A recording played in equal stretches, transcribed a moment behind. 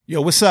Yo,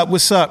 what's up?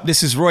 What's up?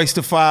 This is Royce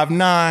the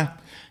 5'9",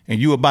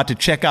 and you about to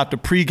check out the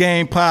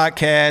PreGame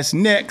podcast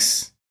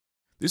next.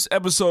 This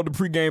episode of the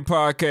PreGame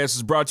podcast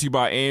is brought to you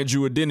by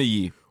Andrew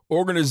Adeniyi.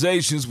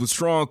 Organizations with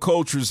strong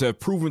cultures have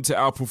proven to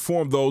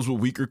outperform those with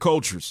weaker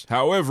cultures.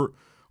 However,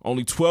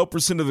 only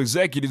 12% of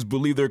executives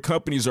believe their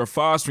companies are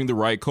fostering the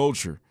right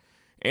culture.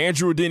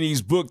 Andrew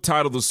Adeniyi's book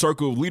titled The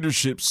Circle of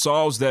Leadership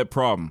solves that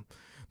problem.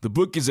 The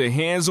book is a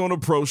hands-on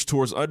approach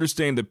towards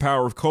understanding the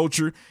power of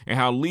culture and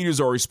how leaders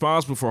are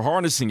responsible for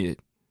harnessing it.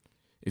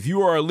 If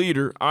you are a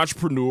leader,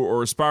 entrepreneur,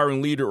 or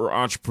aspiring leader or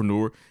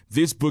entrepreneur,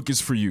 this book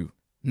is for you.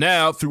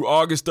 Now, through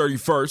August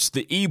 31st,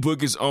 the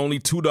ebook is only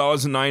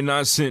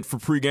 $2.99 for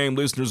PreGame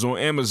listeners on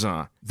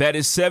Amazon. That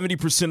is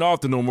 70%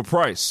 off the normal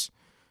price.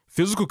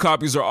 Physical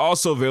copies are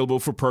also available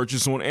for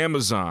purchase on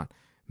Amazon.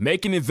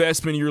 Make an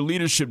investment in your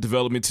leadership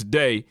development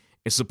today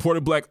and support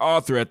a Black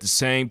author at the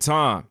same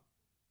time.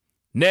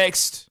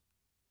 Next.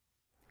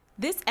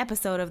 This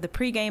episode of the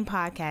PreGame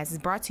podcast is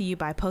brought to you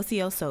by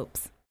Posio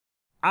Soaps.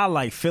 I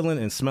like feeling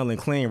and smelling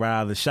clean right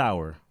out of the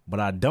shower, but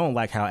I don't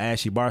like how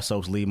ashy bar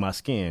soaps leave my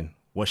skin.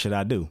 What should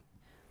I do?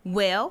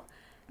 Well,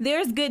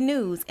 there's good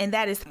news, and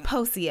that is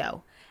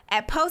Posio.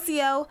 At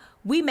Posio,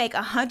 we make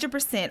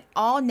 100%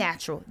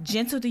 all-natural,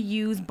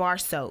 gentle-to-use bar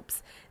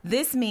soaps.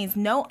 This means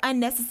no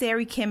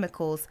unnecessary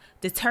chemicals,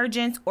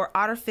 detergents, or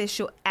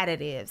artificial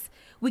additives.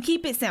 We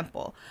keep it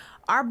simple.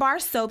 Our bar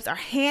soaps are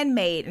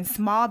handmade in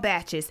small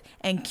batches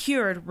and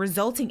cured,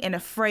 resulting in a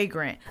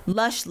fragrant,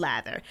 lush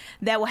lather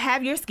that will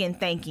have your skin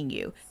thanking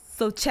you.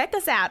 So check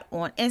us out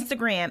on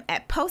Instagram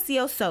at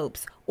Posio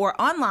Soaps or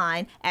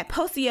online at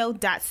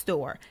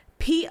posio.store,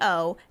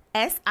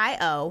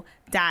 POSIO.STORE.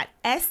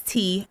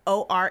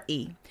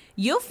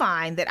 You'll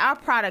find that our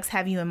products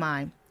have you in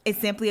mind. It's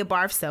simply a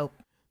bar of soap.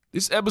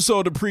 This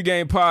episode of the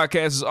PreGame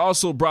podcast is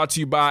also brought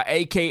to you by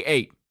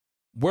AK8.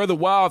 Where the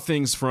Wild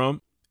Things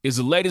From is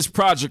the latest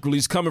project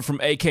release coming from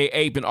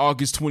AK8 in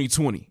August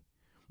 2020,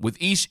 with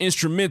each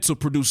instrumental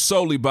produced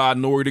solely by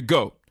Nori the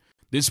Goat.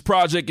 This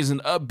project is an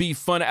upbeat,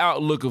 fun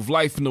outlook of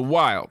life in the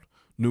wild.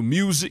 New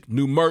music,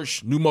 new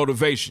merch, new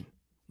motivation.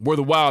 Where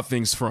the Wild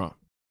Things From,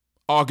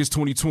 August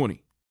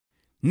 2020.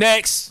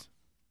 Next.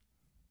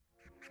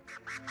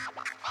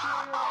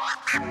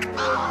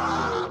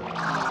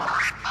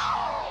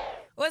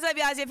 What's up,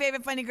 y'all? It's your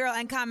favorite funny girl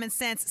and common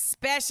sense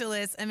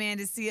specialist,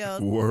 Amanda Seals.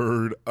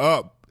 Word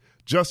up.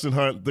 Justin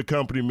Hunt, the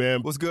company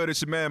man. What's good?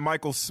 It's your man,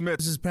 Michael Smith.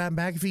 This is Pat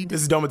McAfee.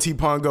 This is Doma T.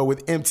 Pongo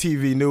with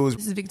MTV News.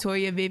 This is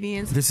Victoria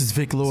Vivian. This is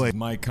Vic Lloyd. This is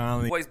Mike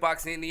Conley. Voice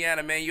Boxing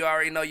Indiana, man. You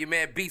already know your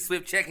man B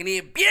Swift checking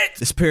in,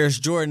 bitch. It's Paris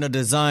Jordan of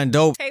Design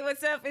Dope. Hey,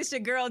 what's up? It's your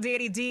girl,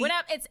 Daddy D. What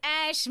up? It's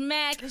Ash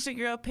Mack. It's your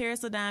girl,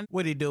 Paris Ladon.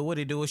 What it do?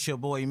 It's your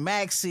boy,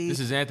 Maxie. This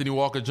is Anthony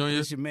Walker Jr.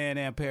 This is your man,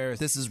 Ann Paris.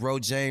 This is Ro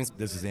James.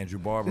 This is Andrew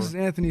Barber. This is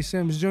Anthony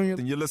Sims Jr.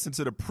 And you listen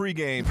to the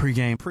PreGame.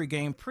 PreGame.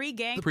 PreGame.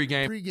 PreGame. The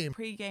PreGame.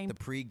 PreGame. The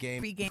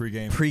PreGame.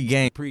 PreGame.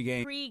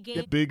 PreGame.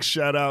 A big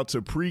shout out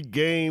to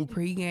PreGame.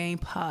 PreGame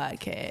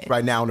podcast.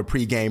 Right now on the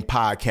PreGame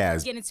podcast.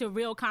 We get into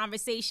real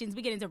conversations.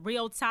 We get into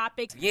real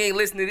topics. If you ain't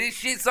listening to this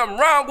shit, something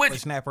wrong with you.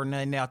 Snapper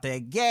nothing out there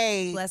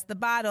gay. Bless the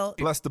bottle.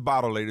 Bless the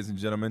bottle, ladies and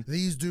gentlemen.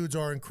 These dudes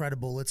are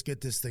incredible. Let's get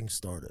this thing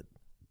started.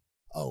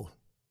 Oh.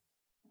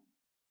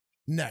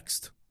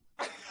 Next.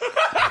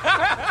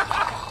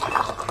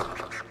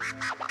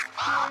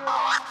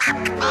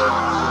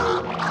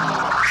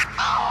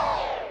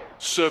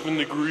 7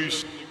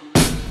 degrees.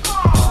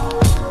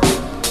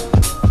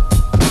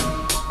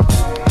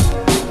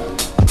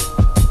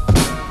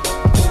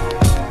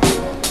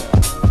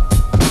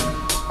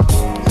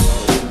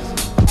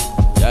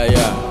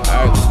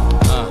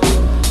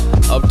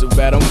 Up to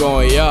bat, I'm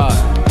going yard.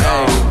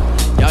 Hey,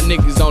 y'all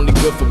niggas only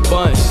good for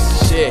bunch.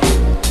 Shit,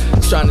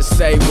 trying to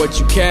say what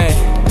you can.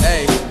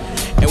 Hey,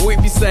 and we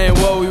be saying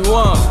what we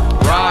want.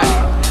 Right?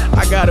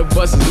 I gotta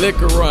bust his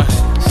liquor run.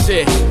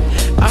 Shit,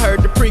 I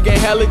heard the PreGame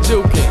hella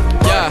jukin'.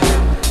 Yeah,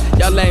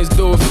 y'all lanes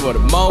do it for the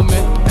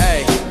moment.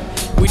 Hey,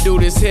 we do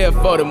this here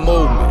for the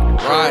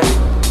movement. Right?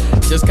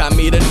 Just got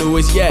me the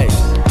newest yes.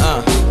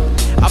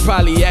 I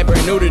probably act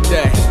brand new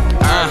today.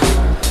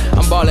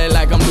 I'm ballin'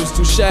 like I'm loose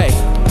touche.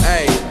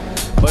 Hey.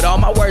 But all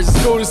my words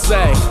is cool to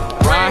say,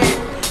 right?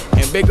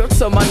 And big up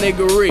to my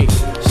niggery,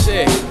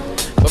 shit.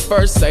 But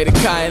first say the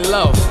kind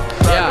low,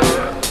 yeah.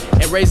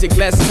 And raise your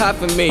glasses high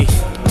for me,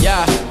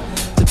 yeah.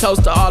 To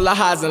toast to all the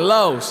highs and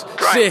lows,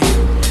 shit.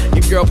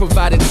 Your girl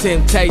provided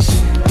temptation,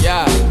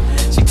 yeah.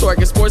 She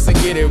twerking sports and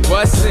get it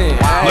bustin'.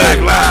 Black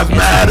Lives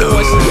Matter.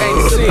 What she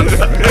can't see,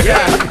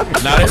 yeah.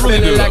 Nah, they really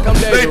do. Like I'm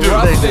They do.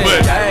 But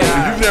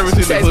you've never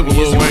seen the clip of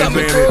Lil Wayne saying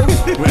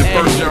it when it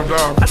first jumped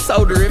off. I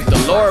told her if the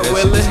Lord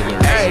willing,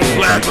 hey,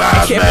 Black Lives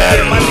I can't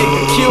Matter. forget my nigga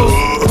Q,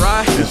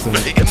 right?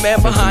 The man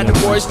behind the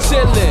boys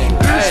chillin'.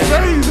 His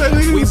face, that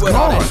nigga We was what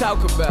all gone. that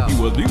talk about. He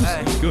was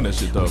doing that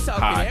shit though.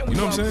 High. You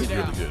know what I'm saying? He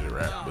really good at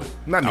rap, but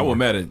not I anymore. wasn't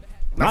mad at it.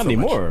 Not so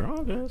anymore. much.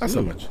 Okay, Not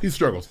so much. He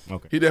struggles.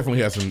 Okay. He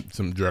definitely has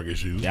some drug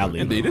issues. Yeah,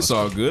 Indeed, it's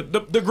all good.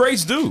 The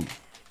greats do.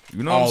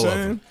 You know All what of I'm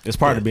saying? them. It's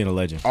part of being a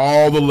legend.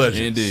 All the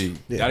legends. Indeed.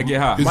 Yeah. Gotta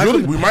get high. It's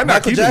really, we might not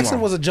Michael keep Jackson him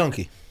on. was a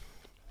junkie.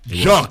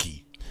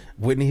 Junkie.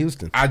 Whitney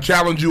Houston. I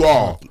challenge you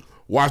all.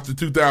 Watch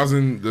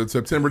the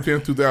September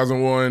 10th,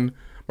 2001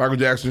 Michael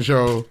Jackson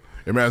show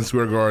in Madison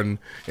Square Garden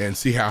and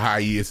see how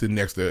high he is sitting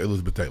next to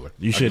Elizabeth Taylor.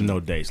 You shouldn't know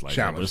dates like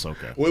that, but it's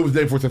okay. Well, it was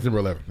day before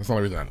September 11th. That's the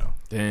only reason I know.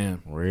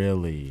 Damn.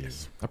 Really?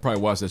 Yes. I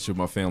probably watched that shit with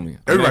my family.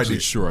 Everybody actually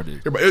did. Sure I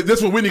did.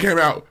 That's when Whitney came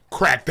out,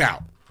 cracked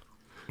out.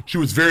 She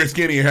was very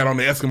skinny and had on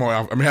the Eskimo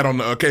outfit. I mean, had on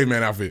the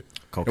caveman outfit.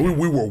 Cocaine. And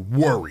we were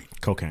worried.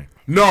 Cocaine.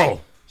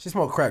 No. She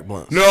smoked crack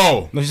blunts.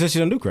 No. No, she said she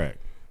don't do crack.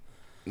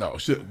 No.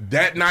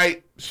 That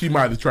night, she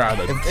might have tried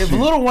it. If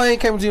Lil Wayne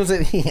came to you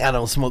and said, I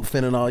don't smoke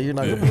fentanyl, you're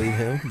not going to believe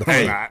him.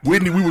 Hey,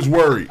 Whitney, we was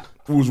worried.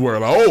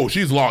 Like, oh,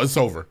 she's lost. It's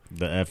over.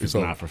 The F is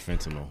not for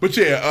fentanyl. But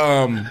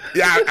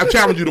I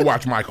challenge you to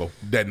watch Michael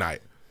that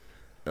night.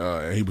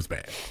 And he was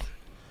bad.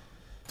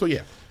 So,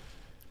 yeah.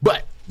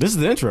 But this is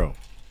the intro.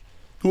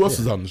 Who else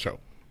is on the show?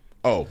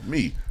 Oh,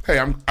 me. Hey,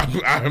 I'm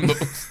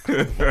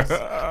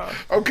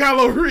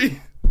Kylo Reed.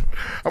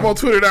 I'm on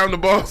Twitter. I'm the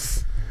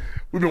boss.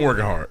 We've been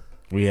working hard.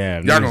 We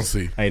have. Y'all gonna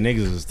see. Hey,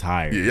 niggas is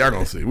tired. Yeah, y'all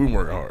gonna see. We've been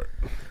working hard.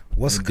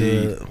 What's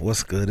good?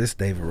 What's good? It's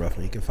David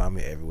Ruffin. You can find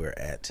me everywhere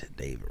at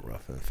David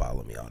Ruffin.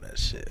 Follow me, all that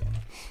shit.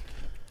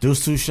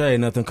 Deuce Touche,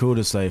 nothing cool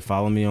to say.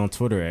 Follow me on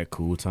Twitter at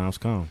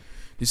CoolTimesCom.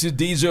 This is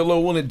DJ Low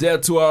One and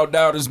Death to all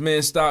doubters,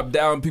 man. Stop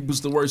doubting people's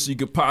the worst you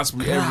could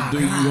possibly ever do.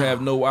 You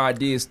have no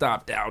idea.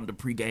 Stop doubting the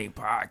pregame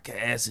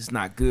podcast. It's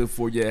not good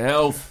for your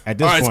health. At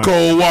this point, it's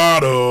cold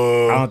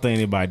water. I don't think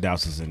anybody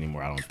doubts us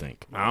anymore. I don't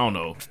think. I don't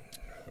know.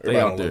 They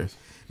out there.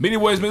 But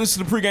anyways, man,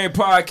 listen to the pregame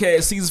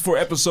podcast, season 4,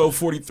 episode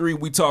 43.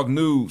 We talk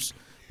news,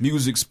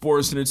 music,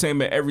 sports,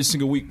 entertainment every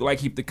single week. We like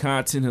keep the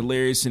content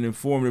hilarious and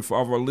informative for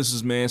all of our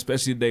listeners, man,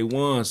 especially the day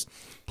ones.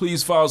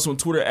 Please follow us on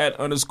Twitter at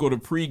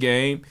 _the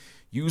pregame.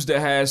 Use the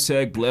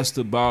hashtag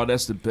 #BlessTheBall.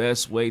 That's the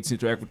best way to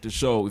interact with the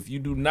show. If you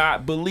do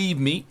not believe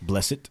me,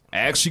 bless it.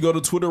 Actually go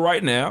to Twitter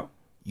right now.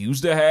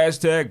 Use the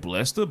hashtag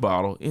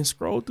 #BlessTheBottle and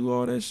scroll through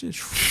all that shit.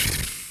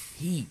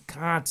 Heat,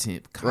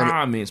 content,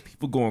 comments,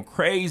 people going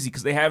crazy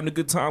because they having a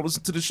good time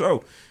listening to the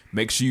show.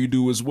 Make sure you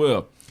do as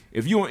well.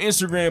 If you on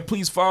Instagram,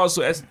 please follow us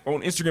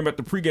on Instagram at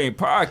the pregame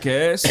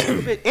podcast.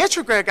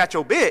 Instagram got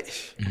your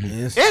bitch.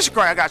 Yes.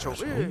 Instagram got your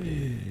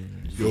bitch.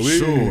 For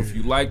sure. If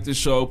you like the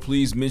show,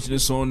 please mention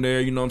us on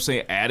there. You know what I'm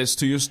saying? Add us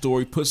to your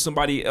story. Put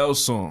somebody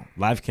else on.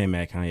 Life came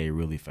at Kanye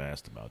really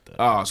fast about that.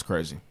 Oh, it's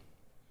crazy.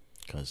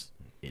 Because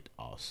it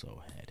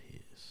also had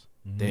his.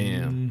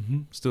 Damn. Mm-hmm.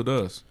 Still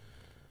does.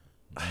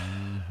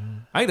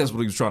 I think that's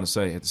what he was trying to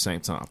say at the same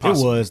time.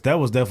 Possibly. That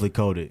was definitely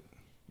coded.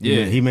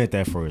 Yeah. He meant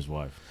that for his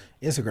wife.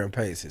 Instagram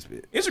pays his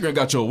bit. Instagram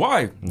got your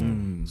wife.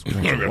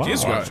 Instagram got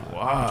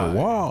your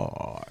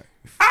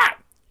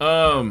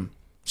wife.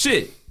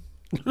 Shit.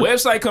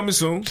 Website coming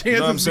soon. You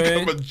know what I'm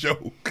saying? Become a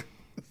joke.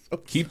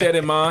 Keep that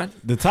in mind.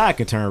 The tide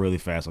can turn really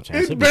fast on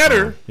Chance. It's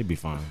better. He'd be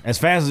fine. As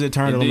fast as it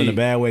turned him in a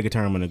bad way, it could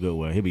turn him in a good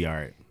way. He'd be all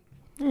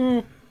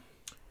right.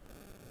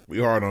 We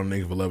hard on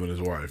nigga for loving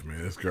his wife,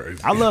 man. It's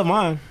crazy. I love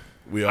mine.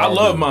 I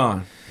love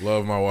mine.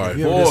 Love my wife.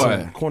 You ever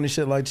did some corny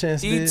shit like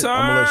Chance did? I'm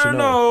gonna let you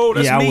know.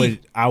 That's me.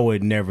 I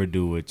would never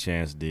do what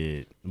Chance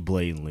did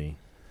blatantly.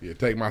 Yeah,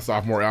 take my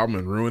sophomore album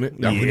and ruin it.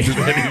 I wouldn't do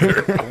that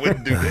either. I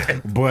wouldn't do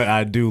that. But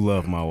I do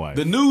love my wife.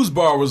 The news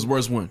bar was the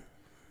worst one.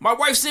 My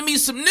wife sent me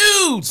some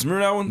nudes.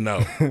 Remember that one? No.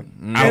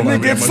 I don't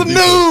remember some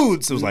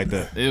nudes. It was like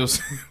that. It was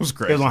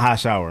crazy. It was on Hot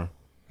Shower.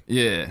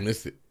 Yeah.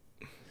 Missed it.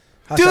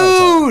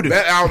 Dude!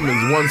 That album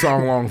is one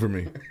song long for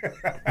me.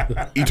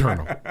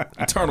 Eternal.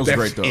 Eternal's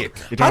That's great, though.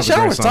 Hot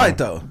Shower was tight,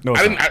 though. No,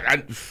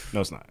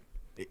 it's not.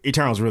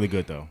 Eternal's really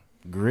good, though.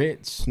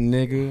 Grits,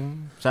 nigga.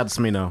 Shout out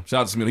to Smino.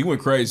 Shout out to Smino. He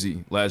went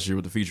crazy last year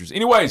with the features.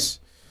 Anyways,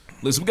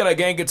 listen, we got a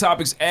gang of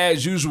topics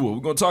as usual.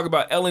 We're going to talk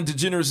about Ellen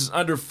DeGeneres is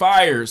under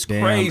fire. It's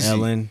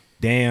crazy.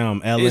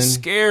 Damn, Ellen. It's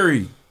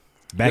scary.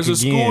 Back There's a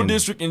again. school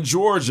district in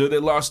Georgia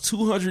that lost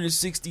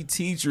 260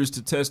 teachers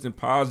to testing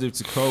positive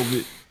to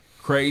COVID.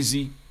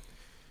 Crazy.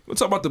 We'll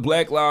talk about the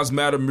Black Lives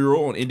Matter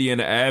mural on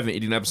Indiana Ave in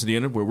Indianapolis,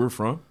 Indiana, where we're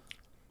from.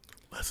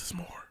 Less is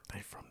more. They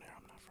from there.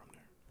 I'm not from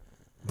there.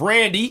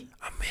 Brandy.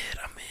 I'm in.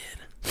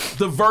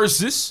 The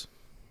Versus.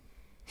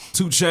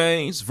 2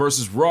 Chainz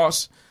versus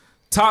Ross.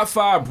 Top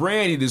 5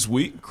 Brandy this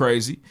week.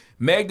 Crazy.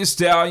 Meg Thee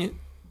Stallion.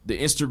 The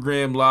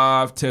Instagram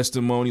live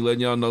testimony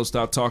letting y'all know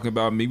stop talking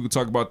about me. We'll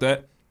talk about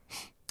that.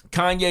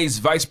 Kanye's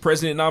vice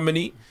president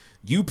nominee.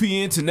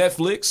 UPN to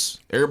Netflix.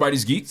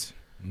 Everybody's geeked.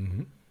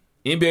 Mm-hmm.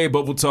 NBA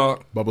Bubble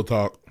Talk. Bubble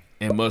Talk.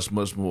 And much,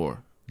 much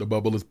more. The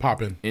bubble is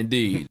popping.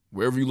 Indeed.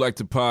 Wherever you like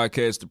to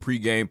podcast, the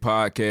pregame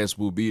podcast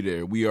will be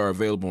there. We are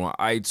available on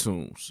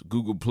iTunes,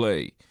 Google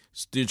Play,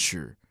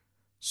 Stitcher,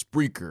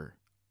 Spreaker,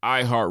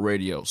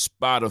 iHeartRadio,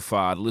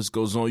 Spotify. The list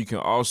goes on. You can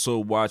also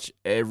watch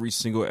every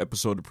single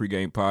episode of the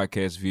pregame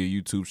podcast via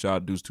YouTube. Shout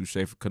out to Deuce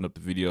Touche for cutting up the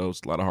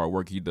videos. A lot of hard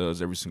work he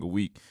does every single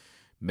week.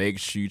 Make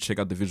sure you check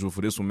out the visual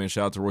for this one, man.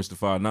 Shout out to Royce the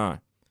 5'9".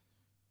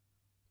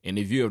 And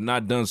if you have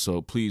not done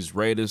so, please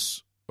rate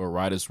us or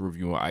write us a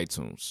review on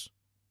iTunes.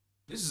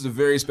 This is a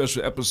very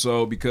special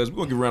episode because we're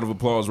going to give a round of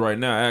applause right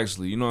now,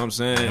 actually. You know what I'm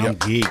saying? I'm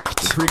geeked.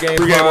 The pregame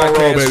on roll,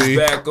 podcast baby. is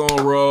back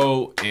on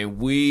roll, and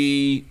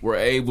we were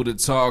able to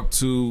talk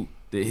to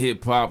the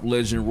hip-hop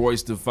legend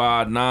Royce the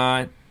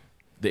 5'9".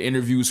 The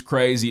interview's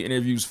crazy.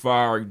 Interview's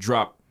fire.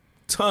 Dropped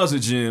tons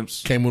of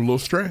gems. Came with a little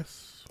stress.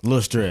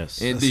 Little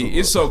stress. Indeed.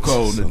 It's so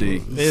cold in the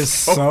D. It's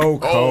so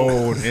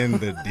cold in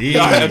the D.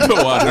 I have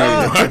no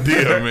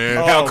idea,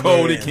 man. How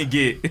cold it can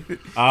get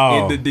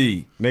in the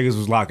D. Niggas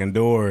was locking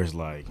doors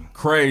like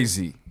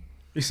crazy.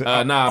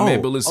 Said,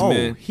 man, but listen,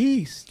 man.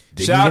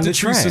 Shout out to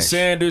Teresa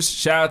Sanders.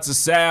 Shout out to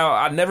Sal.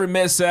 I never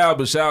met Sal,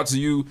 but shout out to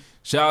you.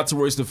 Shout out to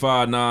Royce the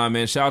 5'9",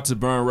 man. Shout out to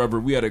Burn Rubber.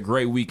 We had a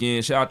great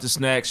weekend. Shout out to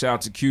Snack. Shout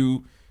out to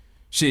Q.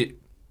 Shit.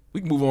 We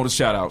can move on to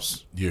shout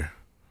outs. Yeah.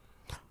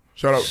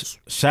 Shout out.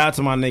 Shout out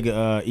to my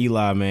nigga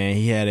Eli, man.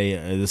 He had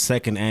the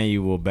second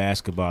annual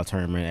basketball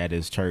tournament at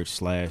his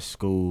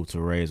church/school to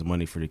raise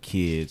money for the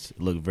kids. It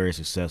looked very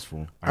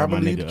successful. I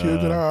believe the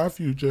children are our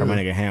future. My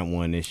nigga Hamp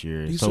won this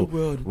year. So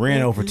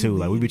ran over 2.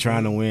 Like we be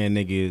trying to win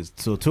niggas.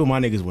 So 2 of my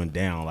niggas went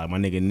down. Like my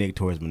nigga Nick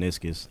tore his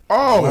meniscus.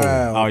 Oh.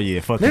 Wow. Oh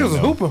yeah, fuck Niggas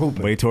him. was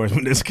hooping. But he tore his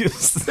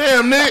meniscus.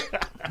 Damn, Nick.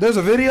 There's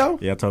a video?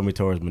 Yeah, I told him he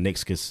tore his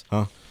meniscus.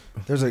 Huh?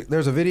 There's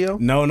a video?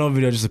 No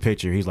video, just a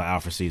picture. He's like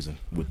out for season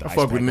with the I ice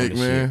fuck pack with on Nick, his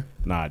man. shit.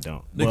 Nah, I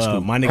don't. Nick's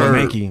cool. My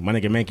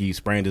nigga Mankey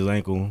sprained his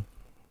ankle.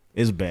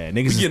 It's bad.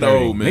 Niggas is 30.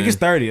 Old, man. Niggas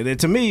 30.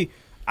 To me,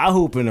 I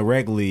hoop in the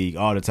rec league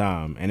all the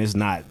time, and it's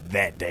not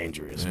that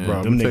dangerous,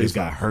 bro. Them niggas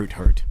got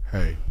hurt.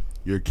 Hey,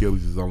 your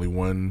Achilles is only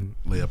one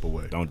layup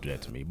away. Don't do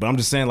that to me. But I'm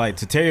just saying, like,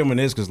 to tear your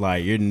meniscus,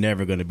 like, you're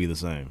never gonna be the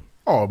same.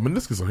 Oh,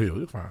 meniscus will heal.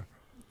 You're fine.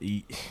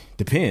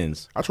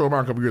 Depends. I tore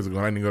mine a couple years ago.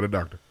 I didn't even go to the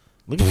doctor.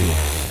 Look at you.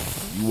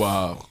 You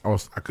wild.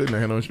 I couldn't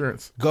have no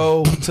insurance.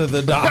 Go to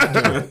the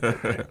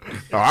doctor.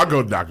 I'll go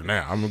to the doctor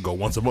now. I'm gonna go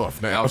once a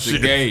month now. Out the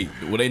gate.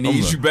 Well, they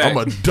need you back. I'm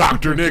a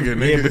doctor nigga.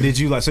 Yeah, but did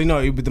you like? So you know,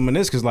 with the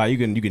meniscus, like you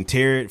can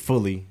tear it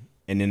fully,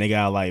 and then they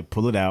gotta like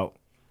pull it out,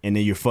 and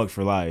then you're fucked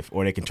for life,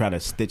 or they can try to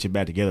stitch it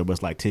back together, but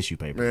it's like tissue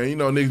paper. Man, you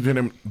know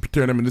niggas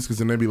tearing them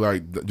meniscus and they be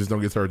like, just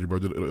don't get surgery, bro.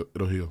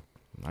 It'll heal.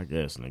 I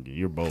guess, nigga,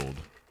 you're bold,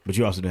 but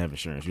you also didn't have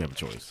insurance. You have a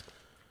choice.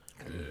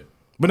 Yeah.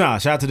 But nah,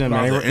 shout out to them,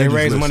 man. They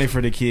raise money for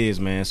the kids,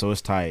 man, so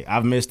it's tight.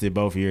 I've missed it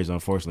both years,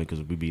 unfortunately,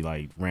 because we be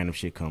like, random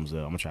shit comes up.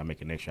 I'm going to try to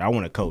make it next year. I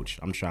want to coach.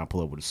 I'm trying to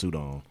pull up with a suit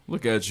on.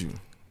 Look at you.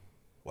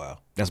 Wow.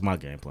 That's my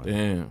game plan.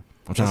 Damn.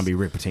 I'm trying to be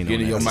Rick Pitino.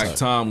 Getting your Mike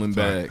Tomlin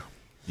bag.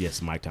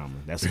 Yes, Mike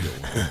Tomlin. That's a good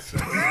one.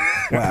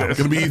 Wow. It's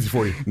going to be easy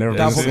for you. Never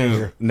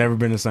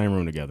been in the same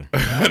room together.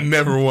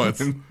 Never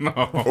once. No.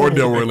 Or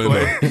Delroy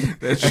Orlando.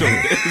 Is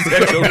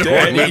that your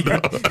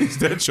dad? Is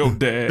that your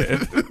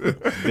dad?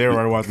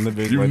 Delroy watching the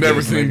big. You've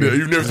never seen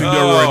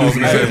Delroy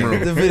in the same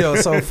room. The video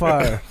is so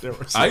fire.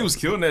 He was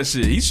killing that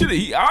shit.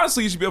 He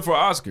honestly should be up for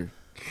an Oscar.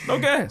 No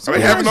gas. Are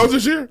they having those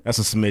this year? That's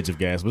a smidge of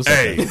gas. But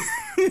hey.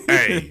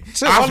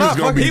 Oscar's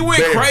gonna be he went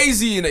bare.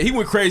 crazy in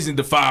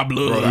Defy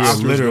Blood. Bro,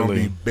 Oscar's gonna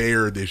be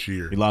bare this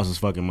year. He lost his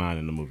fucking mind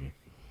in the movie.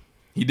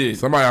 He did.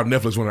 Somebody out of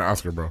Netflix won an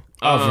Oscar, bro.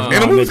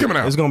 And the movie's coming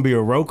out. It's gonna be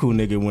a Roku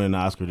nigga winning the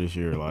Oscar this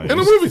year. Like and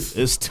the movies.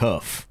 It's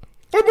tough.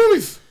 What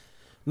movies?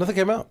 Nothing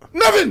came out.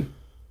 Nothing.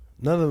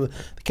 None of the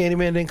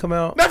Candyman didn't come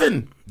out.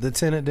 Nothing. The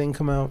Tenet didn't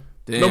come out.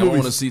 Damn, I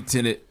want to see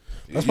Tenet.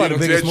 That's probably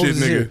the biggest movie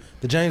this year.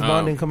 The James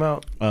Bond didn't come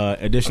out.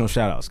 Additional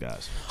shout outs,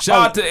 guys.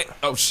 Shout out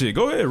to shit.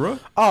 Go ahead, bro.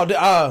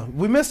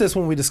 We missed this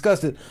when we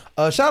discussed it.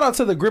 Shout out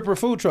to the Gripper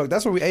food truck.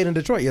 That's where we ate in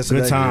Detroit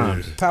yesterday. Good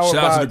times. Powered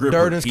Shout out by to the Gripper.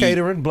 Durden's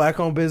Catering,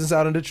 black-owned business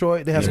out in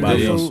Detroit. They have some good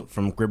Anybody else food.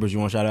 from Grippers you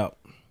want to shout out?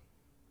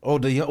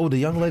 The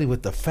young lady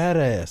with the fat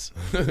ass.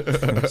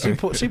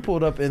 she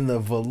pulled up in the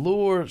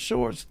velour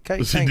shorts.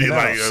 She did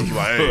like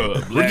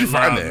hey, where'd you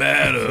find that?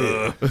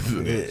 Matter.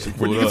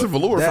 Where'd you get some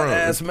velour that from?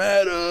 Ass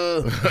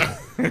matter.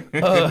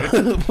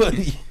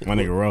 My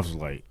nigga Ruff was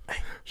like,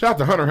 shout out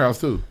to Hunter House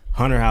too.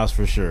 Hunter House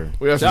for sure.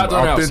 We have Shout some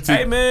out to Hunter House.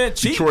 authentic Hey man,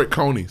 cheap. Detroit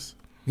conies.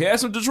 He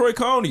had some Detroit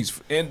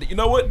conies, and you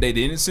know what? They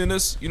didn't send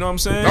us. You know what I'm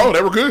saying? No,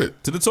 they were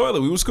good. To the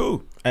toilet. We was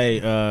cool. Hey,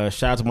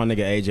 shout out to my nigga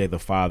AJ, the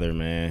father,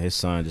 man. His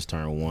son just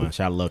turned 1.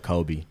 Shout out to Lil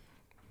Kobe.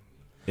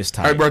 It's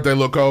tight. Happy birthday,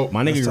 Lil Cole.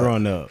 My nigga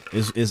growing up,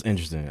 it's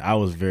interesting. I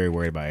was very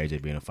worried about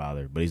AJ being a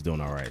father, but he's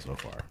doing all right so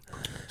far.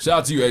 Shout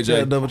out to you, AJ.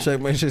 Yeah, double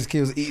check, make sure his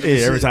kids eating.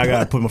 Yeah, every time I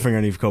gotta put my finger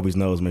underneath Kobe's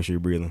nose, make sure you're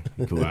breathing.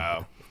 Cool.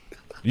 Wow.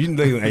 You don't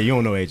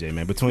know AJ,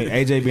 man. Between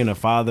AJ being a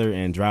father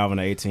and driving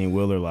an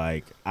 18-wheeler,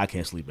 like I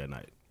can't sleep at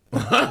night.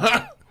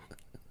 That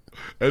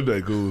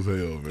cool as hell,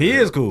 man. He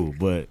is cool,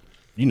 but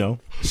you know.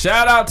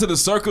 Shout out to the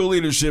Circle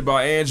Leadership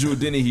by Andrew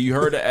Denny. You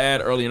heard the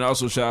ad early, and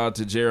also shout out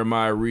to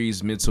Jeremiah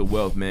Reed's Mental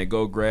Wealth, man.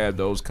 Go grab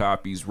those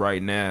copies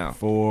right now.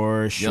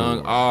 For sure.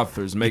 Young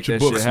authors, make that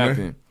books, shit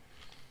happen. man.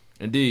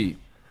 Indeed.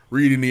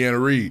 Read Indiana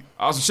Reed.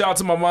 Also, shout out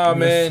to my mom,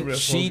 man.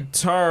 She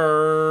turns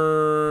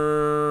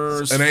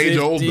an age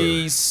older.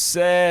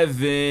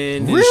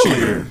 57 this Really?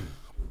 year.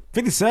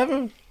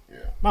 57? Yeah.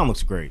 Mom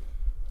looks great.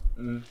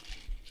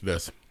 She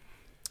does.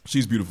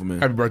 She's beautiful,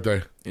 man. Happy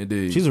birthday.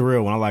 Indeed. She's a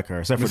real one. I like her,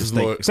 except for the Mrs.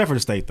 steak. Lloyd. Except for the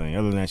steak thing.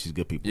 Other than that, she's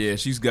good people. Yeah,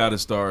 she's got to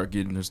start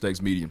getting her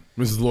steaks medium.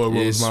 Mrs. Lloyd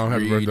Willis' mom,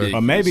 happy birthday.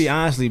 Or maybe,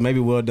 honestly,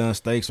 well done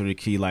steaks are the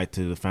key, like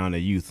to found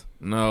their youth.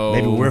 No,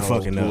 maybe we're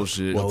fucking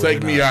bullshit. Well,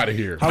 take me out of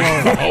here. How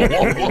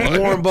long?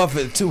 Warren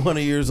Buffett, 200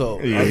 years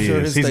old. Yeah, I'm sure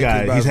his steak is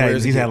about as rare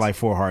as he's it had gets. like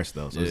 4 hearts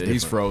though. So Yeah,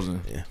 he's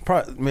frozen. Yeah.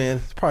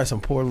 Probably some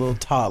poor little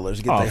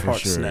toddlers get Oh, their for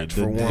hearts sure. snatched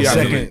The for Warren. He out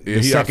second- in the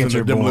the second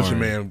you're Demolition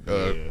born.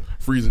 Man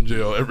freezing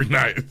jail every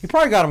night. He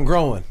probably got them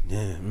growing.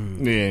 Yeah.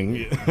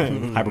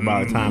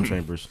 Hyperbolic time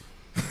chambers.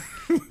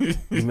 Give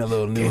me a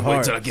little new Wait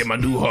heart. till I get my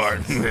new heart.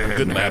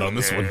 Good lad on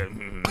this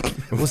one.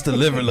 What's the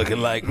liver looking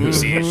like?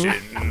 See that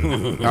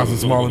shit. That was a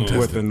small intestine.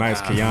 With a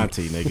nice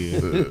Chianti,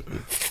 nigga.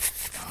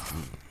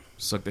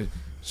 Suck that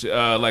shit.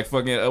 Like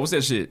fucking, what's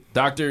that shit?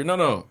 Doctor,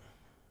 no.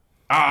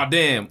 Ah,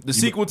 damn. The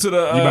sequel to You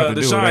about to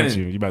The do it, ain't Shining.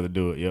 you? You about to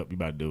do it. Yep, you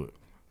about to do it.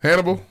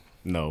 Hannibal?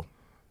 No.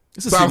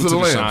 It's a Silence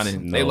sequel to of The the Lambs.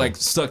 Shining. No. They like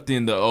sucked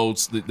in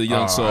the the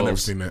young Oh, I souls. never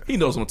seen that. He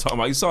knows what I'm talking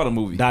about. You saw the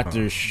movie.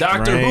 Doctor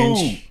Doctor Who.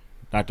 Strange.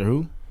 Doctor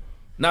Who?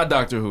 Not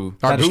Doctor Who.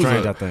 Doctor Who's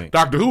Strange, a- I think.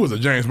 Doctor Who was a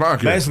James Bond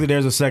character. Basically,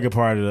 there's a second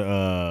part of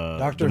the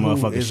Doctor the Who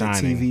motherfucking is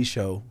Shining. a TV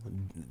show.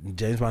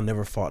 James Bond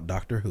never fought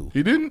Doctor Who.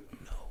 He didn't?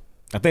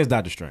 I think it's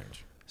Doctor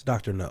Strange. It's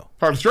Doctor No.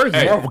 Doctor Strange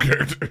is a Marvel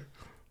character.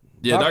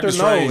 Yeah, Doctor No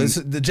Strange is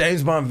the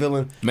James Bond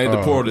villain. made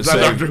the portal to is that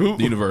save Doctor Who?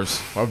 the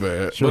universe. My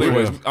bad. But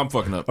anyways, I'm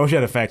fucking up. Oh, she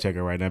had a fact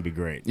checker right now. That'd be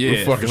great.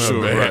 Yeah, fucking for up,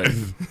 sure.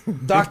 man.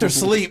 Right. Doctor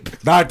Sleep.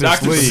 Doctor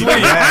Doctor Sleep. Sleep.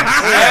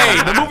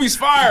 Hey, the movie's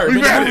fire. We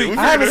man. got The it. movie- We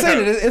I haven't seen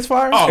it. It's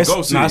fire. Oh, It's-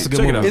 go see nah, it. it's a good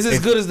Check it movie. out. Is it as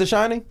good as The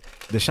Shining?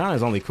 The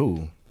Shining's only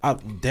cool.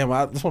 That's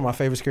one of my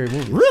favorite scary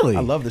movies. Really? I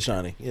love The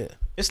Shining. Yeah.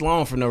 It's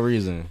long for no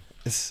reason.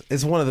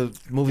 It's one of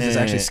the movies that's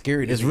actually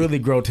scary to It's me. really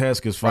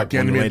grotesque as fuck Like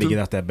when the Candyman lady 2? get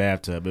out that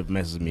bathtub. It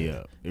messes me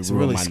up. It's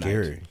ruined really my night.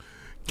 scary.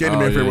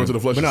 Candyman Farewell to the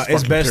Flesh But no, is it's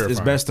fucking best. terrifying. It's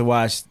best to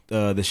watch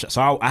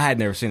So I had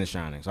never seen The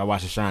Shining, so I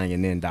watched The Shining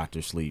and then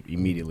Doctor Sleep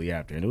immediately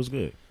after, and it was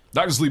good.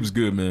 Doctor Sleep is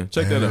good, man.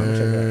 Check that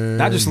out.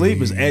 Doctor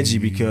Sleep is edgy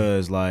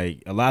because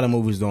like a lot of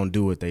movies don't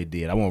do what they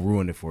did. I won't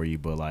ruin it for you,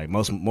 but like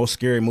most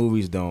scary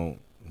movies don't.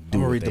 I'm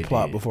gonna what read the they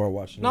plot did. before I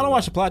watch it. No, don't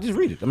watch the plot. Just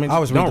read it. I mean, I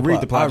always don't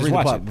read the plot. I Just read the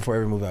watch plot it. before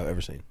every movie I've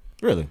ever seen.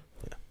 Really?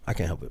 I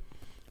can't help it.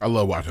 I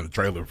love watching the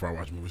trailer before I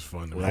watch a movie. It's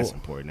fun. Well, that's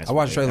important. That's I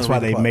watch trailers That's why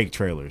and read they the plot. make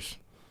trailers.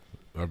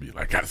 I'll be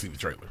like, gotta see the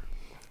trailer.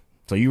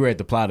 So you read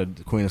the plot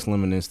of Queen of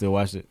Slim and then still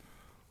watched it?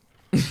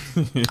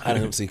 I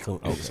didn't see cool.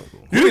 You Queen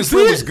didn't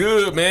Slim see was it?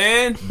 good,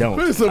 man. Don't.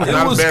 Queen Slim is It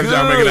not was as bad as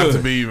y'all make it out to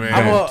good. be, man.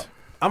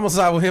 I'm gonna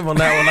side with him on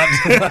that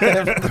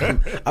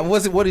one. I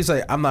wasn't. What do you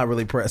say? I'm not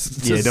really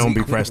pressed. Yeah, to don't see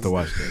be Queen pressed to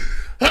watch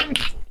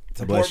that.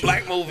 Support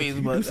black movies,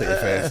 but Say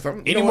it fast.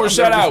 Any more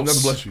shout-outs?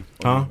 Another bless you.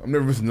 Huh? I'm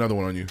never missing another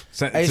one on you.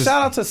 Hey,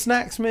 shout out to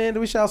Snacks, man. Do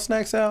we shout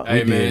Snacks out?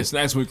 Hey, man, did.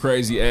 Snacks went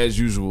crazy as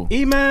usual.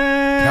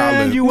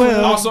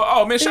 Emmanuel. Also,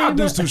 oh, man, shout out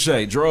Deuce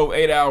Touche. Drove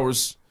 8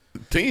 hours.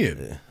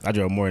 10. I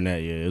drove more than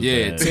that. Yeah, it was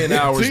Yeah, bad. 10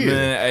 hours, 10.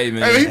 man. Hey,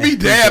 man. Hey, he be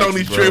dad on Appreciate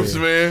these you, bro. trips,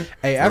 man.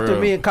 Hey, after real.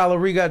 me and Kyler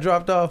Ree got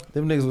dropped off,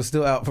 them niggas was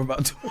still out for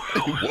about 2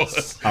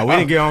 hours. Oh, we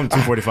didn't get home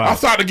 2:45. I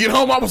started to get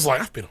home. I was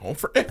like, I've been home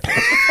forever.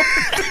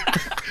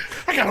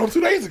 I got home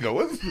 2 days ago.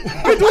 What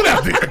you doing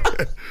out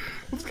there?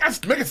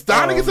 Let's make a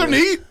stop and get something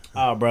to eat.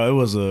 Oh, bro, it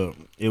was a.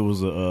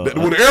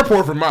 Well, the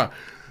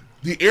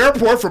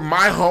airport from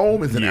my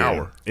home is an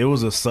hour. It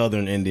was a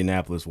Southern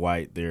Indianapolis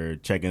white. They're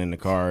checking in the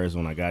cars.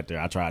 When I got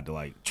there, I tried to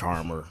like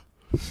charm her.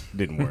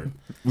 Didn't work.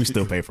 We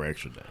still pay for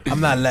extra day. I'm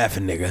not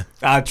laughing, nigga.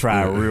 I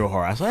tried real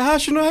hard. I was like,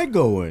 "How's your night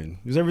going?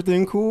 Is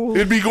everything cool?"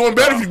 It'd be going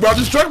better if you brought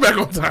this truck back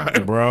on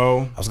time,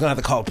 bro. I was gonna have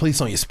to call the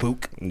police on you,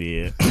 spook.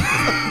 Yeah.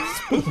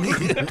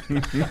 Glad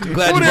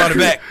you brought it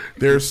back.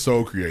 They're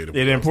so creative.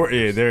 It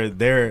important. Yeah,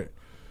 they're.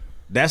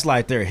 That's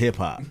like their hip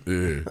hop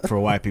for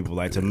white people.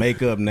 Like to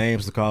make up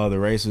names to call other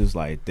races.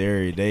 Like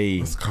they.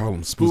 Let's call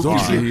them spooky.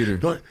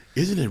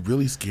 Isn't it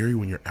really scary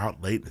when you're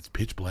out late and it's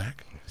pitch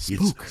black?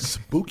 It's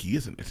spooky,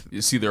 isn't it?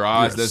 You see their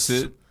eyes, that's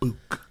it.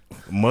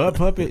 Mud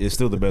Puppet is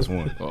still the best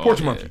one.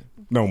 Porch Monkey.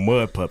 No,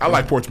 Mud Puppet. I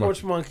like Porch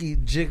Monkey. Porch Monkey,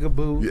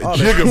 Jigaboo. Yeah,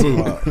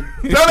 Jigaboo.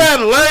 Tell that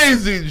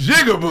lazy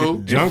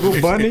Jigaboo.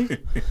 Jungle Bunny?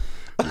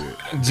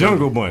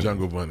 Jungle Bunny.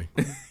 Jungle Bunny.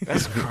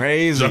 That's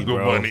crazy, Jungle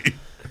bro. Bunny.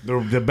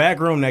 The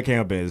back room that came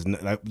up in is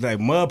like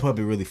Mud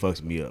Puppet really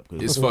fucks me up.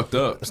 It's fucked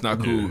up. It's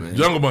not cool, man.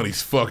 Jungle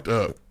Bunny's fucked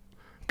up.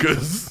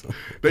 Cause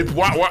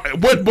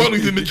what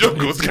bunnies in the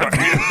jungle? It's got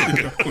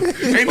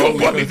ain't no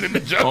bunnies in the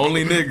jungle.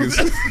 Only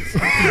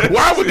niggas.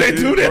 Why would they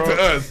do that to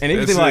us? And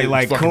anything That's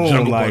like fucking Coon,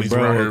 jungle like bunnies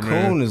bro, right here,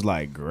 man. Coon is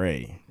like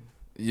gray.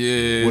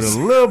 Yes. With a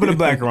little bit of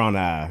black around the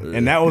eye.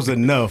 And that was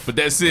enough. But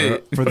that's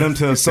it. For them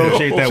to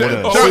associate that with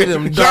us. See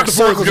them dark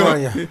circles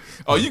on you.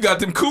 Oh, you got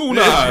them cool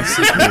eyes.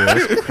 Yeah,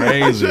 that's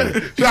crazy.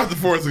 Shout out to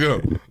Forrest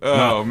Gump.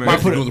 Oh, man. My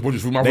They put food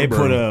was my They food put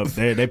burned. up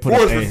they put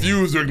Forrest up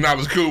refused to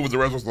acknowledge cool with the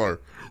rest of slur.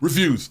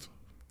 Refused.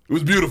 It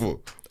was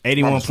beautiful.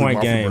 81 point My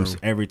food games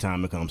burned. every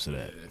time it comes to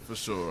that. For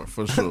sure.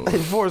 For sure. Hey,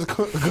 Forrest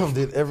Gump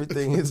did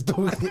everything.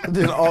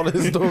 Did all the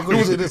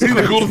historical shit. He's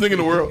the coolest thing in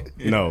the world.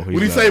 No, When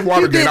he not. saved He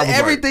Watergate, did I was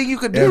everything like, you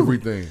could do.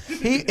 everything.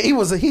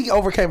 He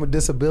overcame a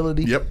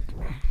disability. Yep.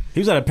 He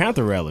was at a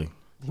Panther rally.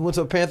 He went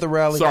to a Panther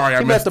rally. Sorry, I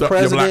he met messed the up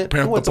president.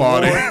 your He Black went Panther to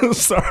party. war.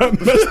 Sorry, I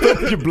messed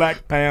up your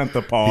Black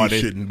Panther party.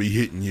 He shouldn't be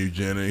hitting you,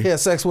 Jenny. He had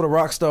sex with a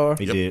rock star.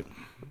 He did.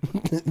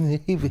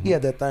 he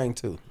had that thing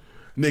too.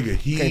 Nigga,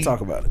 he Can't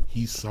talk about it.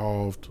 He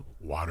solved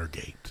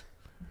Watergate.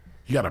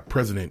 He got a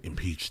president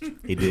impeached.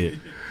 He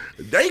did.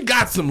 They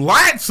got some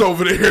lights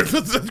over there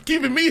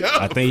keeping me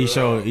up. I think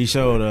he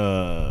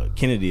showed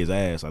Kennedy his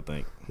ass, I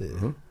think. Yeah.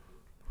 You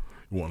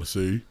want to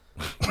see?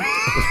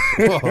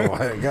 Oh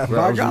my God!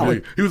 My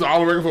golly. He was an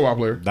All-American football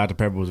player. Dr.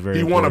 Pepper was very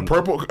He won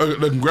important.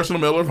 the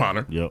Congressional Medal of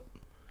Honor. Yep.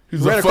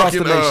 He's Ran a across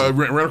fucking the nation.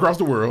 ran across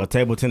the world. A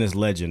table tennis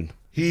legend.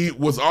 He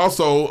was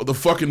also the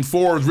fucking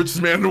Forbes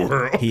richest man in the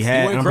world. He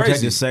had went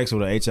unprotected crazy. sex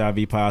with an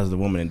HIV positive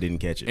woman and didn't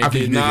catch it. I think Did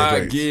he did not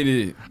catch AIDS. get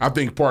it. I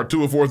think part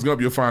 2 of Forrest Gump,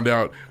 you'll find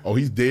out, oh,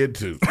 he's dead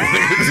too. 6 months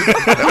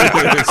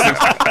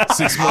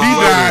He later.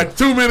 died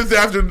 2 minutes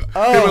after him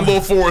and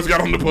Lil Forrest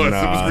got on the bus. It was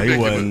Nah, he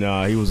ridiculous.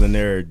 wasn't. He was in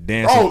there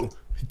dancing. Oh,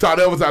 he taught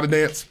Elvis how to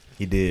dance.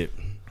 He did.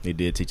 He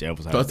did teach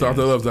Elvis how to Taught dance.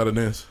 Elvis how to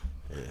dance.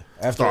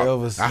 After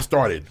Elvis, I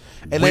started.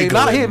 and he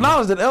wiggling.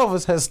 acknowledged that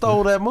Elvis had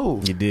stole that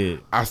move. He did.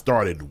 I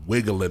started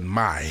wiggling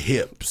my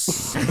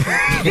hips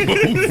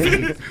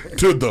moving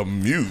to the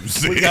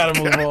music. We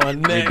gotta move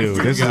on next. We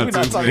do. These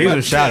about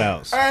are shout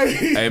outs.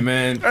 Hey,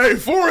 man. Hey,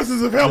 Forrest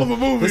is a hell of a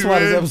movie, That's why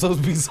man. these episodes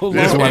be so long.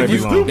 That's why they If be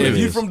you, long. if It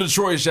you is. from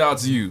Detroit, shout out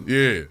to you.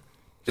 Yeah.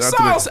 It's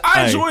Shout out to solid. I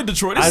Hey, enjoyed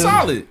Detroit. It's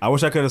solid. I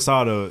wish I could have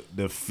saw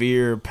the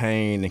fear,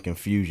 pain, and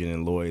confusion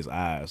in Lloyd's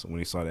eyes when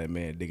he saw that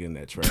man digging in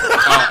that trash.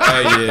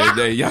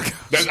 Hey, y'all.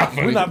 That's not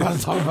funny. We're not about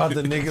to talk about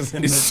the niggas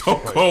in It's so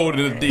cold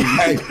in the D.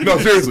 Hey, no,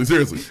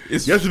 seriously.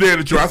 Yesterday in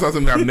Detroit, I saw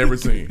something I've never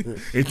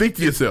seen. And think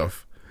to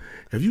yourself,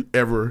 have you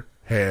ever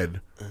had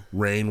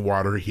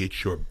rainwater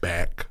hit your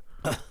back?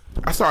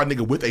 I saw a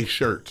nigga with a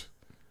shirt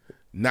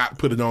not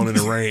put it on in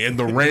the rain, and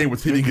the rain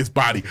was hitting his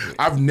body.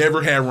 I've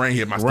never had rain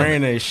hit my stomach.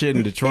 Rain ain't shit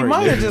in Detroit. He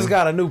might have nigga. just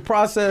got a new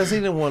process. He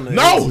didn't want to.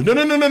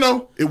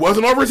 No. It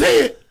wasn't over his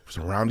head. It was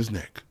around his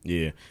neck.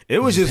 Yeah, it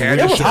was just Had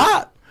It his was shirt.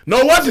 hot. No,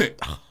 it wasn't.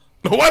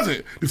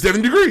 It was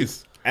 70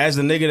 degrees. as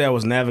the nigga that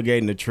was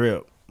navigating the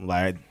trip.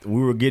 Like,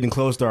 we were getting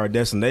close to our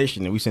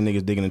destination, and we seen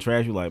niggas digging in the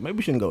trash. We like, maybe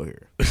we shouldn't go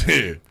here.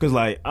 Because,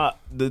 like,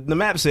 the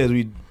map says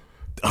we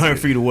 100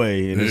 feet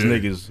away, and this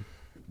niggas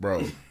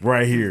bro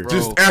right here.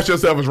 Just ask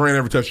yourself, has rain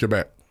ever touched your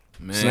back?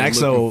 Man,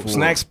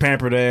 Snacks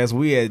pampered ass.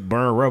 We had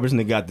burned rubber. This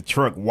nigga got the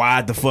truck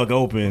wide the fuck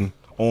open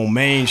on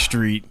Main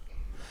Street.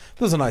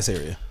 This is a nice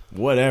area.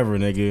 Whatever,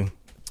 nigga.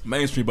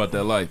 Main Street about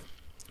that life.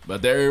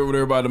 But that area over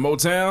there by the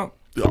Motown.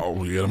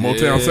 Oh, yeah, the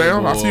Motown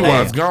sound? I see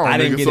why it's gone. I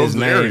didn't nigga. get So his it's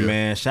the name, area.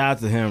 man. Shout out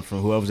to him from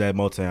whoever's at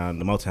Motown,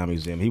 the Motown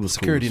Museum. He was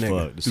Security cool as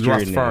nigga. fuck. The He's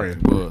security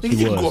Rastafarian. nigga. Nigga, He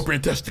you can go was. up there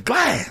and touch the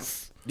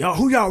glass. Yo,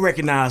 who y'all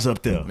recognize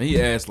up there?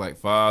 He asked like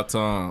 5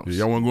 times.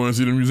 Yeah, y'all want to go and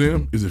see the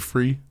museum? Is it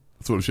free?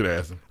 That's what I should have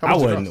asked him. How I much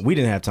it wasn't. cost? We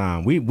didn't have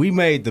time. We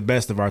made the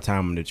best of our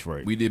time in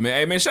Detroit. We did, man.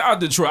 Hey, man, shout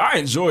out to Detroit. I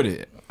enjoyed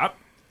it.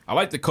 I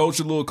like the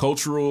culture, little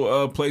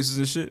cultural places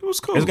and shit. It was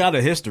cool. It's got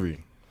a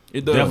history.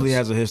 It does. Definitely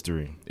has a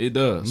history. It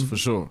does, for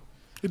sure.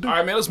 All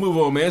right, man, let's move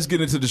on, man. Let's get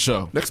into the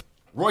show. Next.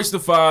 Royce the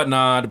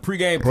 5'9", the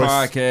pregame Royce.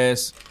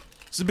 podcast.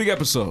 It's a big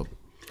episode.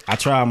 I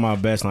tried my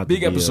best not to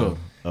Big be episode.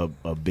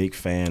 a big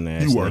fan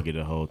ass You were. nigga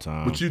the whole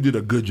time. But you did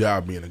a good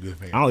job being a good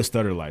fan. I only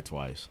stuttered like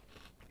twice.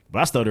 But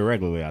I stuttered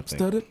regularly, I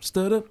think.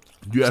 Stutter.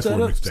 You asked for a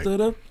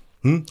mixtape.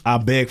 I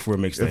begged for a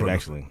mixtape, Yeah,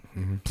 actually.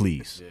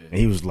 Please. And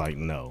he was like,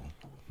 no.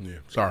 Yeah,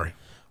 sorry.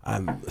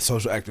 I'm a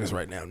social activist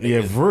right now. Nigga.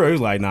 Yeah, for real. He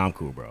was like, nah, I'm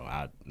cool, bro.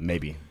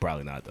 Maybe.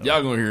 Probably not, though.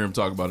 Y'all gonna hear him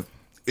talk about it.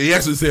 He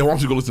actually said, why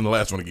don't you go listen to the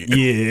last one again?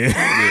 Yeah.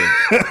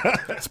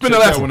 Spin Check the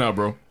last that one. one out,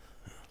 bro.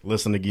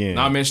 Listen again.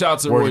 Nah, man, shout out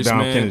to Word Royce, down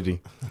man. Kennedy.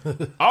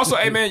 Also,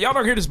 hey, man, y'all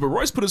don't hear this, but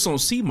Royce put us on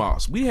sea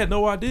moss. We had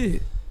no idea.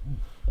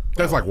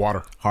 That's like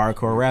water.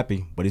 Hardcore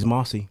rappy, but he's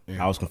mossy.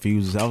 I was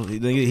confused.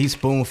 He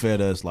spoon fed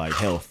us like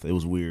health. It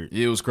was weird.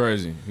 Yeah, it was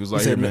crazy. He was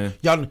like, He hey, said, man.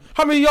 y'all,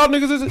 how many of y'all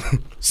niggas is it?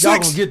 Y'all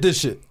gonna get this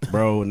shit.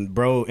 Bro,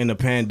 in the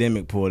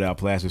pandemic, pulled out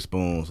plastic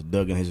spoons,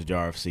 dug in his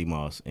jar of sea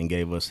moss, and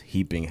gave us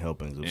heaping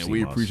helpings of And sea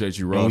we moss. appreciate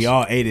you, And Ross. we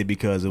all ate it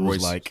because it was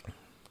Royce. like,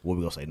 what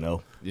we gonna say,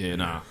 no? Yeah,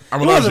 nah.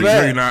 I'm It allergic. wasn't No,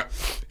 bad. you're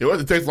not. It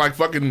wasn't taste like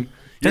fucking.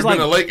 You Tastes ever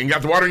been in a like- lake and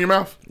got the water in your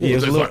mouth? Yeah, it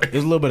was, Tastes it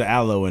was a little bit of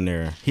aloe in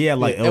there. He had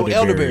like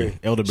elderberry.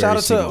 Shout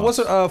out sea to moss. what's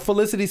her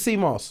Felicity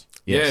Seamoss.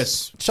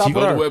 Yes. Shop She with go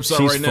to her. the website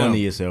She's right now.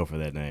 funny as hell for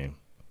that name.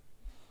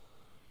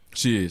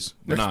 She is.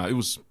 But nah, it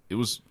was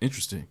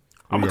interesting.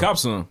 I'm we a go. cop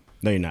son.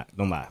 No, you're not.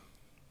 Don't lie.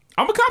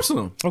 I'm a cop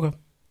son. Okay.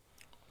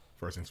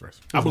 First things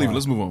first. I believe it.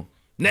 Let's move on.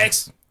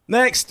 Next.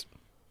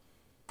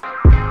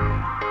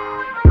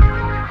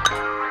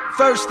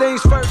 First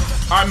things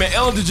first. All right, man.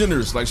 Ellen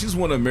DeGeneres, like she's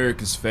one of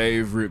America's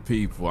favorite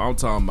people. I'm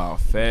talking about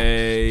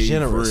favorite.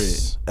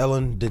 Generous.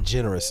 Ellen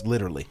DeGeneres,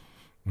 literally.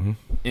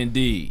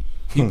 Indeed.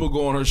 People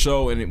go on her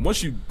show, and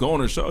once you go on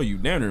her show, you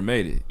damn near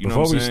made it. You know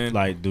what I'm saying?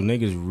 Like, do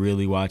niggas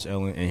really watch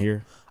Ellen in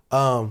here?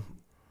 No.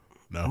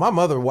 My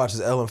mother watches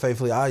Ellen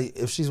faithfully.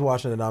 If she's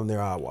watching it, I'm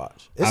there. I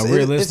watch.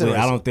 Realistically, I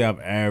interesting. don't think I've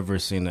ever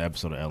seen an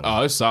episode of Ellen.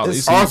 Oh, it's solid.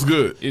 It's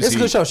good. It's a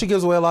good show. She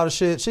gives away a lot of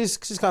shit. She's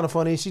kind of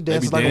funny. She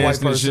dances like a white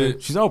dancing and person.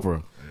 shit. She's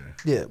Oprah.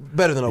 Yeah,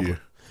 better than Oprah.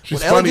 She's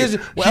when Ellen funny. gives you,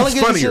 when She's Ellen gives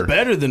you funnier. shit,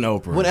 Better than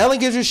Oprah. when Ellen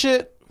gives you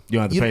shit, you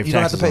don't have to pay. you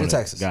don't have to pay the on it.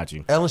 taxes. Got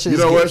you. Ellen shit You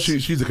is know what?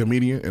 gifts. She's a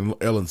comedian, and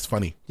Ellen's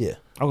funny. Yeah.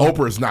 Okay.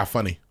 Oprah is not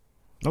funny.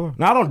 Okay.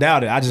 No, I don't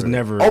doubt it. I just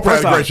never. Oprah has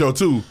first a off, great show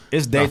too.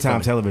 It's Not daytime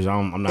funny. television.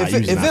 I'm not If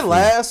using it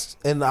lasts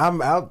and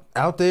I'm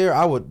out there,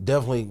 I would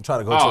definitely try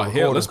to go to Oh a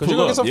hell, recording let's because you're pull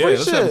gonna up. get some Yeah, free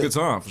let's shit. have a good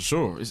time for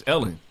sure. It's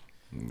Ellen.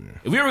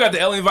 If we ever got the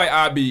Ellen invite,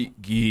 I'd be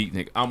geek,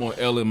 nigga. I'm on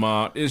Ellen,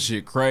 mom. This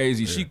shit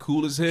crazy. She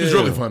cool as hell. She's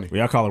really funny. Well,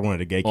 y'all call her one of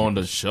the gatekeepers. On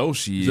the show,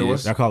 she So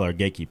is. Y'all call her a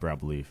gatekeeper, I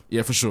believe.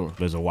 Yeah, for sure.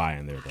 There's a Y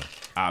in there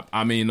though.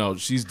 I mean, no,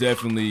 she's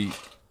definitely,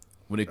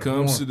 when it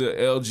comes to the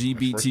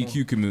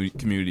LGBTQ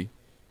community,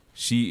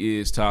 she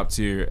is top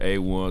tier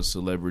A1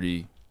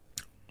 celebrity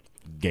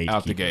Gatekeeper.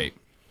 out the gate.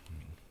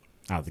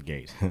 Out the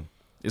gate. It's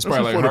That's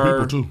probably like for the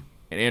her people, too.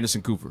 and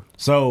Anderson Cooper.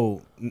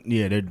 So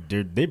yeah,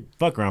 they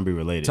fuck around, be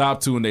related. Top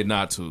two and they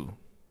not two.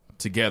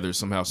 Together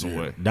somehow, some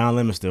way. Don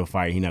Lemon's still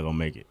fighting. He not gonna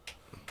make it.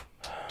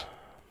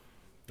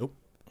 Nope.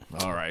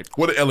 All right.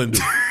 What did Ellen do?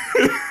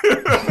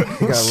 It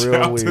got real Shout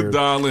out to weird.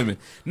 Don Lemon.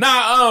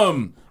 Nah,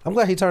 I'm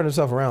glad he turned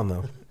himself around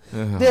though.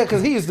 Yeah,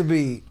 because he used to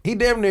be. He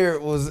damn near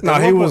was. No,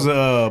 at he one was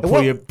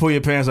point- pull your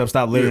pants up,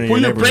 stop living in Pull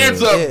your your neighborhood.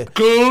 pants up, Yeah.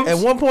 coons. At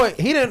one point,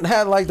 he didn't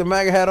have like the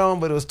MAGA hat on,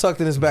 but it was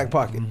tucked in his back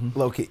pocket,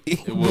 low key.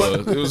 it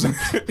was. It was.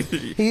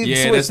 He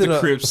Yeah, that's switched it the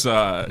up. Crip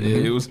side. Yeah,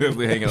 it was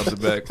definitely hanging out the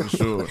back for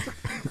sure.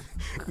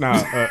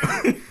 Nah,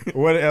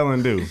 what did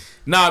Ellen do?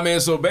 Nah, man.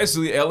 So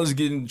basically, Ellen's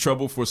getting in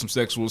trouble for some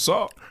sexual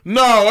assault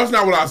No, that's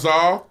not what I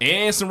saw.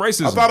 and some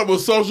racism. I thought it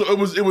was social.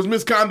 It was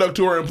misconduct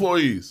to her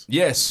employees.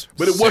 Yes,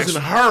 But it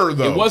wasn't her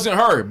though. It wasn't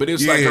her, but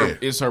it's like Yeah.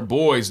 it's her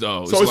boys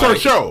though. So it's her like-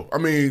 show. I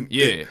mean,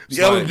 Yeah, it's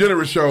the Ellen like-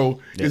 DeGeneres show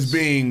Yes. is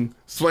being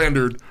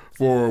slandered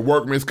for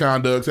work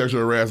misconduct,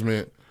 sexual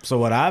harassment. So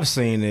what I've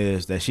seen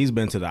is that she's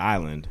been to the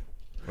island,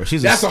 or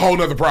That's a whole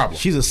nother problem.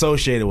 She's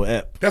associated with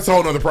Ep. That's a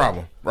whole nother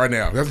problem right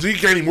now. You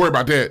can't even worry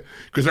about that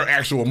because her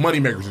actual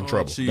moneymaker's in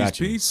trouble. Cheese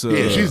Gotcha. pizza.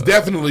 Yeah, she's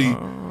definitely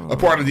a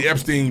part of the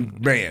Epstein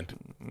band,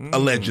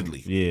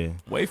 allegedly. Yeah,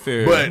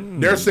 Wayfair.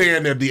 But they're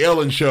saying that the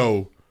Ellen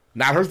show,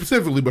 not her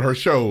specifically, but her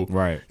show,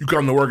 right? You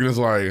come to work and it's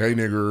like, hey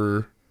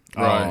nigger,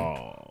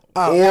 right?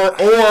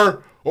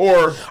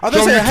 Or Are they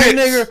show me saying your hey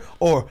tits. nigger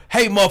or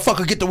hey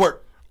motherfucker get to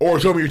work? Or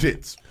show me your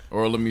tits.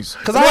 Or let me.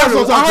 Because I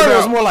heard it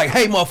was more like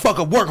hey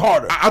motherfucker work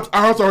harder. I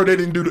also heard they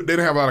didn't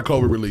have a lot of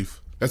COVID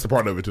relief. That's a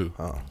part of it too.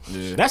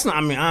 Yeah. That's not.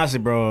 I mean, honestly,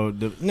 bro,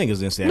 the niggas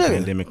didn't see that Nigga.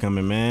 pandemic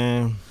coming,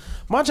 man.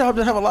 My job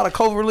didn't have a lot of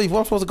COVID relief.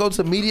 I'm supposed to go to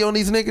the media on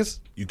these niggas.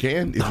 You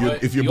can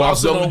if You your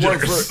boss also don't don't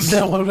work work for-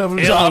 Ellen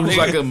Ellen was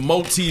like a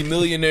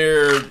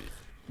multi-millionaire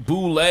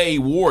boule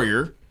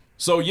warrior.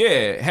 So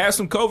yeah, have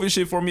some COVID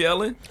shit for me,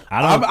 Ellen.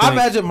 I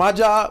imagine my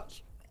job,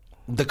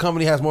 the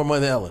company has more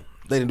money than Ellen.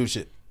 They didn't do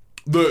shit.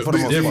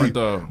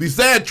 The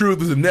sad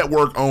truth is the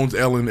network owns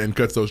Ellen and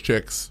cuts those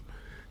checks,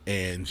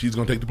 and she's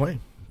gonna take the blame.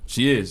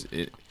 She is.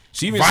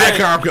 She even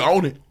Viacom can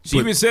own it. She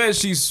even says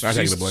she's not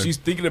taking the blame. she's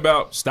thinking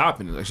about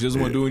stopping it. Like she doesn't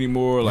want to do it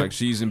anymore. Like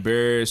she's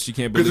embarrassed. She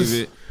can't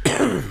believe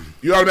it.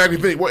 You automatically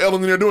think, what Ellen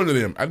and they're doing to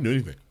them? I didn't do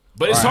anything.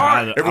 But it's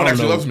hard. Everyone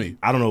actually loves me.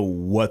 I don't know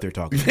what they're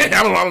talking about.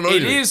 I don't know.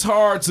 It either. is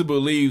hard to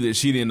believe that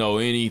she didn't know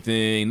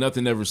anything.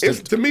 Nothing ever It's,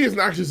 slipped. to me, it's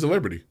not actually a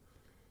celebrity.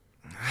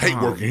 I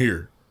hate working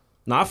here.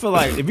 No, I feel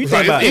like if you It's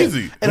think about it's it,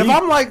 easy. And if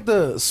I'm like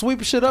the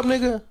sweep shit up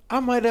nigga, I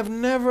might have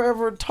never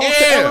ever talked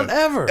to Ellen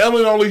ever.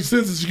 Ellen only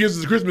since she gives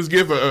us a Christmas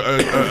gift,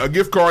 a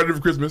gift card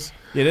every Christmas.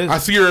 it is, I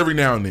see her every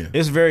now and then.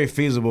 it's very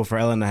feasible for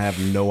Ellen to have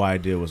no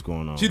idea what's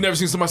going on. She's never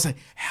seen somebody say,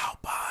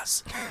 "Help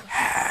us."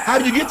 How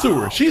do you get to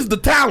her? She's the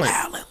talent.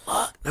 Ellen,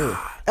 look.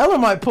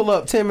 Ellen might pull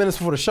up 10 minutes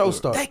before the show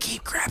starts. They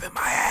keep grabbing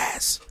my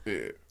ass.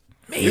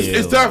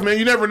 It's tough, man.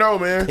 You never know,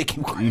 man.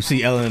 You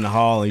see Ellen in the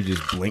hall, and you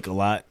just blink a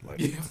lot. Like,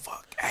 Yeah,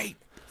 fuck. Hey,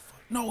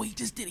 no, he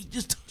just did. He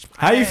just touched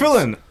my how you ass.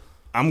 feeling?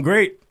 I'm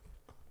great.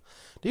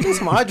 Do you need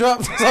some eye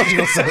drops? That's all you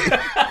gonna say.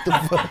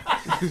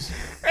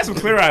 Got some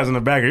clear eyes in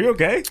the back. Are you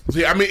okay?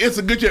 See, I mean, it's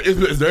a good chance.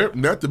 It's there.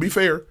 Not to be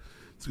fair,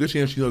 it's a good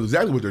chance she knows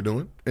exactly what they're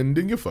doing and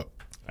didn't give a fuck.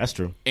 That's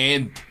true.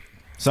 And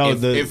So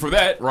and for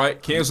that,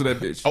 right? Cancel that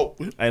bitch. Oh,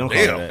 I don't call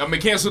damn. that. I mean,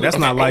 cancel. That's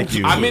not like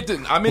you. I meant the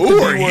Who B are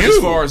word you? as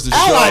far as the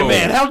Ally show.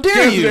 man, how dare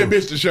Cancel you? that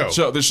bitch the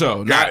show. The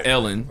show, Got not it.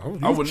 Ellen. Oh,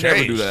 I would never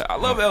do changed. that. I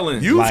love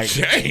Ellen. You've like,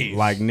 changed.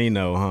 like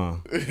Nino,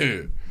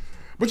 huh?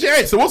 But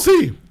yeah, so we'll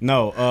see.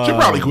 No, She'll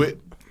probably quit.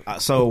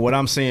 So what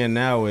I'm seeing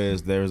now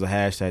is there's a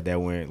hashtag that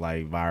went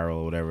like viral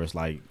or whatever. It's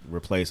like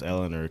replace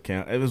Ellen or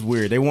it was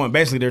weird.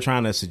 They're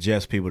trying to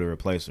suggest people to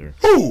replace her.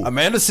 Who?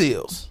 Amanda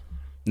Seals.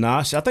 Nah,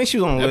 I think she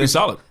was on the That'd be list.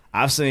 solid.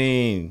 I've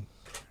seen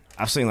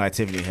like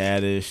Tiffany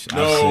Haddish.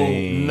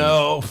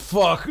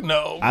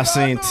 I've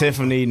seen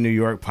Tiffany New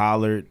York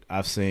Pollard.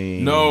 I've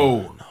seen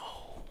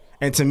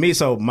And to me,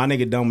 so my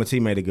nigga Doma T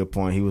made a good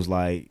point. He was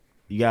like,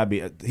 you gotta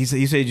be. He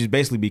said just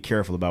basically be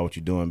careful about what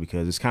you're doing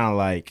because it's kind of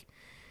like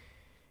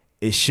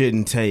it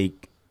shouldn't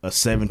take a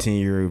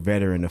 17-year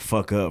veteran to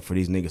fuck up for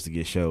these niggas to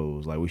get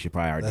shows. Like we should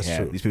probably already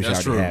have these people.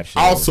 Should already have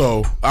shows.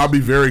 Also, I'll be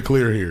very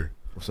clear here.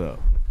 What's up?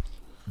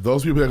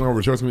 Those people that are going to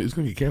reach out to me, it's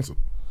going to get canceled.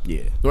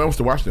 Yeah. Nobody wants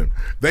to watch them.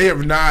 They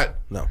have not.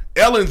 No.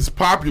 Ellen's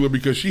popular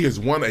because she has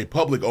won a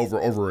public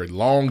over a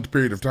long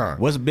period of time.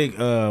 What's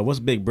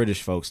big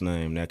British folks'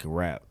 name that could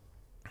rap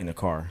in a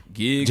car?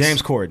 Giggs.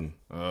 James Corden.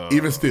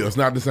 Even still, it's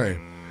not the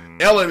same.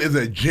 Ellen is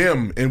a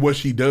gem in what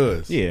she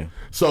does. Yeah.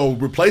 So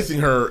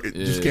replacing her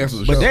just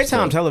cancels the show. But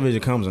daytime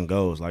television comes and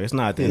goes. Like it's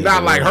not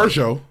not like her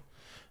show.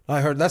 I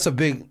heard that's a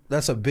big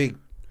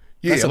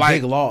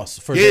big loss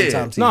for Yeah.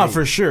 daytime TV. No,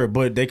 for sure.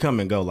 But they come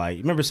and go. Like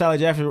remember Sally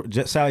Jesse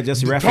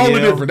Raphael?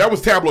 Totally different. That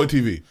was tabloid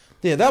TV.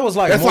 Yeah, that was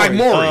like That's Maury. like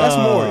Maury. That's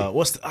Maury.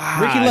 What's the,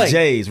 Ricky Lake.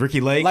 Jay's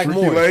Ricky Lake. Like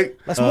Ricky Maury. Lake.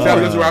 That's Sally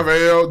Maury. Jesse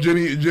Raphael.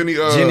 Jenny Jenny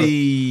Jones.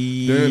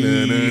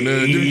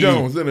 Jenny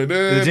Jones.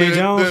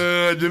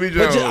 Jimmy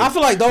But Jones. I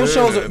feel like those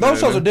shows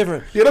are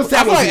different. Yeah, those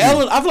I feel like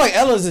tabloid TV.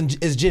 Ellen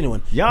is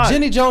genuine. Y'all-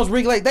 Jenny Jones,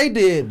 Ricky Lake, they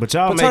did But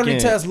y'all paternity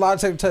making- test, lie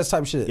detector test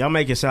type shit. Y'all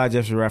making Sally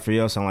Jesse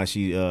Raphael sound like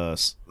she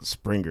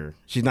Springer.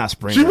 She's not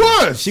Springer. She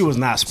was. She was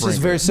not Springer.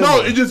 She's very similar.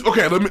 No, it just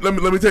okay. Let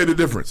me tell you the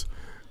difference.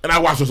 And I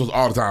watch those shows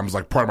all the time. It's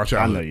like part of my I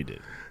childhood. know you did.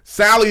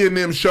 Sally and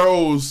them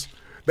shows,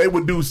 they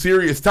would do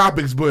serious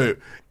topics, but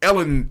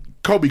Ellen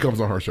Kobe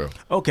comes on her show.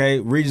 Okay,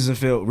 Regis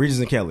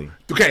and Kelly.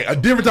 Okay, a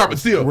different topic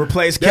still.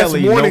 Replace That's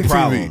Kelly, morning no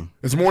problem. TV.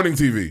 It's morning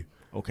TV.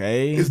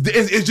 Okay. It's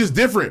just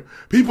different.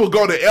 People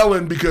go to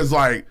Ellen because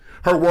like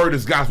her word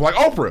is gospel. Like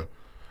Oprah.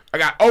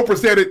 Oprah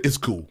said it. It's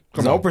cool.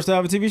 Does Oprah still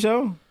have a TV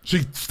show? She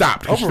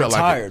stopped. 'cause she Oprah felt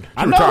retired. Like it.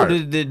 I She know.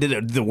 retired.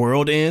 Did the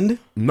world end?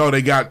 No,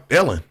 they got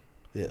Ellen.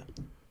 Yeah.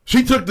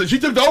 She took the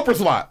Oprah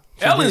slot.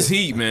 Ellen's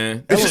heat,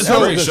 man. It's It's just- a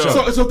great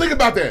show. So think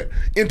about that.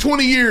 In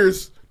 20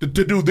 years, to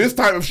do this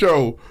type of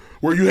show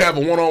where you have a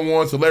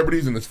one-on-one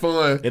celebrities and it's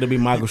fun. It'll be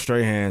Michael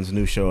Strahan's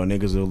new show, and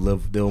niggas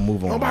they'll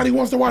move on. Nobody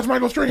wants to watch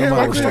Michael Strahan Nobody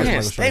like wants to watch that.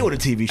 Michael Stay with a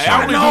TV show. Hey, I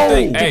really No. do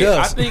think. He Hey,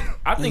 does.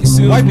 I think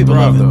Seals White would people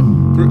thrive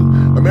love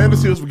though. Amanda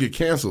Seals would get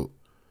canceled.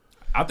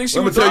 I think she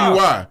Let me would tell you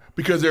thrive. why.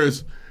 Because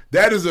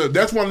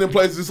that's one of them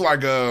places.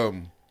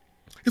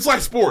 It's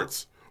like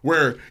sports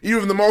where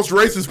even the most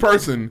racist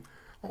person,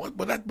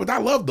 but I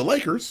love the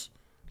Lakers.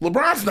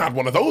 LeBron's not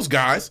one of those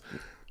guys.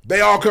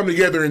 They all come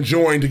together and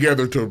join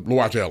together to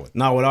watch Ellen.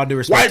 No, with all due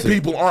respect, White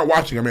people aren't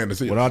watching Amanda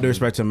Seals. With all due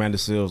respect to Amanda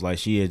Seals, like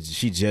she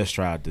just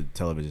tried the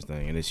television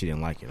thing and then she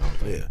didn't like it. I don't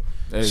think. Yeah.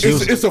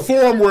 It's a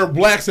forum where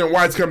blacks and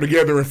whites come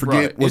together and forget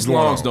Right. what's It's going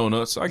Long's on.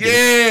 Donuts. I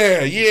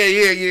get it.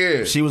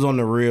 Yeah. She was on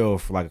the reel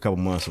for like a couple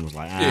months and was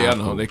like, Yeah, I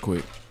know cool. they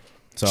quit.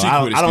 So She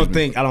I quit, don't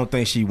excuse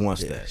think she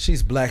wants that.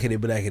 She's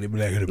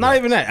blackity. Not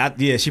even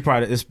that. She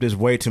probably there's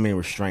way too many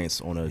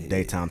restraints on a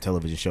daytime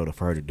television show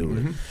for her to do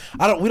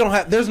it. We don't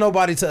have. There's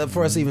nobody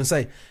for us to even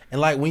say. And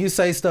like when you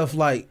say stuff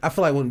like, I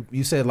feel like when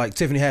you said like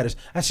Tiffany Haddish,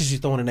 that's just you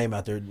throwing a name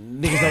out there.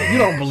 Niggas you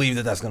don't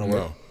believe that's gonna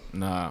work.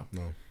 Nah.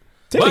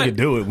 Tiffany could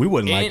do it. We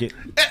wouldn't like it.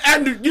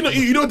 And you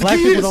know what the Black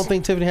key people is? don't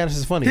think Tiffany Haddish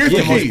is funny. Here's for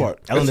the the most key. part.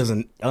 Ellen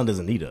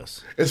doesn't need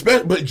us.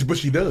 But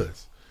she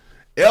does.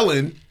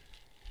 Ellen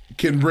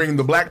can bring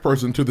the black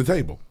person to the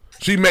table.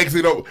 She makes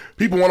it.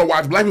 People want to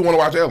watch. Black people want to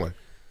watch Ellen.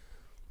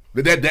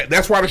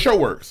 That's why the show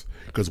works.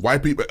 Because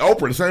white people,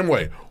 Oprah the same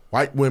way.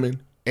 White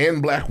women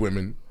and black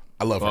women,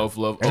 I love Both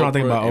her. love Every time I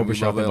think about and we Oprah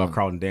show, I love think Ellen. about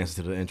Carlton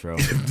dancing to the intro.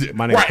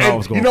 My name Right, Carl and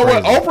was going you know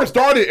crazy. what? Oprah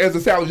started as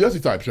a Sally Jesse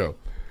type show.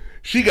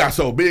 She got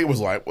so big, it was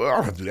like, well, I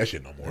don't have to do that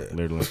shit no more.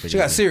 Literally She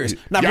got serious.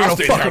 Not Y'all being no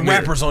stay fucking down there.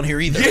 rappers on here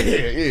either.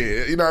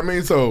 Yeah. You know what I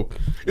mean? So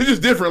it's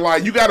just different.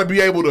 Like you got to be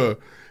able to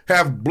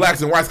have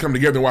blacks and whites come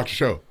together and watch a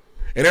show,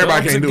 and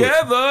everybody Come can't do it.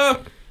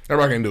 together.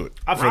 Everybody can do it.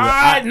 I feel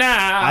Right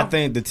now. I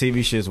think the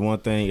TV shit's one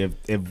thing.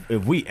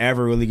 If we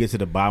ever really get to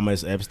the bottom of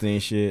this Epstein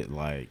shit,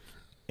 like,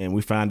 and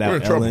we find We're out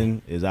in trouble.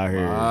 Ellen is out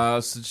here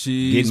Pasta,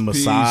 cheese, getting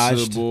massaged,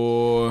 pizza,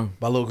 boy.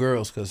 By little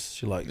girls because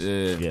she likes.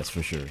 Yeah. yes,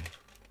 for sure.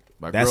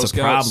 By That's Girl a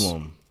Scouts.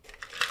 problem.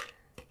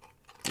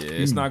 Yeah,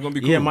 it's not gonna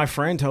be cool. Yeah, my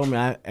friend told me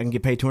I can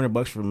get paid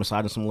 $200 for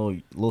massaging some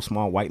little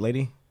small white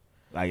lady.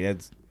 Like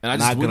that's and I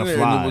just not went gonna in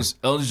there fly. and it was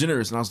Ellen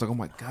DeGeneres, and I was like, oh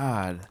my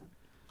god,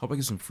 hope I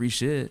get some free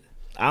shit.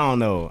 I don't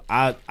know.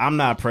 I'm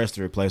not pressed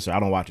to replace her. I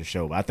don't watch the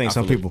show, but I think I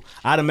some feel people.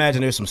 I'd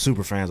imagine there's some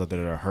super fans out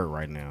there that are hurt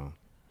right now.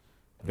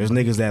 There's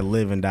niggas that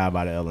live and die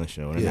by the Ellen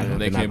show. Yeah, They're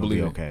they not can't gonna be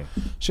believe it. okay.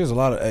 She has a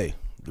lot of.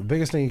 The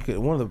biggest thing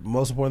one of the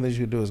most important things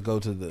you could do is go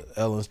to the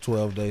Ellen's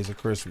 12 Days of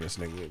Christmas,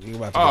 nigga. You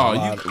about to get a Oh,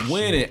 lot you of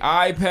win shit. it.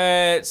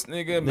 iPads,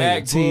 nigga,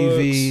 Nigga, MacBooks,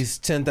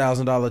 TVs,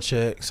 $10,000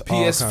 checks, all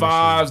PS5s,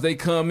 kind of shit. they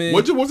come in.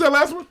 What's that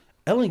last one?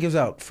 Ellen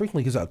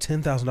frequently gives out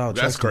 $10,000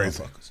 checks. That's to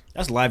crazy. motherfuckers.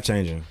 That's life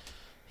changing.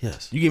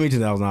 Yes. You give me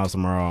 $10,000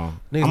 tomorrow.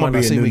 Niggas I'm might gonna not be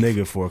a see new me.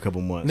 nigga for a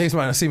couple months. Niggas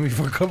might not see me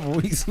for a couple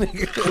weeks,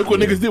 nigga. Look what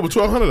niggas did with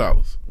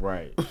 $1,200.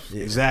 Right.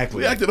 Exactly.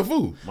 We acted a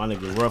fool. My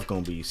nigga Ruff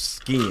gonna be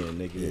skiing,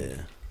 nigga.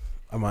 Yeah.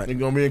 I might. They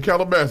gonna be in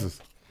Calabasas.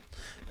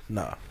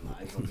 Nah.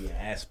 It's gonna be in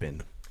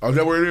Aspen. Oh, is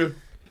that where it is?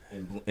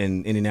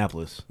 In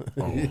Indianapolis.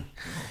 Oh.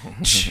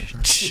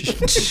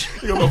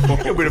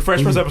 It'll be the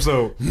Fresh Prince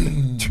episode.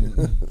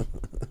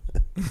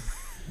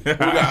 What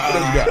you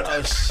got?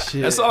 Oh,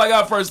 shit. That's all I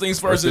got. First things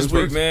first this things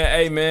week, first. man.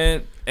 Hey,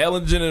 man,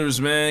 Ellen DeGeneres,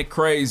 man,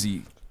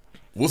 crazy.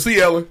 We'll see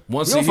Ellen.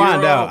 Once We'll a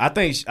find hero, out. I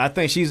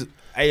think she's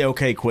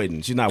a-okay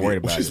quitting. She's not worried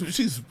about it.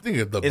 She's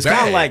thinking the It's bag.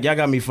 kind of like y'all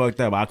got me fucked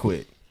up. I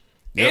quit.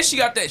 And she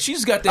got that.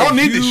 She's got that. I don't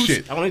need huge, this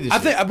shit. I don't need this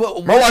I shit. think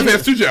but My wife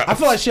has 2 jobs. I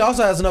feel like she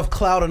also has enough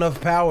clout, enough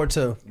power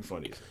to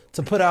Funny.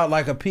 put out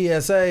like a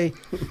PSA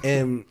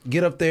and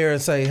get up there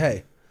and say,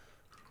 hey,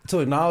 to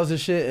acknowledge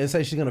this shit and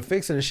say she's gonna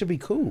fix it. It should be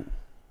cool.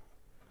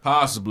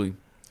 Possibly.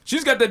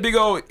 She's got that big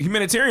old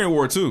humanitarian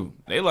award too.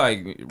 They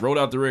like rolled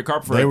out the red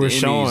carpet for her. They at were the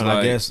showing, Emmys, I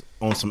like, guess,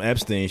 on some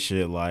Epstein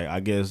shit. Like, I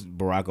guess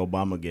Barack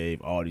Obama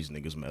gave all these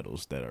niggas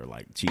medals that are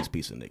like cheese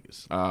pizza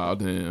niggas. Oh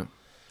damn.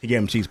 He gave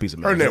them cheese pizza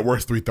Her medals. net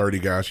worth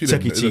 $330, guys. She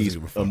Chuck E. doesn't Cheese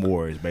give a fuck.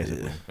 awards,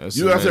 basically.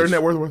 You know what her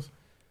net worth was?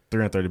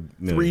 $330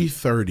 million.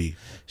 $330.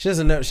 She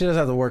doesn't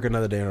have to work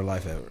another day in her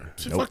life ever.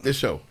 Fuck this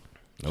show.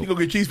 She go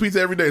get cheese pizza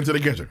every day until they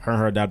catch her. Her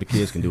and her adopted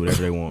kids can do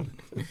whatever they want.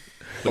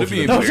 But it'd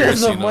be No, she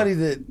has embarrassing, enough though. money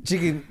that she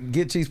can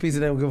get cheese pizza.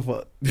 They don't give a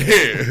fuck.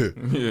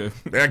 Yeah.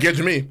 They're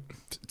catching me.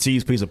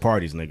 Cheese pizza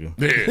parties, nigga.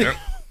 Yeah.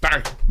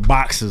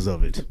 Boxes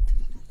of it.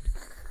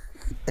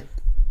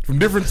 From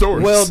different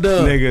sources. Well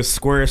done. Nigga,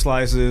 square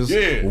slices,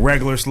 Yeah.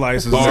 regular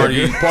slices.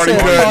 Party, nigga. party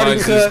Party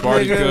cut, cut,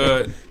 party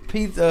nigga. cut.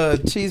 Pizza,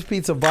 cheese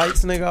pizza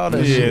bites, nigga. All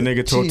that Yeah, shit. nigga,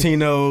 Cheese-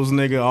 Tortinos,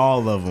 nigga,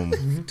 all of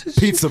them.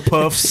 Pizza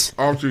puffs.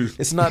 All cheese.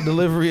 It's not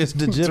delivery, it's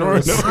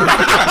degenerate.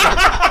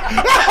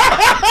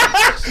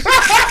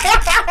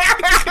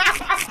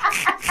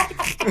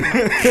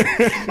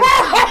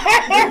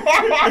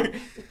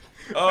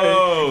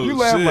 Oh, You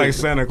laugh shit. like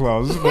Santa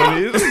Claus. This is what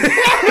it is.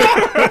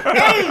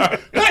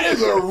 That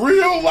is a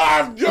real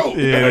live joke.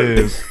 Yeah, it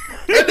is.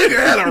 That nigga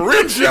had a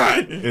rim shot.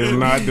 It's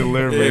not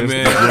delivery. Hey, it's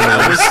man,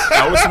 degenerate.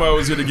 I wish somebody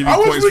was going to give you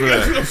points for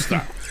that.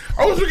 Stop.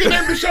 I was looking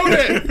at him to show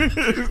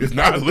that. It's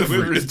not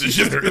delivery. It's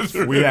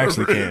degenerate. We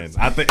actually can.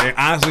 I think,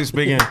 honestly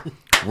speaking,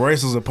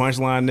 Royce was a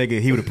punchline nigga.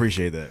 He would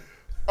appreciate that.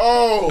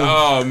 Oh.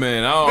 Oh,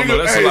 man. I don't know.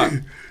 That's hey, a lot.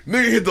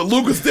 Nigga hit the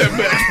Luca step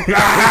back.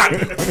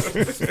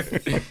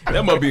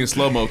 That might be in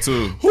slow-mo,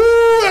 too. Woo,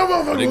 that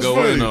motherfucker They was go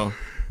funny. in, though.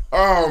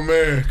 Oh,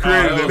 man. Creative.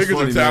 that That was niggas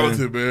funny, are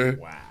talented, man.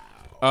 Wow.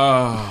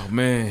 Oh,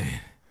 man.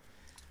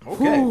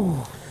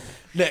 Okay.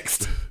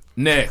 Next.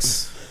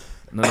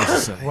 Nothing to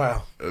say.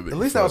 Wow. At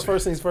least that was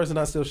first things first and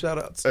not still shout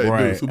outs. Hey,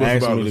 Right. dude, who was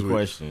Ask about me this the week?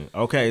 question.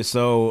 Okay,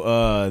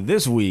 so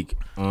this week,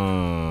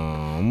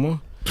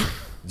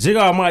 Jig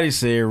Almighty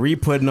said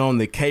re-putting on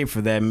the cape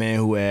for that man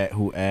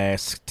who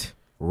asked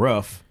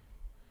Ruff.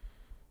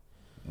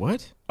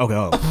 What? Okay.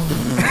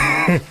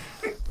 Oh.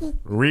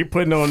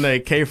 Re-putting on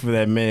that cape for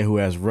that man who,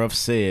 as Ruff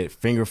said,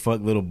 finger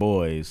fuck little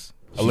boys.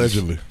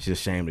 Allegedly. She's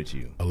ashamed at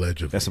you.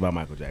 Allegedly. That's about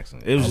Michael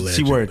Jackson. It was, she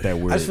Allegedly. worded that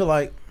weird. I just feel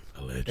like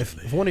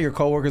if one of your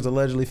coworkers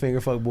allegedly finger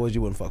fuck boys,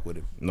 you wouldn't fuck with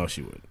him. No,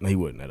 she wouldn't. No, he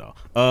wouldn't at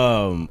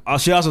all.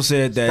 She also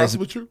said that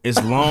Possibly true.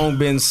 it's long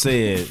been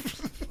said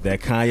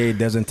that Kanye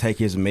doesn't take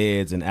his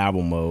meds in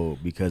album mode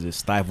because it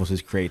stifles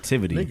his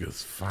creativity,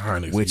 Niggas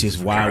fine. which is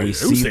excuses for why we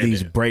Kanye. Who see said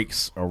these that?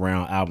 breaks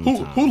around album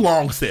Who time.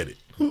 long said it?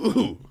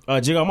 Who?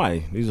 Jig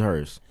Almighty. These are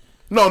hers.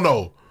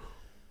 No.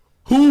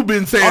 Who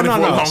been saying it for a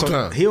long So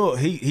time?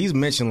 he's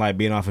mentioned like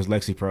being off his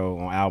Lexi Pro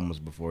on albums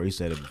before. He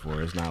said it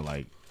before. It's not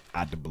like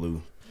out the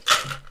blue.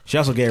 She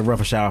also gave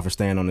Ruff a shout out for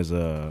staying on his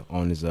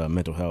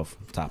mental health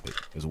topic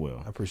as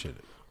well. I appreciate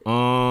it.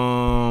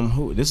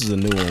 This is a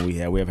new one we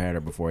have. We haven't had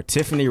her before.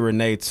 Tiffany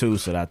Renee too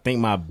said, I think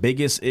my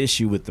biggest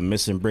issue with the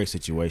missing brick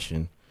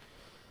situation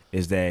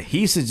is that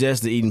he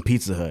suggested eating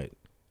Pizza Hut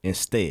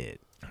instead.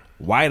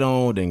 White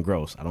owned and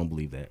gross. I don't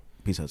believe that.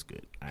 Pizza Hut's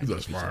good. I He's ain't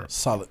a Pizza Hut.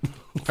 smart. Solid.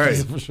 Hey,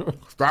 For sure.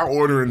 stop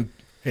ordering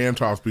hand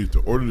tossed pizza.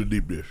 Order the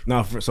deep dish.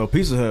 No, so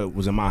Pizza Hut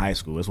was in my high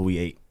school. That's what we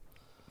ate.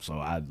 So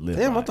I lived.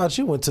 Damn, by I thought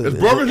you went to It's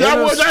broken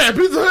down one day at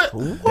Pizza Hut.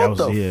 What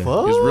the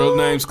fuck? His real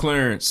name's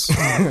Clarence.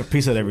 it.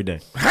 Pizza Hut every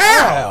day.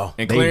 How?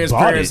 And They Clarence's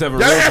bought parents it. have a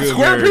Y'all real had good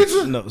square marriage.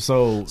 pizza? No,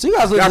 so So you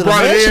guys lived Y'all in a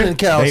brought it mansion in? in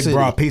Cal they City.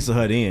 brought Pizza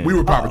Hut in. We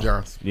were Papa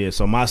John's. Yeah,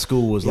 so my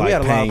school was Yeah, we like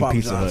had a lot of paying Papa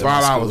Pizza John's.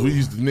 Hut. $5. We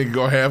used to nigga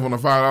go half on a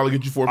 $5,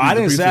 get you 4 pieces I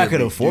didn't of pizza. say I could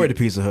every afford the day.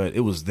 Pizza Hut.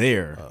 It was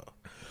there.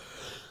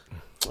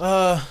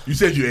 You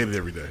said you ate it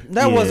every day.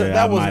 That wasn't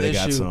I an might have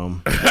got issue.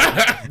 some.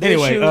 The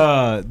Anyway,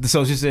 issue-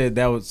 so she said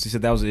that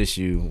was an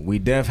issue. We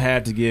def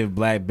have to give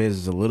black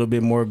business a little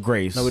bit more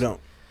grace. No, we don't.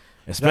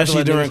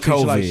 Especially during Don't have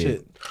to let niggas treat you COVID. like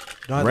shit. Don't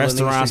have to let niggas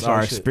Restaurants treat you are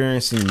like shit.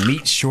 experiencing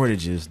meat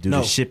shortages due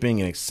No. to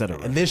shipping and etc.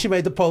 And then she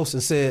made the post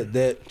and said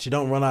that she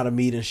don't run out of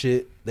meat and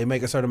shit. They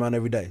make a certain amount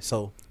every day.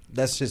 So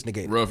that's just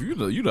negated. Ruff, you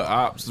the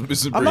ops.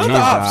 Mr. I'm not Brady. the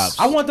ops.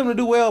 I want them to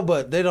do well,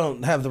 but they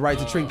don't have the right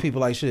to treat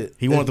people like shit.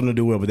 He want them to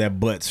do well, but that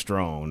butt's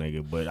strong,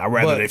 nigga. But I'd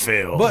rather they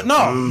fail. But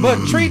no,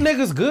 but treat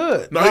niggas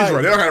good. No, he's Like,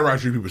 right. They don't have the right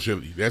to treat people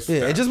shitty. That's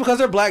and just because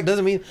they're black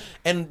doesn't mean.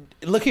 And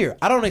look here,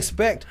 I don't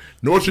expect.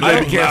 Nor should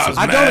they be canceled.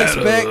 I don't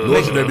expect.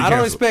 Nor should they be I don't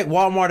canceled. expect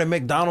Walmart and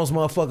McDonald's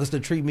motherfuckers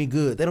to treat me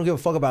good. They don't give a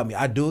fuck about me.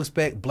 I do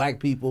expect black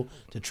people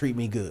to treat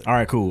me good. All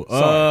right, cool.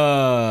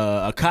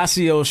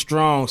 Ocasio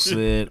Strong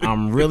said,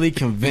 "I'm really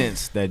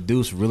convinced that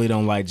Deuce really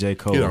don't like J.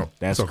 Cole. You don't.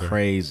 That's It's okay.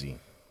 crazy."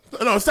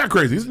 No, it's not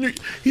crazy.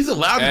 He's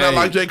allowed to not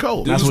like J.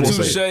 Cole. That's what he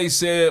Touche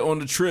said on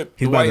the trip.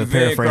 He's the about to White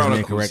Van paraphrase me Chronicles.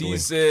 incorrectly. He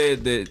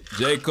said that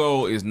J.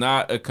 Cole is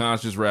not a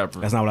conscious rapper.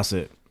 That's not what I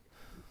said.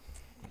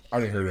 I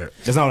didn't hear that.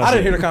 That's not what I I didn't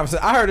said. hear the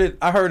conversation.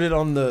 I heard it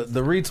on the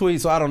retweet,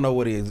 so I don't know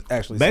what he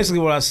actually said. Basically,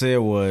 what I said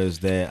was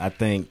that I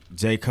think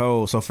J.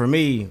 Cole. So for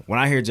me, when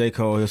I hear J.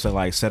 Cole, he'll say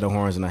like set of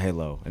horns and a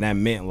halo, and that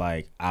meant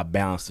like I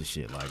balance the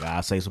shit. Like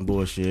I say some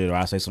bullshit, or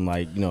I say some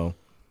like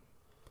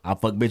I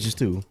fuck bitches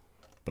too,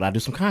 but I do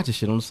some conscious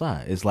shit on the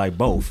side. It's like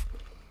both.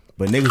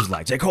 But niggas was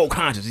like J. Cole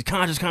conscious. He's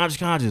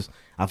conscious.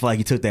 I feel like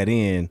he took that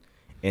in,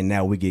 and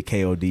now we get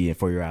KOD and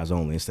For Your Eyes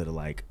Only instead of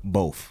like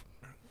both.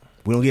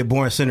 We don't get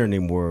Born Center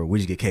anymore. We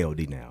just get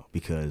KOD now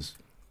because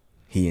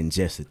he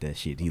ingested that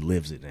shit. He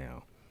lives it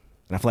now.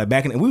 And I feel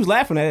like we was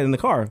laughing at it in the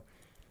car.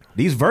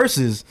 These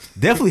verses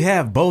definitely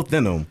have both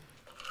in them.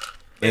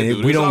 And dude,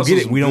 we there's don't get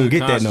it. also We some don't good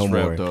get that no conscious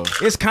rap, more. though.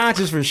 It's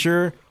conscious for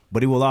sure,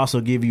 but it will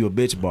also give you a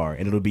bitch bar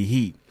and it'll be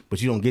heat.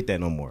 But you don't get that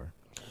no more.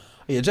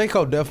 Yeah, J.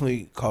 Cole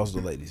definitely calls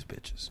the ladies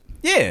bitches.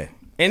 Yeah.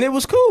 And it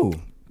was cool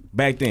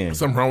back then.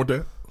 Something wrong with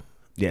that?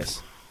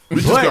 Yes.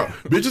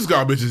 Bitches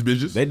call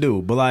bitches. They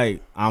do. But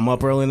like, I'm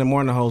up early in the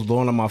morning, hoes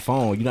blowing on my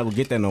phone. You're not gonna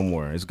get that no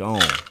more. It's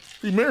gone.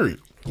 He married.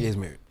 He is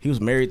married. He was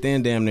married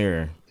then, damn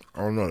near. I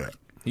don't know that.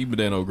 He been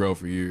that old girl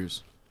for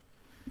years.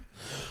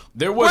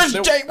 Where's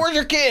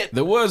your kid?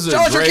 There was a Show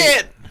us your great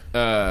kid.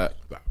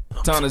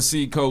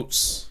 Ta-Nehisi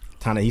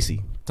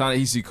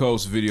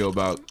Coates video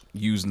about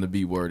using the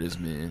B word as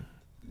men.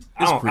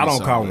 I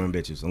don't call women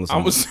bitches unless I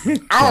don't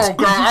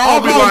be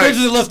call like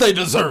bitches unless they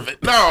deserve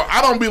it. No, I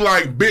don't be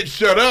like bitch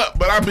shut up,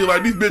 but I be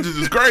like these bitches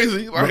is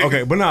crazy. Like,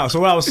 okay, but no. So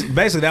what I was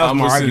basically that was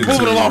my argument.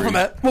 Moving along from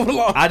that. Moving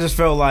along. I just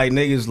felt like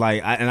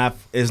niggas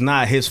it's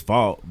not his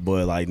fault,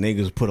 but like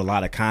niggas put a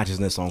lot of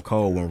consciousness on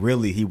Cole when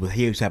really he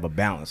used to have a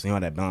balance. He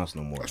don't have that balance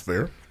no more. That's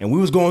fair. And we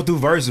was going through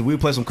verses. We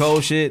would play some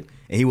Cole shit,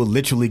 and he would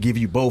literally give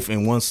you both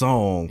in one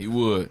song. He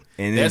would.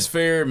 And that's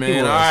fair,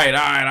 man. All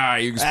right.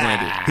 You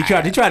explained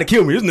it. He tried to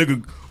kill me. This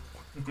nigga.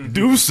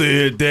 Dude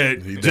said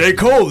that J.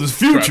 Cole is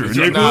future.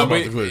 Nah,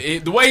 but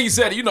the way he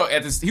said it,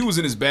 he was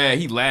in his bag.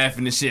 He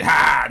laughing and shit.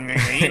 Ha, nigga,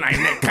 he like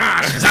that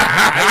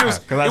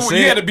conscious.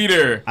 He had to be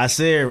there. I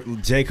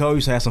said J. Cole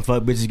used to have some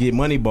fuck bitches get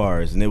money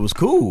bars, and it was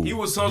cool. He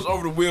was so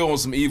over the wheel on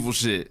some evil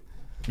shit.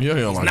 Yeah, he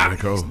don't like J.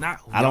 Cole.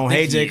 I don't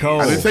hate J.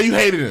 Cole. I didn't say you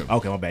hated him.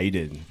 Okay, my bad. You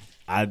didn't.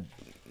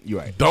 You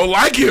right. Don't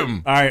like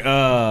him. All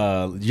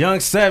right.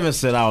 Young 7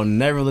 said I'll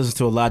never listen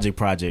to a Logic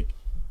project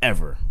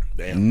ever.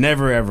 Damn.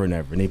 Never, ever,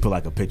 never. And he put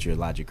like a picture of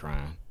Logic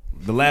crying.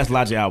 The last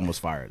Logic album was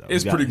fire though.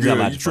 It's pretty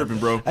good. You tripping,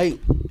 bro? Hey,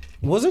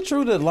 was it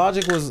true that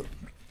Logic was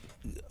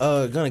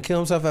gonna kill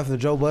himself after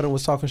Joe Budden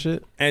was talking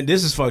shit? And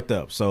this is fucked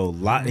up. So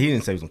he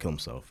didn't say he was gonna kill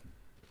himself.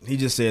 He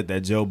just said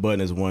that Joe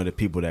Budden is one of the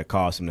people that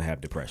caused him to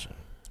have depression,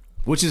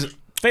 which is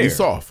fair. He's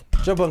soft.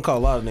 Joe Budden called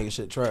a lot of niggas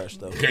shit trash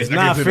though. It's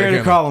not fair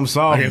to call him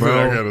soft,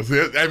 bro.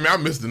 Hey man, I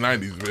miss the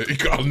 90s, man. He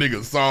called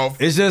niggas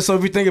soft. It's just so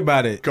if you think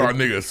about it, called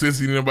nigga a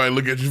sissy. Nobody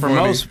look at you for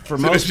funny. For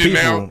most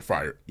people, now,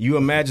 fired. You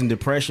imagine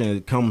depression,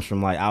 it comes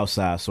from like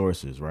outside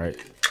sources, right?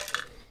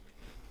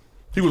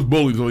 He was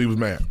bullied, so he was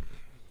mad.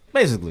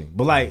 Basically,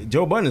 but like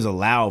Joe Budden is a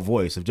loud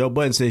voice. If Joe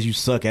Budden says you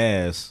suck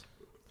ass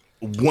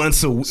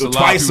twice a week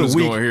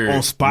on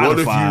Spotify, what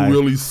if you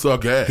really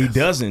suck ass? He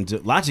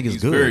doesn't. Logic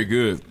is good. Very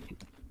good.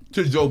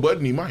 To Joe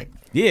Budden, he might.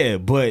 Yeah,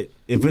 but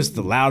if it's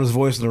the loudest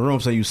voice in the room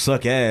say you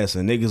suck ass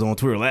and niggas on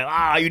Twitter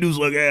like, you do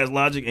suck ass,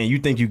 Logic, and you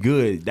think you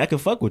good, that can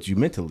fuck with you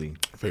mentally.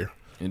 Fair.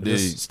 Indeed.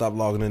 Just stop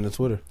logging into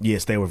Twitter. Yeah,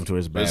 stay away from Twitter.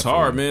 It's bad. It's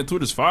hard, man.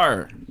 Twitter's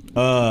fire.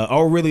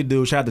 Really,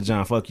 dude. Shout out to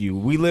John. Fuck you.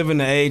 We live in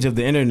the age of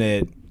the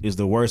internet is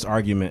the worst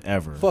argument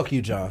ever. Fuck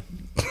you, John.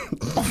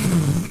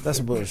 That's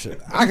some bullshit.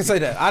 I can say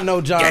that. I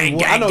know John.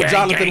 I know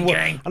Jonathan.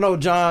 I know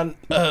John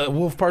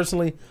Wolf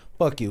personally.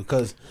 Fuck you,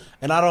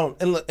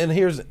 and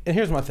here's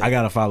my thing. I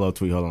got a follow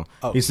tweet. Hold on.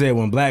 Oh. He said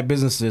when black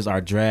businesses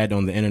are dragged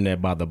on the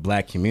internet by the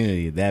black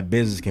community, that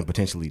business can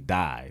potentially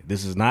die.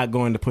 This is not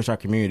going to push our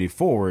community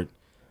forward.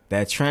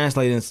 That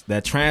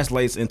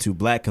translates into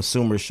black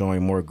consumers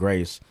showing more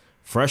grace.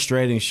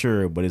 Frustrating,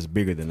 sure, but it's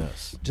bigger than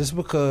us. Just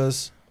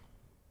because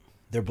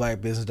they're black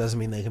business doesn't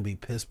mean they can be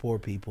piss poor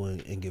people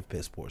and give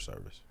piss poor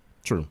service.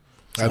 True.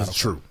 That's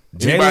true.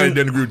 Anybody that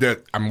doesn't agree with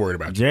that, I'm worried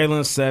about you.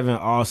 Jalen 7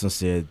 Austin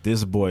said,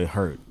 "This boy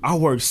hurt. I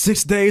work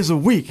 6 days a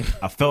week.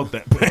 I felt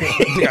that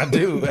pain." I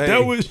do. Hey.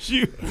 That was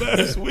you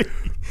last week.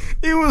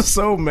 He was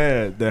so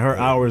mad that her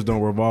hours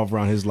don't revolve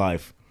around his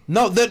life.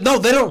 No, they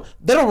don't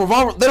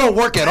revolve. They don't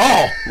work at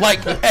all.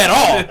 Like at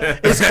all.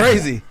 It's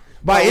crazy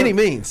by any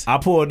means. I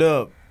pulled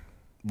up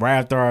right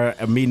after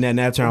our meeting at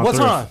Naptown. What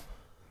time?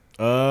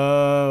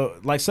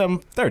 Like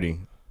 7:30,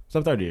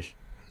 7:30ish.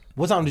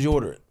 What time did you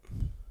order it?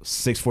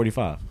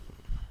 6:45.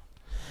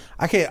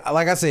 I can't.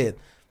 Like I said,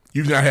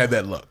 you've not had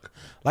that luck.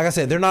 Like I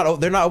said, they're not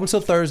open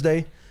till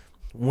Thursday.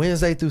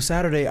 Wednesday through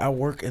Saturday, I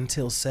work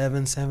until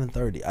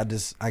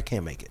 7:30. I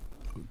can't make it.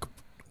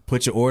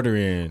 Put your order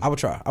in. I would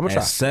try. I'm gonna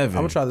try 7.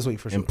 I'm gonna try this week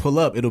for sure. And pull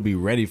up. It'll be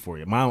ready for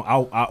you.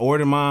 I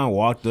ordered mine.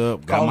 Walked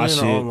up. Got my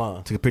shit.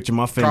 Online. Took a picture of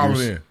my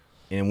fingers.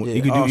 And yeah.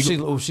 you could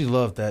do. She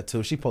loved that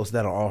too. She posted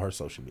that on all her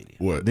social media.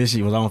 What? This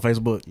shit was on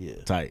Facebook.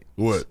 Yeah. Tight.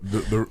 What?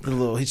 The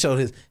little. He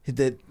showed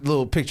that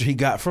little picture he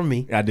got from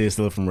me. I did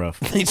steal it from Ruff.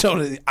 He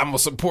showed it. I'm gonna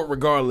support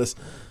regardless.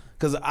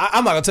 Because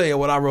I'm not gonna tell you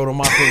what I wrote on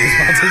my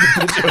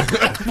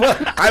fingers.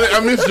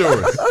 I missed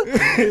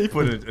yours. He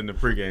put it in the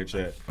pregame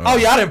chat. Oh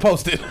yeah, I didn't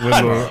post it.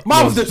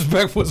 Mine was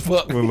disrespectful as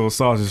fuck. With little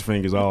sausage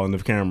fingers all in the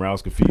camera. I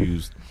was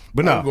confused.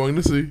 But no, I'm going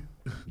to see.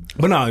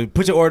 But no,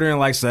 put your order in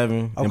like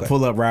 7 and Okay.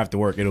 pull up right after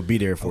work. It'll be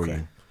there for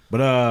you.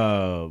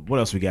 But what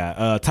else we got?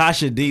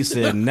 Tasha D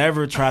said,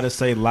 "Never try to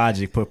say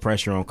Logic put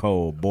pressure on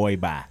Cole. Boy,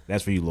 bye."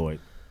 That's for you, Lloyd.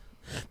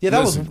 Yeah,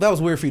 that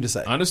was weird for you to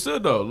say.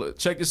 Understood though. Look,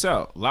 check this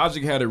out.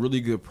 Logic had a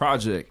really good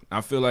project. I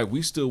feel like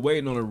we still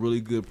waiting on a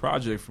really good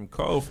project from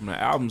Cole from the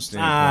album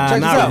standpoint. Check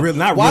not this out. really-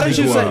 not why really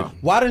didn't you good. say?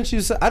 Why didn't you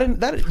say? I didn't.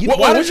 That, you, What-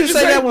 why what didn't you did you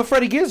say say? that when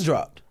Freddie Gibbs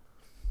dropped?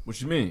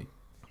 What you mean?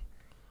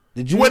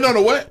 Did you waiting on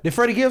a what? Did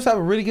Freddie Gibbs have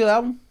a really good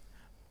album?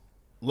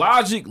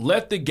 Logic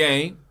left the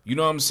game. You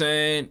know what I'm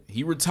saying?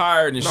 He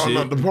retired and No, shit.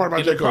 no, the part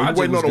about And the J. Cole, you project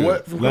waiting was on a good.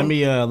 what? from Let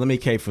Cole? me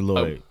K for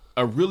Lloyd.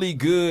 A really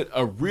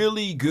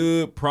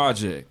good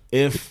project.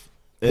 If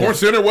Born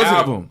Center wasn't.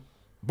 Album.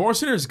 Born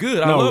Center is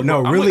good. I no, love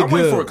no, I'm really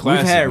waiting for a good.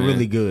 classic, We've had man.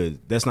 really good.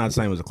 That's not the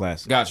same as a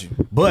classic. Got you.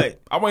 But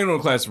I'm waiting on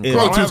a classic from If-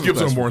 Cole. I Cole don't two have a skips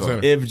on classic Born from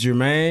Cole. Center. if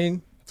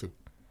Jermaine, Two.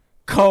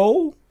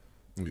 Cole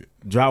Yeah.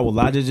 drop what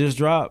Logic just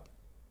dropped,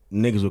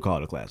 niggas would call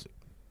it a classic.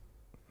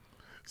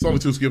 It's only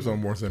 2 skips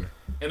on Born Center.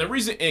 And the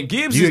reason, and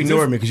Gibbs You is ignore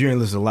different. me because you ain't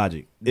listen to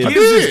Logic. I If, did.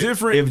 Gibbs is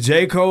different. if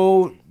J.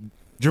 Cole,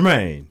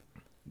 Jermaine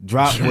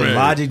dropped what Jermaine.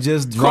 Logic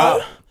just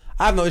dropped.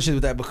 I have no issue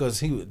with that because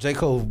J.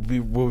 Cole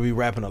will be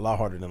rapping a lot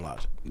harder than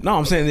Logic. No,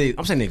 I'm saying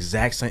the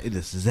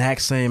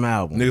exact same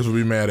album. Niggas would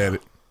be mad at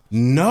it.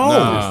 No,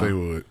 Yes, they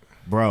would.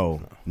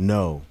 bro,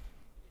 no,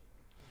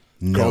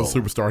 Cole's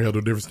Superstar held to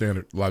a different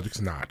standard.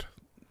 Logic's not.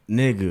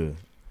 nigga.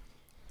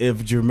 If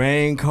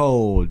Jermaine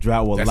Cole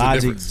dropped what That's the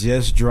Logic difference.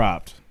 just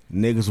dropped,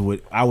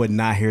 I would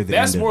not hear that.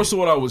 That's more so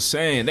what I was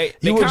saying. They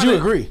Would kinda, you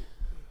agree?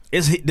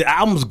 The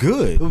album's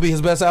good. It would be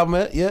his best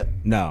album yet?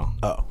 No,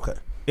 Oh, okay.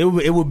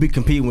 it would be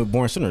competing with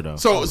Born Center though.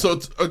 So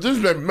just I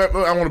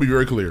want to be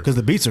very clear. Because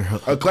the beats are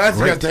A classic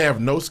great. has to have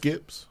no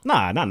skips.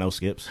 Nah, not no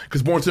skips.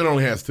 Because Born Center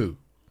only has 2.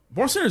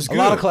 Born Center is A good.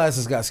 lot of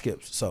classes got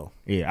skips, so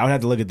Yeah, I would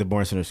have to look at the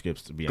Born Center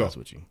skips to be Go. honest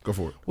with you. Go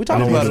for it. we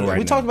talked don't about know it. right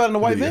We now. talked about it in the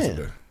white We did van.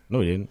 yesterday. No,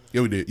 we didn't.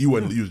 Yeah, we did. You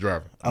was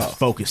driving.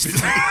 Focused.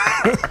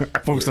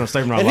 Focused on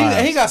saving our And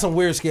lives. he got some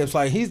weird skips.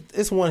 Like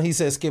it's one he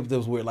said skip that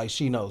was weird. Like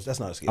She Knows. That's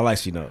not a skip. I like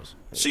She Knows.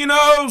 She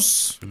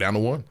knows. Down to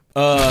 1.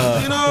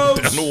 She knows.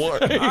 Down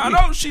to 1. I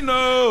know she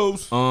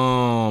knows.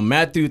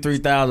 Matthew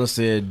 3000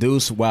 said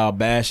Deuce while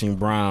bashing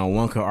Brown.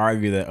 One could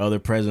argue that other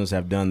presidents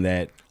have done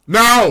that.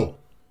 No.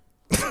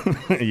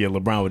 Yeah,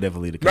 LeBron would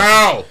definitely lead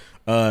the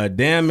No.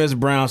 Damn, Miss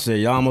Brown said,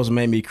 y'all almost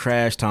made me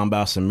crash talking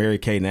about some Mary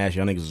Kate and Ashley.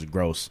 Y'all niggas is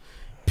gross.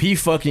 P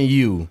fucking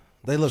you.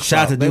 They look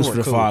Shout out to they Deuce were for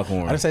the cool.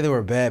 foghorn. I didn't say they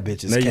were bad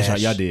bitches. No,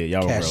 Cash, y'all did.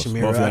 Y'all were Cash gross.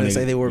 Shamira. Both of y'all I didn't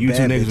say they were you bad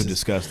two bitches. niggas were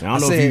disgusting. I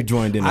don't know said- if you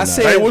joined in or I not.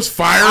 said- They was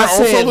fire I on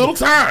so said little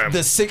time. The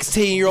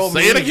 16-year-old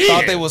Say it me again.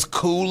 thought they was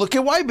cool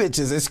looking white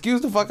bitches. Excuse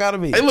the fuck out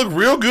of me. They look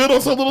real good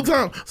on so little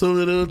time. So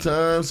little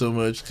time, so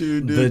much to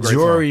do. The Great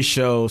jury song.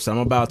 show, so I'm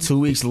about 2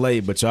 weeks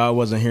late, but y'all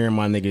wasn't hearing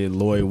my nigga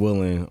Lloyd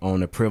Willing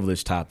on the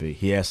privilege topic.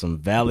 He had some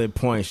valid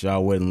points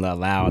y'all wouldn't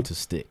allow to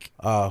stick.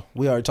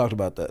 We already talked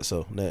about that,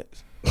 so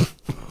next.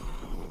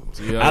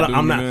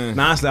 I'm not.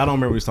 Honestly, I don't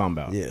remember what he's talking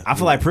about. Yeah. I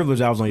feel like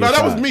privilege. I was on your No,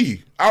 side. that was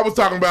me. I was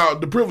talking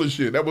about the privilege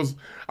shit. I was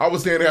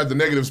saying it has a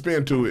negative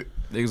spin to it.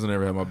 Niggas will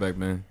never have my back,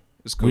 man.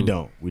 It's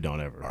cool. We don't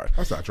ever. All right,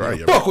 that's not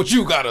right. Fuck what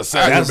you gotta say,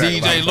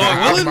 DJ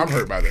Lloyd Willing. I'm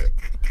hurt by that.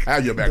 I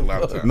have your back a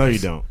lot of times. No, you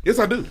don't. Yes,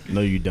 I do.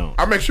 No, you don't.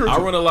 I make sure. I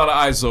to. run a lot of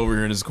ice over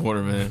here in this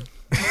corner, man.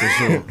 For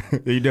sure.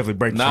 You definitely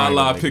break. the Not a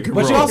lot triangle, pick and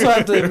But roll. you also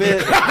have to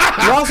admit,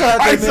 Ice.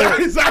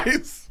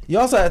 you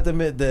also have to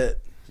admit that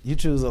you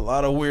choose a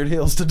lot of weird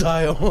hills to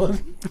die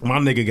on. My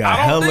nigga got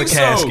I don't hella think so.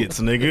 caskets,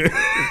 nigga.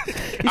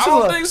 I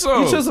don't think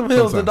so. You choose some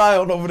hills to Sometimes. die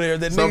on over there.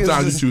 That Sometimes niggas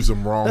you just, choose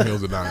some wrong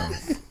hills to die on.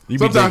 You be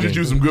Sometimes you thinking,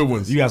 choose some good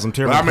ones. You got some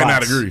terrible. But I may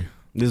not plots. agree.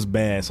 This is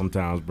bad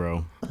sometimes,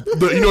 bro.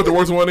 You know what the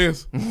worst one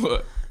is?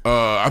 What?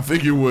 I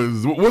think it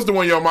was. What's the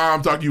one your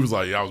mom talked to you was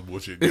like, "I was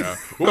bullshit, guy."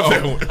 What was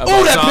that one?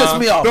 oh, that pissed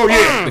me off. No,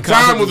 yeah, The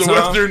time was a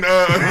concept of Western.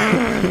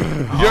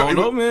 I don't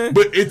know, man.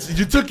 But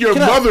you took your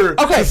Can I- mother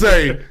okay. to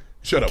say,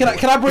 "Shut up."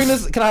 Can I bring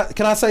this?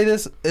 Can I say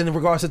this in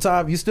regards to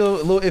time? You still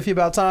a little iffy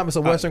about time? It's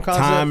a Western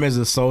concept. Time is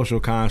a social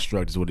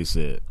construct, is what he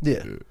said.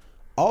 Yeah.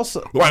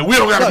 Also, Like, we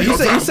don't gotta be you on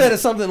said, time. you said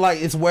it's something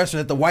like it's Western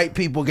that the white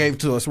people gave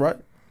to us, right?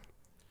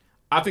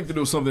 I think that it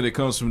was something that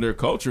comes from their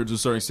culture to a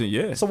certain extent,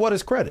 yes. So what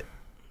is credit?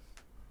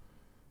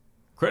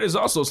 Credit is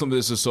also something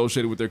that's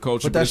associated with their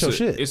culture. But that's it's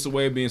your shit. It's a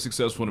way of being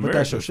successful in But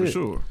America, that's your for shit.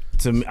 sure.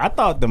 To me, I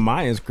thought the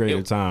Mayans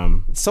created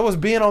time. So it's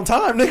being on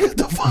time, nigga.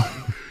 The fuck?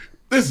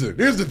 Listen,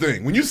 here's the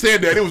thing. When you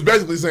said that, it was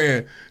basically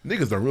saying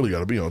niggas don't really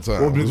gotta be on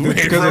time. Because we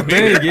ain't the from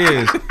thing here.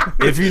 is,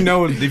 if you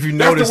notice,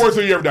 That's the worst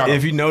thing you ever done.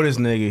 if you know this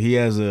nigga, he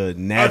has a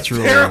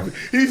natural.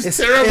 He's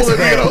terrible at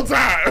being on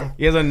time.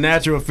 He has a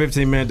natural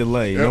 15-minute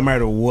delay, no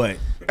matter what.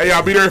 Hey,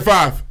 y'all be there at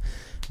 5.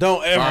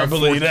 Don't ever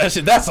believe that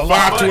shit. That's a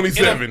lot.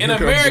 527.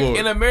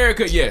 In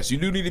America, yes, you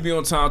do need to be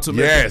on time to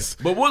America. Yes.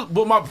 But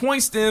my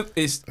point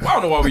is, I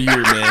don't know why we're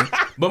here, man.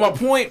 But my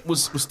point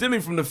was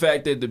stemming from the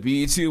fact that the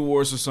BET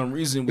Awards, for some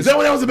reason, Is that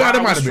what that was about?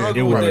 It might have been.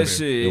 It was.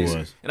 It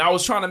was. And I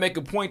was trying to make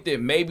a point that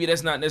maybe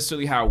that's not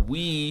necessarily how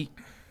we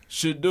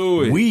should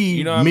do it.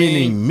 We, know what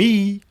meaning I mean?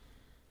 me.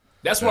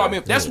 That's what I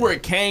mean. That's where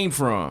it came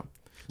from.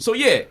 So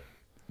yeah,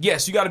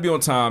 yes, you got to be on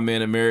time,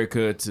 man.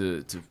 America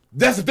to.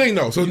 That's the thing,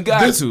 though. So you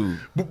got to.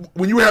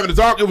 When you were having the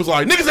talk, it was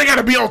like niggas ain't got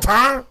to be on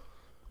time.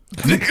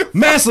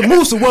 Mansa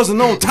Musa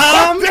wasn't on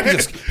time.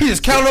 He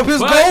just counted up his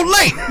gold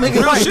late. Nigga,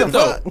 Real like shit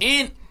the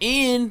though.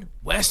 In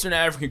Western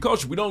African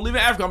culture, we don't live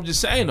in Africa. I'm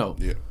just saying though.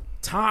 Yeah.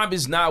 Time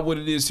is not what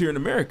it is here in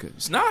America.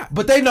 It's not.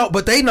 But they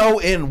know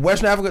in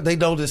Western Africa, they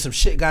know that some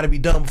shit got to be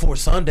done before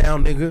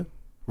sundown, nigga.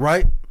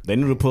 Right? They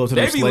knew to pull up to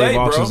They the be slave late,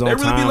 bro. auctions They on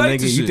really be time, late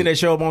nigga. to You shit. think they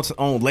show up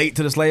on late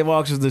to the slave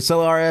auctions to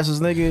sell our asses,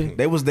 nigga?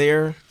 They was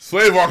there.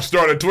 Slave auction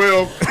started at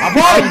 12.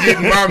 I'm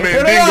getting my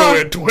man Dingo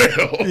at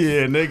 12.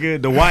 Yeah,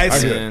 nigga. The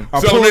whites.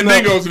 I'm selling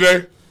Dingos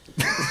today.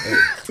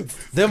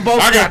 Them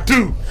boats. I got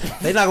 2.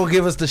 They not gonna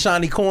give us the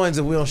shiny coins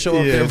if we don't show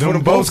up there. them For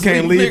the boats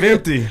can't leave nigga.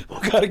 empty.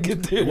 We gotta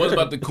get there. It wasn't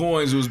about the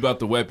coins. It was about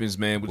the weapons,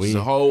 man, which is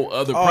a whole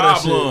other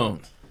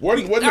problem. What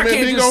I the man can't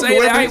Dingo just for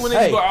say that. I hate weapons? when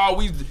they go, oh,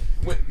 we.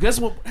 That's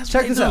what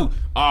Check they this do.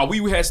 out.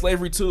 We had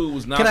slavery too. It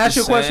was not. Can I ask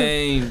you a question?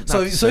 same. So Not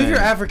the if you're same.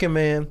 African,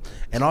 man,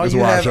 and all That's you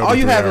why I have, showed all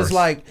you you 3 have hours. is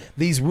like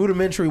these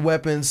rudimentary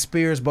weapons,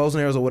 spears, bows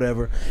and arrows, or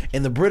whatever,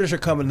 and the British are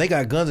coming, they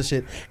got guns and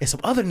shit, and some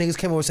other niggas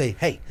came over and say,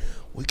 "Hey,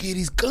 we get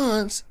these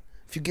guns.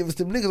 If you give us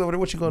them niggas over there,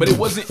 what you gonna But do?" it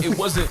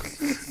wasn't.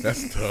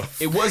 That's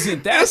tough. It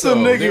wasn't that. That's a though.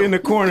 nigga in the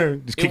corner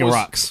just it kicking was-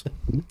 rocks.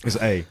 It's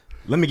hey,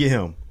 let me get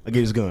him. I get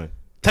his gun.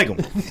 Take him.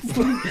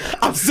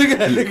 I'm sick of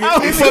that nigga. I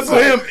don't fuck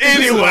with him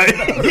anyway.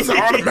 This is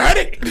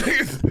automatic.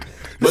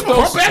 But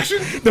Pump those, action.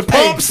 The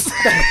pumps.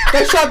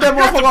 They shot that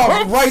motherfucker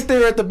off right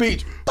there at the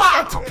beach.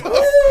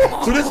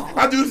 So this,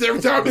 I do this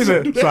every time. He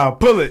said, so I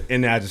pull it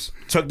and then I just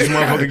chuck this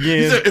motherfucker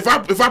He again. said,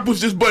 if I push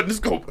this button, this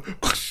go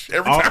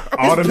every time.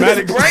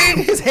 Automatic. His brain.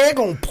 His head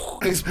gonna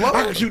explode.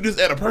 I can shoot this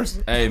at a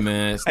person. hey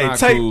man, it's Hey, not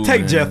take cool,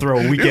 take man.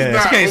 Jethro, weak It's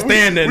ass. not- Can't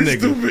stand that we nigga.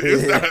 Stupid.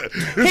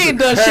 It's not, He ain't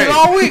done shit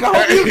all week. I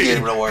hope you get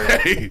him to work.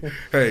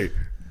 Hey,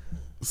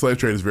 slave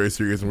trade is very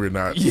serious, and we're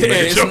not. Yeah,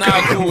 it's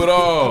not cool at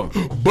all.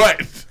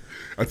 But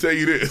I tell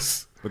you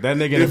this. But that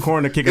nigga in the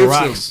corner kicking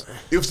rocks.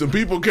 If some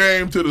people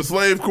came to the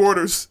slave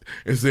quarters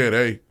and said,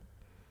 "Hey,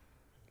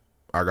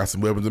 I got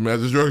some weapons of mass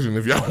destruction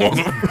if y'all want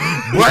them,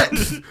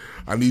 but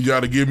I need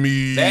y'all to give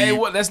me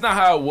That's not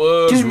how it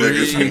was. 2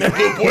 niggas Reed. and that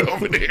little boy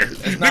over there."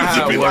 It's not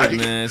how it worked,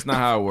 man. It's not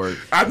how it worked.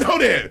 I know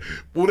that.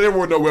 Well, there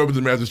were no weapons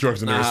of mass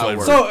destruction there in Nah,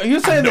 slavery. So you're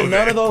saying I know that none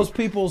that. of those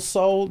people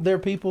sold their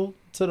people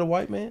to the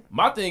white man?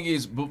 My thing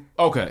is,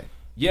 okay,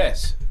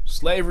 yes,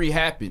 slavery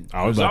happened.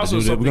 I was There's about to also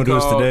do that. We're gonna something do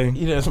this called- today.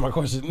 You didn't answer my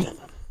question.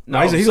 No,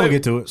 he's gonna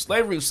get to it.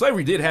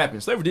 Slavery did happen.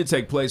 Slavery did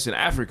take place in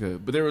Africa,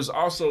 but there was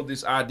also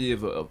this idea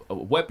of a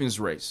weapons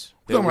race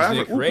that Talking was about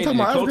then Africa- created talking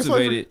and about African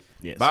cultivated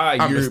slavery? by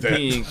I missed that.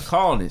 European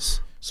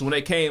colonists. So when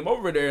they came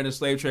over there and the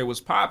slave trade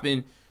was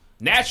popping,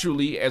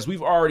 naturally, as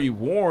we've already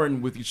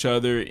warned with each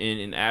other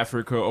in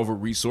Africa over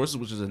resources,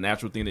 which is a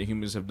natural thing that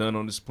humans have done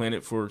on this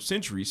planet for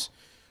centuries,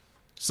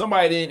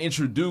 somebody didn't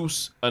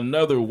introduce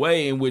another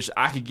way in which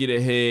I could get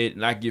ahead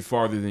and I could get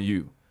farther than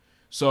you.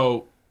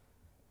 So,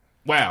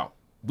 wow,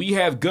 we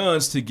have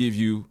guns to give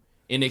you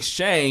in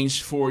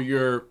exchange for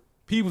your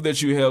people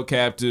that you held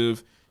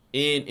captive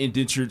in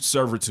indentured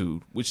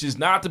servitude, which is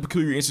not the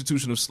peculiar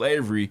institution of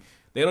slavery.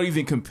 They don't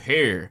even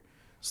compare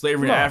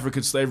slavery in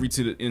Africa to slavery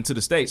into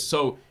the States.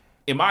 So,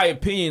 in my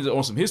opinion,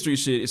 on some history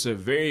shit, it's a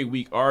very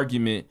weak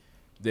argument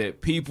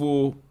that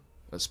people,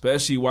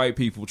 especially white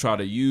people, try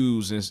to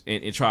use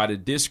and try to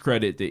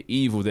discredit the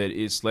evil that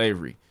is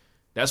slavery.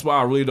 That's why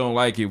I really don't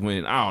like it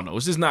when, I don't know,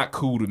 it's just not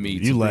cool to me. You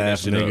to bring that laugh,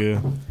 shit up.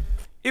 nigga.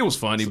 It was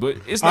funny, but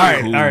it's not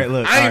cool. All right,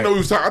 look. I didn't know he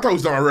was talking. I thought he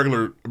was talking about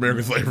regular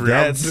American slavery.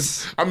 I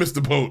That's- missed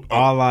the boat.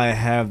 All I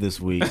have this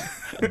week.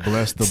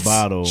 Bless the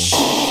bottle.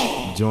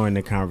 Join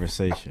the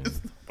conversation.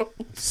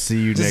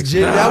 See you next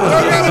week.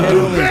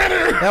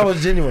 That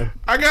was genuine.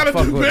 I gotta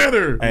Fuck do with it.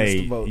 better.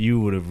 Hey, you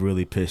would have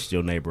really pissed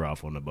your neighbor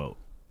off on the boat.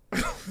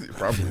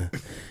 Probably.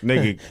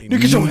 Nigga, You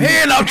get your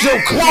hand out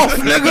your cloth,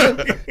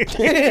 nigga.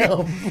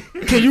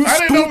 Damn. Can you I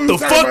didn't know scoot we the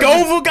was talking fuck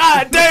about over?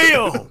 God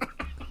damn.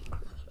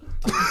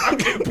 I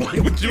can't play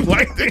with you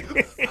like this.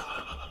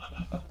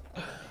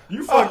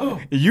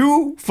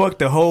 You fucked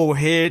the whole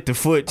head to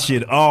foot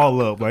shit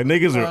all up. Like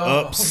niggas are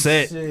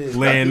upset shit.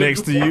 laying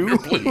next to you.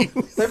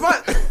 They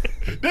might.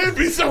 They'd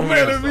be so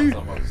mad at me.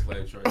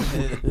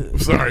 I'm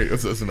sorry,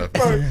 that's enough.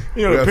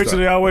 You know the That's picture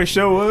they always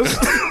show us?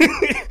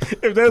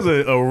 If there's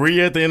a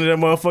Ree at the end of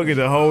that motherfucker,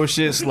 the whole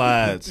shit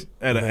slides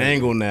at an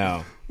angle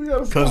now.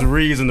 Because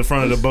Ree's in the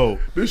front of the boat.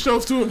 This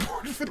show's too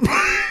important for me.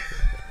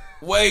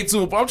 Way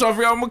too. I'm trying to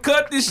figure out how I'm gonna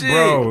cut this shit.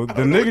 Bro,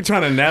 the nigga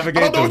trying to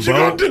navigate the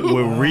boat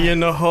with Ree in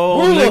the hole,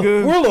 We're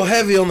nigga. a little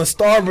heavy on the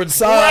starboard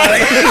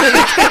side.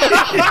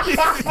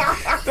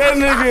 That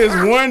nigga is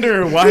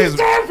wondering why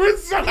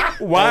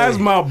why is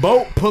my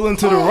boat pulling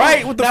to the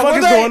right? What the fuck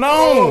is going on?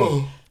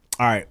 All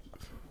right.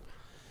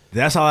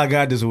 That's all I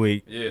got this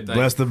week. Yeah,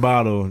 Bless the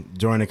bottle.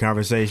 Join the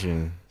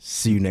conversation.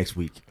 See you next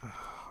week.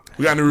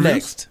 We got any reviews?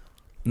 Next.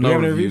 No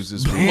reviews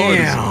this week.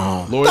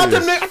 Damn. Lloyd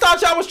I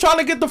thought y'all was trying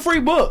to get the free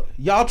book.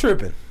 Y'all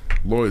tripping.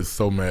 Lloyd's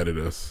so mad at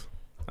us.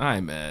 I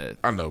ain't mad.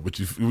 I know, but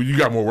you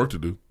got more work to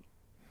do.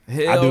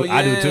 Hell I do yeah.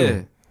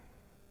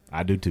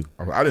 I do too.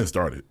 I didn't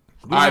start it.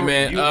 All right,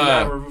 man.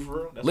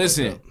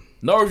 Listen,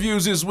 no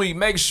reviews this week.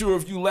 Make sure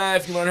if you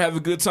laugh, you learn to have a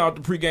good time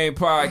with the pregame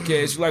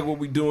podcast. You like what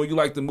we're doing, you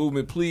like the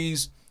movement,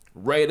 please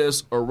rate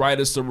us or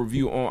write us a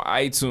review on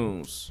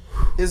iTunes.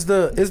 Is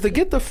the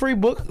get the free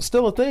book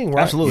still a thing,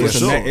 right? Absolutely. For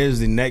sure. It is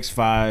the next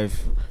 5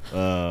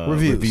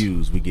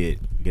 reviews we get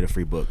a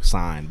free book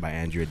signed by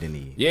Andrew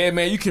Denny. Yeah,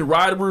 man, you can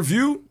write a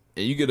review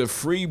and you get a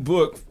free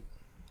book,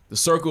 The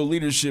Circle of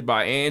Leadership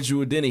by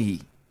Andrew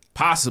Dennehy,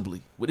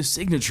 possibly with his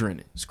signature in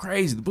it. It's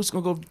crazy. The book's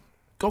gonna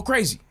go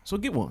crazy. So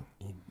get one.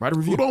 Write a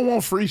review. You don't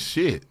want free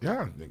shit.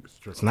 Yeah,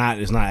 niggas tripping.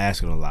 It's not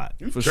asking a lot.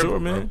 You For tripping, sure,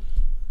 man. bro.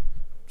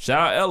 Shout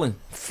out Ellen.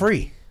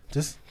 Free.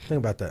 Just think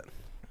about that.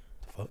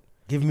 Fuck.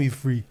 Give me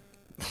free.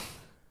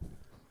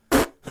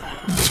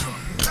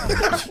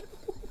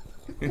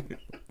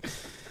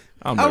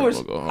 I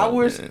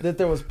wish that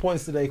there was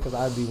points today because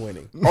I'd be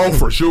winning. Oh,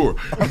 for sure.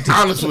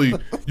 Honestly,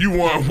 you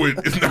won with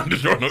it's not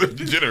degenerate. It's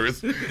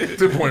degenerate.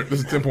 10 point. This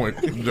is 10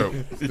 point joke.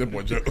 10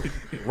 point joke.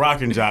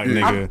 Rock and jock,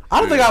 nigga. I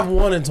don't think I've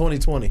won in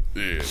 2020.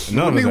 Yeah.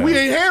 No, nigga, we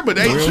ain't had but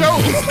 8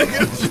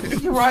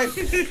 shows. You're right.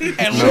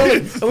 And we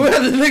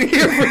had the nigga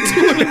here for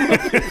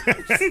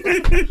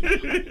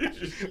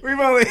 2. We've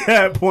only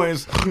had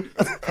points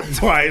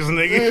twice,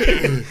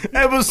 nigga.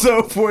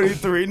 Episode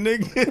 43,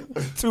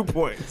 nigga. 2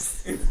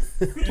 points.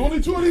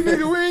 2020,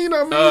 nigga, we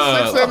ain't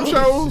missed 6, 7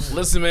 shows.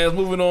 Listen, man,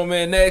 moving on,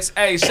 man. Next,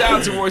 hey, shout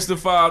out to Royce the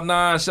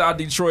 5'9", shout out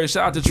Detroit,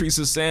 shout out to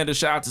Teresa Sanders,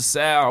 shout out to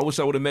Sal. I wish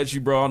I would have met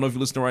you, bro. I don't know if you're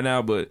listening right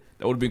now, but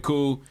that would have been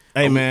cool.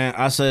 Hey, man,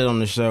 I said it on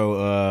the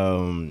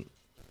show.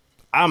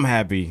 I'm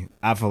happy.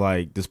 I feel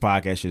like this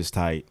podcast shit is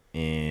tight,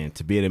 and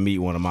to be able to meet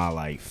one of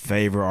my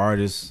favorite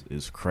artists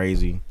is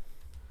crazy,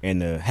 and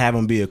to have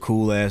him be a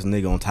cool ass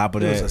nigga on top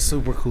of that was a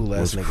super cool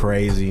ass was nigga.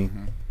 crazy.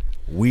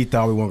 We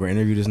thought we weren't gonna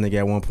interview this nigga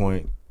at one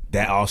point.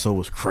 That also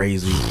was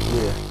crazy.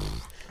 Yeah.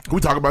 Can we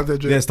talk about that,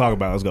 Jay? Let's talk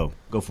about it. Let's go.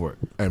 Go for it.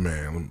 Hey,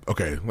 man.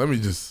 Okay, let me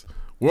just...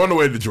 We're on the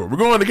way to Detroit. We're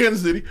going to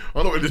Kansas City.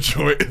 On the way to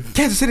Detroit.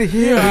 Kansas City,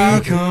 here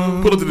we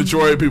come. Pull up to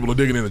Detroit. People are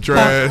digging in the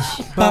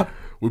trash.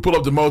 We pull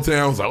up to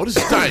Motown. It's like, oh, this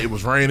is tight. It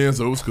was raining,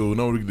 so it was cool.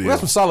 No big deal. We got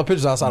some solid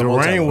pictures outside The of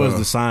Motown. rain was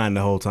the sign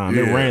the whole time.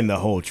 It Yeah. rained the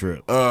whole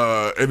trip.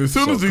 And as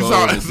soon as we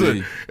saw the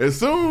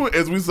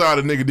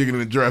nigga digging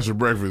in the trash for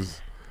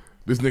breakfast,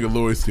 this nigga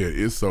Lloyd said,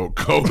 it's so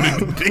cold in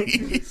the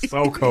D.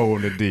 So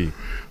cold in the D.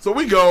 So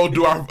we go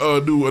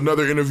do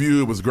another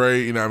interview. It was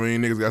great. You know what I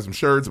mean? Niggas got some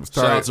shirts. It was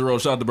tight. Shout out to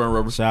Rose, shout out to Burn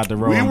Rubber. Shout out to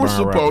Ro We and were Burn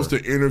supposed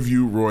Rubber. to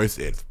interview Royce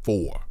at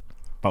 4.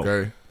 Oh.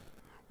 Okay?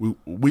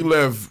 We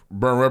left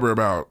Burn Rubber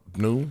about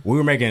noon. We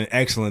were making an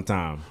excellent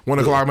time. 1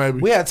 o'clock maybe.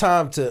 We had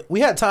time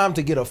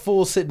to get a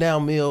full sit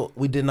down meal.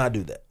 We did not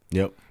do that.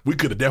 Yep. We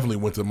could have definitely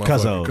went to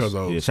motherfucking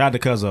Cuzzo's. Yeah, shout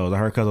out to Cuzzo's. I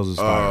heard Cuzzo's is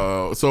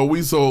fire.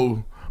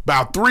 So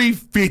about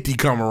 3:50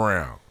 come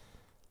around.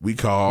 We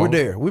call. We're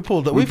there. We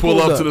pulled up. We pull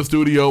up to the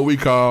studio. We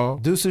call.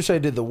 Deuce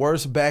Suchet did the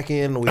worst back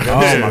end we've ever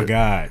Oh seen. my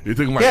God. It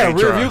took him like He had 8 a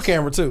rear tries. view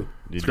camera too.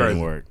 It crazy.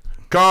 didn't work.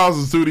 Calls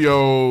the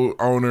studio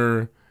owner,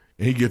 and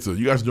he gets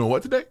you guys doing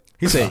what today?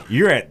 He said,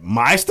 "You're at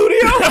my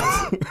studio."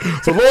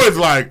 So Lloyd's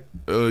like,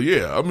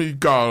 yeah. I mean,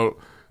 call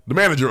the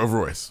manager of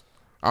Royce.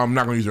 I'm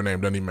not gonna use her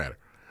name. Doesn't even matter.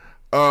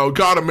 We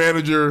call the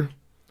manager.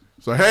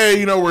 So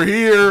hey, we're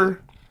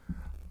here.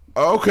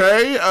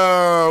 Okay.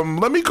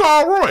 Let me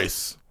call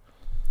Royce.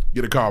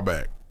 Get a call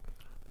back.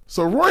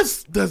 So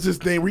Royce does this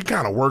thing where he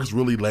kind of works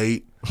really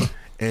late,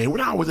 and we're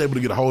not always able to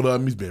get a hold of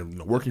him. He's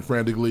been working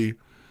frantically.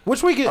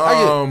 Which we get.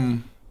 Let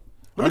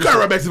me call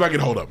right back see if I can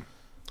get a hold of him.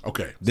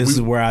 Okay. This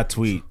is where I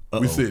tweet.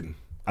 We sitting.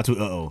 I tweet.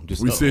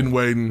 Just we sitting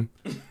waiting.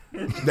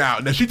 Now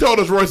she told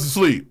us Royce is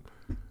asleep.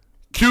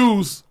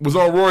 Q's was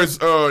on Royce's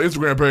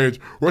Instagram page.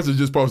 Royce has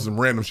just posted some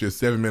random shit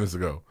 7 minutes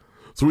ago.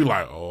 So we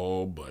like,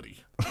 oh buddy.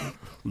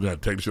 We gotta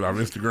take the shit off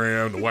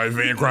Instagram. The White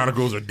Van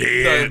Chronicles are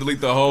dead. Delete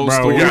the whole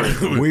Bro,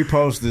 story. we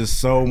posted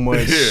so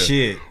much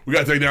shit. We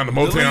gotta take down the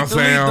Motown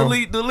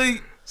sound.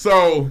 Delete.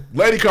 So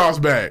lady calls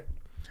back.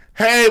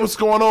 Hey, what's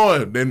going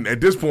on? Then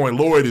at this point,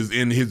 Lloyd is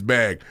in his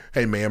bag.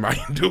 Hey, ma'am, how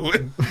you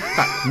doing?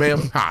 Hi,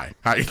 ma'am, hi.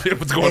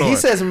 What's going on? He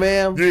says,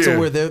 "Ma'am," to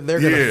where they're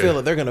gonna feel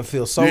it. They're gonna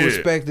feel so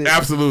respected.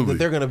 Absolutely. That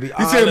they're gonna be.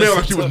 He said, "Ma'am,"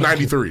 like she was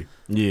 93.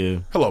 Yeah.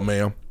 Hello,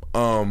 ma'am.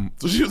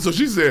 So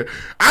she said,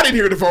 I didn't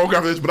hear the phone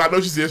conversation, but I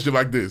know she said shit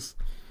like this.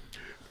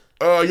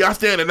 Y'all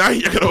staying the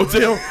night at the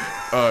hotel?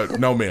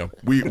 No, ma'am.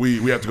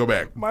 We have to go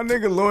back. My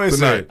nigga Lloyd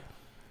tonight. said,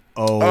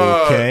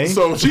 "Okay."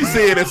 So she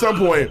said at some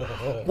point,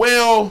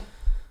 well,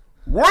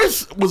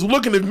 Royce was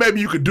looking if maybe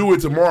you could do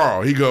it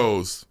tomorrow. He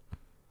goes,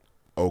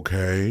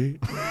 okay.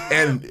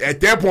 And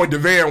at that point, the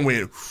van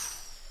went.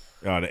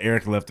 Oh, the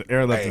air left the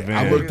van.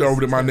 I looked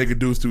over to my nigga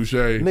Deuce Touche.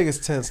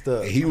 Niggas tensed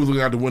up. He was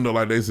looking out the window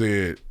like they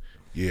said,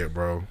 yeah,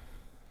 bro.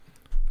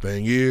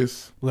 Thing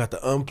is, we have to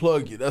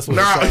unplug you. That's what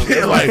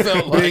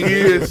thing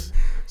is,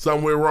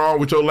 something went wrong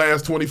with your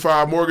last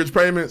 25 mortgage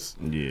payments.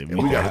 Yeah,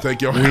 and we got to take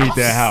your house. We need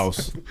that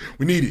house.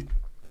 We need it.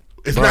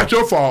 It's not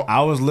your fault.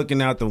 I was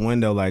looking out the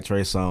window like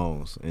Trey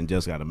Songz and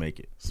just got to make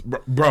it.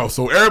 Bro,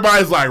 so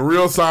everybody's like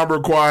real somber,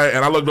 quiet,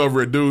 and I looked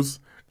over at Deuce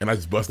and I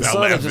just busted out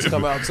laughing. The sun just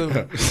come out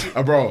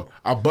too. Bro,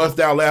 I bust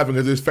out laughing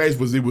because his face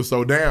was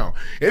so down.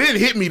 It didn't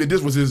hit me that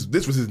this was his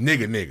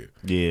nigga.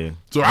 Yeah.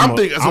 So I'm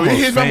thinking, so it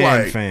hits me, I'm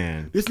like,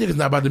 fan. This nigga's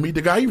not about to meet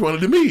the guy he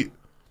wanted to meet.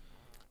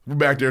 We're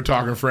back there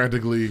talking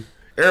frantically.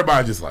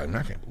 Everybody just like,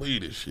 man, I can't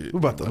believe this shit. We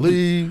about to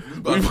leave. We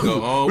about to go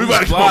home.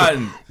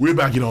 We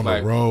about to get on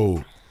the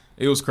road.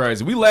 It was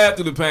crazy. We laughed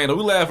through the pain.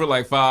 We laughed for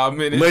like 5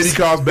 minutes. Lady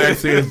calls back,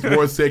 says,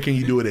 Royce said, can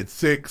you do it at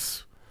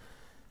 6?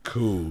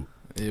 Cool.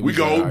 We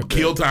go,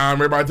 kill time.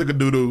 Everybody took a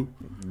doo-doo.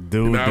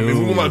 We went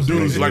on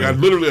doo-doos. Like,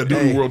 literally a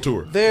doo-doo world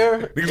tour.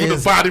 There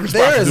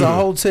is a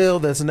hotel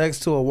that's next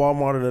to a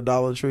Walmart and a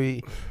Dollar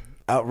Tree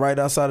right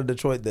outside of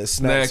Detroit that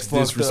Snacks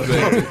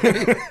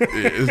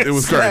disrespected. It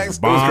was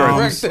crazy.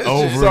 Bombs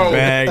over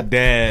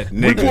Baghdad.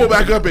 We pull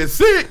back up at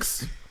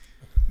 6.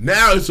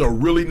 Now it's a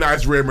really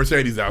nice red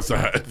Mercedes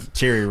outside.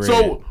 Cherry red.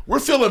 So we're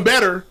feeling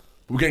better.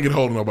 We can't get a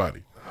hold of nobody.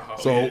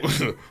 So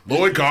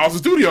Lloyd calls the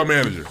studio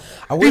manager.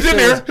 He's in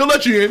there. He'll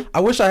let you in.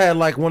 I wish I had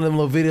like one of them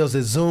little videos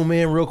that zoom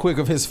in real quick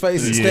of his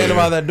face and standing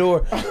by that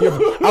door.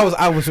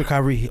 I was with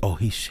Kyrie. Oh,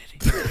 he's shitty.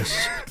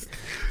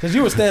 Because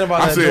you were standing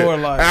by that door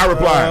like. I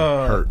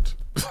replied,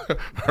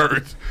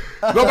 hurt.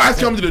 Nobody's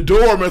coming to the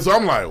door, man. So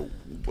I'm like,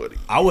 buddy.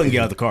 I wouldn't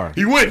get out the car.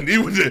 He wouldn't. He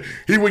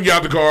wouldn't get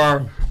out the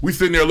car. We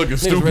sitting there looking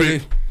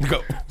stupid.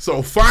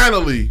 So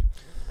finally,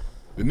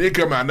 the nigga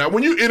come out. Now,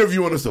 when you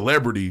interviewing a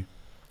celebrity,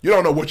 you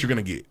don't know what you're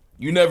gonna get.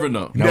 You never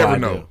know. You never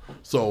know.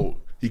 So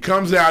he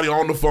comes out. He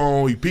on the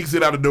phone. He peeks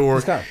it out the door.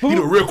 He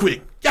do it real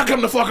quick. Y'all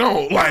come the fuck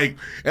on. Like,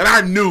 and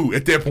I knew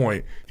at that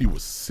point he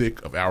was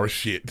sick of our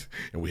shit,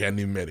 and we hadn't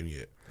even met him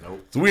yet.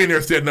 Nope. So we in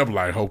there setting up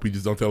like, hope he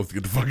just don't tell us to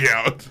get the fuck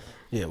out.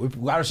 Yeah, we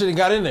got our shit and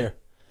got in there.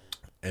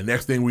 And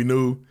next thing we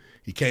knew,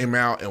 he came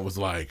out and was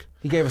like,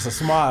 he gave us a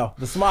smile.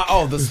 The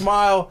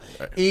smile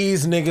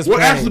eased niggas. Well,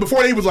 actually,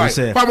 before he was like,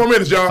 5 more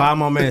minutes, y'all. 5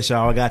 more minutes,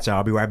 y'all. I got y'all.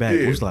 I'll be right back.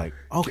 It was like,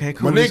 okay,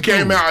 cool. My nigga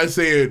came out and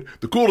said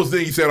the coolest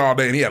thing he said all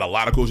day, and he had a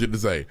lot of cool shit to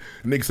say.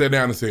 The nigga sat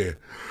down and said,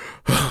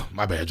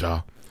 my bad,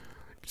 y'all.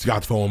 Just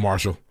got the phone with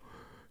Marshall.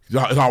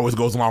 It always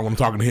goes along when I'm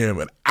talking to him,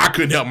 and I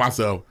couldn't help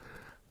myself.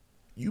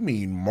 You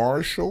mean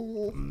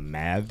Marshall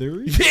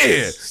Mathers?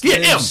 Yeah,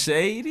 him.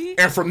 Shady.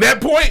 And from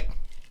that point,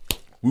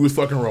 we was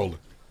fucking rolling.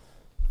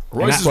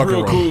 Royce is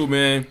real cool,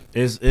 man.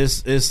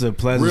 It's a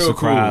pleasant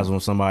surprise when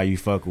somebody you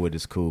fuck with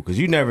is cool, because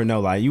you never know.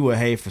 Like, you would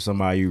hate for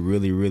somebody you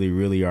really, really,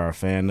 really are a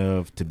fan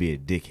of to be a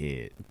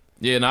dickhead.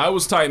 Yeah, no, it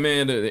was tight,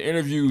 man. The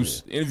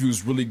interviews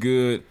really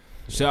good.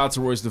 Shout out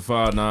to Royce the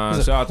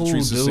 5'9". Shout out to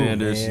Teresa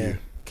Sanders. Man.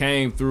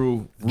 Came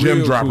through.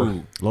 Gym dropper.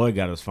 Cool. Lloyd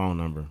got his phone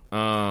number.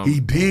 He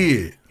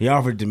did. He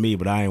offered it to me,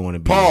 but I didn't want to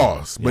be.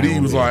 Pause. But he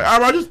was like, all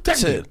right, just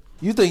text it.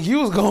 You think you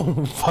was going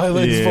to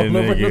violate his phone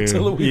number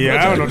until the weekend?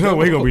 Yeah, I don't know. Tell me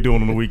what he going to be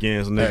doing on the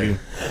weekends, nigga.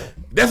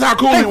 That's how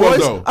cool he was,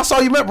 though. I saw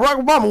you met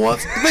Barack Obama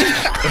once.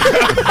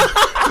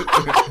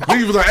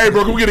 Nigga was like, hey,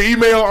 bro, can we get an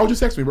email? Oh, just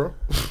text me, bro.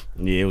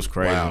 Yeah, it was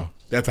crazy. Wow.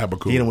 That type of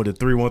cool. He hit him with the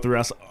 313.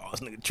 I said, oh, this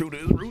nigga true to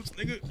his roots,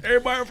 nigga.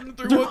 Everybody from the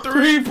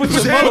 313, put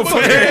your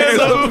hands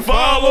up and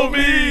follow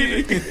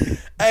me.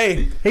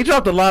 Hey, he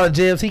dropped a lot of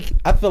gems.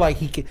 I feel like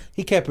he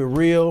kept it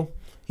real.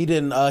 He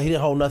didn't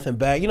hold nothing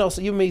back. You know,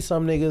 so you meet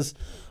some niggas,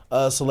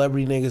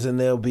 celebrity niggas, and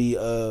they'll be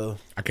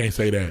I can't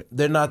say that.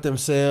 They're not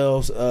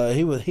themselves.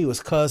 He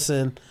was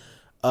cussing.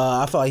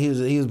 I thought he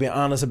was being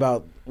honest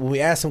about when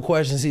we asked him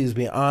questions. He was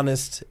being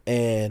honest,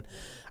 and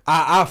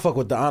I fuck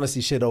with the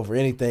honesty shit over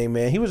anything,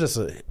 man. He was just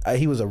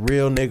he was a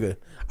real nigga.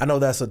 I know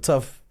that's a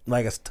tough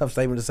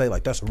statement to say,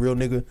 like that's a real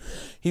nigga.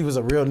 He was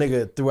a real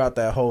nigga throughout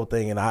that whole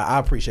thing, and I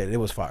appreciate it. It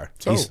was fire.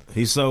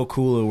 He's so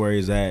cool at where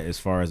he's at as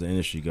far as the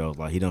industry goes.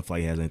 Like, he don't feel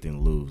like he has anything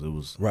to lose.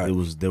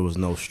 There was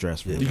no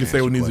stress for him. He can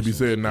say what needs to be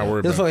said and not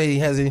worry about it. He doesn't feel like he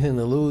has anything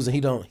to lose, and he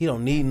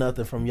don't need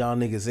nothing from y'all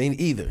niggas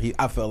either.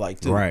 I felt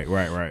like too. Right.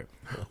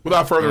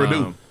 Without further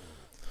ado,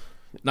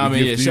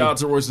 shout out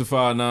to Royce the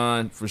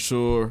 5'9" for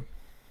sure.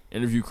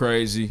 Interview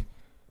crazy.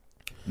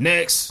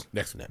 Next.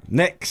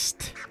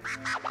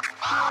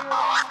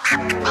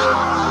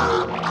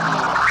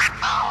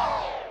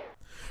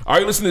 All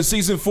right, listen to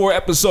season 4,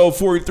 episode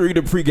 43,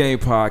 the Pregame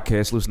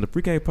Podcast. Listen to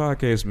Pregame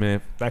Podcast,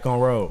 man. Back on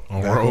road.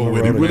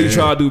 With it, really man.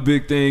 try to do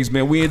big things,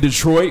 man. We in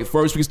Detroit.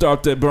 First we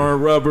start that Burn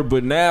Rubber,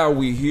 but now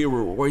we here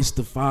with Royce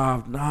the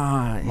 5'9".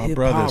 My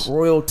brothers. Hip-hop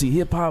royalty,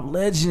 hip-hop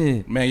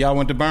legend. Man, y'all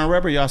went to Burn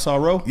Rubber? Y'all saw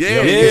Ro?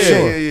 Yeah.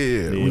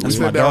 We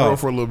sat down Ro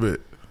for a little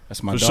bit.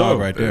 That's my dog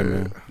right there,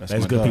 man.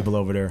 That's good people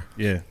over there.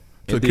 Yeah.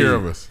 Took care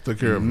of us. Took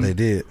care of us. They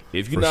did.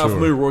 If you're For not sure.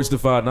 familiar with Royce the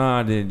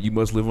 5'9", then you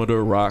must live under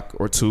a rock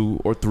or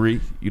 2 or 3.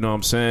 You know what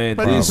I'm saying?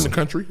 Maybe he's in the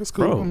country. That's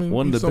cool. Bro, I mean,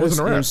 one of he's the always best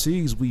in the rap.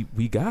 MCs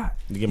we got.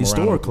 Give him a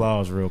round of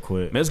applause real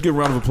quick. Man, let's give a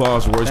round of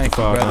applause for Royce the Thank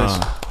you, brothers.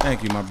 5'9".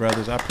 Thank you, my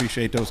brothers. I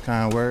appreciate those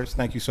kind words.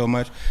 Thank you so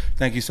much.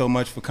 Thank you so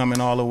much for coming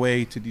all the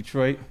way to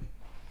Detroit,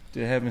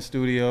 to Heaven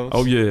Studios.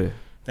 Oh, yeah.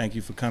 Thank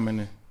you for coming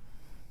to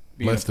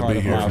being Blessed a to part be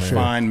of here, my for sure.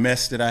 fine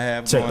mess that I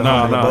have Check going the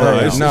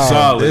on. It's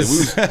solid.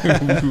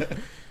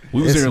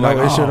 We was It's there no like,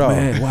 issue oh, at all.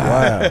 man,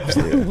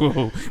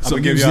 wow. I'm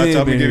gonna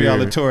give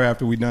y'all a tour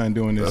after we done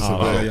doing this.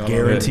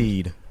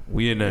 Guaranteed.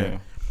 We in there. Yeah.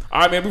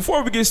 All right, man,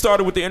 before we get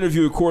started with the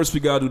interview, of course, we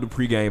got to do the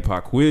pregame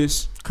pop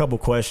quiz. Couple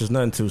questions,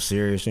 nothing too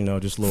serious,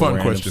 just little Fun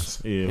randoms.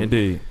 questions. Yeah.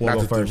 Indeed. Not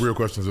Go that the first. real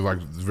questions are like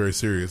very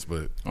serious,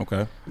 but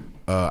Okay.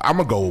 I'm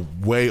gonna go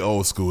way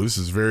old school. This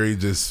is very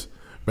just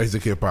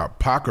basic hip hop.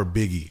 Pac or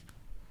Biggie?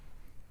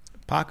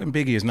 Pac and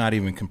Biggie is not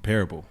even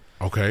comparable.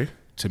 Okay.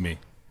 To me.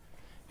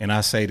 And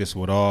I say this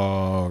with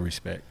all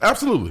respect.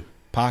 Absolutely.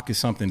 Pac is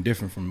something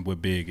different from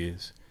what Big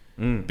is.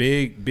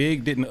 Big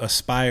didn't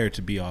aspire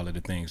to be all of the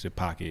things that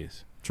Pac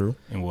is. True.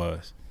 And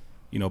was.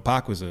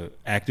 Pac was an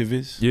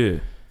activist. Yeah.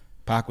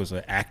 Pac was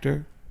an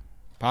actor.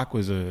 Pac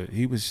was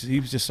he was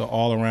just an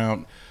all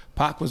around.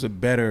 Pac was a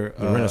better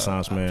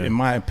Renaissance man. In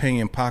my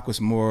opinion, Pac was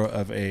more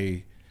of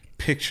a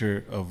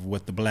picture of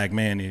what the black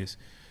man is.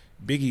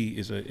 Biggie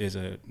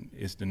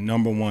is the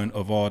number one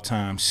of all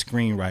time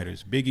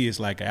screenwriters. Biggie is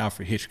like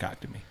Alfred Hitchcock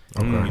to me.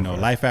 Okay.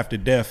 Life after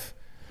death,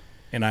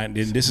 and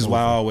this is why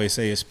I always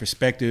say it's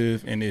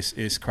perspective and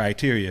it's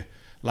criteria.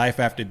 Life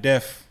after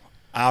death,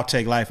 I'll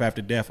take Life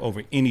After Death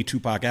over any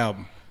Tupac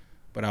album,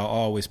 but I'll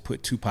always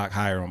put Tupac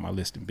higher on my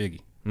list than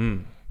Biggie.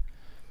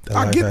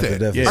 I get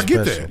that. Yeah. I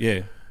get that.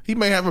 Yeah. He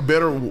may have a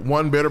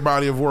better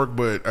body of work,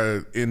 but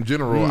in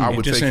general, I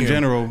would just take in him.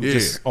 general, Yeah.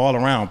 just all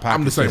around. Pac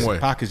I'm the is same just- way.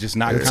 Pac is just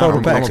not Yeah.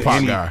 comparable I'm a to Pac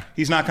any. guy.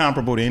 He's not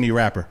comparable to any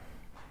rapper,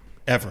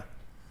 ever.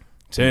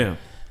 Damn.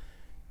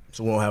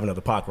 So we won't have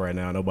another Pac right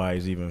now.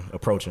 Nobody's even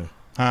approaching.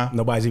 Huh?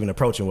 Nobody's even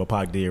approaching what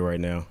Pac did right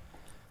now.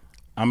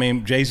 I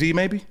mean, Jay-Z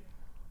maybe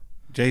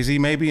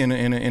in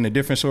a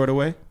different sort of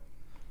way.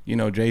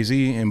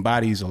 Jay-Z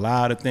embodies a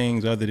lot of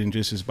things other than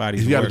just his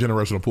body's He's got a work.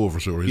 generational pull for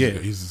sure.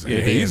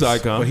 He's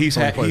icon. But he's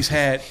places.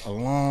 had a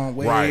long,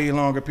 way Right.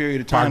 longer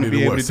period of Pac time to did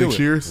be able what, to do 6 it.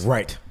 years?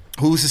 Right.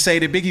 Who's to say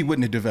that Biggie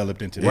wouldn't have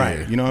developed into that?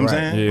 Right. You know what I'm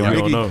saying? Yeah, we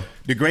don't know.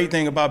 The great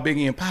thing about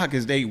Biggie and Pac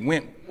is they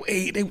were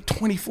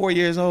 24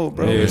 years old,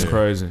 bro. Yeah, it's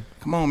crazy.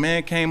 Come on,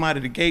 man. Came out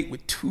of the gate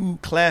with 2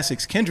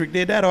 classics. Kendrick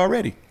did that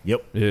already.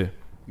 Yep. Yeah.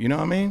 You know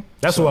what I mean?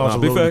 That's what I was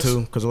big alluding facts. to,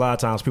 because a lot of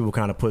times people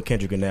kind of put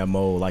Kendrick in that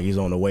mold, like he's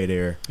on the way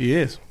there. He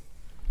is.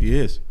 He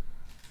is.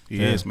 He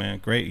Yeah. is, man.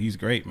 Great. He's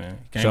great, man.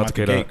 Came Shout out to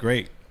the K-Dot. gate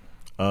great.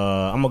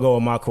 I'm gonna go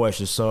with my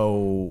question.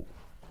 So,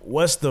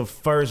 what's the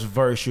first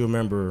verse you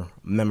remember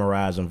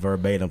memorizing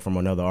verbatim from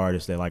another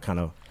artist that like kind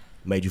of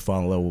made you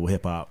fall in love with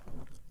hip hop?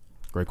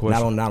 Great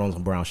question. Not on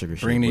some brown sugar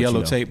shit. Bring the but,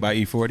 Yellow Tape by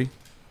E40.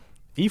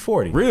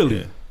 E40. Really?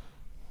 Yeah.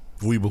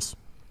 Weebles.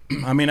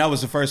 I mean, that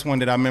was the first one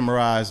that I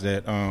memorized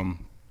that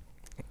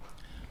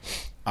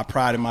I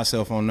prided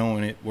myself on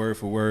knowing it word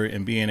for word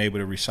and being able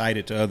to recite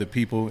it to other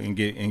people and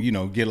get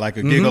like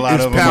a giggle out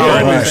It's of them. power. You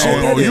know what I'm Oh,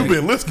 saying? you've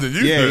been listening.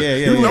 Yeah.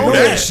 You know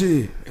that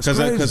shit.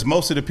 Because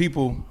most of the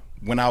people,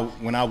 when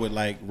I would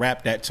like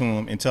rap that to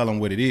them and tell them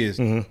what it is,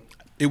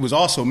 it was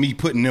also me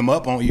putting them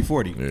up on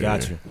E40.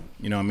 Gotcha.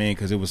 You know what I mean?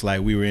 Because it was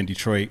like we were in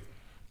Detroit.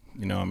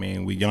 You know what I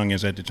mean? We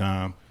youngins at the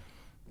time.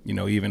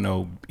 Even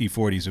though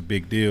E40 is a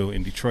big deal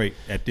in Detroit,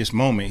 at this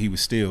moment he was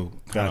still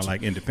kind of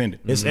like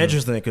independent. It's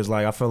interesting because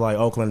like I feel like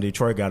Oakland and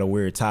Detroit got a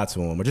weird tie to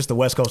them, or just the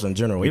West Coast in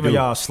general. Even do.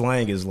 y'all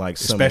slang is like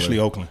similar.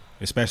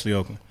 Especially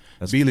Oakland.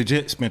 Be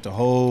Legit spent a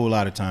whole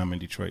lot of time in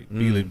Detroit.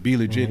 Be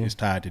Legit is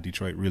tied to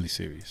Detroit really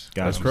serious.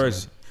 That's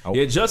crazy.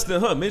 Yeah,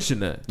 Justin Hunt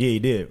mentioned that. Yeah, he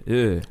did.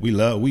 Yeah. We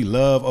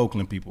love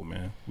Oakland people,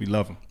 man. We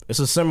love them. It's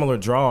a similar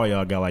draw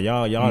y'all got. Like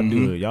y'all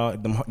do it. Y'all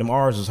them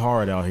R's is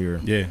hard out here.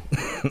 Yeah,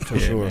 for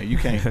sure. Man, you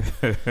can't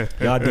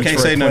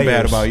say nothing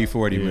bad about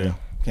E40, man.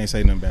 Can't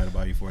say nothing bad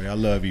about E40. I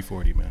love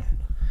E40, man.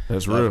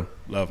 That's real.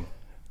 Love them.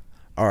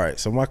 All right,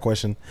 so my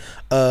question,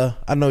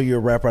 I know you're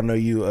a rapper. I know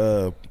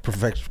you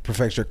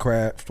perfect your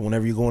craft.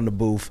 Whenever you go in the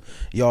booth,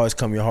 you always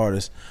come your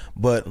hardest.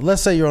 But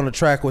let's say you're on the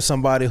track with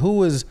somebody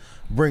who is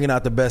bringing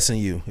out the best in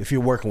you. If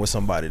you're working with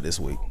somebody this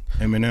week,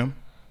 Eminem,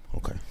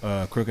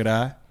 okay, Crooked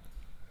Eye,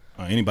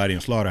 anybody in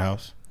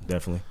Slaughterhouse,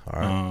 definitely. All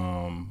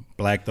right,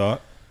 Black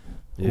Thought.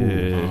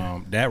 Yeah.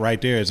 That right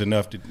there is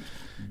enough to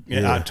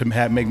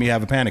make me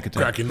have a panic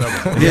attack. cracking up.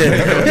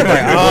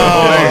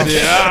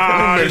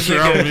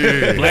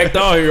 Black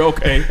Thought here.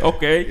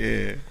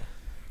 Okay. Yeah.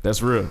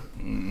 That's real.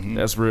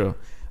 That's real.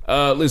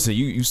 Listen,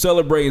 you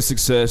celebrating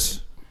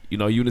success. You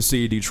in the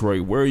city of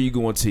Detroit. Where are you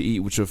going to eat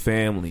with your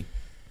family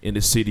in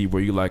the city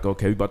where you're like,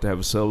 okay, we about to have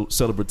a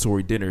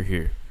celebratory dinner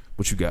here?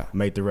 What you got?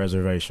 Make the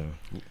reservation.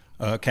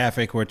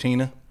 Cafe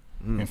Cortina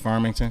in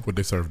Farmington. What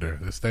they serve there?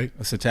 The steak?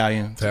 It's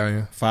Italian.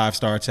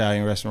 5-star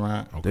Italian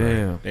restaurant.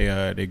 Damn.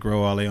 They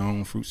grow all their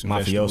own fruits and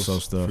Mafioso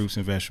vegetables. stuff. Fruits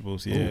and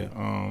vegetables, yeah.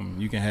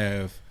 You can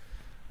have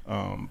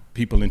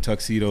people in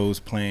tuxedos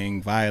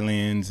playing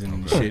violins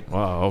and shit.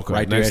 Wow, okay.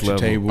 Right there Next at your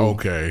level. table.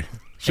 Okay.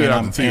 Shit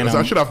off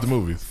the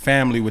movies.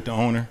 Family with the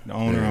owner. The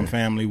owner I'm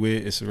family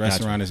with. It's a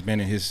restaurant that's been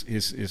in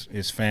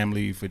his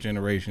family for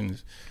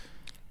generations.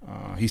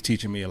 He's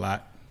teaching me a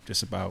lot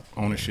just about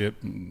ownership.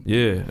 And,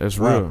 yeah, that's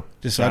real.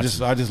 I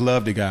just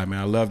love the guy, man.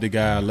 I love the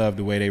guy. I love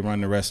the way they run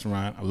the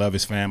restaurant. I love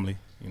his family.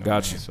 You know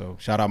Gotcha. So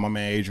shout out my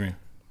man Adrian.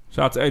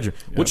 Shout out to Adrian.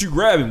 Yep. What you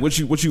grabbing?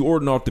 What you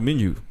ordering off the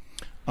menu?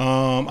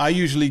 I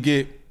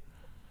usually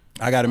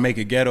I got to make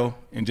it ghetto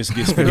and just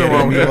get spaghetti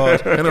and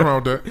meatballs. Ain't nothing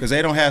wrong with that. Because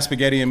they don't have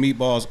spaghetti and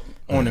meatballs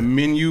on the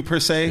menu per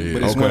se,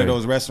 but it's one of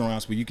those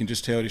restaurants where you can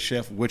just tell the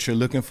chef what you're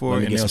looking for,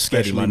 and they'll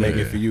specially make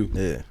it for you.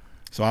 Yeah.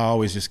 So I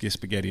always just get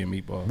spaghetti and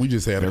meatballs. We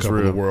just had a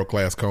couple of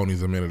world-class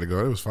conies a minute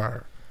ago. It was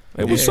fire.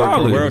 It was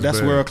solid.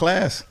 That's world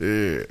class. Yeah.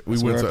 We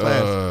That's went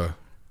to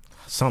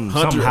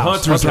Hunter's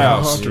house.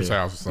 Hunter's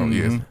house or something,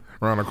 yes.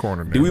 Around the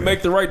corner. Did we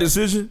make the right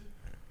decision?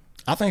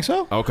 I think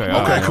so. Okay.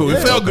 Cool.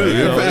 It felt good.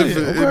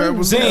 It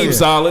was Seems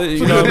solid.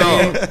 You know what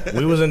I mean?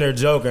 We was in there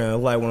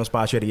joking. Like one of the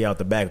spots you had to get out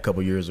the back a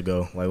couple years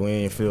ago. Like we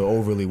didn't feel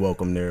overly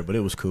welcome there, but it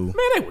was cool.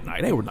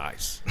 Man, they were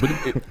nice. But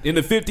in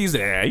the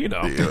 50s, you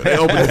know. They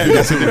opened the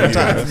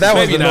 50s. That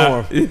was the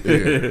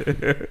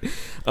norm.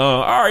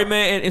 All right,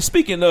 man. And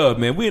speaking of,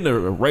 man, we're in a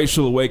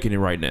racial awakening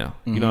right now.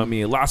 You know what I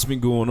mean? Lots been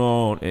going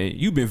on, and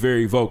you've been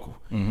very vocal.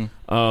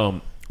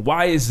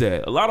 Why is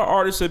that? A lot of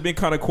artists have been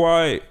kind of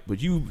quiet,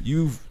 but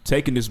you've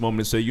taken this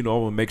moment and say, you know, I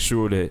want to make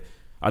sure that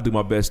I do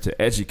my best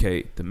to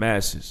educate the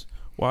masses.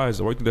 Why is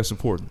that? Why do you think that's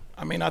important?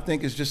 I mean, I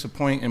think it's just a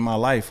point in my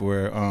life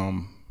where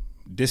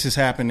this is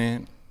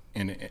happening,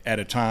 and at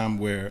a time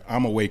where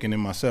I'm awakening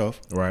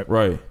myself.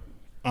 Right.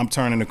 I'm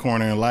turning the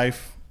corner in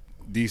life.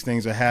 These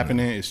things are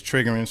happening. It's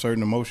triggering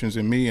certain emotions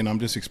in me, and I'm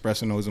just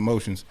expressing those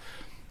emotions.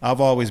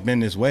 I've always been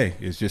this way.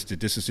 It's just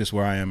that this is just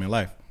where I am in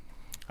life.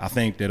 I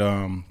think that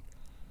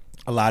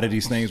a lot of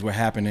these things were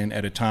happening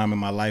at a time in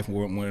my life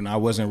when I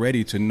wasn't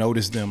ready to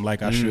notice them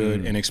like I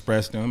should and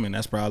express them, and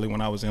that's probably when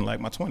I was in like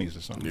my 20s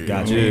or something.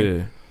 Gotcha. You know what I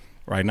mean?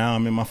 Right now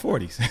I'm in my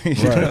 40s.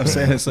 You know what I'm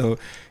saying? So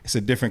it's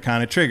a different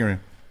kind of triggering.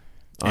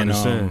 I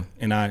understand.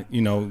 And I,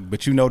 you know,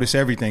 but you notice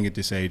everything at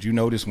this age. You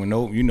notice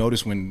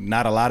when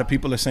not a lot of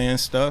people are saying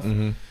stuff.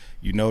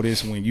 You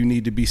notice when you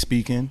need to be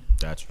speaking.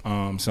 Gotcha.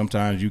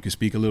 Sometimes you can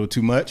speak a little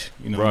too much.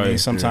 You know what I mean?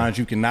 Sometimes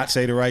you can not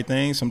say the right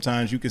thing.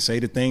 Sometimes you can say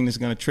the thing that's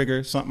going to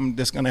trigger something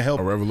that's going to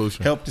help. A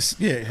revolution. Help the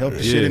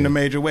shit in a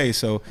major way.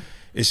 So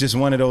it's just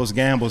one of those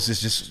gambles.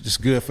 It's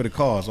just good for the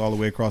cause all the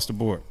way across the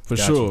board. For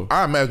sure.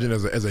 I imagine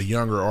as a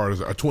younger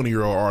artist, a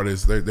 20-year-old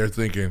artist, they're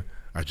thinking,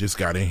 I just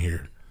got in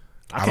here.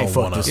 I can't don't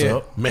fuck want this to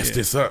up. mess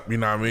this up. You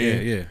know what I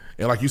mean? Yeah.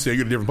 And like you said,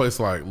 you're in a different place.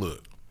 Like,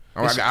 look,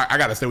 I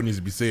got to say what needs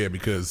to be said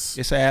because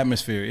it's an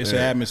atmosphere. It's an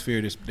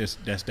atmosphere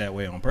that's that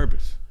way on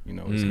purpose. You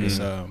know, it's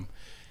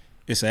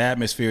an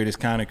atmosphere that's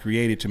kind of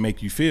created to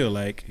make you feel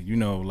like, you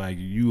know, like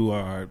you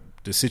are,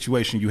 the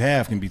situation you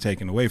have can be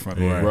taken away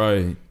from you.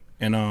 Right.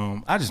 And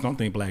I just don't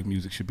think black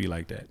music should be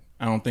like that.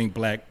 I don't think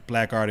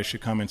black artists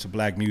should come into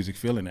black music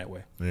feeling that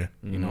way. Yeah.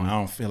 You know, I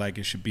don't feel like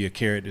it should be a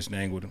carrot that's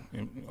dangled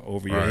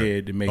over your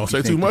head to make Don't you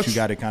say think too that much. you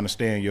got to kind of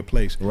stay in your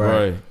place.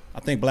 Right. I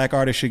think black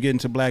artists should get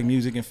into black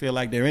music and feel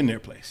like they're in their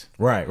place.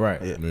 Right.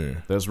 yeah.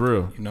 That's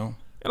real. You know?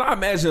 And I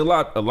imagine a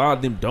lot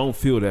of them don't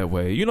feel that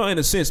way. You know, in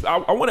a sense, I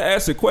want to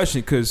ask a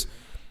question because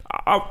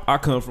I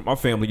come from my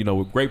family, you know,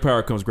 with great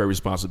power comes great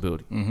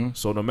responsibility.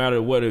 So no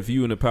matter what, if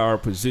you in a power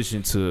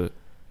position to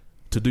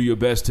do your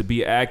best to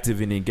be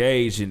active and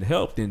engaged and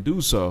help, then do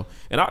so.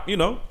 And I, you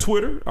know,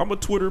 Twitter, I'm a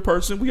Twitter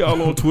person. We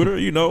all on Twitter,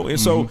 you know. And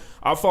so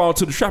I fall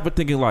into the trap of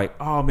thinking like,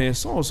 oh man,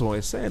 so-and-so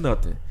ain't saying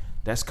nothing.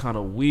 That's kind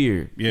of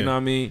weird. Yeah. You know what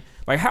I mean?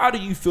 Like, how do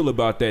you feel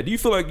about that? Do you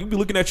feel like you be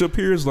looking at your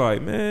peers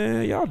like,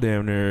 man, y'all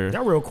damn near.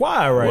 Y'all real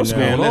quiet right What's now.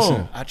 going on?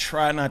 Listen, I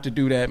try not to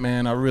do that,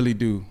 man. I really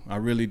do.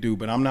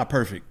 But I'm not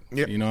perfect.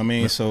 Yep. You know what I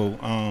mean? So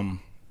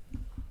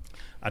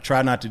I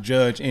try not to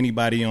judge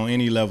anybody on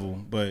any level,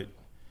 but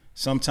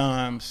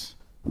sometimes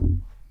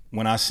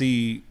when I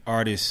see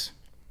artists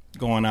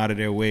going out of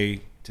their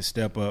way to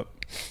step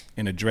up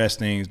and address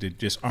things that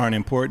just aren't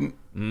important,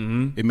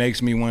 it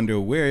makes me wonder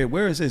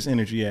where is this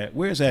energy at?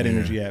 Where is that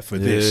energy at for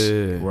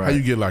this? How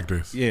you get like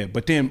this? Yeah,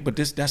 but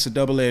that's a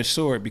double-edged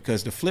sword,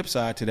 because the flip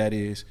side to that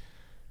is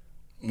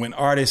when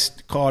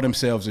artists call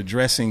themselves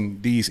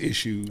addressing these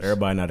issues,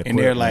 everybody not equipped, and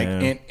they're like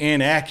man.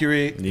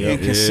 Inaccurate,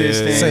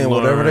 inconsistent, saying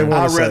whatever they want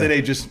I'd to say. rather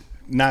they just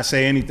not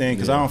say anything,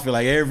 because I don't feel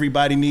like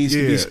everybody needs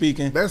to be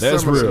speaking. That's So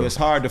real. it's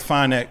hard to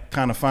find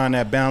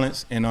that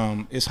balance,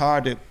 and it's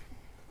hard to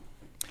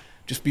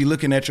just be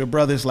looking at your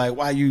brothers like,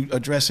 why you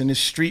addressing this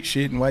street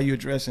shit and why you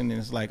addressing this?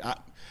 It's like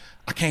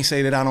I can't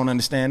say that I don't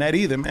understand that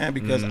either, man,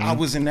 because I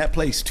was in that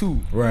place too.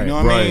 Right. You know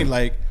what I mean?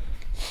 Like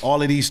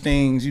all of these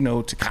things, you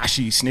know,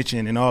 Tekashi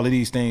snitching and all of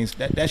these things,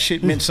 that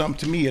shit meant something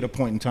to me at a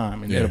point in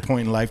time and at a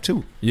point in life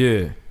too.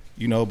 Yeah.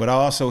 You know, but I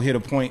also hit a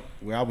point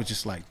where I was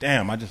just like,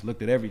 damn, I just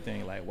looked at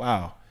everything like,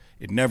 wow,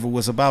 it never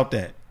was about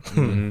that.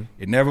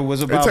 It never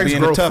was about takes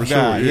being a growth tough for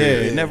guy. sure.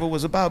 Yeah. It never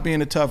was about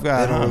being a tough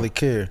guy. They don't really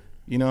care.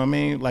 You know what I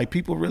mean? Like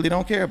people really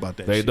don't care about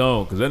that. They shit.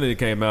 don't, because then it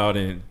came out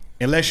and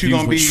unless you're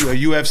gonna be a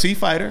UFC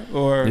fighter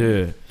or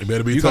it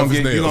better be you're tough gonna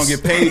as nails. you're gonna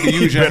get paid to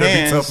use your Better be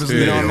hands. tough as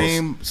You know what I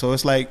nails. mean? So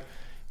it's like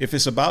if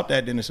it's about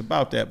that, then it's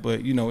about that.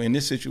 But you know, in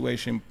this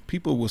situation,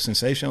 people will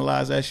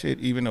sensationalize that shit,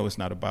 even though it's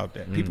not about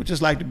that. People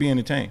just like to be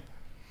entertained.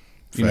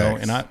 You know,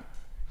 and I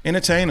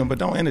entertain them, but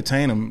don't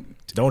entertain them.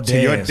 Don't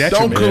to your dance.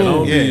 detriment.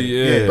 Don't coon.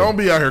 Yeah. Don't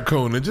be out here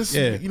cooning. Just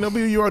Yeah. you know,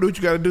 be who you are, do what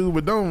you got to do,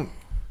 but don't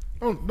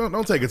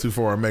take it too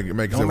far and make it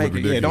Don't make it,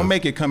 ridiculous. don't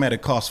make it come at a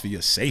cost for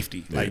your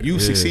safety. Like you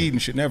succeeding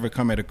should never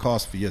come at a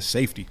cost for your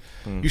safety.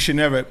 You should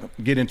never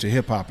get into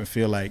hip hop and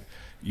feel like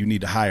you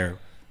need to hire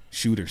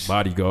shooters,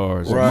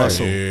 bodyguards, or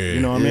muscle. Yeah. You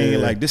know what I mean?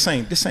 Like this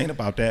ain't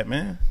about that,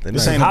 man.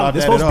 This Nah, ain't about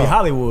it's that supposed at to be all.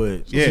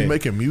 Hollywood. He's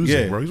making music,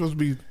 Yeah. bro. He's supposed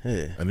to be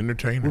an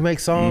entertainer. We make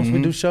songs,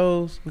 we do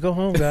shows, we go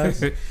home,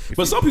 guys.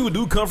 But some people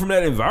do come from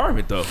that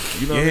environment, though.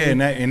 You know what I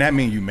mean? and that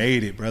mean you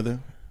made it, brother.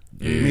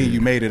 It mean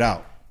you made it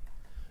out.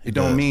 It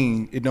don't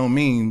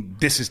mean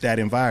this is that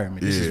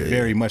environment. This is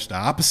very much the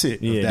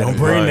opposite. Yeah, of that don't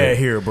bring environment. that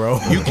here, bro.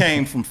 You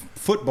came from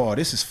football.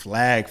 This is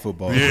flag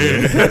football. Yeah.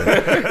 You know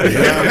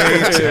what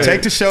I mean?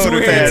 Take the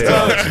shoulder pads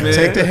off.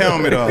 Take the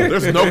helmet off.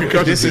 There's no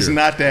concussions This is here.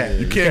 not that.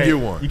 You can't get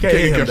one. You can't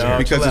hit him, get dog.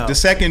 Because Chill if out. the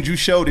second you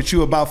show that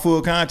you about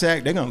full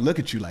contact, they're gonna look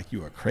at you like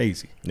you are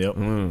crazy. Yep.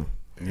 You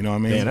know what I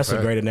mean? Man, that's a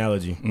great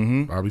analogy.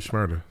 Bobby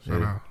Schmurder.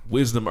 Shout out.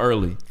 Wisdom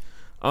early.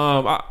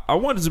 I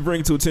wanted to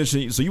bring to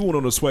attention. So you went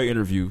on a Sway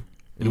interview,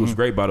 and it was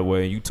great, by the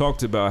way. And you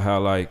talked about how,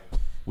 like,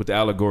 with the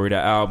allegory,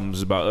 that album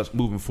is about us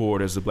moving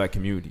forward as a black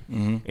community.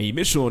 And you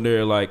mentioned on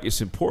there, like, it's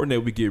important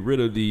that we get rid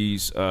of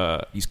these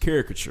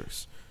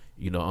caricatures.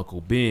 You know, Uncle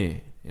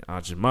Ben and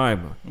Aunt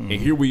Jemima. And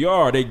here we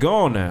are. They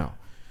gone now.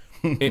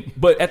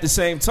 But at the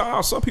same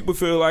time, some people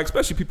feel like,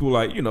 especially people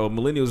like, you know,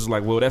 millennials is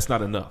like, well, that's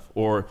not enough,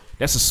 or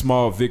that's a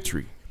small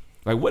victory.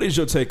 Like, what is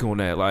your take on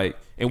that? Like,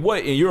 and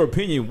what, in your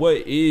opinion, what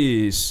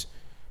is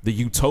the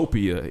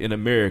utopia in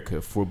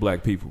America for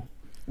black people?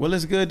 Well,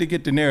 it's good to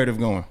get the narrative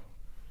going.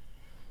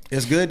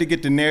 It's good to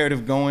get the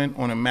narrative going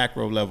on a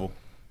macro level.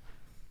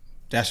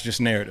 That's just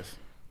narrative.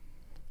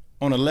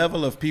 On a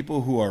level of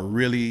people who are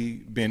really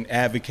been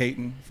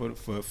advocating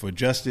for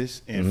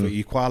justice and for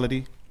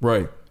equality,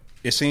 right?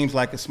 It seems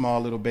like a small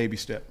little baby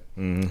step.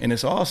 And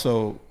it's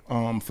also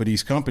for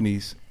these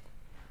companies,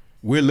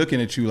 we're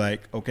looking at you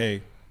like,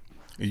 okay,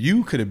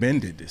 you could have been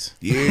did this.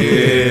 Yeah.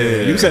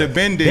 You could have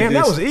been did Damn,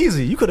 this. that was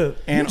easy. You could have.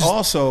 And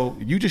also,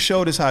 you just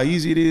showed us how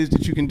easy it is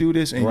that you can do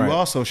this, and Right. you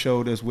also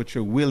showed us what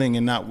you're willing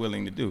and not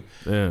willing to do.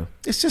 Yeah.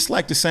 It's just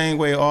like the same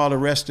way all the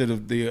rest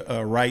of the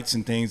rights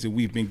and things that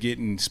we've been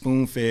getting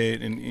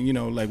spoon-fed, and you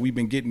know, like we've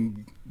been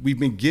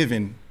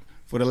given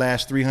for the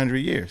last 300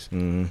 years.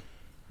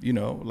 You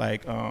know,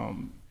 like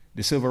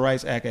the Civil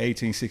Rights Act of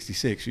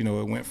 1866. You know,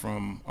 it went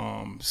from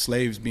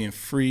slaves being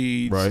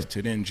freed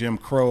to then Jim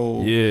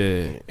Crow.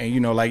 Yeah. And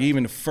you know, like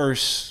even the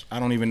first, I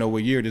don't even know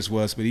what year this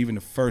was, but even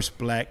the first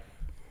black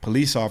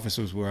police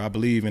officers were, I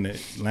believe, in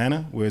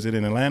Atlanta. Where is it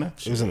in Atlanta?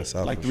 It was in the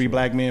South. Like 3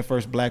 black men,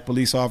 first black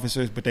police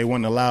officers, but they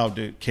weren't allowed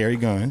to carry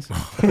guns.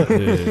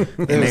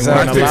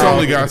 Flashsticks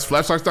only, guys.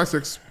 Flashlights,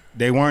 flashsticks.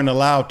 They weren't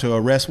allowed to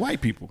arrest white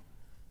people.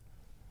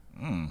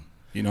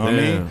 You know what I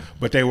mean?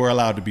 But they were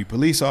allowed to be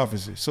police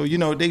officers. So, you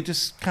know, they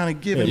just kind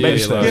of giving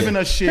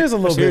us shit. Here's a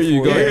little bit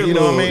you for go. you. You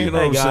know what I mean? You know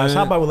Hey what I'm guys, saying?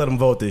 how about we let them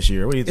vote this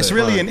year? What do you think? It's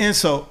really an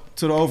insult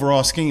to the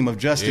overall scheme of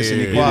justice and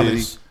Yeah, it equality.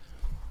 is.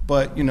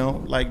 But you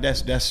know, like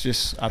that's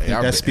just I think I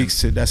that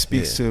bet-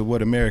 speaks to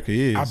what America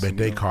is. I bet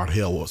they caught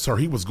hell. Well, sir,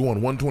 he was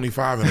going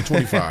 125 and a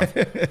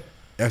 25.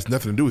 That's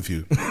nothing to do with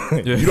you.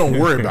 You don't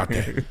worry about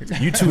that.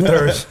 You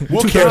 2/3.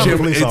 We'll catch him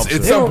police at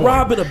officer. some point.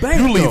 robbing a bank,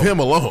 You leave though. him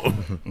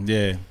alone.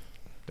 Yeah.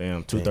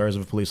 Damn, 2/3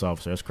 of a police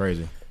officer. That's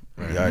crazy.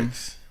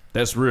 Yikes.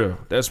 That's real.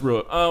 That's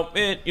real.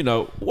 And you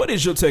know, what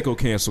is your take on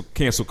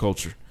cancel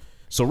culture?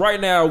 So right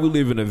now we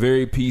live in a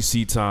very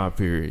PC time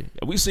period.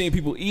 We seen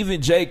people,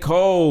 even J.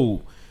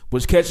 Cole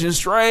was catching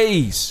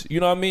strays. You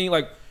know what I mean?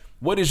 Like,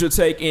 what is your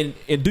take? And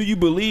do you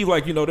believe,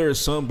 like, you know, there are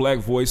some black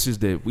voices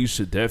that we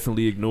should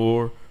definitely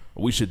ignore,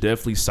 or we should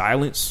definitely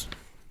silence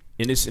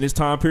in this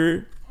time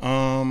period?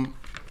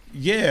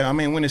 Yeah, I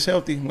mean, when it's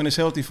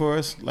healthy for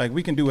us, like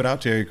we can do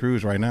without Terry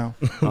Crews right now.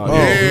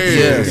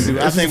 Yes.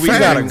 I think we It's a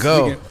gotta fact.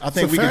 Go. I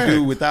think we can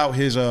do without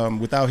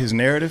his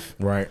narrative.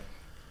 Right.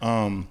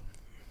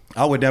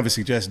 I would never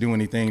suggest do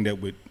anything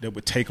that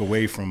would take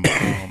away from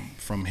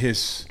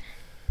his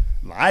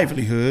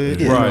livelihood.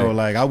 You know,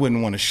 like I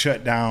wouldn't want to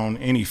shut down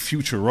any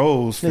future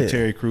roles for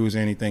Terry Crews or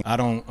anything. I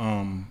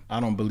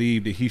don't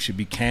believe that he should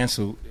be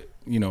canceled.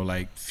 You know,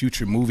 like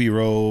future movie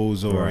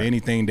roles or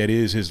anything that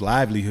is his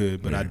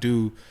livelihood. But I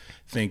do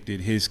think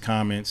that his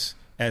comments,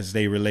 as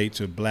they relate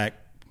to black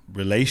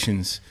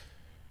relations,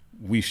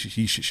 he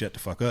should shut the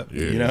fuck up.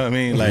 You know what I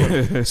mean?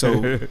 Like,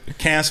 so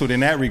canceled in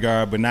that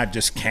regard, but not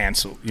just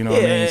canceled. You know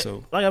what I mean?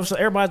 So, like I'm saying,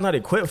 everybody's not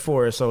equipped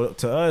for it. So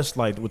to us,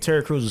 like what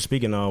Terry Crews was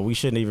speaking on, we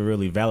shouldn't even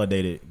really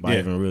validate it by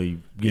even really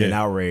getting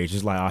outraged.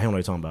 It's like, I don't know what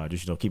you're talking about.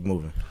 Just keep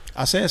moving.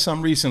 I said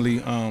something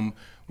recently.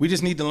 We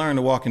just need to learn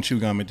to walk and chew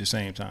gum at the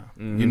same time.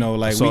 You know,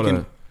 like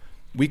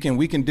we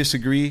can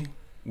disagree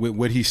with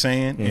what he's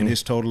saying and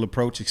his total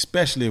approach,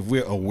 especially if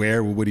we're aware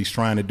of what he's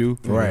trying to do.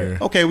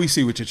 Right. Okay, we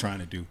see what you're trying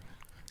to do.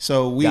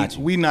 So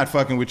we not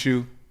fucking with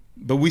you,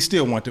 but we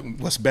still want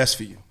what's best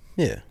for you.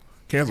 Yeah.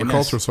 Cancel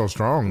culture is so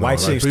strong. White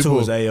though. chicks too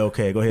is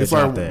A-okay. Go ahead. It's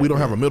like drop that. we don't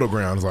have a middle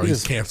ground. It's like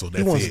he's canceled.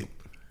 That's it.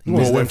 Go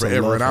away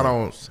forever. And I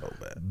don't.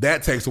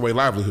 That takes away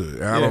livelihood.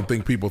 And I don't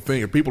think people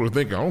think. If people are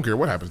thinking, I don't care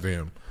what happens to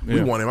him.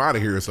 We want him out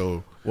of here.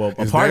 So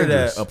a part of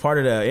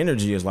that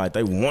energy is like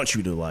they want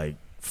you to like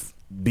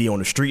be on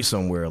the street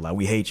somewhere. Like,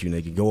 we hate you,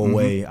 nigga. Go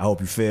away. I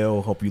hope you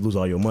fail. Hope you lose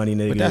all your money,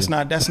 nigga.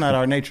 But that's not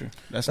our nature.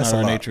 That's not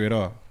our nature at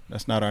all.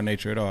 That's not our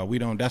nature at all. We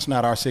don't. That's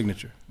not our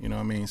signature. You know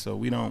what I mean? So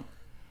we don't.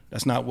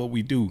 That's not what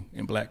we do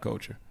in black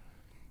culture.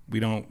 We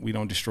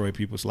don't destroy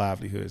people's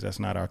livelihoods. That's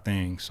not our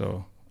thing.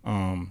 So,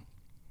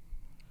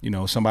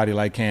 somebody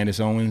like Candace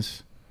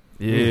Owens.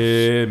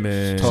 Yeah,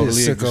 man.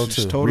 Totally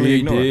ridiculous.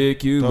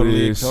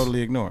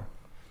 Totally ignore.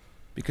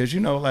 Because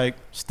like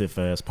stiff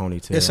ass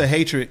ponytail. It's a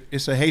hatred.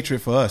 It's a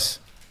hatred for us,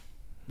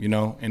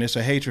 and it's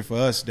a hatred for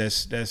us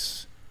that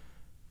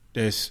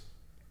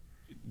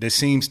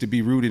seems to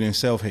be rooted in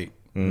self hate.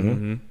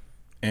 Mm-hmm.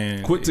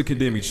 And quick to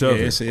condemn each other.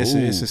 It's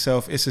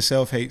a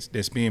self hate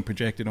that's being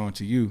projected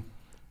onto you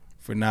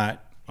for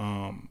not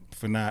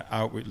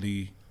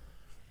outwardly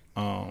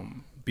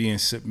being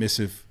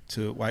submissive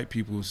to white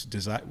people's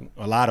desire.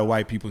 A lot of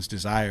white people's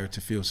desire to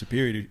feel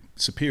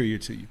superior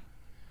to you,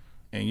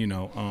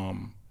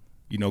 and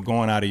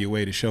going out of your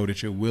way to show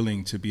that you're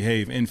willing to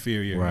behave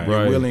inferior,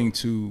 you're willing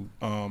to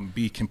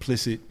be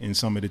complicit in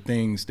some of the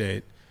things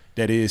that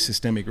is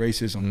systemic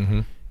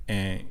racism,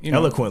 and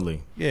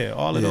eloquently,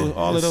 all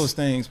of those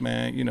things,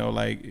 man.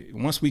 Like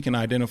once we can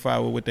identify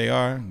with what they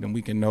are, then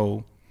we can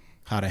know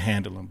how to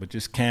handle them. But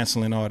just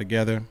canceling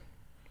altogether,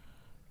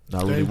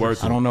 not really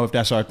working. I don't know if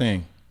that's our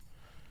thing.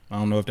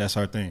 Man,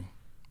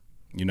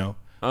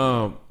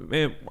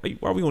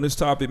 while we on this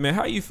topic, man,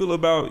 how you feel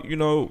about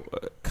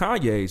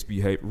Kanye's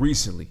behavior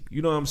recently?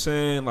 You know what I'm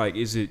saying? Like,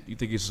 you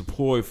think it's a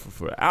ploy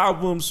for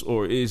albums,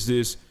 or is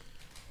this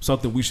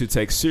something we should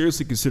take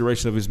seriously,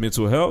 consideration of his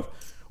mental health,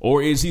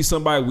 or is he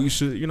somebody we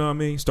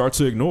should start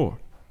to ignore?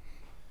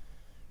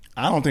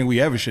 I don't think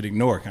we ever should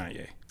ignore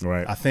Kanye.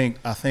 Right. I think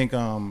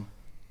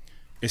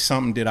it's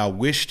something that I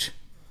wished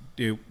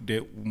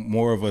that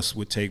more of us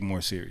would take more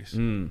serious.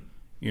 And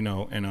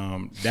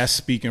that's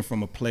speaking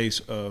from a place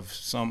of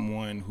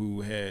someone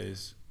who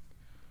has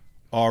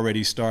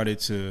already started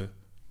to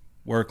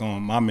work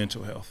on my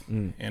mental health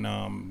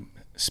and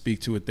speak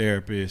to a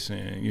therapist,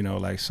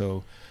 and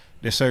so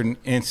there's certain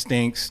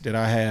instincts that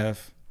I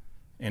have,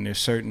 and there's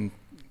certain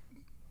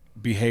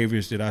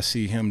behaviors that I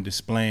see him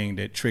displaying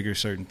that trigger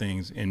certain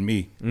things in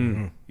me.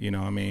 You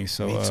know what I mean?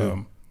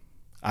 So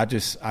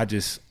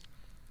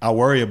I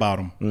worry about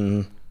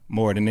him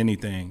more than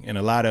anything, and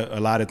a lot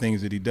of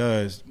things that he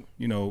does,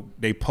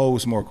 they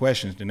pose more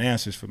questions than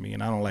answers for me,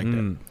 and I don't like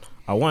that.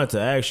 I wanted to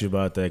ask you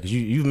about that because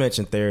you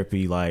mentioned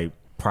therapy like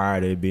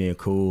prior to it being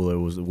cool. It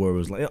was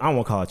like, I don't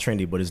want to call it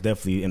trendy, but it's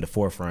definitely in the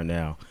forefront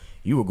now.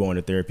 You were going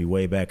to therapy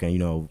way back in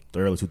the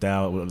early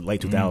 2000,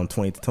 late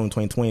 2020,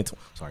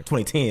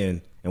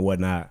 2010 and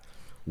whatnot.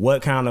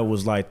 What kind of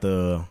was like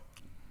the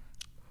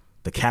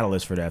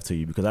catalyst for that to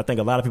you? Because I think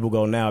a lot of people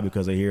go now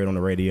because they hear it on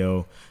the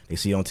radio, they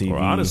see it on TV. Or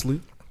honestly,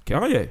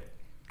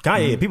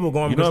 Kanye, people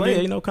going because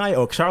Kanye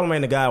or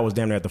Charlamagne the Guy was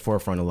damn near at the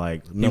forefront of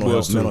like mental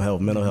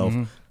health.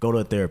 Go to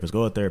a therapist.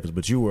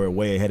 But you were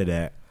way ahead of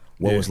that.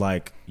 What was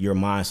like your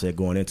mindset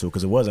going into it?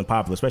 Because it wasn't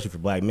popular, especially for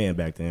black men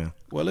back then.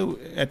 Well,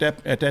 at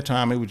that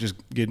time, it was just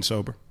getting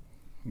sober.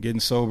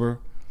 Getting sober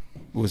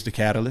was the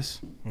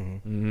catalyst.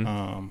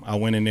 I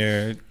went in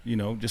there,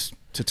 just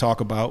to talk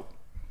about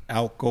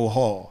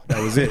alcohol.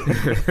 That was it.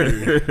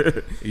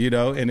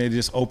 And it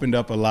just opened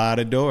up a lot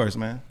of doors,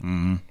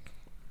 man.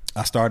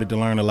 I started to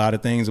learn a lot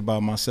of things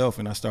about myself,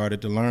 and I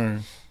started to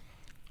learn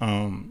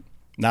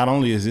not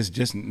only is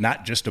this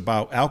not just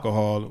about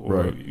alcohol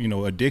or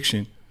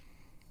addiction.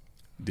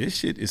 This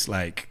shit is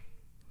like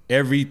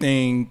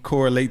everything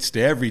correlates to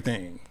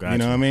everything. Gotcha. You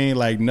know what I mean?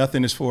 Like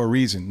nothing is for a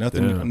reason.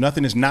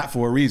 Nothing is not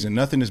for a reason.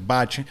 Nothing is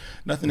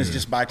nothing is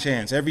just by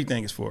chance.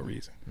 Everything is for a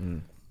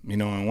reason.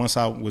 And once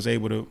I was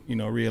able to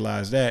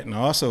realize that, and I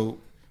also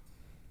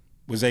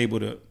was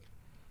able to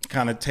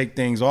kind of take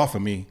things off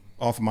of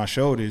my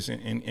shoulders,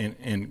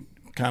 and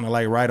kind of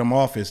like write them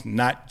off as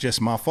not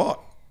just my fault.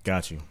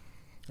 Got you.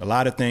 A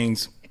lot of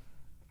things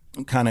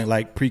I'm kind of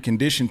like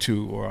preconditioned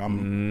to, or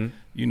I'm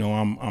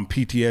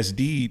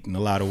PTSD'd in a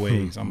lot of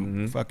ways.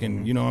 I'm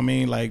fucking, you know what I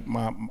mean? Like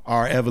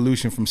our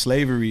evolution from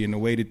slavery and the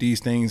way that these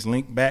things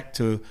link back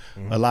to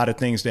a lot of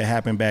things that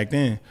happened back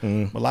then.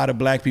 A lot of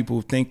black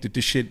people think that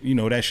this shit,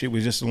 that shit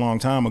was just a long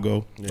time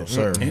ago. Yes,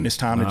 sir. And it's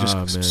time to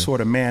just sort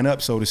of man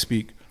up, so to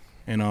speak.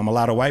 And a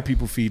lot of white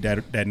people feed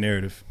that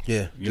narrative.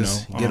 Yeah, get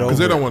over because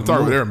they don't want to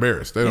talk. They're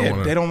embarrassed. They don't want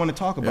to talk about it. They don't want to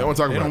talk about it.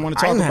 They don't want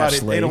to talk about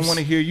it. They don't want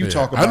to hear you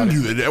talk about it. I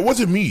didn't do that. That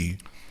wasn't me.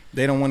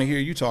 They don't want to hear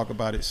you talk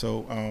about it.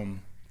 So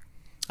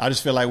I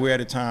just feel like we're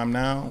at a time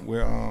now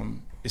where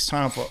it's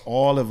time for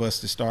all of us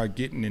to start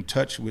getting in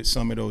touch with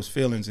some of those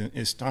feelings, and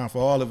it's time for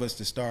all of us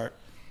to start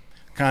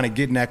kind of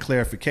getting that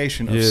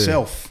clarification of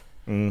self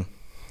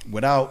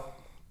without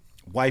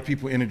white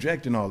people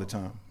interjecting all the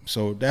time.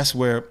 So that's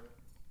when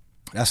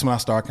I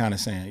start kind of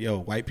saying, yo,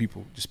 white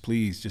people, just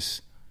please,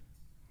 just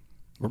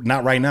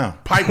not right now.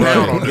 Pipe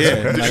down on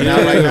this. Yeah, like,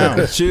 not right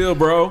now. Chill,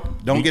 bro.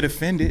 Don't get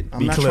offended.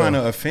 I'm not trying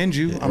to offend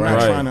you.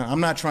 I'm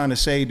not trying to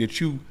say that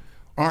you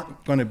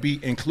aren't going to be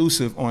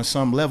inclusive on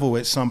some level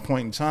at some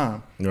point in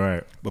time.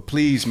 Right. But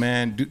please,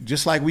 man,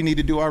 just like we need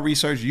to do our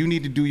research, you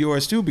need to do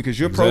yours too, because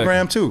you're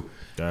programmed too.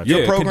 Gotcha.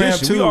 You're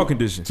programmed too. We all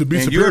conditioned to be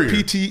and superior.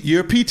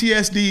 You're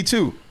PTSD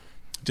too,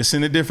 just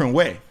in a different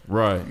way.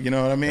 Right. You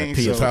know what I mean?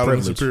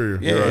 Superior.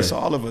 Yeah, right. it's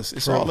all of us.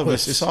 It's all of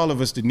us. It's all of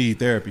us that need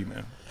therapy,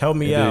 man. Help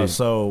me out.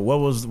 So what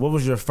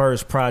was your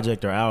first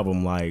project or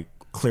album like?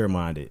 Clear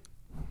Minded.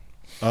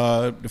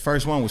 The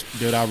first one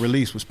that I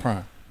released was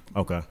Prime.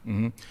 Okay.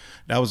 Mm-hmm.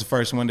 That was the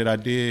first one that I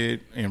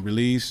did and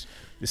released.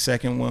 The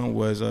second one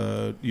was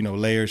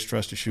Layers,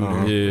 Trust the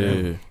Shooter.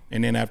 Yeah.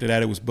 And then after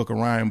that it was Book of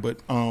Ryan.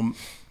 But all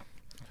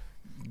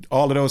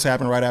of those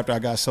happened right after I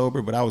got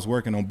sober, but I was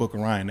working on Book of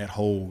Ryan that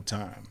whole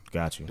time.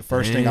 Got you. The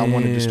first thing I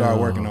wanted to start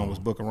working on was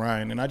Book of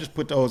Ryan. And I just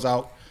put those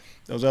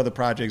other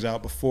projects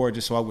out before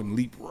just so I wouldn't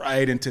leap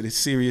right into the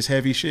serious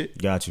heavy shit.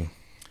 Got you.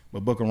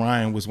 But Book of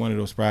Ryan was one of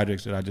those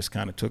projects that I just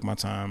kind of took my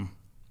time.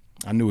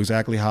 I knew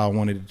exactly how I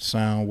wanted it to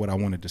sound, what I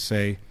wanted to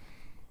say.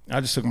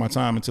 I just took my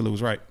time until it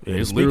was right. Yeah,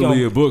 it's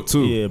literally a book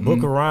too. Yeah, Book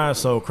of Ryan's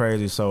so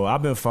crazy. So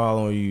I've been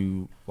following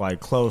you like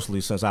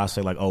closely since I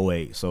say like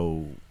 08.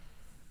 So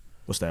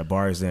what's that?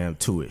 Bar Exam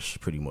 2-ish,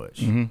 pretty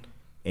much.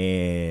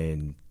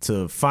 And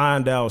to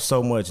find out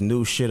so much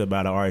new shit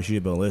about an artist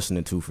you've been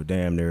listening to for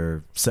damn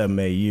near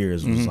 7-8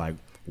 years was like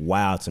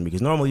wild to me.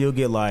 Because normally you'll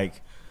get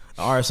like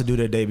an artist to do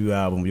their debut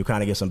album, you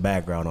kind of get some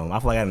background on them. I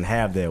feel like I didn't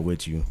have that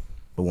with you.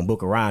 But when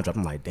Book of Ryan dropped,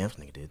 I'm like, damn, this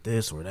nigga did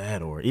this or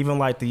that. Or even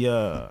like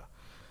the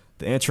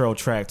intro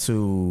track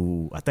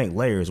to, I think,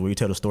 Layers, where you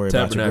tell the story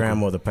about your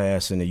grandmother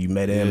passing and you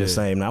met him the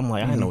same night. I'm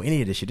like, I didn't know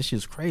any of this shit. This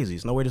shit's crazy.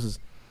 There's no way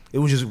it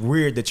was just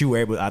weird that you were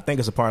able, I think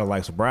it's a part of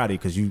like sobriety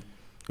because it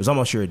was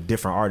almost you're a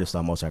different artist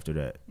almost after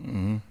that.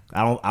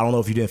 I don't know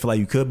if you didn't feel like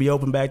you could be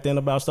open back then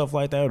about stuff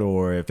like that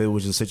or if it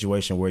was a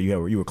situation where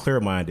you were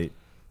clear-minded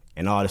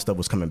and all this stuff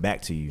was coming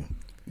back to you.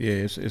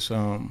 Yeah, it's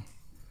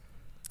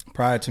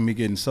prior to me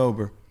getting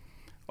sober,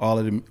 all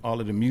of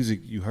the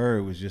music you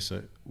heard was just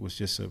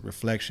a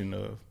reflection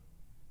of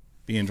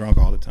being drunk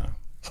all the time.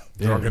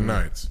 Drunken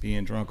nights.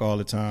 Being drunk all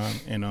the time.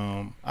 And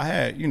I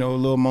had,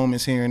 little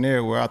moments here and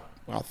there where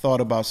I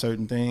thought about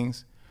certain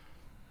things.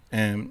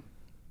 And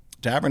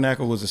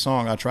Tabernacle was a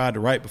song I tried to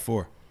write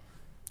before.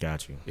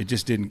 Got you. It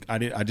just didn't,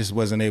 I just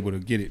wasn't able to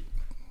get it.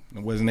 I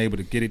wasn't able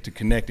to get it to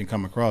connect and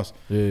come across.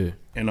 Yeah.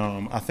 And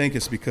I think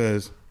it's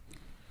because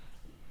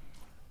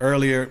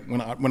earlier,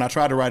 when I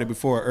tried to write it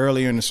before,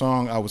 earlier in the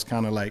song, I was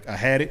kind of like, I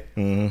had it.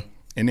 And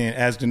then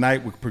as the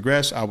night would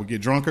progress, I would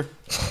get drunker.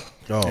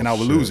 And I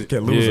would lose it.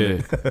 Can't lose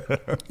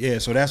it. Yeah,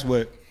 so that's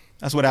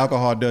what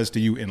alcohol does to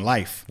you in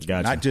life,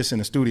 Gotcha. not just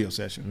in a studio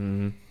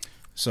session.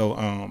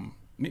 So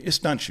it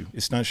stunts you.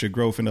 It stunts your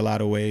growth in a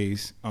lot of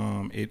ways.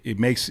 It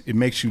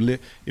makes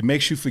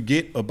you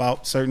forget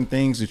about certain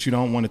things that you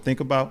don't want to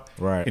think about,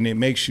 right? And it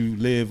makes you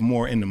live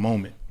more in the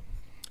moment.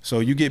 So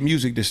you get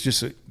music that's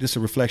just a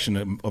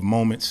reflection of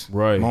moments,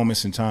 right?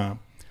 Moments in time,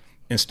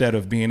 instead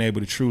of being able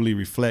to truly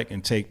reflect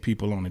and take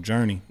people on a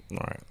journey,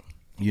 right?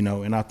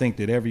 And I think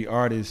that every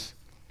artist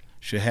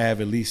should have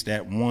at least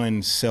that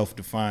one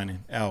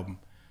self-defining album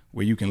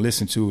where you can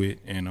listen to it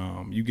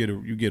and you get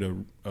a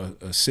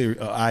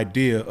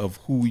idea of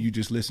who you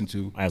just listened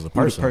to as a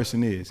person. Who the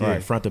person is,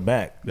 right, front to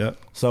back. Yep.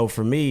 So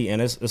for me,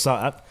 and it's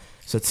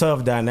a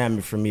tough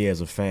dynamic for me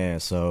as a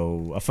fan.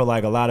 So I feel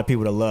like a lot of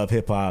people that love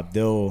hip hop,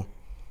 the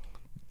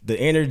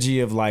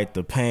energy of like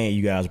the pain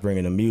you guys bring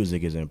in the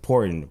music is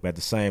important, but at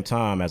the same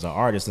time, as an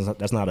artist,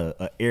 that's not an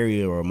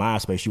area or a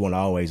mind space you want to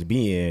always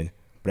be in.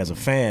 But as a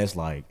fan, it's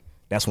like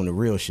that's when the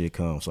real shit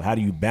comes. So how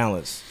do you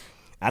balance?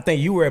 I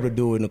think you were able to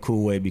do it in a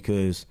cool way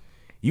because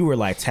you were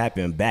like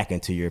tapping back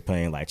into your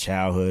pain, like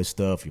childhood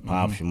stuff, your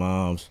pops, your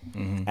moms,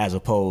 as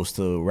opposed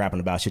to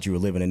rapping about shit you were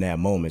living in that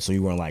moment. So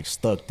you weren't like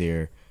stuck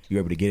there. You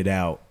were able to get it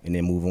out and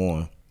then move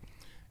on.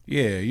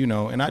 Yeah,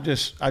 and I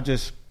just,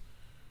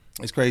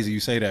 it's crazy you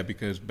say that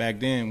because back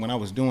then when I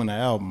was doing the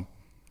album,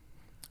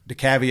 the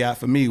caveat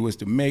for me was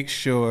to make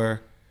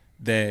sure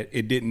that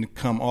it didn't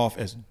come off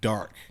as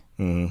dark.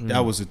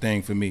 That was the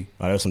thing for me.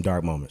 Oh, there's some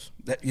dark moments.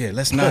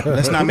 Let's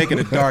not make it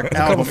a dark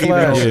album,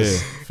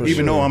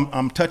 even though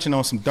I'm touching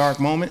on some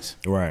dark moments.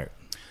 Right.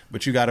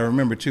 But you got to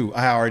remember too,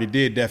 I already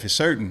did Death is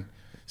Certain,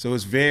 so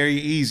it's very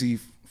easy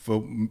for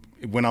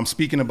when I'm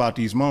speaking about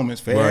these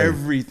moments for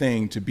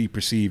everything to be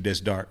perceived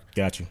as dark.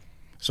 Got you.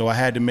 So I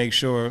had to make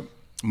sure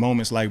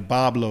moments like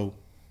Bablo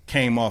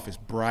came off as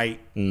bright,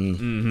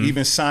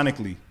 even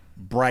sonically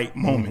bright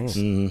moments.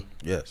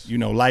 Yes.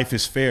 Life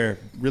is Fair,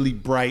 really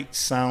bright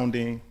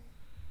sounding.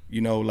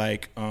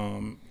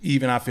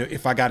 Even I feel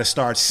if I got to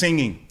start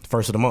singing.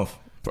 First of the month.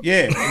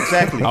 Yeah,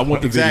 exactly. I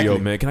want the Exactly.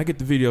 video, man. Can I get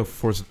the video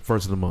for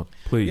first of the month,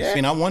 please? Yeah, I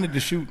mean, I wanted to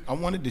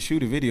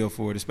shoot a video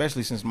for it,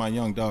 especially since my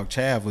young dog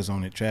Chav was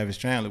on it. Travis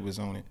Chandler was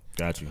on it.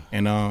 Got you.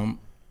 And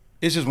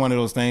it's just one of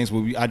those things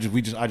where I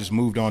just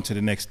moved on to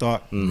the next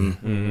thought,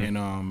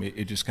 and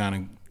it just kind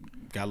of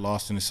got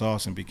lost in the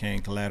sauce and became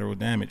collateral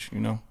damage. You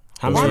know.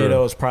 How many of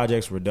those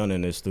projects were done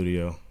in this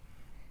studio?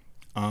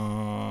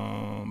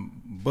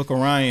 Book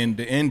Orion,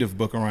 the end of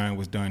Book Orion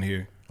was done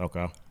here.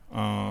 Okay.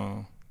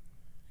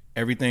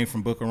 Everything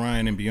from Book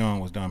Orion and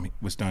beyond was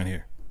done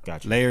here.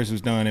 Gotcha. Layers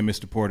was done in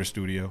Mr. Porter's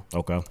studio.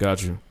 Okay.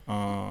 Got you.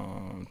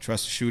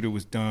 Trust the Shooter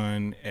was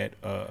done at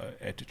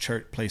the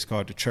church place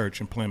called the Church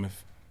in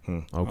Plymouth.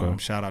 Okay.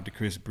 Shout out to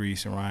Chris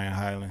Brees and Ryan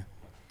Highland.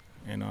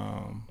 And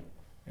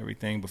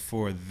everything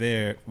before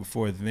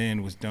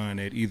then was done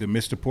at either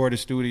Mr.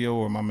 Porter's studio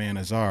or my man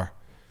Azar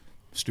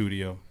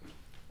studio.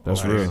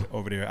 That's real.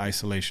 Over there at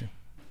Isolation.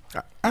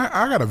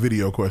 I got a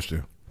video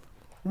question.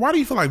 Why do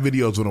you feel like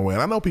videos went away?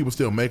 And I know people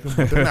still make them,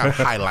 but they're not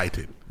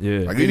highlighted.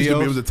 Yeah. Like it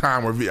was a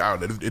time where is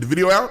the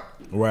video out?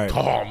 Right.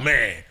 Oh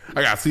man,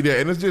 I gotta see that,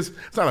 and it's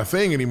not a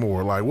thing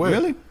anymore. Like what?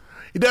 Really?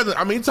 It doesn't.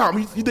 I mean,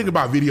 you think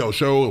about video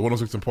shows,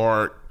 106 in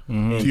Park,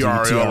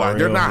 TRL, like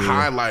they're not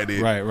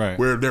highlighted. Right.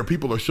 Where there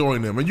people are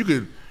showing them, and you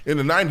could in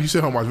the 90s you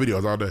sit home and watch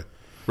videos all day.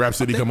 Rap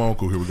City, come on,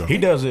 cool. Here we go. He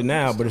does it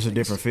now, but it's a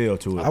different feel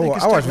to it. I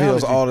watch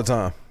videos all the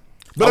time.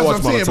 But that's what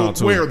I'm saying.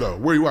 But where though?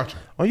 Where are you watching?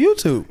 On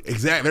YouTube.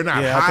 Exactly. They're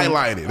not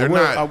highlighted. They're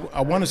not.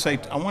 I want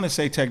to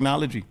say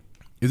technology.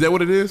 Is that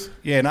what it is?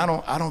 Yeah, and I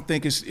don't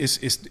think it's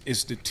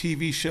the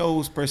TV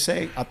shows per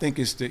se. I think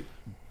it's the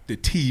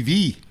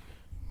TV.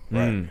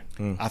 Right.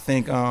 I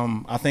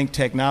think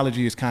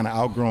technology is kind of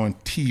outgrowing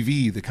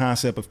TV, the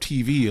concept of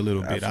TV a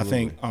little bit.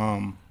 Absolutely. I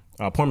think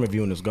appointment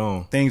viewing is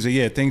gone. Things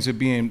are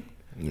being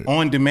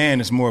on demand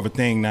is more of a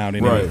thing now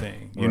than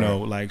anything. You know,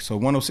 like so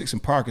 106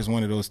 in Park is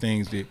one of those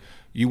things that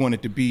you want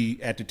it to be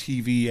at the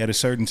TV at a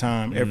certain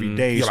time every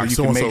day, so you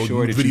can make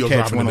sure that you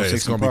catch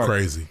 106 in Park. Be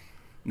crazy.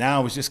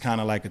 Now it's just kind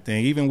of like a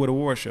thing, even with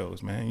award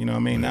shows, man. You know what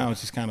I mean? Now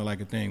it's just kind of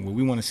like a thing where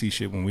we want to see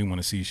shit when we want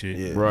to see shit.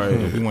 Yeah. Right.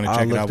 We want to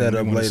check it out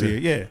when we want to see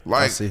it. Yeah.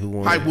 Like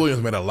Hype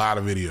Williams made a lot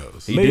of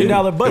videos. $1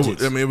 million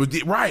budgets. It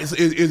was right.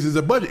 Is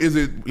a budget? Is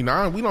it? We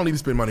don't need to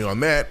spend money on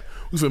that.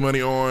 We spend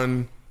money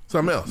on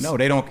something else. No,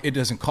 they don't. It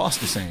doesn't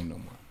cost the same no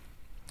more.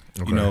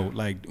 Okay. You know,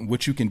 like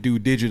what you can do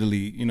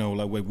digitally. You know,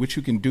 like what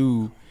you can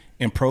do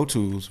in Pro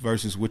Tools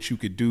versus what you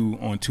could do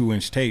on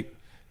 2-inch tape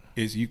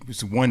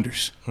it's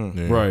wonders.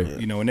 Right.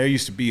 You know, and there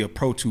used to be a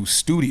Pro Tools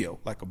studio,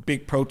 like a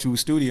big Pro Tools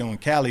studio in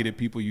Cali that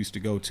people used to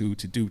go to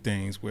do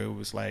things where it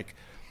was like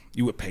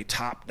you would pay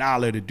top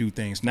dollar to do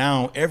things.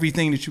 Now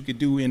everything that you could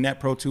do in that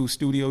Pro Tools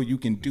studio, you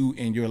can do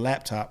in your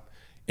laptop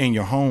in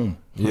your home.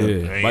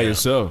 Yeah, by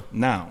yourself.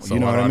 Now, you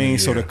know what I mean?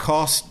 So the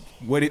cost,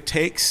 what it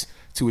takes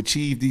to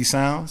achieve these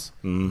sounds,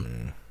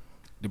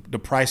 the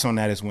price on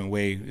that just went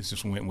way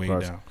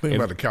down. Think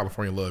about the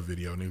California Love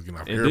video. Niggas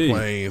getting off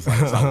airplanes.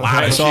 Like, it's a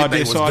lot of it's shit all,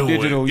 they it's was all doing.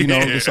 digital. You know,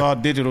 it's all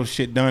digital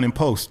shit done in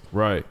post.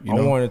 Right. You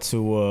know? I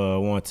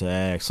wanted to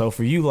ask. So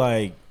for you,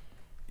 like,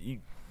 you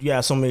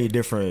got so many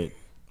different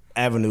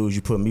avenues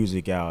you put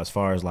music out, as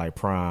far as like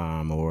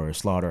Prime or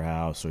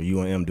Slaughterhouse or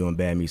UNM doing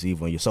Bad Meets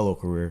Evil in your solo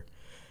career,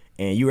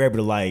 and you were able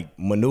to like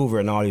maneuver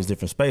in all these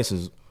different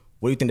spaces.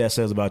 What do you think that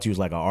says about you as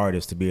like an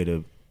artist to be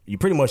able to? You're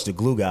pretty much the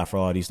glue guy for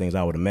all these things,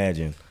 I would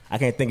imagine. I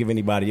can't think of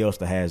anybody else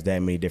that has that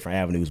many different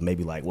avenues.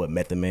 Maybe like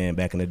Method Man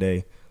back in the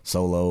day,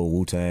 Solo,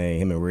 Wu-Tang,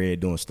 him and Red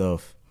doing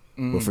stuff.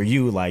 But for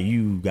you, like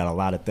you got a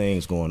lot of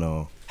things going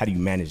on. How do you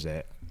manage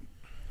that?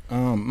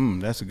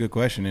 That's a good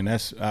question, and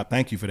that's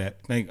thank you for that.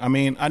 I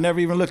mean, I never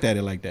even looked at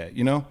it like that.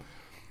 You know,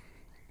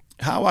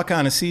 how I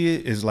kind of see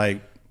it is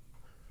like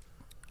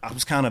I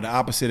was kind of the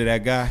opposite of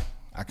that guy.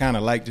 I kind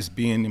of like just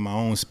being in my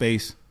own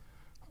space.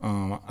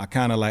 I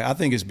kind of like, I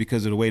think it's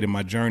because of the way that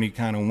my journey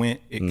kind of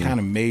went. It kind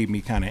of made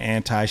me kind of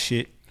anti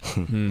shit.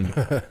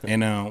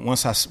 And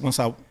once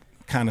I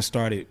kind of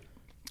started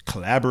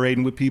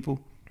collaborating with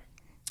people,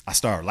 I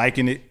started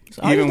liking it.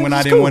 Even when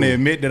I didn't want to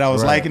admit that I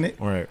was liking it,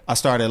 I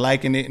started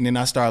liking it, and then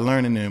I started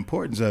learning the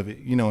importance of it.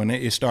 You know, and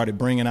it started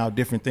bringing out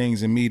different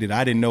things in me that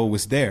I didn't know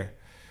was there.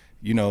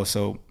 You know,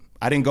 so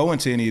I didn't go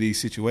into any of these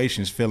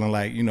situations feeling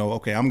like, you know,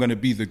 okay, I'm going to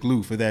be the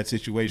glue for that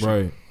situation.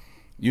 Right.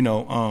 You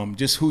know,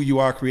 just who you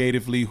are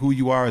creatively, who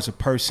you are as a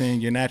person,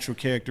 your natural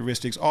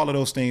characteristics, all of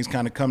those things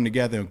kind of come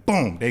together and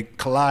boom, they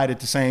collide at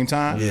the same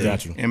time. Yeah.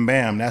 Got you. And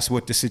bam, that's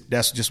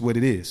just what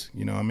it is.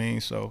 You know what I mean?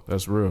 So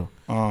that's real.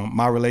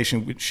 My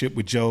relationship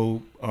with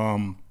Joe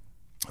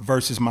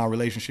versus my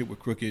relationship with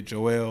Crooked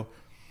Joel,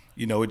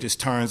 you know, it just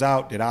turns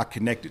out that I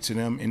connected to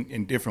them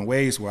in different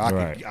ways where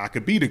I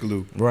could be the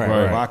glue. Right.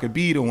 Or I could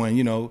be the one,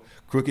 you know,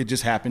 Crooked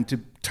just happened to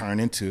turn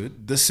into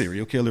the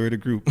serial killer of the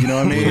group. You know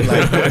what I mean?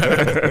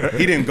 Like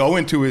he didn't go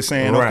into it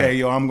saying, okay,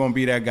 yo, I'm going to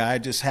be that guy.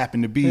 It just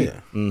happened to be,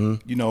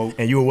 you know.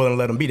 And you were willing to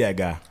let him be that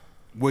guy.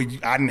 Well,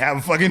 I didn't have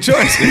a fucking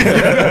choice.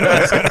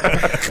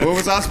 What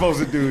was I supposed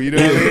to do? You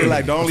know what I mean?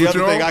 Like the only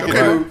other thing I could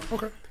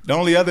do The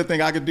only other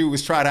thing I could do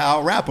was try to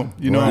out rap them.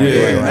 You know Right, what I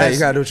mean? right, right. That's- You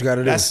gotta do what you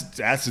gotta do.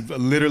 That's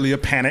literally a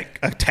panic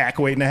attack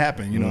waiting to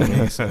happen. You know what I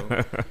mean?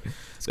 So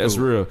That's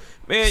real,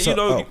 man. So- you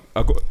know,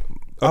 I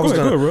was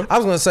go ahead, bro.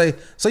 gonna say.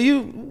 So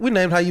we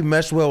named how you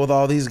meshed well with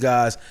all these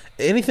guys.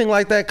 Anything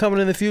like that coming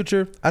in the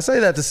future? I say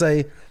that to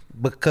say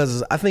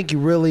because I think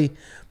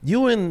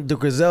you and the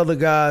Griselda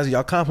guys,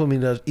 y'all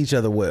complement each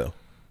other well,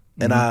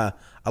 and I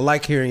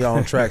like hearing y'all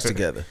on tracks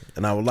together,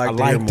 and I would like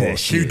to hear more. That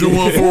shit. You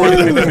doing for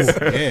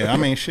it? yeah, I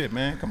mean, shit,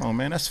 man. Come on,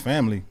 man. That's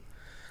family.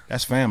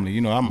 That's family. You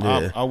know,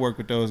 I work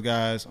with those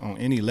guys on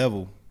any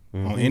level,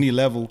 and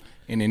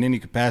in any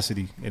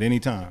capacity at any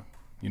time.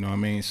 You know what I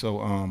mean?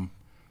 So,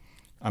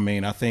 I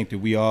mean, I think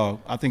that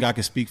I think I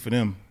can speak for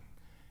them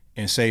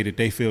and say that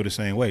they feel the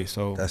same way.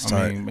 So, That's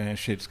I mean, tight. man,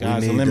 shit,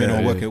 sky's the limit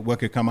on what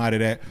could come out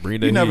of that.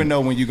 You never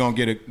know when you're gonna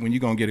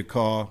get a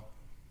call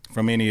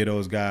from any of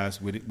those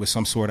guys with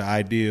some sort of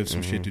idea of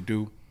some shit to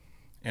do.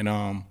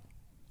 And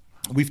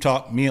we've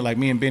talked, me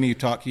and Benny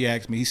talked, he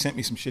asked me, he sent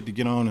me some shit to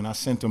get on, and I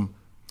sent him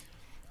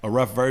a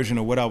rough version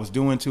of what I was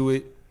doing to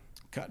it,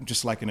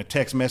 just like in a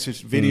text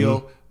message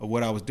video of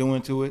what I was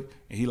doing to it.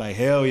 And he like,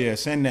 hell yeah,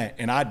 send that.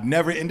 And I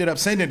never ended up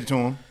sending it to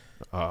him.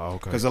 Okay.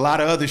 Because a lot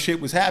of other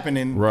shit was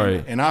happening.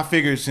 Right. And I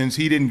figured since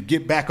he didn't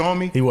get back on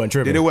me, He wasn't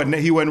tripping.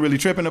 he wasn't really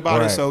tripping about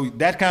it. Right. So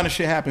that kind of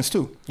shit happens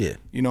too. Yeah.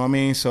 You know what I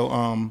mean?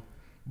 So,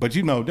 but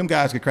you know, them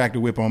guys could crack the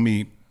whip on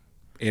me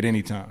at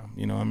any time.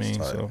 You know what I mean?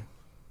 So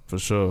For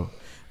sure.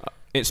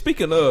 And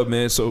speaking of,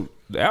 man, so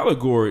the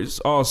Allegory is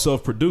all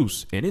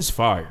self-produced, and it's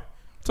fire.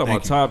 Talking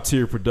about top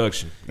tier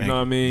production. You know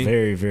what I mean?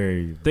 Very,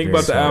 very. Think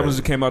about the albums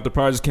that came out, the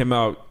projects came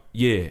out.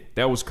 Yeah,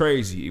 that was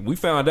crazy. We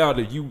found out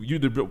that you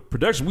did the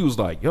production. We was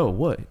like, yo,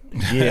 what?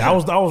 Yeah, I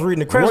was reading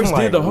the credits. Royce I'm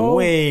like, did the whole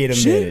wait a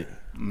shit? minute.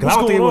 Because What's I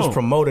don't think it going was on?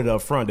 promoted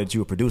up front that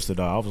you produced it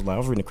all. I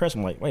was reading the credits.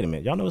 I'm like, wait a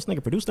minute. Y'all know this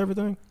nigga produced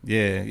everything?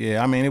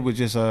 yeah. I mean, it was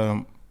just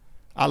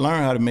I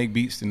learned how to make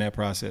beats in that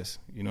process.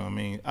 You know what I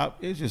mean? I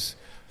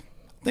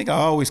think I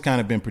always kind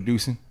of been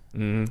producing,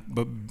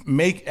 but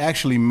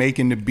actually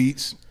making the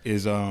beats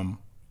is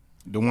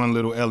the one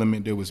little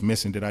element that was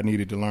missing that I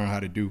needed to learn how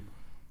to do,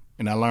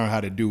 and I learned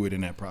how to do it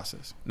in that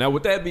process. Now,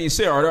 with that being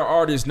said, are there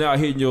artists now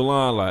hitting your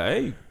line like,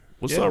 hey,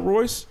 what's up,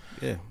 Royce?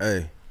 Yeah.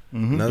 Hey,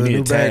 Mm-hmm. another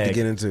new bag to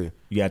get into.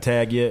 You got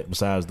tag yet?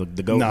 Besides the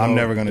goat? No, I'm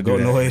never gonna do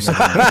that. Noise.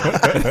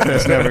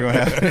 That's never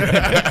gonna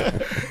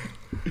happen.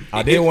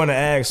 I did want to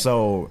ask.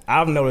 So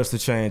I've noticed the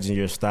change in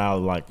your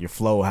style, like your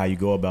flow, how you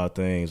go about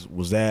things.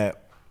 How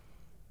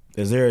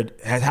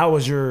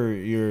was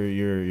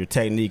your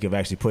technique of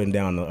actually putting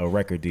down a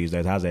record these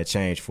days? How's that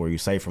changed for you?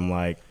 Say from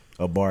like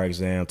a Bar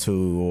Exam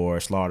 2 or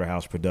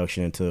Slaughterhouse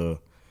production to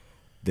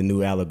the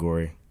new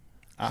Allegory.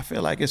 I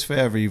feel like it's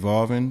forever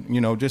evolving, you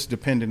know, just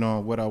depending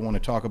on what I want to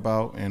talk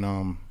about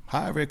and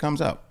however it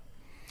comes out.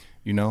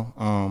 You know,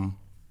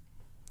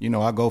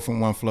 I go from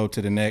one flow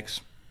to the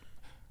next.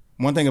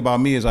 One thing about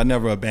me is I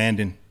never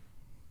abandon,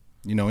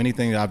 you know,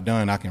 anything that I've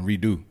done I can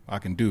redo, I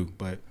can do.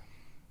 But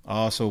I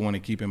also want to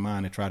keep in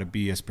mind and try to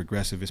be as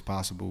progressive as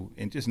possible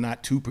and just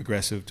not too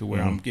progressive to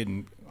where I'm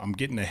getting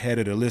ahead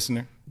of the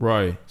listener.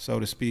 Right.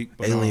 So to speak.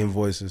 But, Alien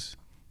voices.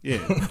 Yeah.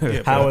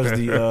 How was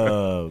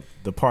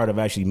the part of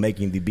actually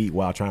making the beat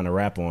while trying to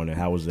rap on it?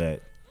 How was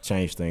that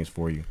change things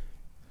for you?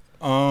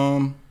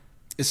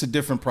 It's a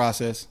different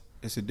process.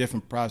 It's a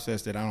different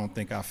process that I don't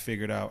think I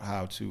figured out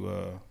how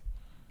to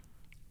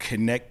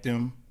connect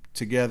them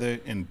together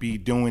and be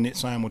doing it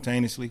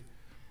simultaneously.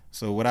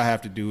 So what I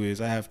have to do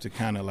is I have to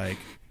kind of like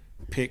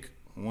pick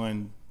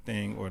one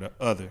thing or the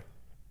other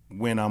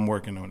when I'm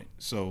working on it.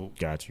 So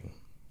got you.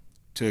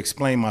 To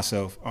explain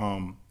myself,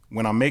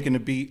 when I'm making the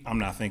beat, I'm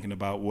not thinking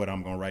about what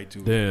I'm gonna write to.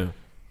 Damn.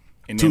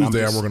 And then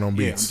Tuesday, I'm working on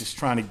beats. I'm just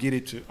trying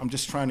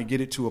to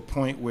get it to a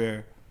point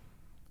where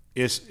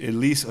it's at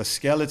least a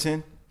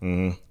skeleton.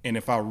 Mm-hmm. And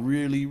if I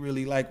really,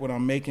 really like what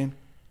I'm making,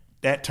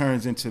 that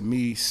turns into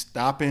me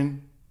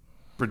stopping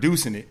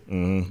producing it.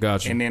 Mm-hmm.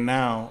 Gotcha. And then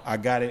now I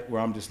got it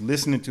where I'm just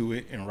listening to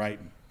it and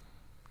writing.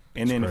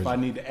 And then if I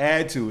need to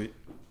add to it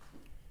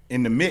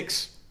in the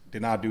mix,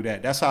 then I'll do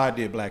that. That's how I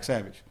did Black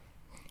Savage.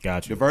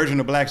 Gotcha. The version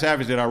of Black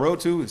Savage that I wrote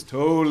to is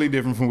totally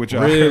different from what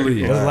y'all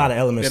Really? heard. There's a lot of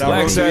elements.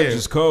 Black Savage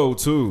is cold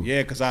too.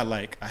 Yeah, because I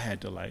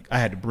had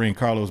to bring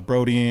Carlos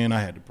Brody in.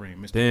 I had to bring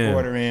Mr. Damn.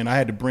 Porter in. I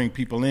had to bring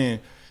people in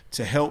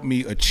to help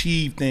me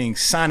achieve things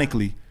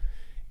sonically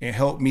and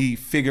help me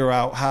figure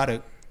out how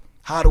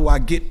do I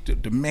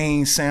get the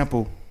main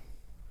sample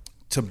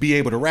to be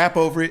able to rap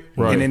over it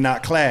and then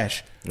not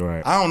clash.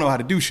 Right. I don't know how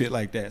to do shit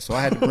like that, so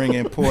I had to bring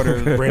in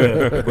Porter,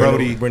 Brody,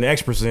 Brody. bring the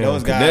experts in.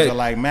 Those guys are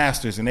like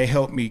masters, and they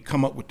help me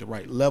come up with the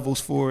right levels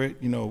for it.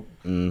 You know,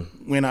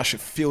 when I should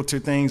filter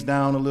things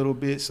down a little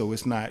bit, so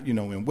it's not, you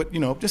know, and what, you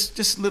know,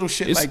 just little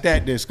shit like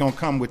that that's gonna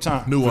come with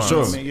time. Nuance.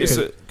 For sure. I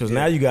mean, Because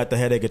now you got the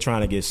headache of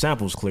trying to get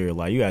samples clear.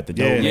 Like you got the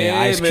Yeah.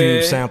 Ice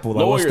Cube sample.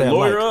 Like, what's that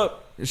lawyer like?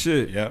 up and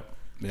shit. Yep.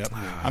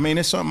 I mean,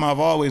 it's something I've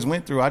always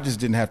went through. I just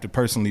didn't have to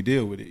personally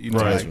deal with it. You know,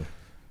 Right. like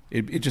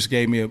it just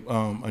gave me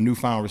a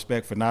newfound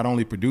respect for not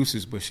only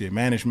producers but shit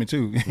management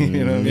too.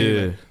 You know what I mean?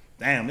 Yeah. Like,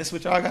 damn, this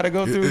what y'all got to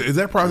go through. Is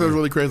that process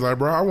really crazy? Like,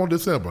 bro, I want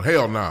this sample.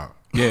 Hell nah.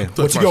 Yeah.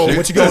 What you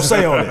gonna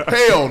say on it?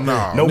 Hell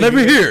nah. No, Let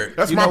me hear it.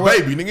 That's You my know what?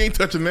 baby. Nigga ain't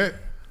touching that.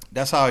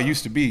 That's how it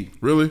used to be.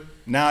 Really?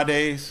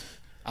 Nowadays,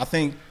 I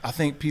think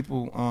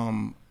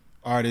people,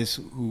 artists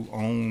who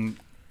own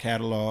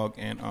catalog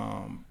and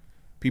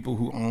people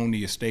who own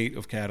the estate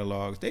of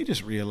catalogs, they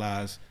just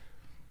realize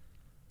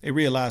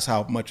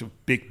how much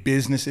of big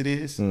business it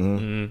is.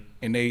 And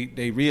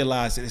they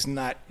realize that it's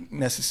not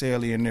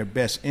necessarily in their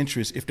best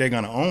interest if they're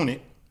gonna own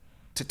it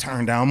to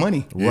turn down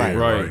money.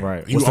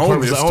 Right. You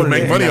own this to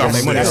make money off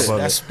of it.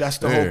 That's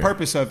the whole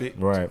purpose of it.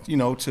 Right. You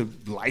know, to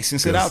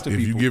license it out to if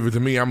people. you give it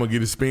to me, I'm gonna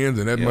get it spins,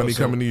 and that money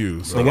coming to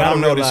you. So what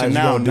I'm noticing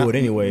now, do it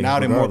anyway.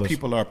 Now that more regardless.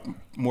 people are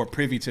more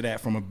privy to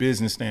that from a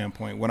business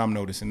standpoint, what I'm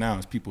noticing now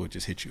is people will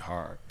just hit you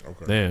hard.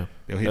 Okay. Damn.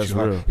 They'll hit That's you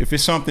hard. real. If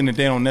it's something that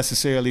they don't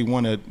necessarily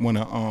want to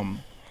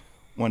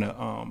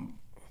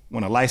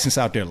license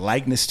out their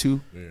likeness to,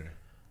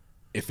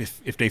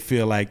 if they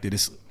feel like that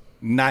it's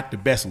not the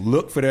best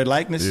look for their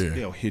likeness,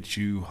 they'll hit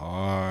you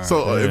hard.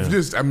 So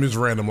if I'm just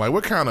random, like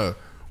what do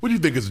you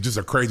think is just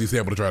a crazy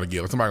sample to try to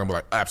get? Like somebody gonna be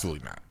like,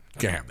 absolutely not,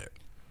 can't have that.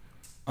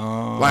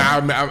 Like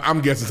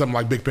I'm guessing something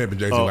like Big Pimp and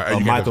Jay-Z. Like, hey, you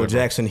can't Michael touch that,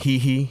 Jackson,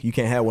 you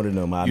can't have one of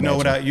them. You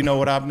know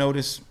what I've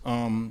noticed?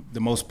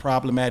 The most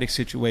problematic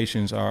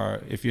situations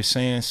are if you're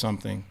saying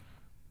something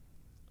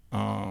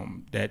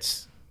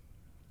that's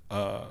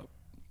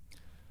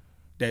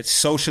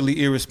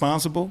socially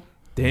irresponsible.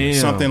 Damn.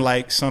 Something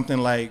like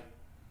something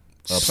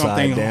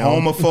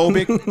down.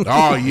 homophobic.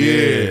 Oh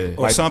yeah,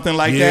 or something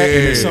like that.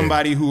 And it's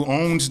somebody who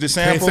owns the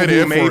sample say the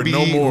who F may word be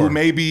no more. who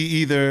may be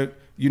either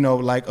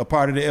like a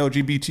part of the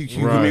LGBTQ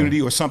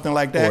community or something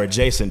like that, or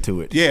adjacent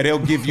to it. Yeah, they'll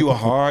give you a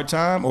hard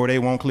time or they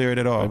won't clear it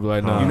at all. They'll be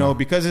like, nah.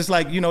 Because it's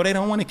like, they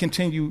don't want to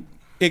continue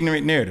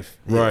ignorant narrative.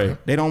 Right.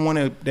 They don't want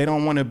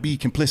to be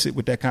complicit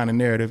with that kind of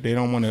narrative. They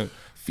don't want to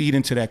feed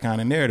into that kind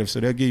of narrative. So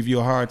they'll give you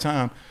a hard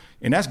time.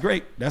 And that's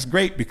great. That's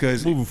great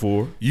because moving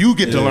forward, you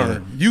get to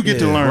learn. You get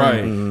to learn.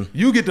 Right. Mm-hmm.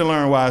 You get to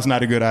learn why it's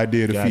not a good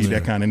idea to feed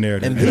that kind of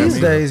narrative. And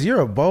these days, you're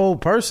a bold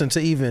person to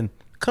even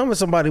come at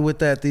somebody with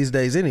that these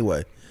days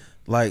anyway.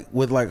 Like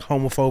with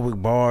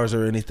homophobic bars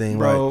or anything.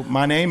 Bro, like,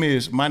 my name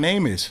is. We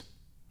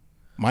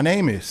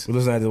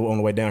listened to it on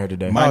the way down here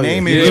today. My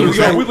name is. We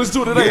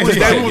listened to it today.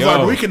 Today was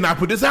like, we cannot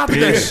put this out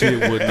today. This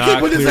shit would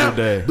not put this clear out.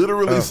 today.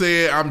 Literally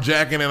said I'm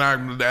jacking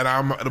but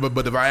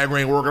the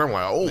Viagra ain't working. I'm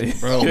like, oh,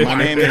 bro, my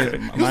name is.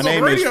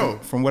 Radio.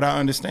 From what I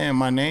understand,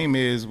 my name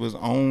was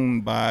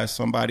owned by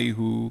somebody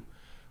who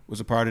was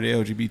a part of the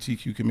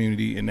LGBTQ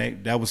community, and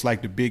that was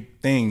like the big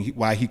thing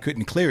why he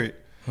couldn't clear it.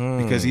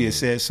 Because he had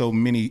said so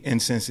many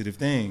insensitive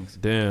things.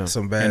 Damn.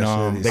 Some bad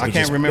shit. I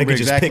can't remember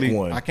exactly.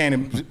 I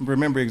can't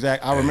remember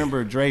exactly. I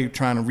remember Dre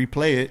trying to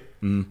replay it,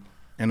 and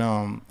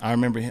I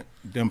remember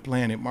them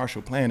playing it,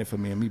 Marshall playing it for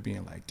me, and me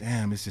being like,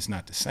 "Damn, it's just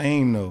not the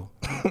same though."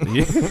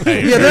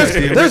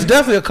 There's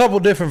definitely a couple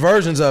different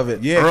versions of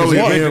it. Yeah,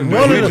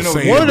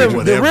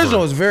 the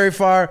original is very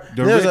fire.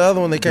 There's the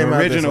other one that came out.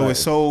 The original is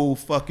so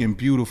fucking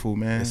beautiful,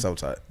 man. It's so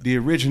tight. The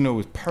original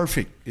is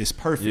perfect. It's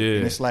perfect,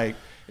 and it's like.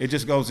 It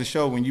just goes to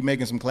show when you're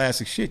making some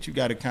classic shit, you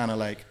got to kind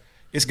of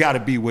it's got to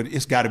be what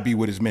it's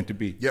meant to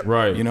be. Yep.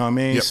 Right. You know what I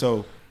mean? Yep.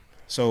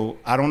 So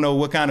I don't know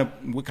what kind of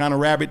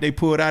rabbit they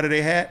pulled out of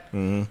their hat.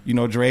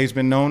 Mm-hmm. Dre's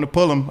been known to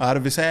pull them out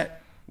of his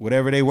hat.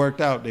 Whatever they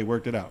worked out, they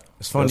worked it out.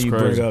 It's funny you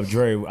bring up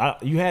Dre.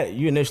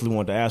 You initially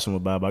wanted to ask him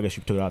about it, but I guess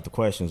you took out the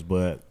questions.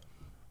 But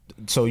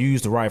so you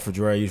used to write for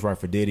Dre, you used to write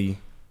for Diddy,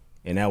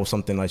 and that was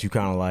something like you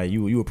kind of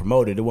you were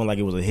promoted. It wasn't like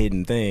it was a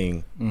hidden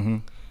thing. Mm-hmm.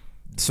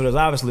 So there's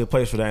obviously a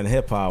place for that in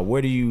hip hop.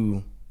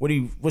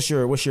 What's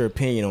your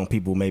opinion on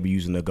people maybe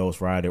using the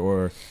ghostwriter?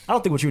 Or I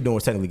don't think what you were doing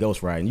was technically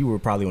ghostwriting. You were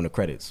probably on the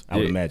credits, I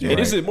would imagine. And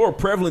right? is it more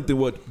prevalent than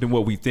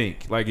what we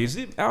think? Like, is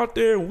it out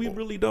there and we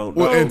really don't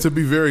know? Well, and to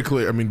be very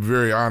clear,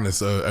 very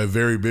honest, a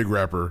very big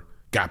rapper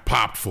got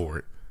popped for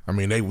it.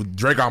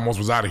 Drake almost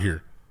was out of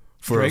here.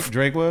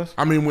 Drake was?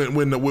 When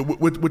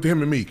with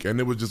him and Meek, and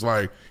it was just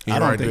like I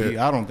don't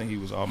think he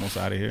was almost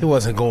out of here. He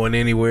wasn't going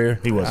anywhere.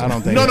 He wasn't. I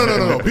don't think.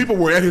 No. People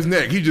were at his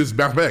neck. He just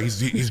bounced back.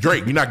 He's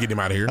Drake. You're not getting him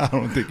out of here. I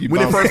don't think he.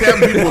 When it first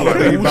happened, people were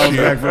like, he bounced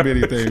back from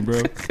anything,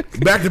 bro.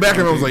 Back to back,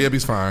 and I was like, yep,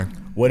 he's fine.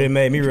 What it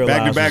made me realize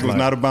back to back was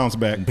not a bounce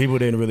back. People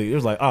didn't really. It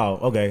was like, oh,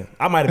 okay.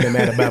 I might have been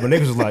mad about it, but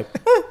niggas was like,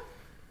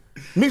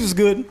 Meeks is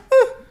good.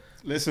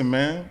 Listen,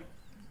 man.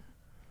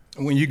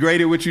 When you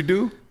great at what you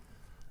do.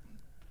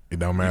 It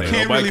don't matter. You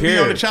can't really be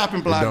on the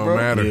chopping block, bro. It don't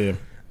matter. Yeah.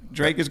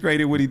 Drake is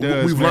great at what he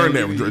does. We've learned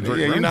that.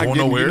 Drake ain't going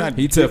nowhere.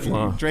 He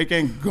Teflon. Drake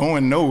ain't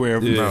going nowhere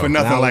for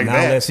nothing like now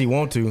that. Unless he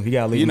want to, he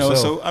got to leave himself.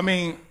 So I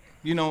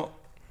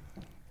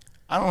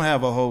don't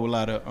have a whole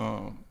lot of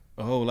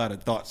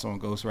thoughts on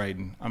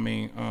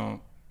ghostwriting.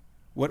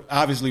 What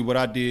I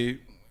did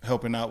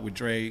helping out with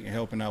Dre and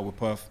helping out with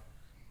Puff,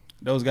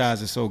 those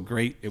guys are so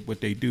great at what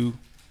they do.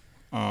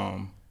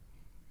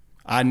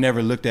 I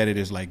never looked at it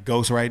as like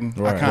ghostwriting.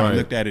 I kind of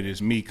looked at it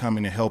as me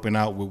coming and helping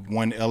out with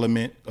one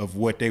element of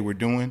what they were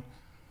doing.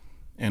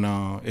 And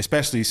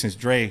especially since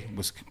Dre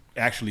was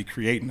actually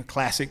creating a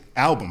classic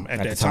album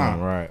at that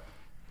time. Right.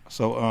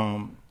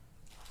 So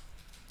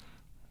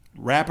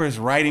rappers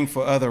writing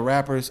for other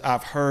rappers,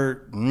 I've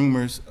heard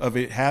rumors of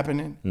it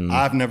happening.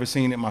 I've never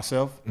seen it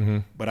myself,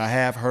 but I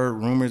have heard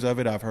rumors of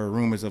it. I've heard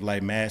rumors of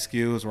like Mad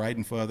Skills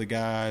writing for other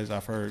guys.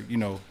 I've heard,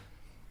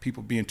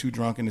 people being too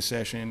drunk in the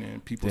session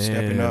and people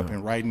stepping up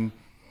and writing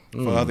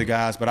for other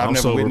guys. But I've I'm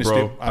never sober, witnessed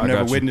bro. it. I've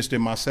never witnessed it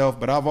myself,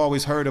 but I've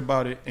always heard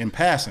about it in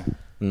passing.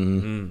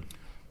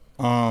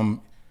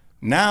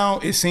 Now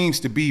it seems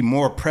to be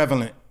more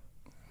prevalent.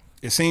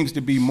 It seems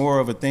to be more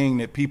of a thing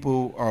that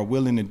people are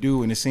willing to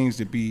do, and it seems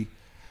to be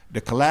the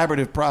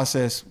collaborative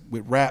process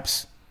with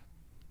raps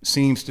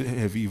seems to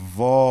have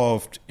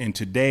evolved. And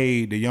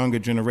today, the younger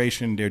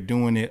generation, they're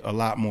doing it a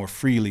lot more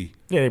freely.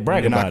 Yeah, they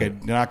brag about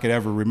it than I could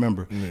ever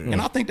remember.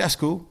 And I think that's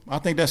cool. I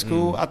think that's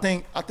cool. I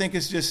think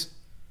it's just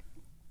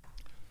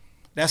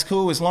that's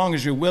cool as long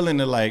as you're willing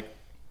to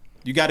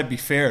you got to be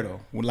fair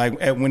though.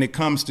 When it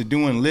comes to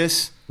doing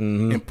lists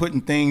and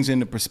putting things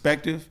into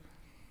perspective,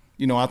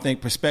 I think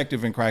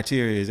perspective and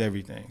criteria is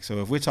everything.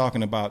 So if we're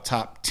talking about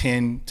top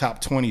 10, top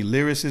 20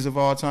 lyricists of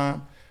all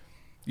time,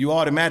 you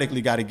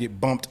automatically got to get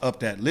bumped up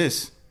that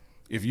list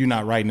if you're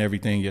not writing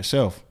everything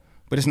yourself.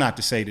 But it's not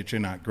to say that you're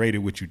not great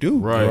at what you do.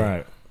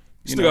 Right.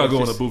 You still gotta go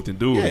in the booth and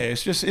do it. Yeah,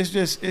 it's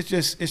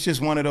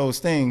just one of those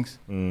things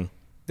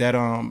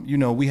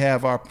that we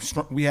have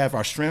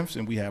our strengths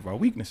and we have our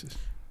weaknesses.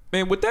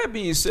 Man, with that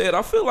being said,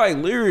 I feel like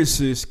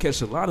lyricists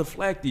catch a lot of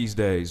flack these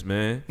days,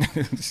 man.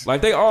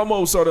 Like they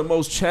almost are the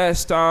most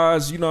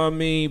chastised,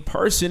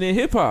 person in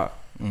hip hop.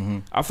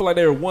 I feel like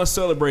they were once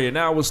celebrated.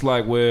 Now it's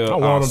like, well, I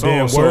want them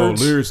damn so-and-so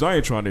words. lyrics. I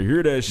ain't trying to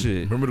hear that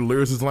shit. Remember the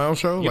Lyricist Lounge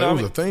show? You know It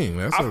what was I mean?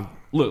 a thing.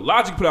 Look,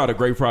 Logic put out a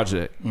great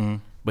project,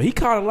 but he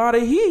caught a lot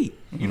of heat.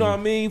 You know what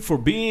I mean? For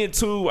being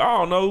too,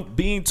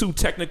 being too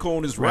technical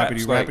in his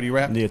raps. Rapidy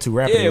rap. Yeah, too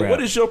rapidy rap.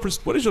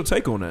 What is your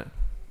take on that?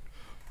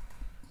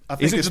 I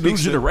think Is it the new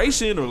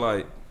generation or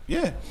like?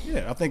 Yeah.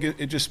 I think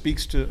it just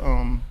speaks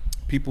to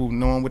people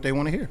knowing what they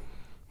want to hear.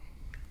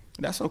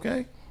 That's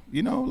okay.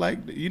 You know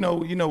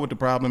what the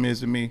problem is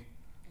to me.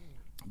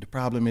 The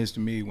problem is to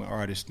me when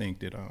artists think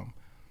that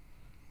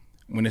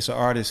when it's an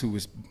artist who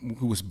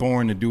was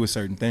born to do a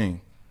certain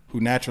thing, who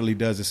naturally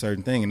does a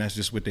certain thing, and that's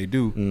just what they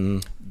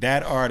do.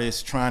 That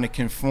artist trying to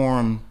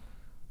conform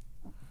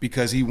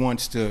because he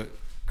wants to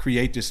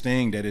create this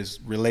thing that is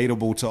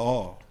relatable to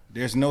all.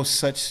 There's no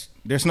such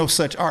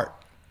art.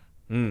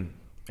 And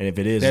if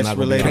it is, that's it's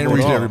not relatable. You can't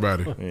reach to all.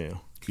 everybody. Yeah.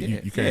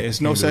 You can't.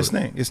 It's no such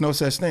thing. It's no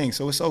such thing.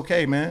 So it's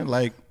okay, man.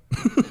 Like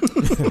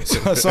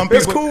some people,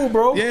 it's cool,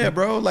 bro. Yeah,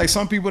 bro. Like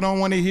some people don't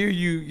want to hear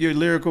your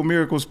lyrical,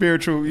 miracle,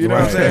 spiritual. You know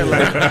what I'm saying?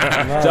 Like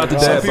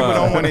some people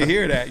don't want to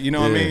hear that. You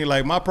know what I mean?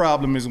 Like my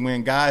problem is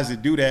when guys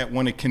that do that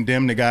want to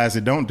condemn the guys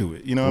that don't do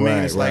it. You know what I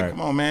mean? It's like,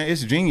 come on, man.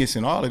 It's genius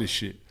in all of this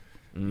shit.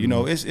 You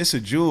know, it's a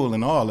jewel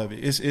in all of it.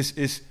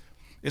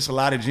 It's a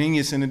lot of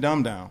genius in the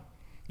dumb down.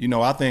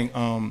 I think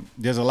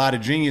there's a lot of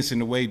genius in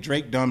the way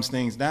Drake dumbs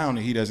things down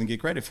that he doesn't get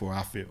credit for,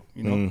 I feel.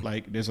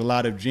 Like there's a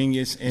lot of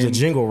genius in... He's a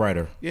jingle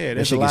writer. Yeah,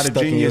 there's a lot of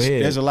genius.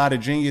 There's a lot of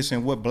genius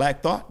in what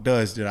Black Thought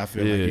does that I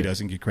feel like he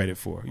doesn't get credit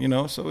for.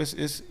 So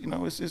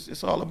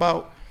it's all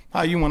about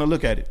how you want to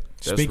look at it.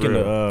 Speaking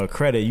of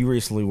credit, you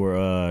recently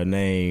were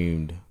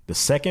named the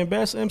second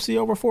best MC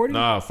over 40?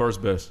 Nah,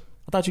 first best.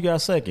 I thought you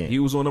got second. He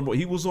was on the.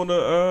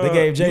 They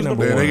gave Jay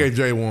number one. They gave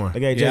Jay one.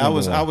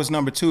 I was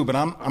number two, but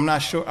I'm not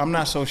sure. I'm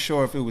not so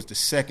sure if it was the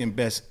second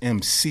best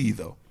MC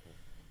though.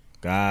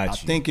 Gotcha. I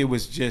think it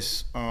was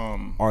just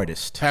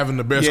artist having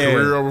the best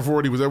career over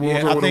 40. Was that what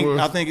it was?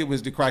 I think it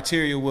was the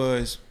criteria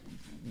was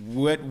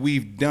what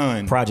we've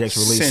done. Projects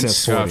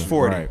released since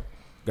 40. Right.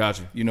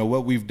 Gotcha.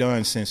 What we've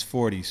done since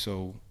 40.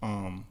 So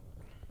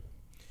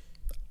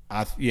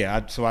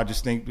so I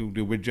just think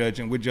that we're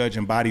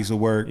judging bodies of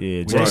work.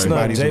 Yeah, Jay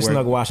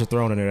Snug watched the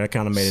throne in there. That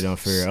kind of made it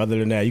unfair. Other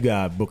than that, you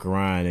got Booker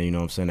Ryan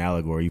and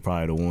Allegory. You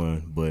probably the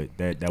one, but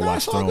that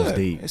watch throne's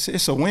deep.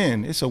 It's a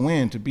win. It's a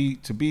win to be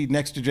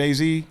next to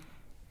Jay-Z.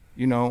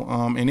 In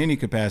any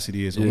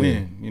capacity is a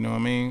win. You know what I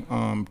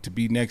mean? To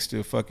be next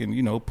to fucking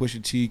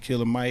Pusha T,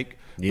 Killer Mike,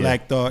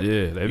 Black Thought.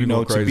 Yeah, they've been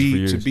going crazy for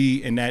years. To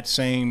be in that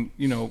same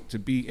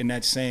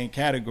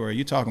category.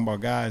 You're talking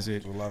about guys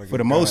that for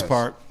the most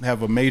part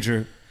have a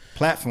major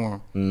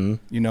platform, and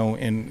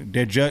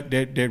they're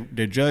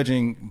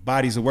judging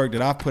bodies of work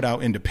that I've put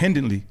out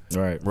independently,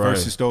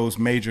 versus those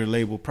major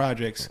label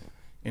projects,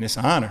 and it's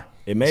an honor.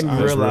 It made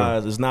me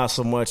realize it's not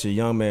so much a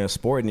young man's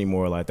sport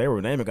anymore. Like they were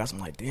naming guys, I'm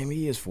like, damn,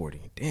 he is 40.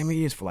 Damn,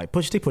 he is for like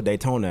Pusha T put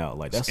Daytona out.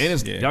 Like that's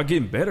y'all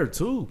getting better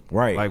too,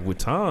 right? Like with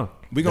time,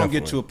 we're gonna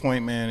get to a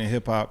point, man, in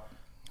hip hop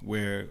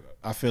where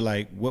I feel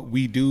like what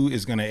we do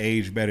is gonna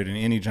age better than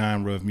any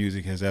genre of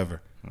music has ever.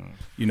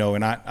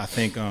 And I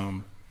think.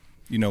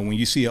 When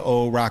you see an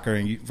old rocker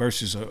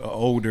versus an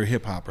older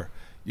hip hopper,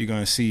 you're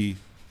gonna see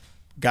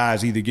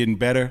guys either getting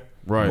better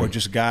or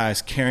just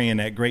guys carrying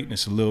that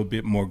greatness a little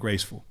bit more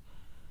graceful.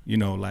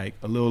 Like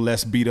a little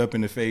less beat up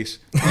in the face.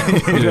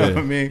 You know what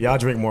I mean? Y'all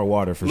drink more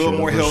water for sure. A little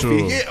more healthy.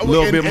 Yeah, a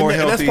little bit more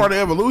healthy. That's part of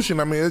evolution.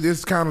 I mean,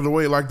 it's kind of the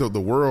way like the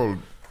world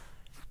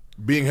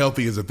being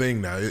healthy is a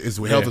thing now. It's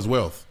health is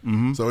wealth.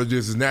 So it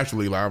just is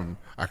naturally like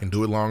I can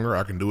do it longer.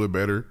 I can do it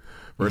better.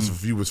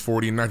 Versus if you was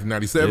 40 in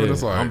 1997,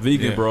 it's like I'm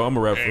vegan, bro. I'm a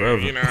rap forever.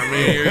 You know what I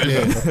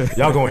mean?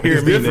 Y'all gonna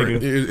hear me,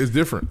 different. nigga. It's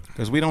different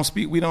because we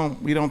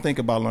don't think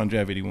about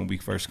longevity when we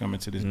first come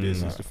into this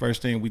business. The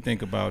first thing we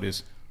think about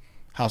is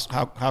how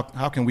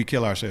can we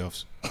kill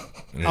ourselves?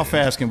 How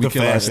fast can we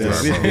kill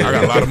ourselves? I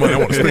got a lot of money. I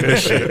want to spend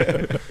this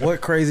shit.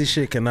 What crazy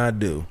shit can I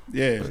do?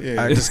 Yeah.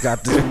 I just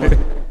got this money.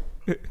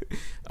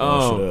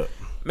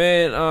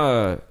 Man,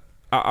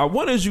 I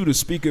wanted you to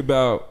speak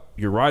about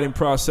your writing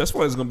process. That's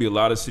why there's gonna be a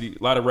lot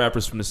of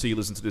rappers from the city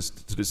listen to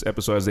this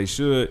episode as they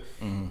should.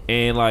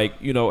 And like,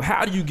 you know,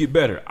 how do you get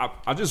better?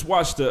 I just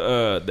watched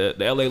the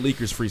LA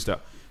Leakers freestyle.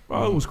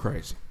 Bro, it was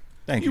crazy.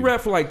 Thank you. You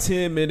rap for like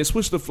 10 minutes,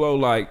 switch the flow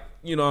like,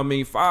 you know what I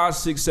mean, 5,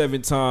 6,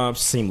 7 times.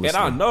 Seamlessly. And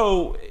I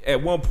know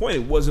at one point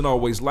it wasn't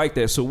always like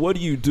that. So what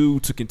do you do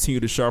to continue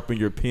to sharpen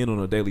your pen on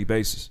a daily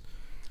basis?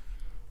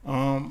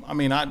 I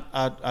mean,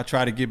 I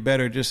try to get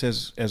better just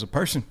as a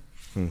person.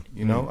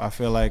 You know, I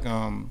feel like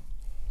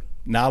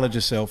knowledge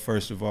of self,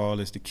 first of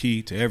all, is the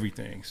key to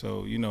everything.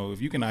 So, you know,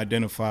 if you can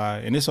identify,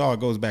 and this all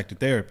goes back to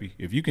therapy,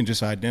 if you can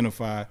just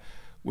identify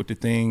with the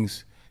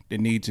things that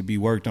need to be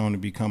worked on to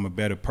become a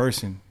better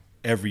person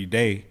every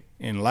day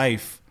in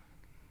life,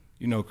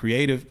 you know,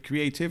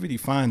 creativity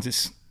finds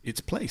its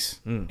place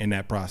in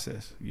that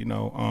process. You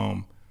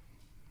know,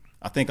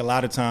 I think a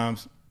lot of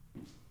times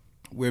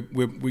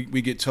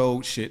we get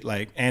told shit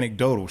like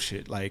anecdotal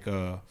shit like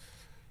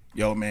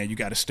yo, man, you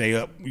got to stay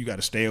up. You got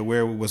to stay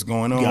aware with what's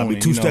going on. You got to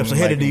be two steps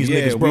ahead of these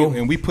niggas, bro.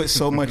 And we put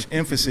so much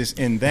emphasis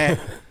in that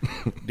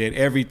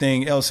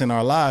everything else in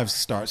our lives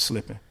starts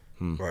slipping.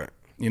 Right.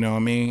 You know what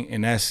I mean?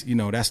 And that's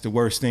the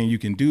worst thing you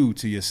can do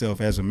to yourself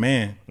as a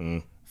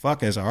man.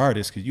 Fuck as an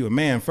artist, because you a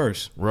man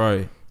first.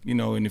 Right. You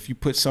know, and if you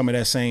put some of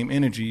that same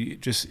energy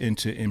just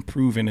into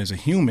improving as a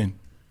human,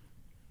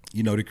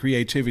 you know, the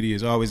creativity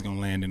is always going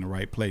to land in the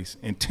right place.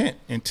 Intent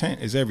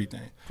is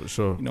everything. For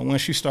sure. You know,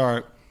 once you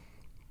start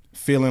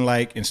feeling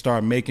like and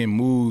start making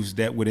moves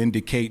that would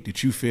indicate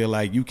that you feel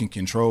like you can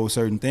control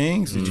certain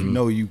things that you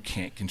know you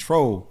can't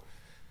control.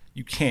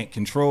 You can't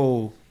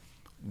control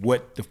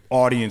what the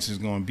audience is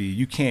going to be.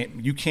 You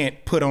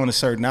can't put on a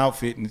certain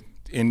outfit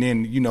and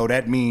then, you know,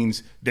 that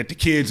means that the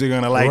kids are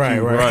going to like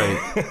you.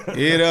 Right.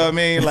 You know what I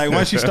mean? Like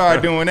once you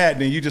start doing that,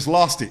 then you just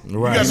lost it. You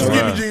got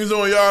skinny jeans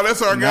on, y'all.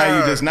 That's our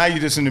guy. Now you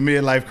just in the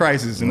midlife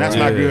crisis, and that's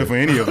not good for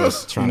any of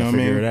us. Trying you know to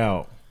what I figure mean? it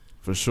out.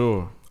 For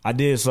sure. I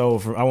did I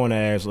want to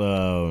ask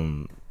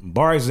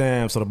Bar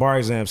Exam. So the Bar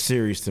Exam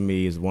series to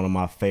me is one of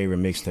my favorite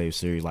mixtape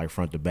series, like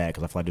front to back,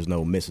 because I feel like there's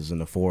no misses in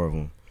the 4 of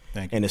them.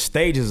 Thank you. And the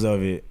stages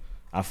of it,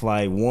 I feel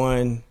like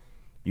one,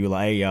 you were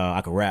like, hey, y'all,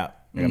 I can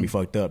rap. I got me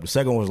fucked up. The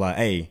second one was like,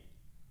 hey,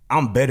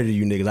 I'm better than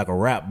you niggas. I can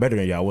rap better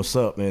than y'all. What's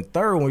up? And the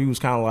third one, you was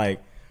kind of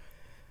like,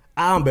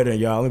 I'm better than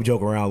y'all. Let me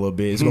joke around a little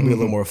bit. It's going to be a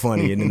little more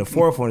funny. And then the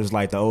fourth one is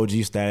like the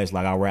OG status,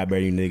 like I rap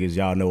better than you niggas.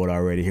 Y'all know it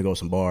already. Here goes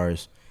some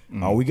bars.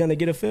 Are we going to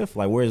get a fifth?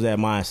 Like, where's that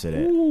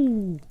mindset at?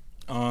 Ooh.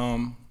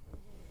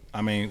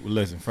 I mean,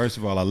 listen, first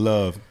of all, I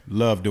love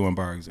doing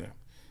Bar Exam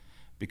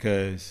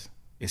because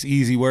it's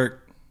easy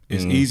work.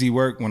 It's easy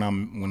work when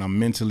I'm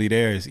mentally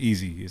there. It's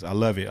easy. I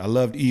love it. I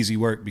love easy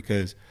work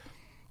because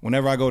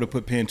whenever I go to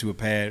put pen to a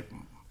pad,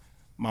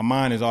 my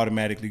mind is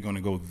automatically going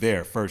to go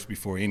there first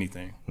before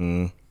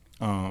anything.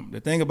 The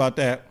thing about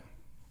that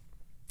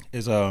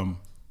is I'm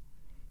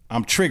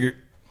triggered.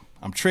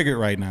 I'm triggered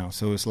right now.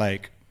 So it's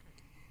like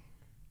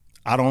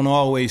I don't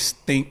always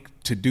think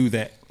to do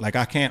that. Like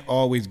I can't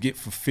always get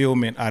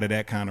fulfillment out of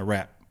that kind of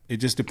rap. It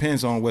just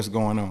depends on what's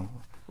going on.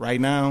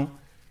 Right now,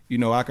 you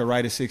know, I could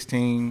write a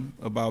 16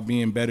 about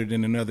being better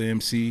than another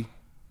MC.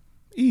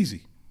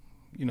 Easy.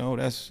 You know,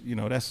 that's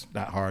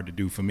not hard to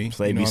do for me.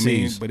 You know what I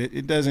mean? But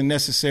it doesn't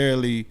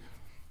necessarily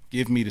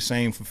give me the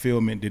same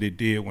fulfillment that it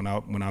did when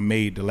I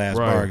made the last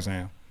Bar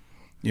Exam.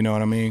 You know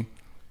what I mean?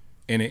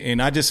 And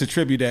I just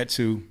attribute that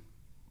to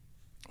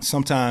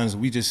sometimes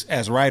we just,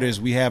 as writers,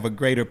 we have a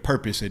greater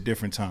purpose at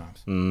different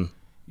times.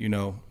 You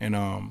know,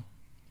 and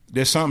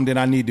there's something that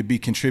I need to be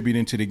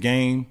contributing to the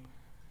game,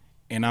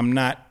 and I'm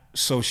not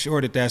so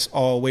sure that that's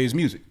always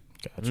music.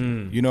 Gotcha.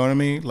 You know what I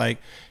mean? Like,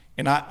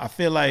 and I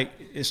feel like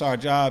it's our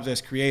jobs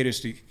as creators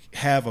to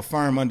have a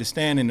firm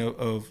understanding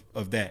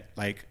of that.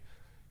 Like,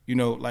 you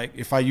know, like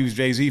if I use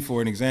Jay-Z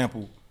for an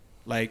example,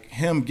 like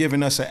him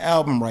giving us an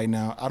album right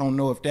now, I don't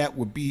know if that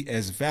would be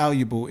as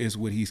valuable as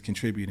what he's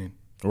contributing.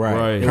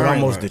 Right. It would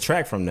almost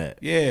detract from that.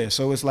 Yeah,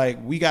 so it's like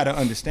we got to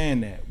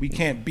understand that. We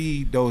can't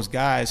be those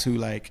guys who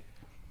like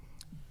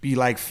be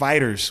like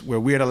fighters where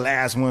we're the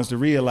last ones to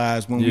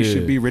realize when we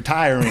should be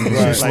retiring. And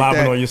shit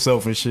slopping like on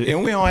yourself and shit.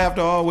 And we don't have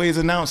to always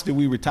announce that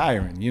we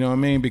retiring. You know what I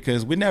mean?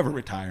 Because we're never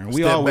retiring.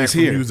 We Step always back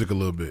here. from music a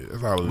little bit.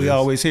 That's all it is. We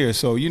always here.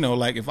 So, you know,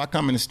 like if I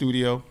come in the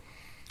studio,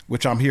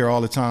 which I'm here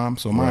all the time,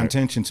 so my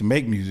intention to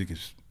make music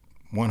is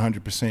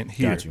 100%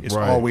 here. It's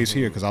always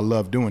here because I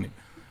love doing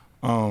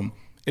it.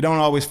 It don't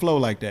always flow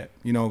like that.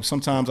 You know,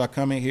 sometimes I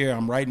come in here,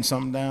 I'm writing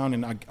something down,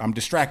 and I'm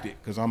distracted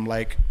because I'm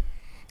like,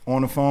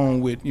 on the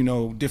phone with,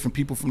 different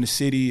people from the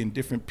city and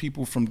different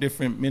people from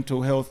different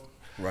mental health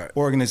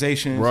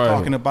organizations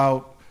talking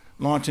about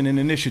launching an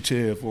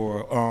initiative,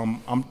 or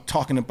I'm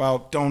talking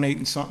about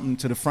donating something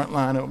to the front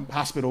line of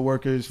hospital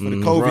workers for the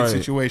COVID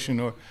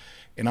situation,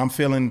 and I'm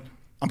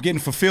getting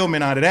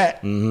fulfillment out of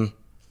that.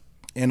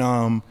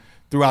 And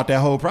throughout that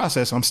whole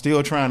process, I'm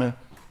still trying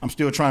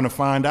to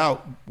find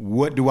out,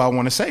 what do I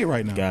want to say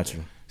right now. Gotcha.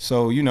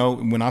 So,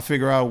 when I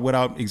figure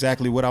out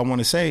exactly what I want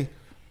to say,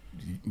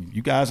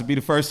 you guys will be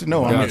the first to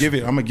know. I'm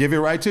gonna give it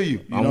right to you.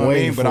 You know what I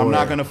mean? But I'm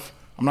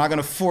not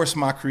gonna force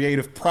my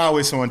creative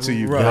prowess onto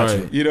you.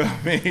 Right. You know what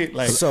I mean?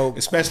 Like,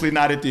 especially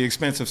not at the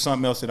expense of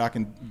something else that I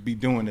can be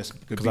doing that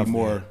could be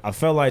more. I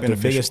felt like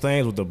beneficial. the biggest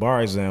things with the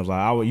bar exams,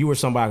 like you were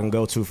somebody I can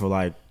go to for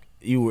like.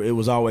 It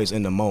was always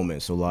in the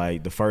moment. So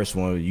like the first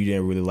one, you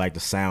didn't really like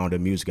the sound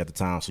of music at the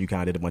time, so you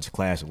kind of did a bunch of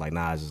classics like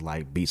Nas, just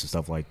like beats and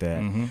stuff like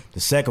that. The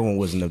second one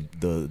was in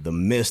the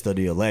midst of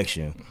the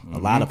election, a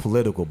lot of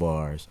political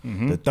bars.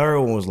 The third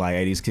one was like,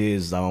 hey, these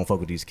kids, I don't fuck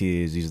with these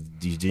kids,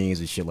 these jeans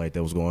and shit like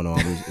that was going on.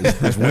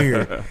 It's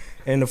weird.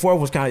 And the fourth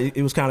was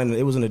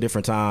it was in a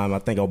different time. I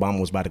think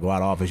Obama was about to go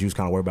out of office. You was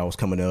kind of worried about what's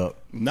coming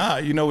up.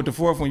 Nah, with the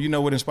fourth one,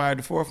 what inspired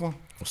the fourth one?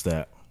 What's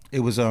that?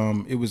 It was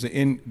the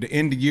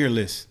end of year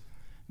list.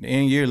 The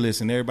end year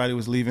list, and everybody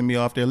was leaving me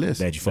off their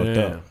list. That you fucked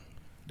up.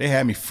 They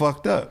had me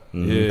fucked up.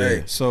 Yeah.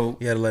 Hey, so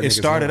it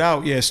started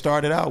out. Yeah, it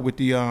started out with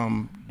the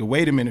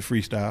Wait a Minute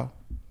freestyle,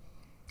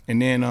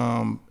 and then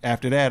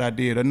after that I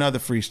did another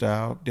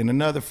freestyle, then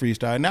another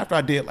freestyle, and after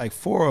I did like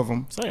 4 of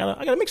them, so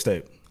I got a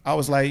mixtape. I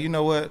was like, you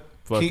know what?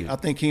 I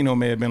think Keno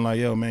may have been like,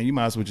 yo, man, you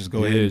might as well just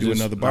go ahead and do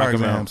another bar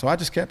exam. So I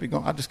just kept it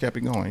going.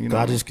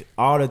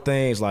 All the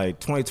things, like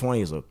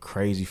 2020 is a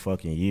crazy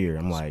fucking year.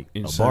 I'm like,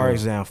 insane. A bar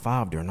exam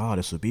 5 during all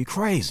this would be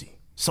crazy.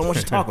 So much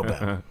to talk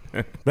about.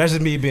 That's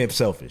just me being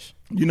selfish.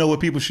 You know what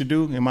people should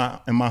do, in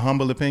my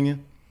humble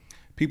opinion?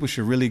 People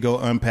should really go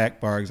unpack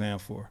bar exam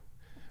 4.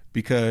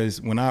 Because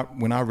when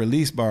I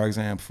released bar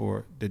exam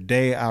 4, the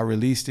day I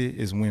released it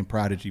is when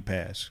Prodigy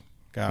passed.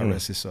 God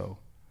rest his soul.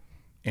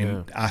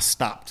 And I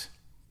stopped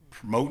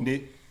promoting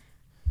it.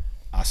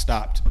 I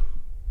stopped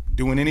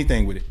doing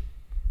anything with it.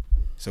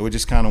 So it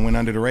just kind of went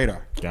under the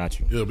radar. Got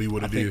you. It'll be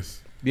what it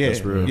is. Yeah,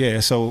 that's real. Yeah.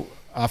 So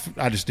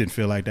I just didn't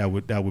feel like that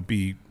would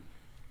be.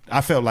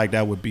 I felt like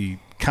that would be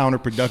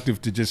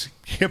counterproductive to just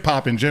hip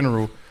hop in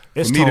general.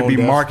 For me to be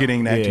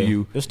marketing that to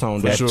you at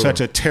such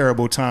a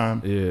terrible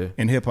time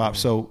in hip hop.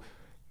 So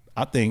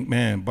I think,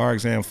 man, bar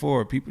exam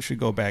 4, people should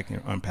go back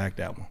and unpack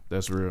that one.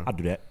 That's real. I'll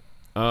do that.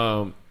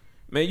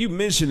 Man, you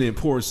mentioned the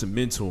importance of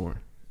mentoring.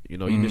 You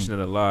mentioned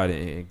it a lot,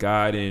 and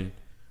guiding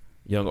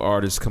young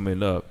artists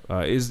coming up.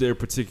 Is there a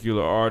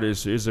particular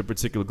artist, or is there a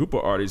particular group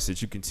of artists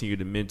that you continue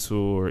to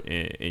mentor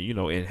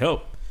and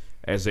help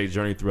as they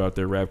journey throughout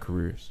their rap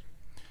careers?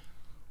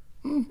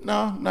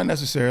 No, not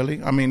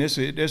necessarily. I mean, there's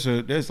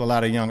a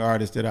lot of young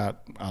artists that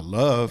I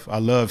love. I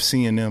love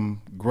seeing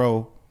them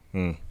grow,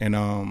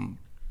 and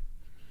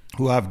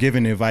who I've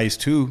given advice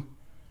to,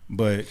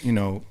 but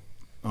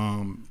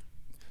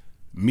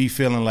me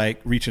feeling like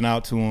reaching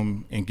out to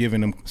them and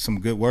giving them some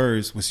good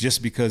words was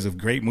just because of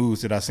great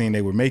moves that I seen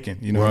they were making.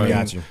 You know what I mean?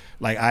 Got you.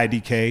 Like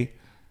IDK.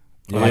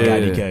 Like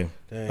IDK.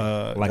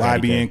 Like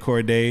YBN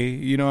Corday.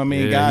 You know what I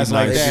mean? Guys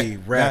like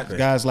that.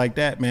 Guys like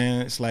that,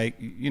 man. It's like,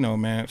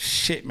 man,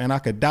 shit, man, I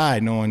could die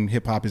knowing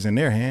hip hop is in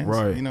their hands.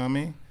 Right. You know what I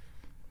mean?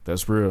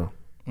 That's real.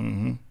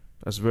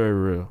 That's very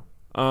real.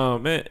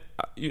 Man,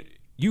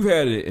 you've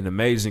had an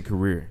amazing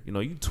career.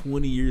 You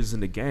 20 years in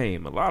the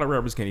game. A lot of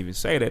rappers can't even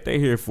say that. They're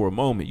here for a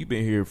moment. You've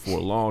been here for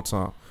a long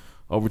time,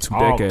 over 2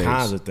 decades. All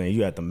kinds of things.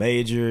 You had the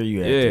major.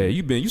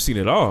 You've seen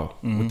it all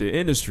with the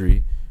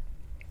industry.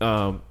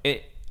 And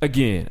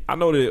again, I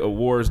know that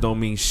awards don't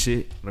mean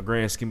shit in the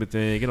grand scheme of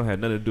things. It don't have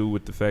nothing to do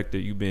with the fact that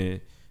you've been,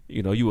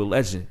 you a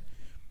legend.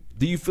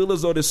 Do you feel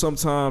as though that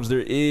sometimes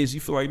you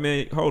feel like,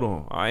 man, hold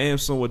on, I am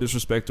somewhat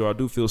disrespected, or I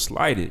do feel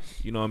slighted,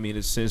 in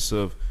the sense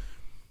of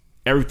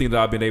everything that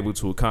I've been able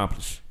to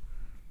accomplish?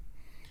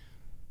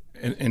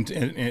 And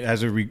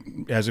as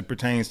it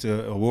pertains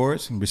to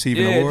awards and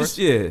receiving awards?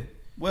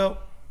 Well,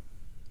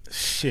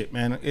 shit,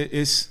 man,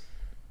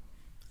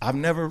 I've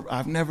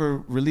never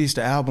released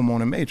an album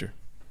on a major.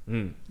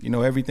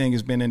 Everything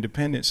has been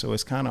independent, so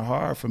it's kind of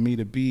hard for me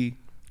to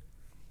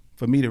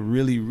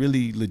really,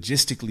 really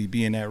logistically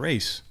be in that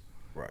race.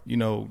 Right.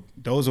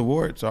 Those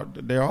awards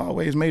they're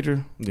always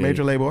major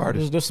label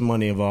artists. There's some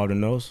money involved in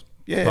those.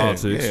 Yeah.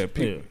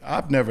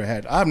 I've never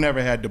had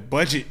the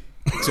budget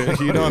to,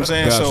 you know what I'm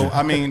saying? Gotcha. So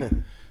I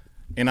mean,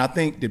 and I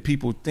think that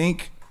people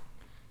think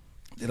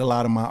that a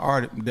lot of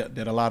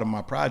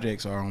my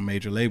projects are on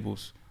major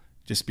labels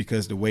just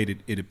because the way that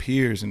it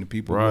appears and the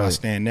people who I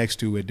stand next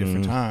to at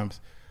different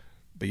times.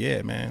 But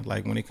yeah, man,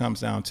 like when it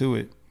comes down to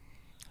it,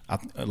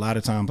 a lot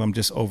of times I'm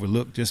just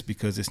overlooked just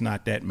because it's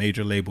not that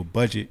major label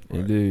budget.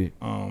 Indeed.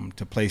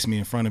 To place me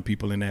in front of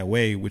people in that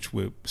way, which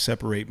would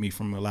separate me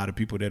from a lot of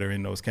people that are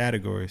in those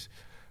categories.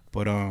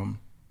 But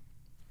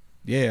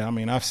Yeah, I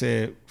mean, I've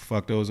said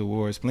fuck those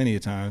awards plenty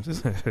of times.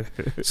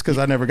 It's because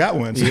I never got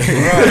one. So.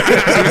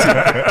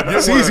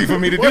 It's easy for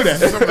me to do that.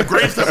 Some of the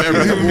great stuff ever.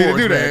 It's easy for me to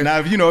do that. Man. Now,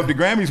 if the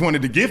Grammys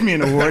wanted to give me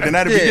an award, then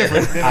that'd be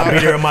different. Then I'll be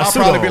there in my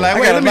suit. I'll probably be like,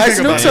 wait, let me nice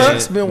think new about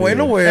tux. Been waiting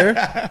to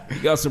wear.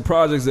 You got some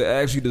projects that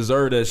actually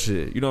deserve that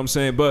shit. You know what I'm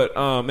saying? But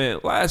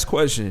man, last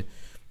question.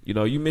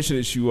 You mentioned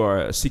that you are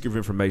a seeker of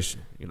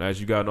information.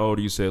 As you gotten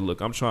older, you said, look,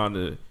 I'm trying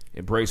to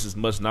embrace as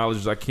much knowledge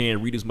as I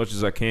can, read as much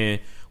as I can.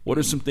 What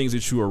are some things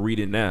that you are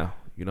reading now?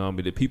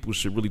 That people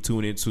should really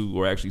tune into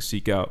or actually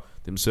seek out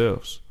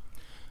themselves?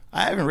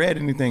 I haven't read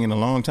anything in a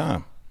long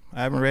time.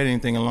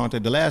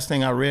 The last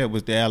thing I read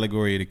was The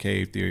Allegory of the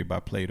Cave Theory by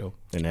Plato.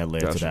 And that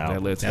led to the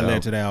album. That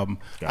led to the album.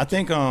 Gotcha. I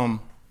think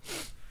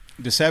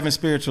The 7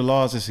 Spiritual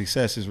Laws of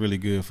Success is really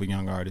good for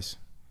young artists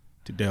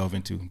to delve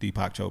into,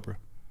 Deepak Chopra.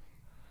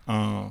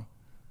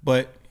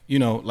 But,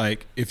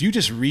 if you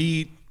just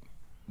read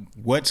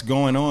what's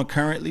going on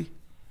currently,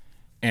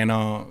 and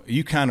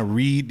you kind of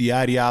read the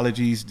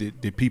ideologies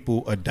that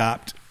people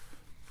adopt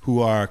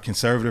who are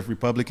conservative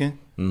Republican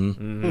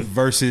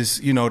versus,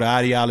 the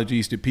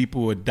ideologies that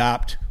people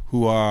adopt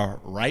who are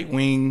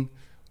right-wing,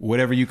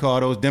 whatever you call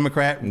those,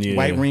 Democrat,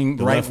 right-wing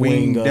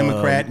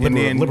Democrat.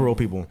 Liberal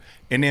people.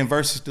 And then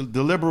versus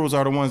the liberals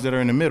are the ones that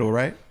are in the middle,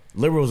 right?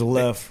 Liberals are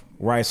left,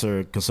 rights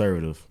are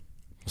conservative,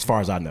 as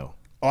far as I know.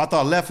 Oh, I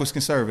thought left was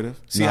conservative.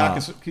 See how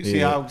it's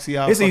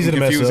easy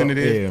confusing it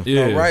is.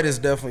 Yeah. No, right is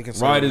definitely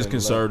conservative. Right is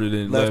conservative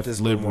and left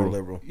is liberal. more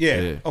liberal.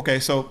 Yeah.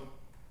 Okay, so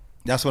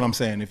that's what I'm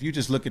saying. If you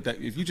just look at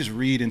that, if you just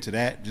read into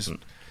that,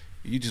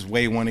 you just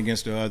weigh one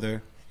against the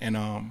other,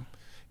 and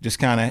just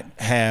kind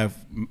of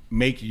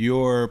make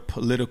your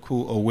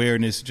political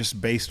awareness just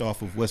based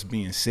off of what's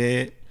being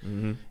said,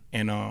 and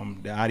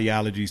the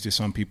ideologies that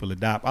some people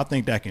adopt. I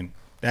think that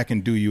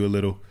can do you a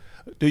little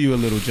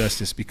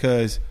justice,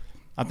 because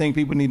I think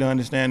people need to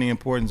understand the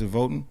importance of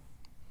voting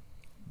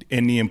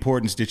and the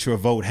importance that your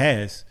vote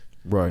has.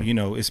 Right.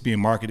 It's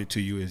being marketed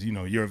to you as,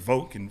 your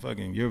vote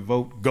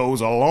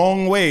goes a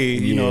long way.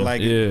 You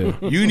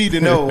need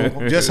to know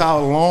just how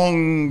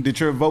long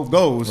that your vote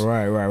goes.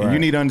 Right. And you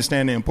need to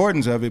understand the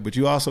importance of it, but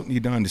you also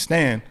need to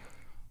understand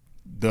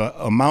the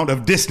amount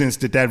of distance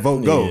that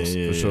vote goes.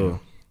 For sure.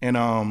 And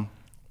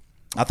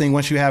I think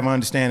once you have an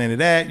understanding of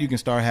that, you can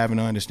start having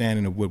an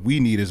understanding of what we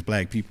need as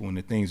black people and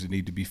the things that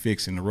need to be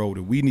fixed in the role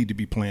that we need to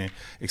be playing,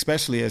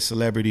 especially as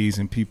celebrities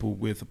and people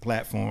with a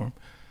platform.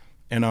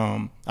 And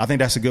I think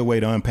that's a good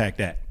way to unpack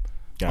that.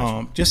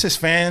 Gotcha. Just as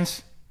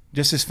fans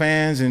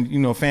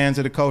and, fans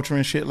of the culture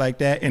and shit like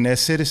that, and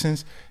as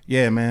citizens,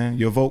 yeah, man,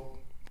 your vote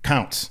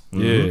counts.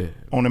 Yeah.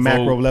 On a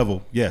macro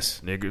level,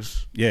 yes.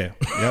 Niggas. Yeah.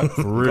 Yep.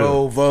 For real.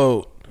 Go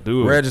vote.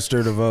 Do it.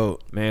 Register to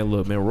vote. Man,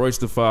 look, Royce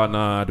the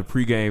 5'9", the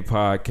Pregame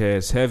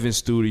Podcast, Heaven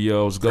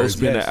Studios. Go Crazy.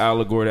 spin the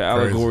Allegory. The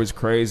Allegory is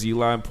crazy. A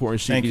lot of important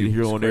shit Thank you you.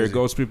 hear It's on crazy. there.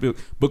 Go spin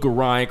Book of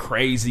Ryan,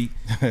 crazy.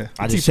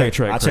 I checked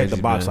the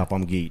box off.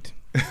 I'm geeked.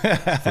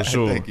 For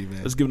sure. Thank you,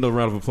 man. Let's give another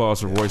round of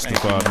applause for Royce the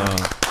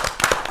 5'9".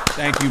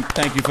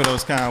 Thank you for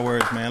those kind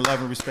words, man. Love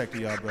and respect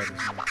to y'all brothers,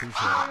 man.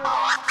 Appreciate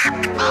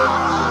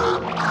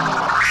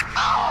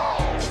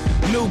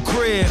it. New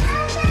crib,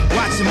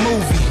 watch a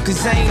movie,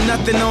 cause ain't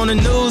nothing on the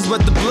news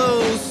but the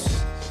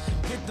blues.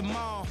 Hit the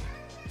mall,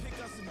 pick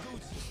up some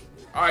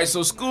Gucci. All right,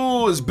 so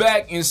school is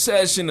back in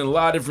session in a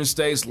lot of different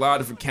states, a lot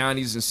of different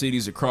counties and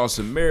cities across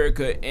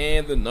America.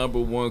 And the number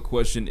one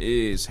question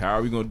is, how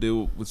are we going to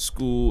deal with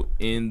school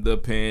in the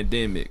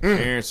pandemic?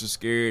 Parents are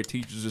scared.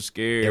 Teachers are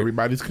scared.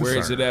 Everybody's concerned. Where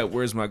is it at?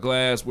 Where's my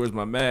glass? Where's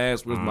my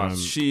mask? Where's my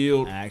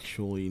shield?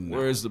 Actually, not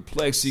Where's the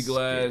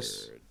plexiglass?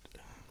 scared.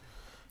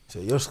 So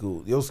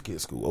your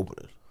kid's school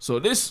opening. So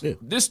this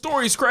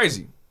story is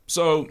crazy.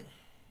 So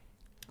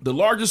the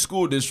largest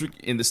school district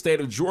in the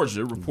state of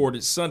Georgia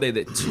reported Sunday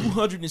that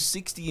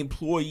 260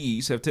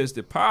 employees have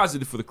tested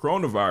positive for the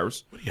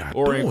coronavirus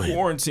or in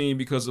quarantine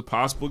because of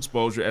possible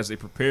exposure as they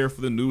prepare for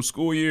the new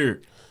school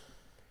year.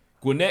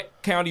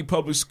 Gwinnett County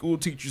Public School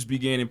teachers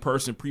began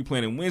in-person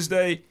pre-planning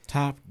Wednesday.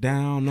 Top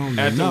down on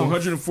At the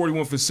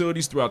 141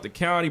 facilities throughout the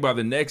county, by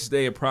the next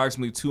day,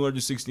 approximately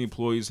 260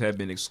 employees have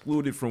been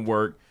excluded from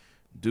work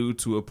due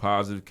to a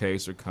positive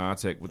case or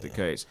contact with the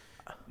case.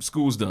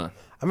 School's done.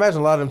 I imagine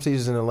a lot of them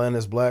teachers in Atlanta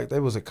is black.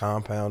 They was a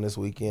compound this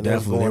weekend.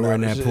 Definitely, they were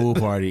in that shit. pool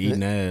party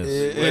eating ass.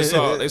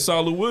 They saw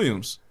Lou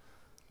Williams.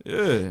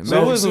 Yeah, So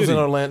Williams was in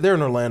Orlando. They're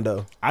in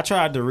Orlando. I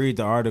tried to read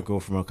the article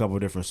from a couple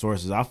of different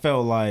sources. I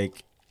felt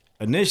like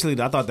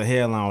initially I thought the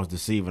headline was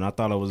deceiving. I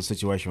thought it was a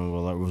situation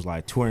where it was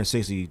like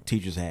 260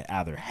 teachers had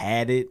either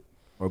had it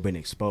or been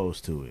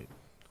exposed to it.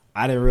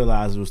 I didn't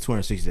realize it was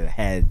 260 that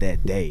had it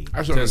that day.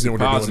 I don't understand what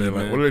they're doing in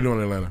Atlanta. What are they doing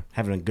in Atlanta?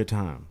 Having a good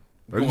time.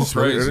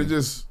 They're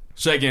just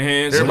shaking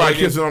hands. Everybody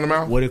kissing on the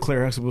mouth. What did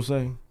Claire Huxtable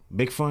say?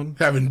 Big fun?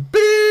 Having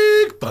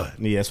big fun.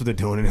 Yeah, that's what they're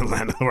doing in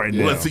Atlanta right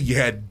now. Let's see, you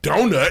had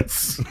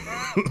donuts.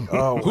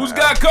 Who's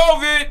got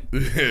COVID?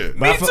 Yeah.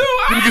 Me too.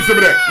 Let me get some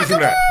of that. Get some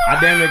of that. I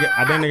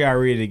damn near got to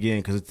read it again,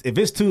 because if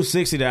it's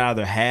 260 that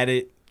either had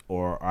it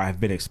or have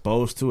been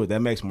exposed to it, that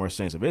makes more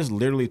sense. If it's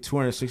literally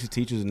 260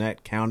 teachers in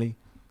that county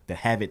that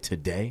have it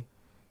today,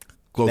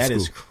 That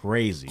is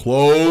crazy.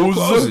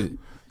 Close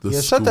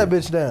it. Shut that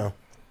bitch down.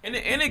 And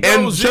it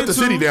goes shut the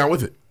city down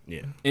with it.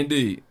 Yeah,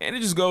 indeed, and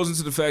it just goes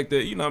into the fact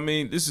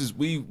that this is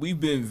we've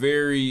been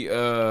very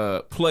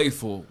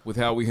playful with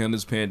how we handle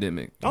this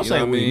pandemic. Don't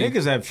say we.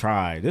 Niggas have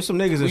tried. There's some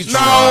niggas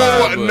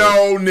that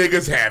No,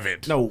 niggas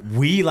haven't. No,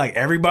 we like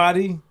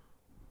everybody.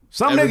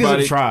 Some niggas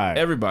have tried.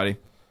 Everybody.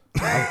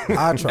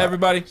 I tried.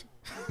 Everybody.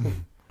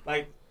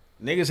 Like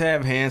niggas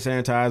have hand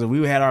sanitizer.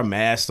 We had our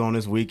masks on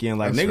this weekend.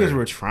 Like That's niggas fair.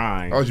 were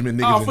trying. Oh, you mean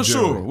niggas in for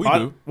general. sure. We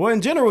do. Well,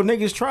 in general,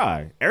 niggas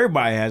try.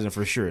 Everybody hasn't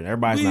for sure.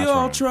 Everybody's not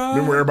all trying.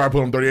 Remember everybody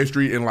put on 38th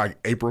Street in like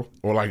April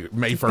or like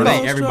May 1st? It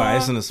ain't everybody.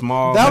 It's in a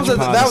small. That was at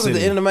metropolitan the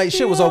city. end of May.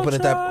 Shit was open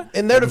at that.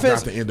 In their It was not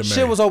defense, the end of May.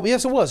 shit was open.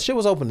 Yes, it was. Shit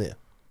was open then.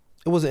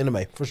 It was the end of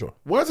May for sure.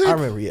 Was it? I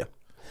remember. Yeah.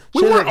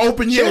 We weren't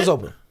open Shit yet. was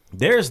open.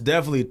 There's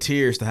definitely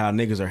tiers to how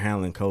niggas are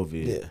handling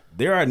COVID. Yeah.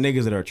 There are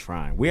niggas that are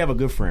trying. We have a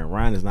good friend.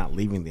 Ryan is not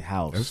leaving the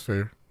house. That's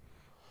fair.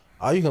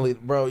 Oh, you can leave,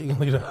 bro. You can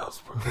leave the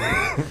house, bro.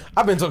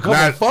 I've been to a couple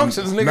Not- of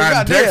functions, nigga. not in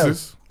Goddamn.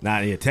 Texas. Nah,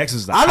 yeah,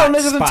 Texas is the I know hot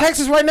niggas spot. in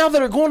Texas right now that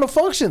are going to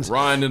functions.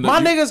 Ryan and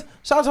my niggas,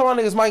 shout out to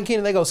my niggas, Mike and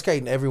Keenan. They go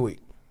skating every week.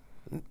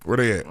 Where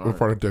they at? What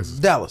part of Texas?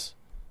 Dallas.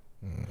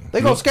 They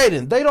go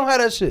skating. They don't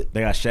have that shit.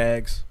 They got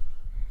shags.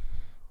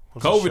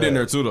 COVID in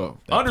there too, though.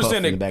 That Understand puff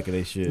in the that. back of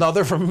their shit. No,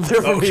 they're from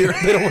here.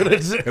 They don't want to. I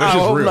just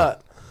hope real.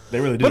 not. They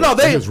really do. But no,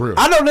 That is real.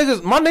 I know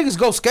niggas. My niggas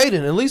go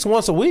skating at least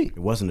once a week. It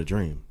wasn't a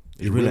dream.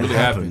 It Really really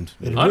happened.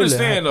 happened.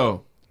 Understand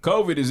though,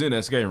 COVID is in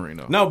that skating ring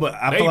though. No, but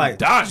I They feel like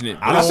dodging it.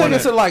 I I don't think wanna-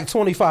 it's at like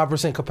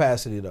 25%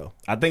 capacity though.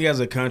 I think as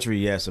a country,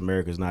 yes,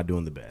 America's not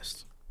doing the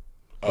best.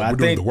 But we're I doing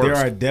think the worst.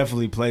 there are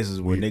definitely places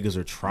where niggas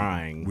are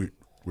trying.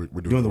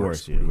 We're doing the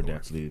worst. Yeah, We're we're doing the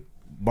worst. definitely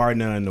bar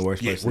none the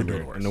worst Yeah, place we're in doing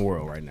the, the worst. in the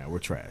world right now. We're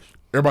trash.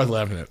 Everybody's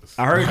laughing at us.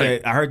 I heard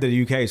Right. that. I heard that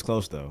the UK is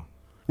close though.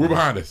 We're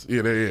behind us.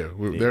 Yeah,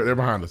 they're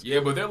behind us.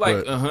 Yeah, but they're like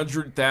But-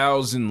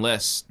 100,000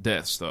 less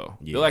deaths though.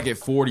 Yeah. They're like at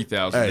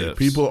 40,000 Hey, deaths.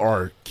 people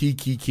are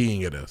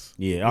keying at us.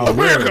 Yeah, oh,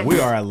 we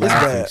are a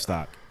laughing bad.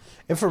 stock.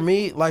 And for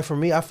me, I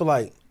feel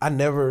like I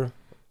never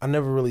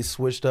really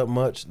switched up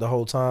much the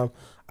whole time.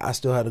 I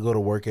still had to go to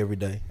work every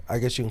day. I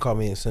guess you can call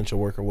me an essential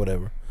worker,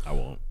 whatever. I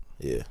won't.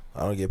 Yeah,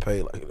 I don't get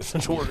paid like an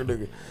essential worker,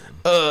 nigga.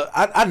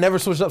 I never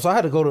switched up, so I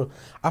had to go to.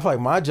 I feel like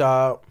my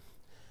job,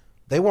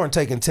 they weren't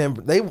taking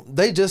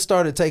They just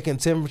started taking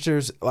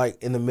temperatures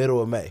like in the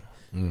middle of May,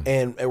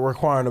 and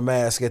requiring a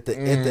mask at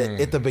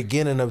the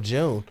beginning of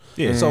June.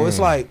 Yeah. So it's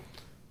like,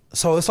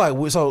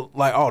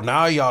 oh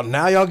now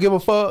y'all give a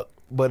fuck.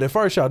 But at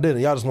first y'all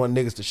didn't. Y'all just want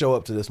niggas to show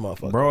up to this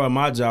motherfucker. Bro, at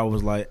my job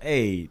was like,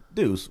 hey,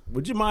 Deuce,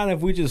 would you mind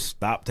if we just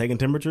stop taking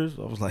temperatures?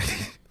 I was like,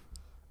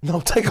 no,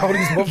 take all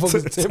these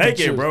motherfuckers' temperatures. take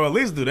it, bro. At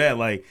least do that.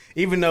 Like,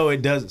 even though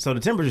it does, so the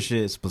temperature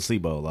shit is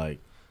placebo.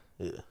 Like,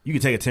 you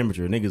can take a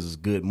temperature. Niggas is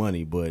good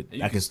money, but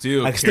I can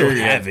still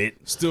have it.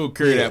 Still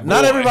carry that.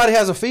 Not boy. everybody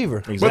has a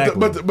fever. Exactly.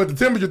 But the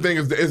temperature thing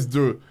is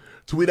to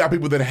weed out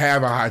people that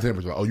have a high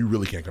temperature. Like, oh, you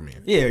really can't come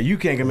in. Yeah, you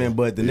can't come in,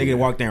 but the nigga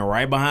walked in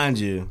right behind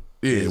you.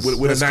 Yeah, with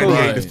a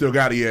 98 that still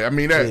got it. Yeah, I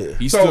mean that.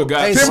 He still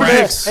got Ain't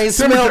temperature.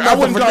 smelled I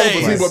wouldn't nothing call for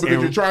it placebo days.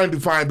 because you're trying to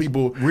find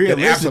people that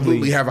Realistically,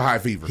 absolutely have a high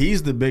fever.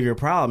 He's the bigger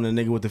problem than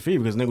the nigga with the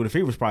fever because the nigga with the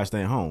fever is probably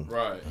staying home.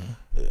 Right.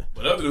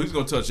 But other dude, he's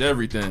gonna touch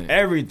everything.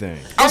 Everything.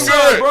 I'm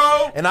good,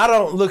 bro. And I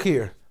don't look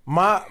here.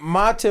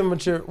 My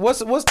temperature. What's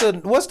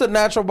the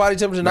natural body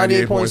temperature?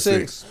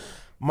 98.6.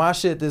 My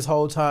shit this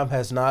whole time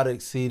has not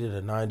exceeded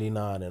a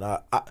 99, and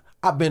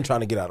I've been trying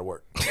to get out of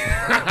work.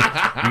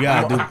 You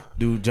gotta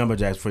do jumper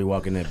jacks before you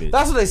walk in that bitch.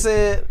 That's what they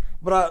said.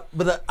 But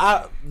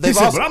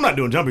I'm not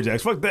doing jumper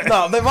jacks. Fuck that.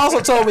 No, they've also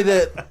told me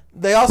that.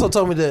 They also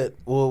told me that.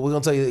 Well, we're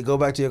gonna tell you go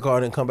back to your car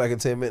and then come back in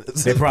 10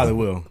 minutes. They probably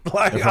will.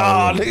 Like, They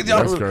probably will. nigga, y'all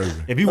That's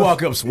crazy. If you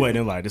walk up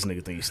sweating, like this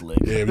nigga think he's slick.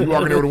 Yeah, if you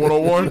walking there with a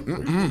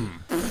 101,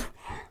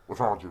 what's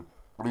wrong with you?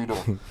 What are you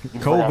doing?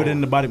 COVID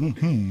in the body.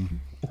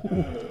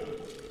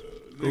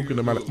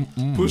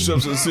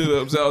 Push-ups and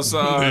sit-ups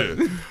outside.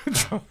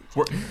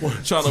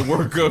 Trying to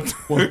work up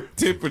the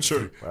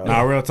temperature.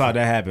 Nah, real talk,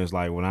 that happens.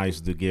 Like when I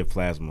used to give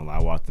plasma, like,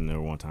 I walked in there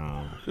one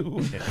time.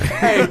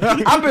 Hey,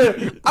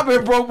 I've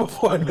been broke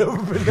before. I've never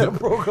been that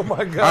broke. Oh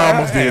my god! I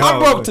almost did. I'm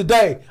broke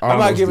today. I'm not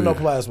almost giving no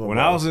did. plasma. When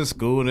bro. I was in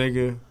school,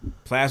 nigga,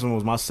 plasma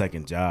was my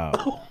second job.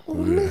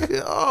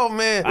 Oh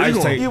man, I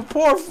used to take- you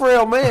poor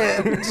frail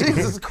man.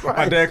 Jesus My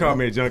Christ. dad called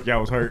me a junkie. I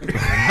was hurt.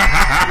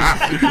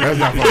 That's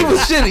not funny. He was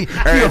shitty.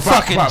 Hey, You're a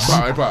pop, fucking. pop,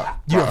 pop, hey,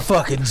 pop, You're a pop.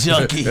 fucking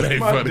junkie. That ain't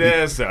My funny.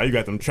 dad said, "Oh, you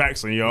got them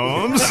tracks on your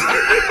arms."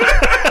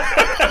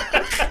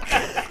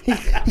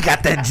 You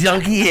got that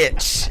junkie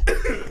itch.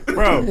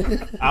 Bro,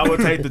 I would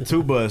take the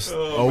 2 bus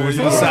over man,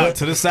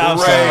 to the south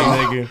side,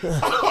 nigga.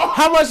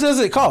 How much does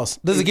it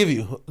cost? Does it give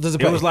you? Does it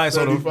pay? It was like,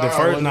 so the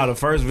 75, the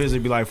first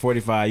visit be like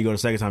 45. You go the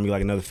second time, you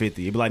like another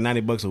 50. It'd be like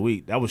 $90 a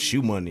week. That was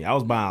shoe money. I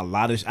was buying a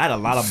lot of. I had a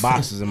lot of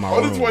boxes in my Oh,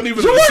 room. this wasn't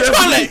even. You weren't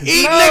trying to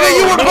eat, nigga.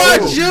 You were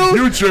buying shoes.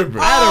 You tripping?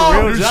 I had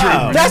a real You job.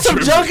 tripping. That's some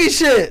You junkie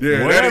shit. Yeah,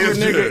 that Whatever, is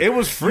nigga. good. It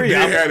was free. You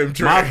did have them My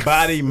tracks.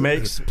 body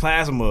makes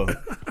plasma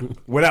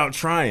without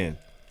trying.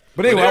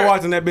 But anyway, I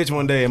walked in that bitch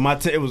one day, and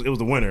it was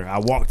the winter. I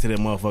walked to that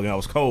motherfucker. I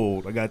was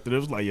cold. I got through. It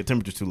was like your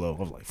temperature's too low. I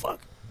was like, fuck.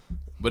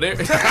 But they,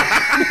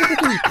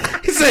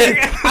 He said,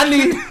 "I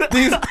need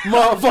these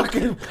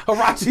motherfucking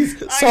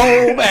Hirachis so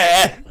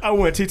bad." I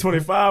went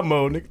T25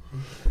 mode, nigga.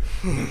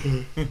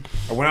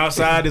 I went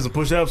outside, did some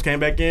push-ups, came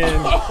back in.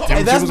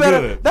 Hey, that's was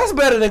better. good. That's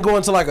better than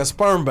going to like a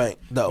sperm bank,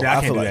 though. Yeah, I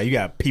can't feel do like that. You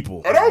got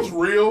people. Are those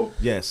real?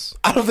 Yes.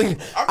 I don't think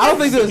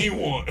there's.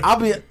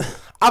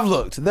 I've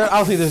looked. I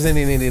don't think there's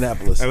any in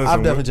Indianapolis. Hey, listen,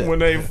 I've definitely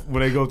checked. when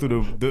they go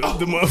through the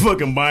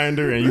motherfucking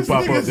binder and you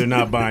pop up, they're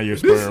not buying your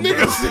This sperm. nigga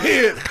Bro.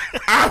 said,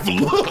 I've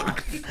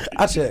looked.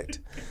 I checked.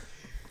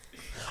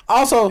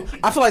 Also,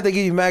 I feel like they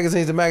give you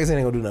magazines. The magazine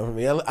ain't gonna do nothing for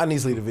me. I need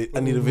to see I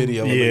need a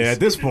video. Yeah, at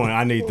this point,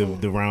 I need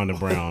the round and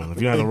brown.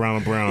 If you have the round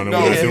and brown, then No,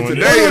 we're not doing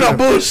today it. no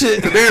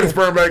bullshit. Today in the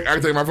sperm bank, I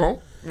can take my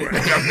phone. I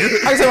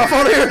can take my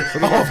phone here.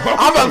 I'm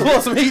about to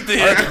pull some heat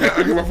then.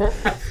 I get my phone.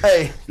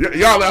 Hey,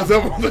 y'all left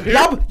up on here.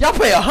 Y'all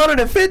pay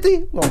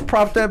 $150? Gonna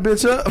prop that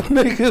bitch up,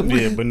 nigga.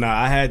 Yeah, but nah,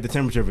 I had the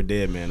temperature for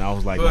dead man. I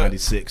was like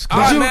 96.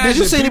 Did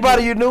you see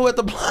anybody you knew at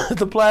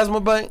the plasma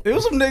bank? There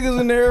was some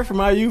niggas in there from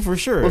IU for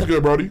sure. What's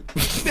good, Brody?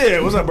 Yeah,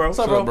 what's up, bro? What's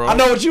up, bro? I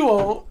know what you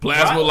want.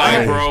 Plasma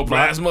life, bro.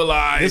 Plasma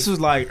life. This was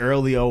like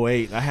early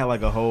 08. I had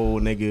like a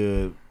whole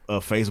nigga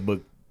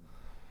Facebook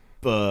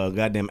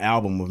goddamn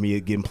album of me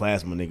getting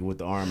plasma, nigga, with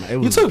the arm. It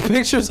was, You took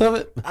pictures of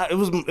it? It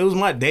was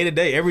my day to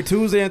day. Every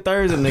Tuesday and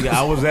Thursday, nigga,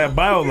 I was at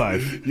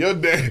BioLife. Your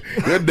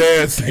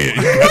dad said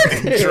you got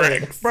them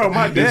tracks. Bro,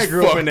 my dad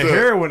grew up in the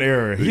heroin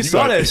era. He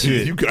saw that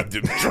shit. You got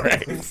them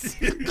tracks.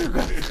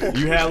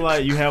 You have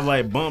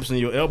like bumps in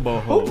your elbow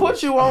hole. Who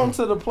put you on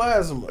to the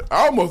plasma?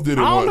 I almost did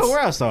it I don't once. know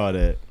where I saw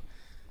that.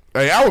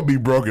 Hey, I would be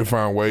broke and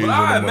find ways. But on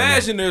I the money.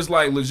 imagine there's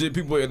like legit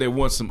people that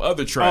want some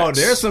other Oh, tracks.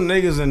 there's some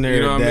niggas in there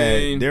You know what I that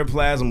mean? their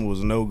plasma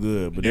was no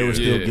good, but they were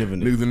still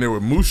giving it. Niggas in there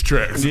with moose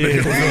tracks.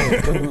 Yeah.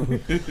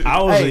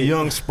 I was a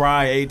young,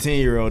 spry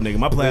 18-year-old nigga.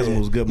 My plasma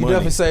was good You money.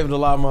 definitely saved a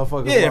lot of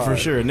motherfuckers. Yeah, lives. for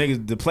sure.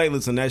 Niggas, the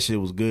platelets and that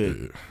shit was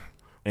good.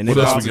 And they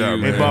What else we got,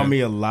 they man? bought me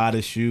a lot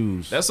of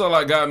shoes. That's all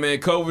I got, man.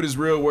 COVID is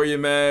real. Wear your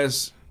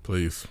mask.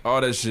 Please.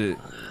 All that shit.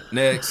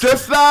 Next.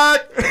 Just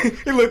like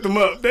he looked them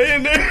up. They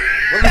in there.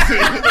 Let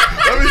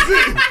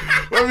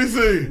me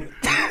see.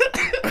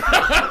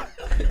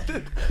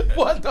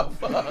 What the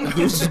fuck?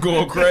 This is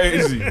going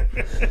crazy.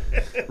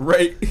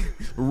 Ray.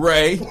 Why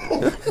Ray.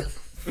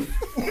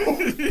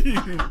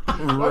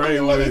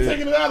 you let me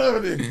taking it out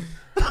of it?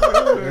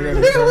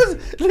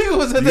 Nigga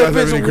was at You that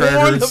guys have any bitch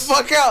worn the crackers?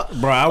 fuck out.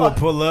 Bro, I would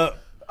pull up.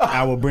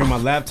 I would bring my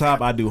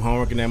laptop. I do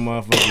homework in that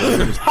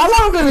motherfucker. How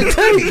long did it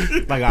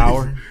take? Like an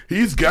hour.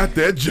 He's got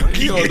that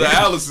junkie. He on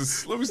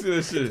dialysis. Let me see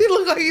that shit. He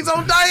look like he's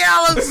on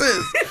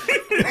dialysis.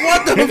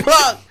 What the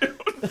fuck?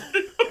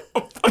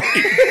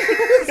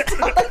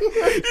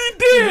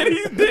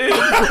 He's dead.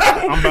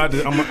 I'm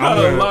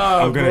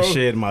gonna bro.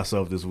 shed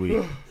myself this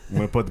week. I'm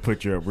gonna put the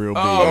picture up real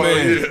big. Oh,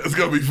 man. Yeah, it's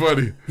gonna be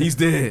funny. He's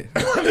dead.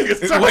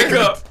 Niggas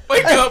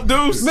Wake up,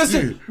 Deuce.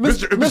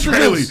 Mr.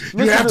 Haley,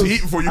 you have to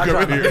eat before you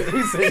come in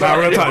here. Nah,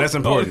 real talk. That's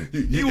important.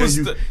 He was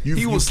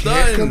you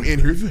stunned. can't come in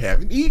here if you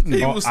haven't eaten.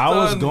 He Oh, was I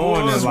was stunned,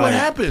 going boy. at That's like what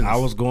happens. I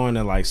was going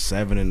at like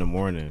 7 in the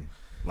morning,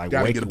 like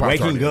Gotta get a Pop-Tart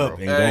waking in, up bro.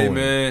 and Hey, going.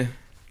 man.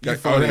 You Oh,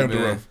 funny, damn,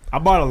 man. rough. I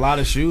bought a lot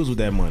of shoes with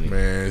that money.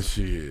 Man,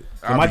 shit.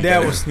 But my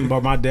dad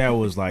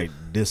was like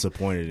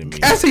disappointed in me.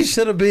 As he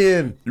should have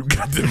been. You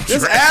got them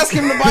Just tracks. ask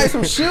him to buy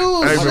some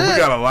shoes. Hey, man, we shit.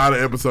 got a lot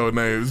of episode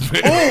names.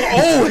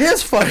 Man.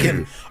 His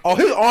fucking. Oh,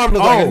 his arm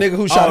looks like a nigga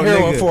who shot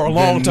heroin nigga, for a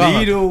long the time.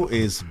 needle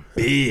is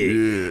big.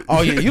 Yeah.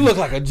 Oh yeah, you look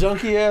like a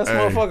junkie ass Hey,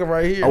 motherfucker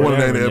right here. I want to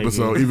name Whatever, the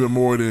episode nigga. even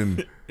more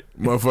than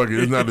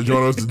motherfucker. It's not to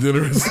join us to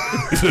dinner. It's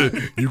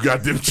you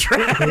got them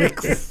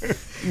tracks.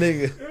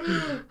 Nigga.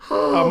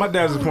 Oh, my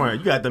dad was pointing.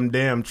 You got them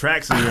damn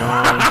tracks in your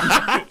arm.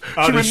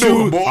 What you been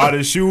doing, boy? Are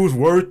the shoes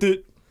worth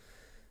it?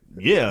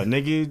 Yeah,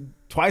 nigga.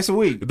 Twice a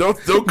week. Don't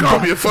call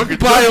me a fucking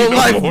Bio junkie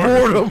life no more.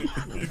 boredom.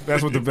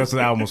 That's what the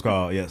album was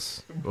called.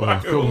 Yes.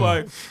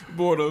 Like,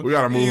 boredom. We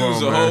gotta move He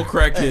was on, a man. whole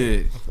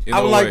crackhead. in I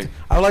a would way.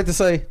 like to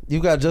say you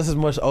got just as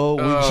much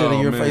old weak shit in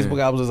your man. Facebook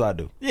albums as I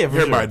do. Yeah, for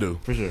Everybody sure. do.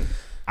 For sure.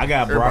 I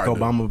got Barack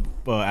Everybody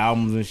Obama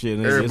albums and shit.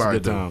 And it's Everybody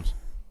good do. times.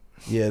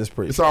 Yeah, that's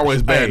pretty. It's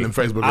always bad Hey, in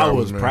Facebook I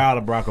albums, was man. proud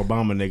of Barack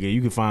Obama, nigga.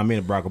 You can find me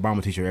in a Barack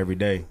Obama t-shirt every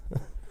day.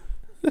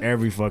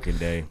 Every fucking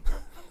day.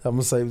 I'm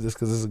gonna save this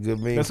because it's a good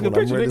meme. That's a when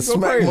good I'm picture, ready to nigga. Go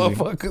smack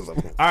crazy.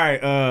 motherfuckers.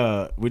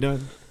 All right, we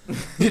done?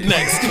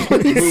 Next,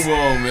 please. Move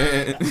on,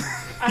 man.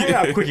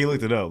 I quickly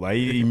looked it up. Like,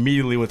 he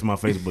immediately went to my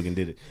Facebook and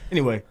did it.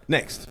 Anyway,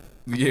 next.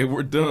 Yeah,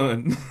 we're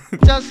done.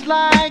 Just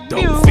like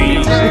Don't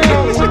feed.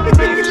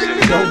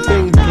 Don't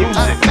think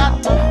music.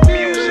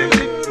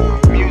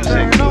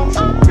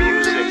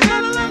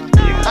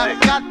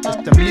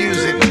 It's the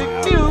music.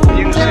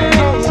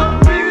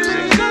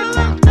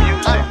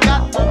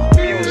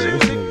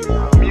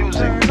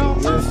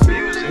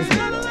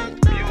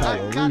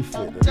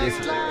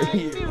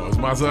 Oh, it's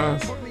my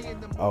size.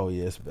 Oh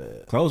yeah, it's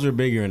bad. Clothes are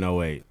bigger in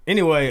 08.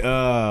 Anyway,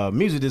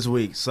 music this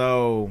week.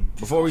 So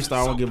before we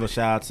start, I want to give a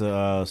shout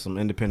out to some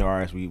independent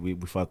artists we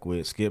fuck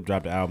with. Skip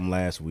dropped the album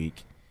last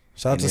week.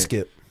 Shout out to And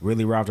Skip.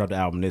 Really Ralph dropped the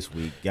album this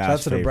week. Shout out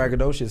to the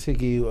braggadocious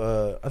Hickey.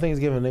 I think he's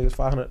giving niggas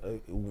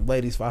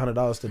ladies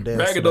 $500 to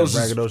dance.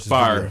 Braggadocious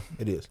fire. Video.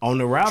 It is on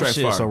the Ralph Track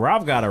shit. fire. So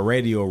Ralph got a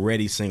radio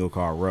ready single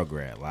called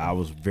Rugrat. Like, I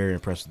was very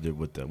impressed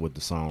with the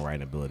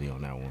songwriting ability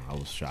on that one. I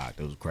was shocked.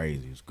 It was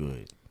crazy. It was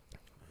good.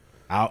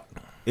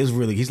 It's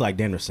really he's like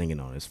damn near singing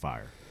on it. It's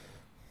fire.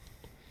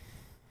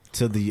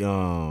 To the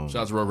shout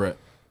out to Rugrat.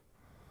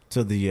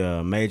 To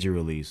the major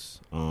release.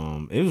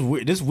 It was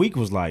weird. This week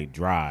was like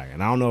dry,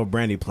 and I don't know if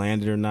Brandy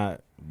planned it or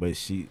not, but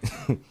she's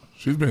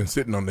been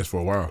sitting on this for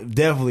a while.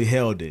 Definitely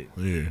held it.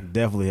 Yeah,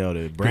 definitely held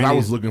it. Brandy, I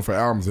was looking for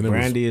albums, and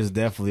Brandy is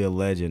definitely a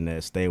legend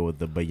that stayed with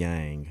the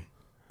Bayang.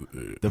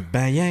 The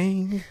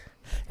Bayang.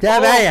 Yeah,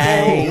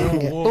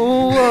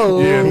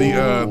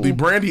 the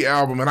Brandy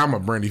album, and I'm a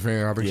Brandy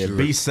fan. I think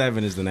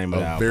B7 is the name of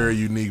the album. Very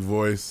unique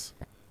voice.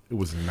 It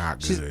was not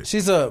good.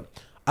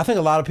 I think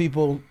a lot of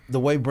people, the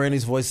way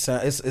Brandy's voice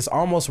sounds, it's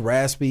almost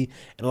raspy,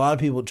 and a lot of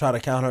people try to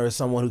count her as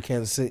someone who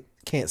can't sing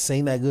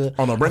that good.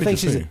 Oh no, Brandy I can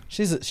think sing.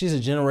 she's a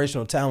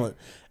generational talent,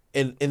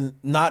 and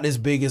not as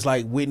big as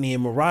like Whitney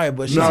and Mariah,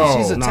 but she's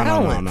a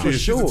talent for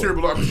sure. She's a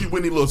terrible. She's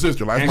Whitney's little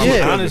sister. Like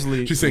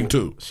honestly, she sing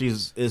too.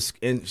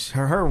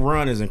 Her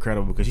run is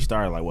incredible because she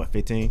started like what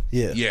 15.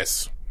 Yeah.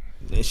 Yes.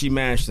 And she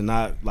managed to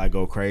not like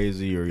go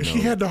crazy or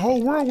she had the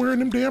whole world wearing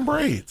them damn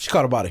braids. She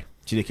caught a body.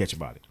 She did catch a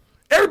body.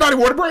 Everybody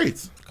wore the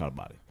braids. Caught a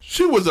body.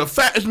 She was a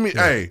fat.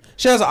 Hey,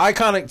 she has an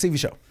iconic TV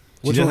show.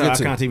 She has an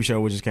iconic TV show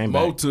which just came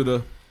back. To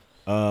the.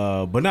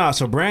 But nah,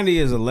 so Brandy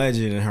is a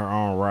legend in her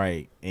own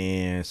right,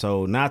 and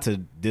so not to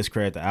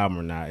discredit the album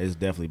or not, it's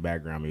definitely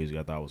background music.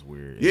 I thought was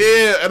weird.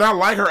 Yeah, and I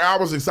like her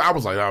albums. I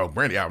was like, oh,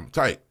 Brandy album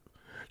tight.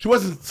 She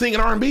wasn't singing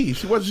R&B.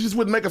 She just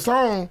wouldn't make a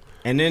song.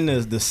 And then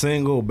the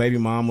single "Baby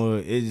Mama"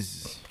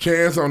 is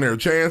Chance on there,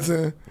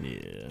 chancing.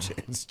 Yeah,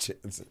 Chance.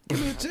 Give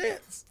me a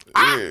chance.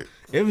 Yeah.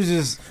 It was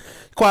just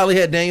quietly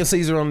had Daniel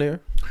Caesar on there.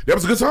 That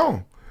was a good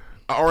song,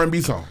 an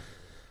R&B song.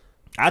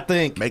 I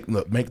think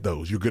make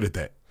those. You're good at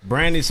that.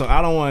 Brandy,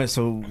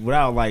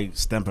 without like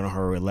stamping on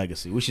her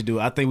legacy,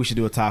 I think we should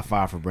do a top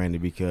 5 for Brandy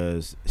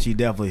because she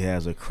definitely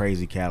has a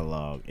crazy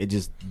catalog. It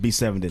just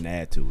B7 didn't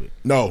add to it.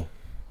 No.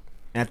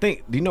 And I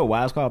think, do you know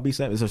why it's called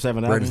B7? It's her 7th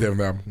album? Brandy's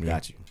 7th album. Yeah.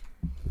 Got you.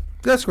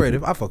 That's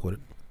creative. I fuck with it.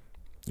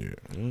 Yeah.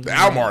 The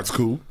album art's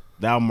cool.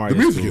 The album art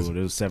is cool.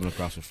 There's 7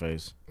 across her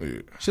face.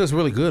 Yeah. She looks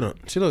really good.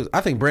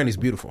 I think Brandy's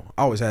beautiful.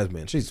 Always has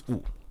been. She's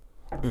ooh.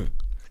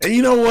 And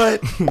you know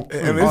what?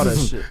 And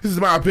this is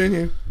my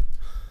opinion.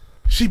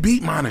 She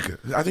beat Monica.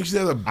 I think she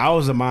has I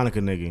was a Monica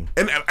nigga.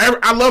 And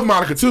I love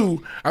Monica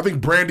too. I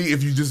think Brandy,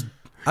 if you just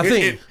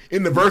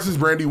in the verses,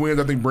 Brandy wins.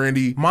 I think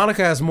Brandy.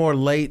 Monica has more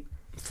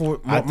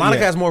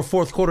has more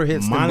fourth quarter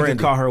hits than Brandy.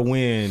 Monica caught her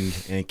win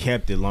and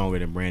kept it longer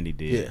than Brandy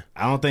did. Yeah.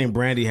 I don't think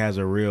Brandy has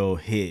a real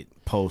hit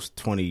post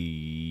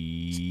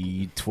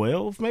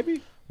 2012,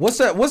 maybe. What's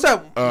that? I'm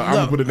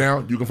gonna put it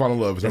down. You Can Fall in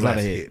Love. It's not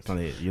a hit. It's not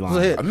a hit. You lying.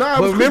 It's a hit. Nah,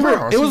 but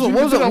remember, it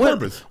was on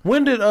purpose.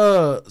 When did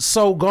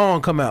So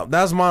Gone come out?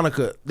 That's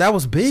Monica. That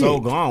was big. So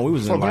Gone. We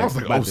was So in Gone was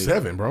like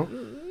 07, bro.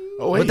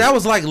 But that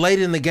was like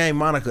late in the game,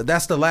 Monica.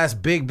 That's the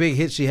last big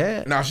hit she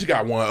had. Nah, she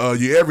got one.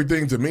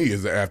 Everything to Me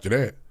is after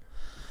that.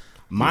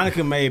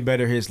 Monica made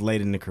better hits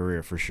late in the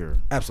career for sure.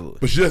 Absolutely.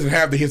 But she doesn't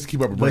have the hits to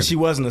keep up with Brandy. But she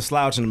wasn't a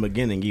slouch in the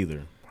beginning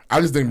either. I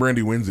just think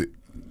Brandy wins it.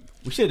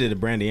 We should have did a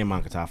Brandy and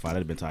Monica top 5.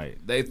 That'd have been tight.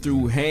 They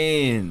threw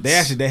hands.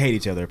 They hate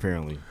each other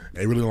apparently.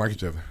 They really don't like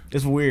each other.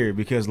 It's weird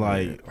because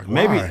maybe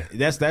why?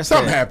 that's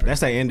something happened.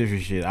 That's that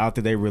industry shit. I don't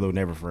think they really were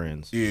never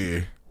friends.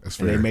 Yeah, that's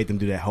fair. And they made them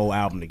do that whole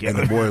album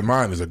together. And The Boy's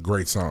Mind is a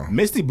great song.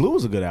 Misty Blue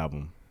is a good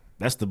album.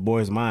 That's the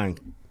Boy's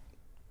Mind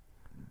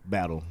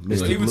battle.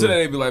 Misty Even Blue.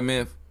 today, they'd be like,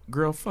 man,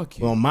 girl, fuck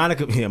you. Well,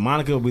 Monica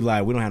will be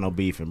like, we don't have no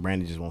beef, and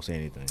Brandy just won't say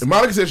anything. And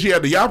Monica said she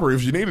had the yapper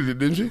if she needed it,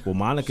 didn't she? Well,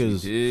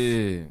 Monica's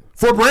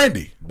for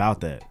Brandy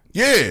about that.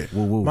 Yeah,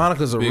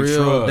 Monica's a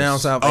real down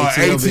south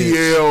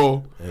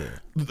ATL. Yeah.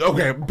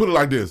 Okay, put it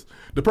like this: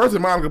 the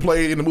person Monica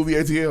played in the movie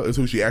ATL is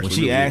who she actually. When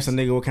she asked a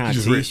nigga what kind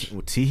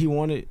of tea he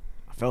wanted,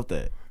 I felt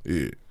that.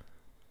 Yeah,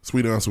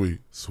 sweet or unsweet,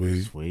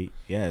 sweet.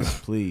 Yes,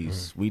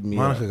 please, sweet me.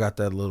 Monica up. got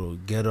that little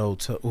ghetto.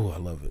 Oh, I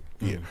love it.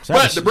 Yeah,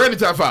 but the Brandy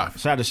top 5.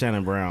 Shout out to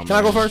Shannon Brown. Can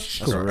I go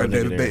first? That's a real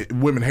nigga there.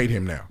 Women hate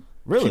him now.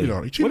 Really? He cheated What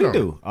on did he her.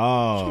 do?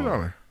 Oh, Cheated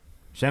on her.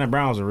 Shannon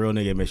Brown's a real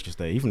nigga at Michigan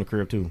State. He from the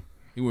crib too.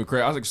 He went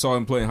crazy. I saw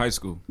him play in high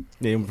school.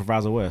 Yeah, he went from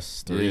Proviso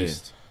West to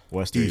East.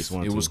 West to East.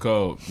 It was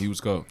cold. He was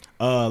cold.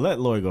 Let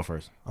Lloyd go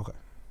first. Okay.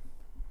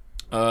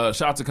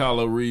 Shout out to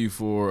Kylo Reed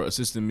for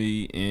assisting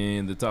me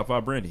in the top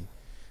 5 Brandy.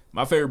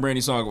 My favorite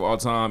Brandy song of all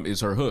time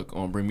is her hook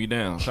on Bring Me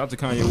Down. Shout out to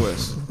Kanye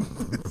West.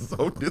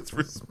 So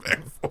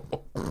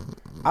disrespectful.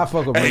 I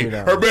fuck with Bring Me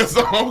Down. Her best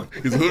song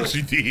is Hook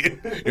she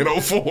did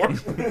in 04.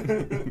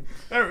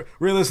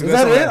 Realistically, is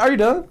that it? Are you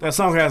done? That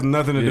song has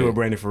nothing to do with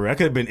Brandy for real. That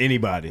could have been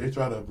anybody. They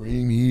try to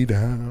bring me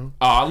down.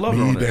 Oh, I love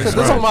her on that.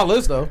 That's on my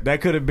list though.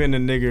 That could have been the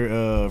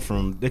nigga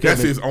from.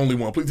 That's his only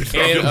one. Please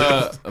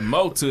and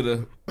Mo to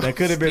the That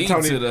could have been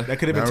Tony. That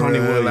could have been Tony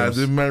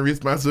Williams. My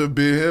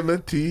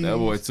responsibility. That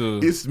boy too.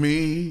 It's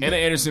me. And the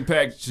Anderson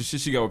 .Paak.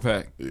 Shit, she got with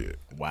Pac. Yeah.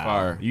 Wow.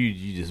 Fire.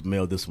 You just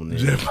mailed this one in.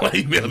 He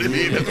mailed it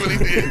in. That's what he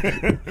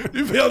did.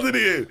 You mailed it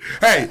in.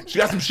 Hey, she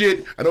got some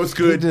shit. I know it's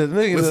good.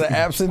 Niggas an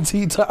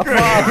absentee top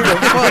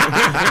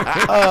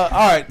 5. All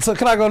right, so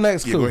can I go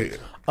next? Yeah, go ahead.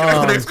 Can I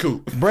go next,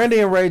 Coop? Brandy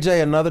and Ray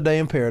J, Another Day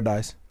in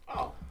Paradise.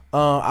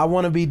 I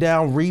Want to Be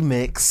Down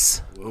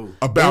remix.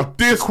 About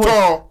this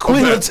call.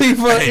 Queen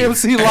Latifah,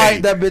 MC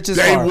Light, that bitch is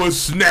They hard.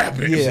 was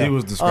snapping. She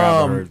was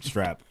describing her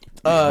strap.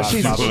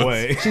 She's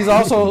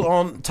also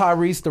on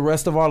Tyrese, The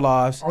Rest of Our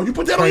Lives. Oh, you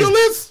put that on your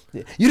list?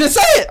 You didn't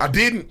say it. I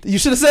didn't. You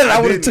should have said it. I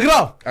would have took it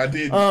off. I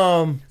didn't.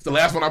 It's the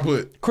last one I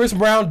put. Chris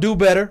Brown, Do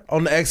Better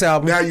on the X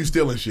album. Now you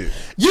stealing shit.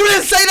 You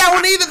didn't say that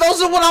one either.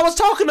 Those are what I was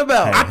talking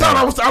about. I thought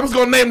I was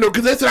gonna name them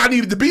because they said I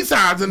needed the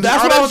B-sides and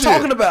that's all what that I was shit.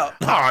 talking about.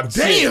 Oh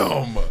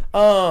damn.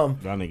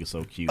 That nigga's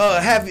so cute.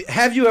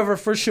 Have you ever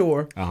for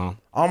sure?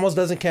 Almost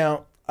doesn't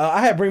count.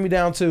 I had Bring Me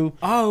Down too.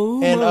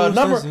 Oh,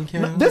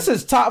 and this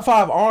is top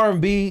 5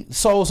 R&B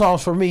soul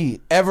songs for me.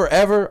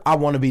 Ever. I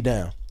Want to Be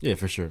Down. Yeah,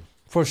 for sure.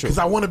 For sure. Because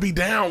I want to be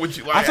down with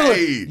you. Like, I feel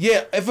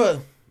hey.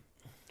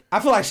 I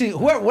feel like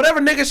whatever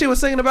nigga she was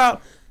singing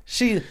about,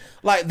 she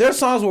like there's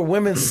songs where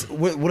women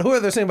whoever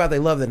they're singing about, they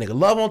love that nigga.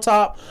 Love on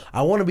Top,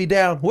 I Want to Be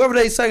Down. Whoever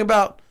they sing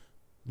about,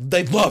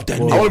 they love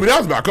that nigga. I Want to Be Down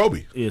is about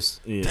Kobe. Yeah.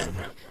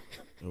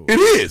 It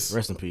is.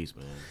 Rest in peace,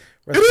 man.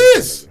 It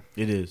is.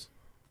 It is.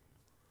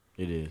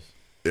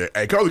 Yeah,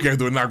 hey, Kobe came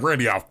through and knocked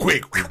Randy off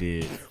quick.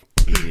 He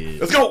did.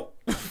 Let's go.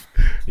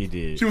 He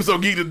did. She was so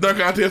geeked to the dunk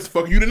contest.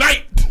 Fuck you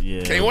tonight.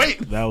 Yeah. Can't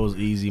wait. That was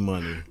easy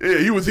money. Yeah,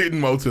 he was hitting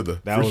Mo to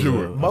the That for was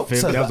sure.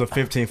 that was a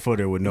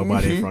 15-footer with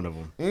nobody in front of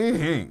him.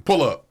 Mm-hmm.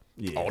 Pull up.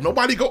 Yeah. Oh,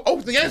 nobody go. Oh,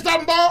 the ain't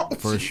stopping ball.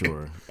 For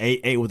sure.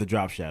 8 with the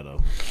drop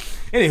shadow.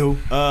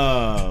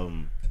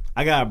 Anywho,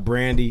 I got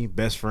Brandy,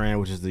 Best Friend,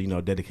 which is the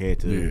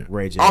dedicated to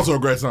Ray J. Also a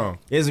great song.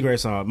 It's a great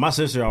song. My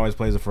sister always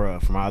plays it for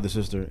my other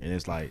sister, and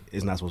it's like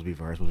it's not supposed to be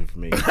for her. It's supposed to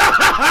be for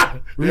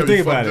me. Really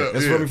think about it.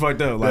 It's really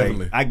fucked up. Like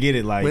Definitely. I get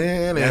it. Like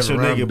that's your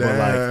Whenever nigga, I'm but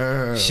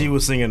down. like she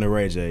was singing to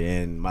Ray J,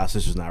 and my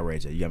sister's not Ray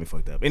J. You got me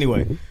fucked up.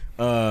 Anyway,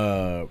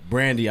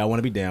 Brandy, I Want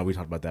to Be Down. We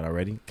talked about that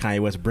already.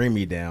 Kanye West, Bring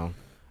Me Down.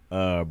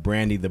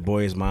 Brandy, The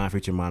Boy Is Mine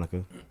featuring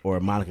Monica,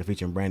 or Monica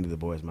featuring Brandy, The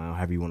Boy Is Mine.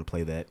 However you want to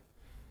play that.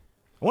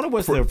 I wonder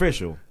what's the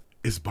official.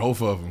 It's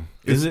both of them.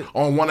 Is it?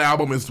 On one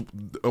album it's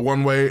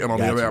one way, and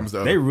on the other album it's the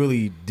other. They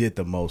really did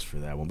the most for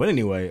that one. But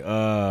anyway,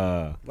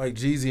 like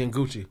Jeezy and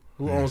Gucci.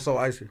 Who owns So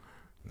Icy?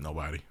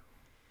 Nobody.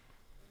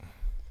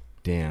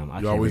 Damn,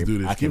 You always do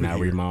this. I Give it cannot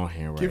here. read my own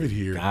handwriting. Give it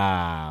here.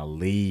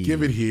 Golly.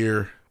 Give it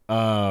here.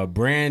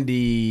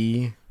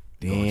 Brandy.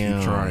 Damn.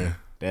 Keep trying.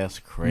 That's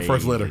crazy.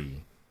 First letter.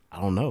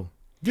 I don't know.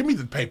 Give me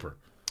the paper.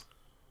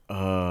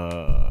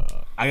 I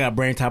got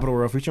Brandy, Top of the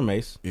World featuring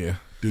Mace. Yeah.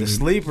 The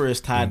sleeper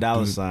is Ty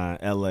Dolla $ign,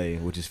 L.A.,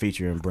 which is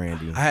featuring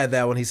Brandy. I had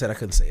that one. He said I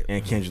couldn't say it.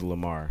 And Kendrick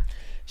Lamar.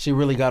 She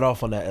really got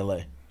off on that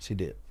L.A. She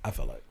did. I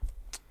felt like.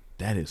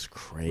 That is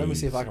crazy. Let me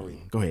see if I can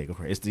read. Go ahead.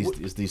 It's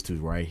these two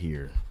right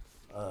here.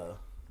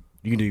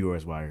 You can do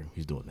yours while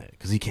he's doing that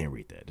because he can't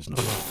read that. There's no.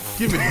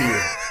 Give it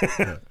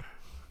here.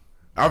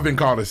 I've been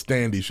called a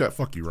standy.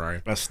 Fuck you,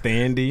 Ryan. A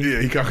standy?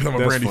 Yeah, because I'm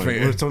a Brandy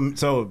fan.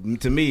 So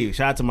to me,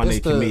 shout out to my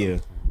nigga Camilla.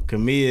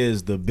 Camilla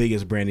is the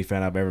biggest Brandy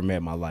fan I've ever met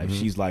in my life. Mm-hmm.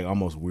 She's like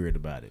almost weird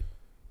about it.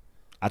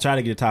 I tried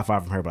to get a top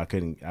 5 from her, but I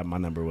couldn't. My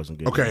number wasn't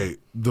good. Okay,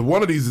 the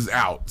one of these is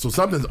out. So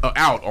something's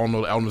out on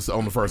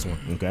the first one.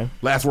 Okay.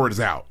 Last word is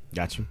out.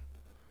 Got you.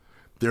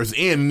 There's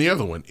in the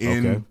other one.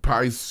 In Okay.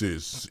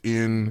 Pisces.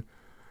 In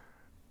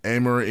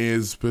Amor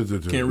is. Can't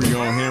read your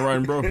own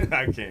handwriting, bro.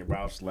 I can't, bro.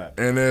 I'll slap.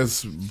 And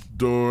that's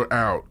door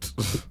out.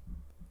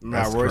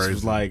 Now That's Royce crazy.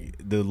 was like,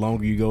 the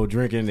longer you go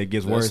drinking, it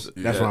gets worse.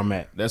 That's where I'm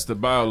at. That's the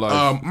bio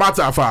life. My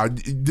top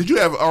 5. Did you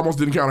ever almost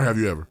didn't count or have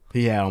you ever?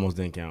 He had almost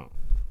didn't count.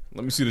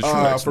 Let me see the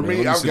tracks. For man. me,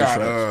 Let me I've see the got.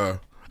 tracks.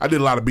 I did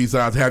a lot of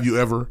B-sides. Have you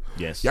ever?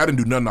 Yes. Yeah, I didn't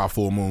do nothing off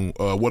Full Moon.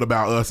 What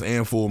About Us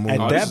and Full Moon?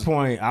 At that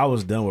point, I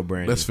was done with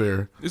Brandy. That's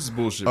fair. This is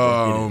bullshit.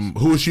 Bro.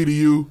 Who Is She to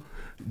You?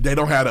 They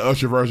don't have the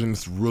Usher version.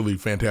 It's a really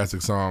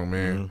fantastic song,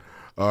 man.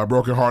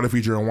 Broken Hearted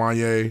featuring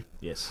Wanye.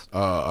 Yes.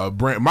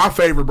 My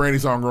favorite Brandy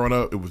song growing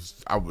up, it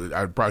was I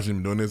probably shouldn't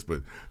be doing this,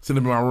 but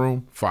sitting in my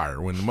room,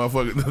 fire. When the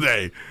motherfucker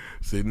today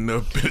sitting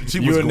up, she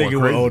You was a going nigga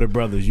with crazy. older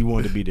brothers. You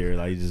wanted to be there.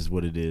 Like, this is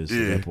what it is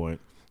Yeah. at that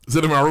point.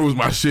 Sitting in my room was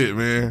my shit,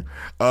 man.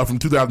 From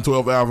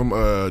 2012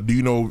 album, Do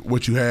You Know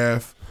What You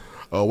Have?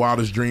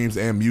 Wildest Dreams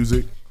and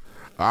Music.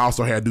 I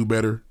also had Do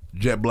Better.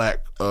 Jet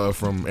Black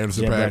from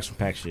Anderson Jet .Paak. Black's from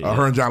Paak shit,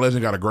 Her and John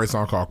Legend got a great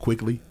song called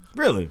Quickly.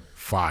 Really?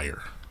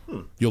 Fire.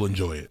 You'll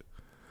enjoy it.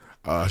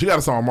 She got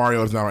a song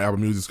Mario that's not on Apple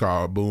Music. It's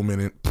called Boom in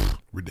it.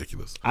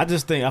 Ridiculous. I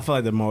feel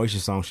like the Moesha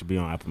song should be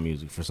on Apple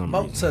Music for some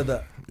Mo reason. said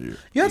that.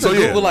 You have to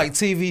Google like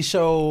TV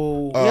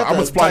show. You have I'm to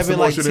gonna splice type some in,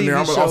 more like, shit in there. TV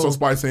I'm gonna also show.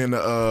 splice in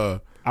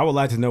the I would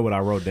like to know what I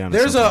wrote down.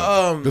 There's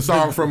a the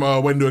song from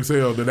Waiting to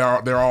Exhale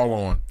that they're all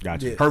on.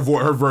 Gotcha. Yeah. Her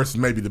verse is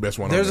maybe the best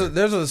one. There's on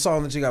there. a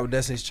song that you got with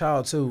Destiny's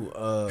Child too.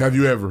 Have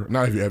you ever?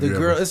 Not have you ever. The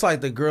girl, it's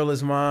like the Girl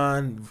Is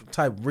Mine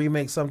type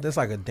remix. Something. It's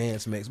like a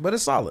dance mix, but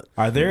it's solid.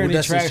 Are there With any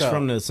Destiny's tracks Child.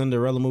 from the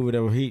Cinderella movie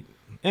that were heat?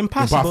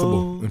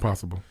 Impossible.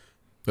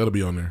 That'll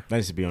be on there. That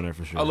needs to be on there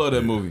for sure. I love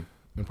that movie.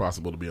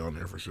 Impossible to be on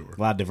there for sure. A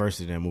lot of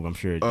diversity in that movie. I'm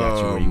sure it got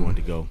you where you wanted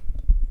to go.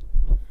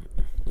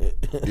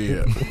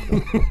 Yeah.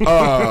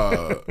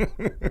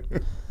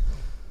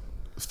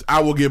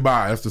 I Will Get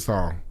By. That's the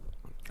song.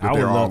 I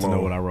would love to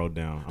know what I wrote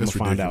down. I'm going to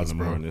find out in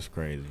the morning. It's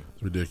crazy.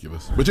 It's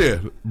ridiculous. But yeah,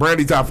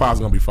 Brandy top 5 is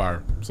going to be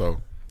fire.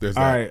 So there's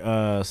that.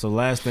 All right. So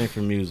last thing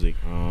for music.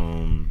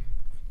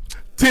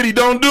 Titty,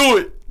 don't do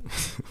it.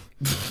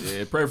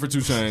 Yeah, pray for 2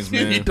 Chainz,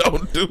 man. Titty,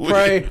 don't do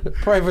it.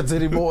 Pray for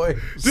Titty Boy.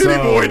 Titty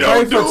Boy,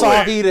 don't do Pray for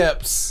Tall it. Heat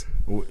Eps.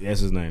 That's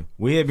his name.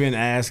 We had been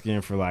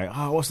asking for like,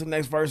 what's the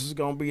next verse is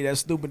gonna be? That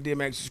stupid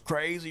DMX is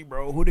crazy,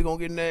 bro. Who they gonna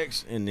get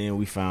next? And then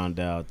we found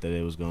out that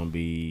it was gonna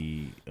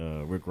be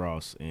Rick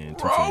Ross and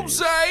 2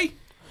 Chainz. Rosé.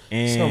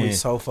 And It's gonna be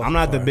so fucking I'm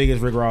not the fire.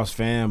 biggest Rick Ross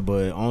fan,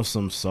 but on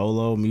some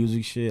solo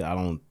music shit, I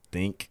don't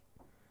think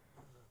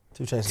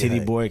 2 Chainz Titty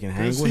Boy can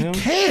hang with him. He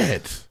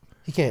can't.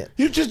 He can't.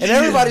 And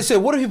everybody said,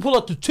 what if he pull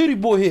up the Titty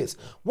Boy hits?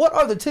 What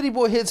are the Titty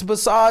Boy hits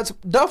besides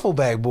Duffel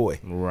Bag Boy?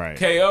 Right.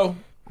 KO.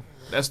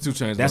 That's 2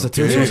 Chainz. That's a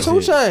bro. 2 It was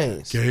Chainz. 2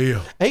 Chainz.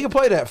 Yeah. And he can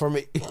play that for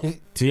me.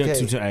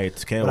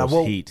 KO When I was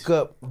woke heat.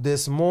 up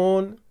this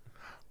morning,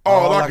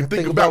 All I can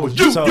think about was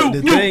you. So you,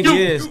 the you, thing you,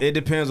 is, you. it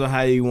depends on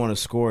how you want to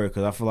score it.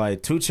 Because I feel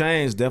like 2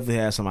 Chainz definitely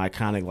has some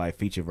iconic like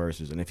feature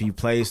verses, and if he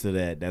plays to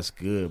that, that's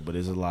good. But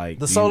it's like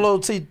the solo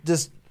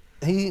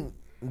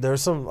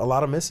there's a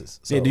lot of misses.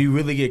 So. Yeah, do you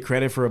really get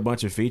credit for a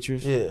bunch of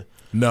features? Yeah.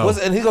 No.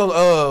 And he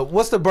goes,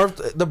 what's the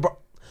birthday?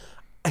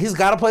 He's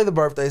got to play the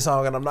birthday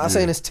song, and I'm not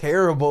saying it's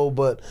terrible,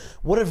 but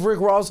what if 2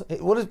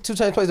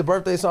 Chainz plays the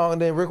birthday song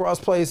and then Rick Ross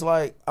plays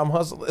like I'm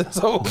hustling?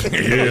 So Yeah,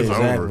 it's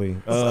exactly.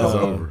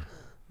 over.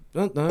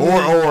 It's over.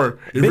 Or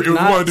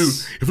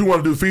if we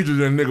want to do features,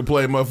 then nigga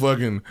play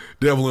motherfucking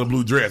Devil in a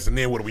Blue Dress, and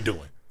then what are we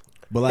doing?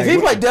 But like, if he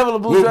played Devil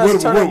in Blue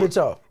Dress, turn that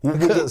bitch off.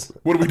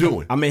 What are we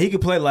doing? I mean, he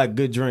could play like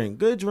Good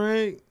Drink.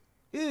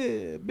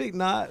 Yeah, Big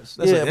Knots.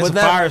 That's Yeah, a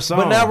fire song.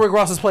 But now Rick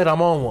Ross has played I'm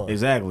on one.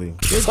 Exactly.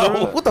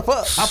 So what the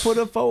fuck? I put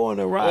a 4 on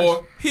the right.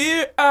 Or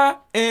Here I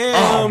Am.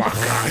 Oh my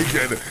god, he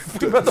can't.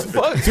 What the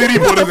fuck? Titty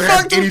Boy doesn't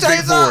have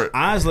anything for it.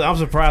 Honestly, I'm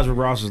surprised Rick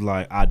Ross is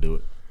like, I do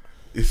it.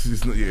 It's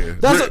just yeah.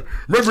 That's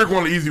Rick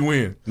won an easy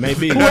win.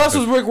 Maybe. Who else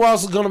was Rick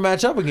Ross going to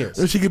match up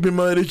against? She could be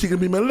my lover.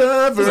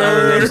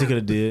 He could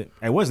have did.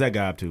 Hey, what's that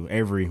guy up to?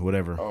 Avery,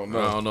 whatever. Oh I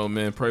no. don't know,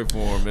 man. Pray for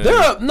him,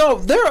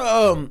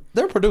 man.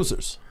 They're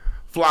producers.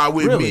 Fly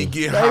with Really? me,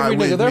 get Every high nigga,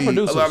 with they're me.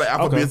 producers. A lot of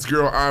alphabets, Okay.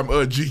 girl. I'm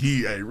a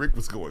G. Hey, Rick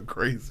was going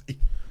crazy.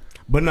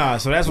 But nah,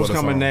 so that's what's What a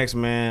coming song. next,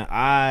 man.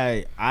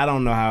 I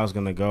don't know how it's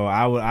gonna go.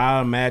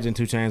 I imagine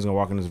 2 Chainz gonna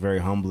walk in this very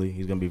humbly.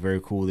 He's gonna be very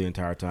cool the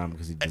entire time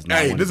because he does not.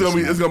 Hey, want this to is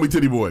be gonna be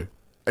Titty Boy.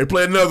 Hey,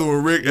 play another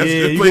one, Rick. Yeah, Let's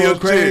you play going your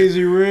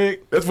crazy, shit.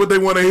 Rick. That's what they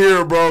want to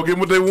hear, bro. Give them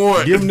what they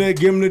want. Give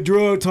him the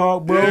drug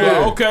talk, bro.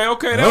 Yeah.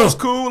 Okay, that was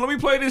cool. Let me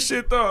play this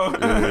shit though.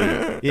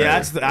 Yeah,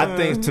 I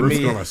think to Rick's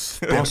me gonna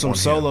step on some on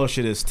solo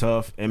shit is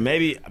tough, and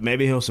maybe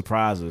he'll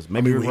surprise us.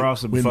 Maybe Rick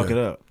Ross will fuck it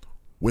up.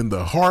 When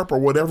the harp or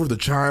whatever the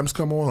chimes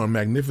come on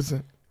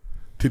Magnificent,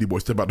 Titty Boy,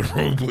 step out the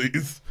room,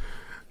 please.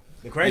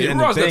 The crazy Yeah, and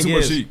Ross the got thing too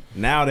much is, heat.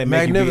 now they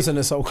make Magnificent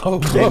is so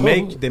cold.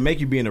 they make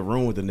you be in the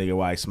room with the nigga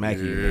while he smack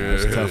you. Man.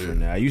 It's tougher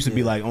now. I used to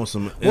be like on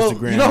some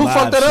Instagram you know who live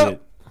fucked that shit.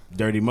 up?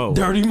 Dirty Mo.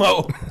 Dirty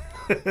Mo.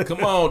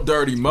 Come on,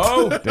 Dirty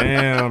Mo.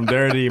 Damn,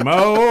 Dirty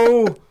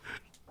Mo.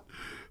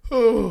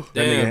 Damn,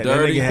 That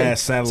Dirty. nigga had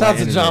satellite Shout out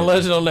to internet. John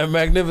Legend on that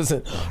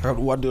Magnificent. I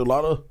do a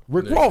lot of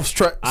Rick Ross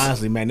tracks.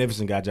 Honestly,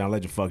 Magnificent got John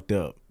Legend fucked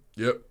up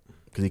Yep.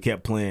 because he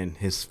kept playing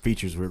his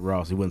features with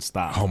Ross. He wouldn't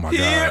stop. Oh my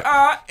Here god.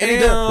 I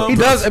am. He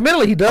does.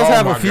 Admittedly, he does Oh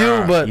have my a few,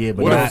 God. but Yeah,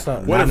 but What not- if,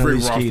 not what if none of Rick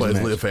these Ross keys plays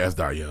match. Live Fast,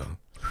 Die Young?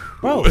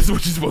 Bro, That's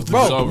what you're supposed to do.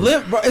 bro,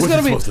 it's What gonna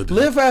you be supposed to do?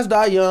 Live Fast,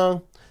 Die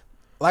Young.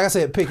 Like I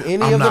said, pick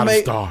any I'm of Not a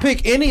the Star.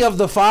 pick any of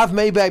the 5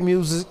 Maybach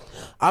music.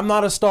 I'm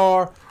Not a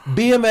Star.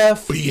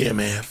 BMF.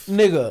 BMF.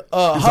 Nigga. It's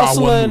all one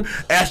Hustling.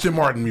 move. Aston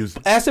Martin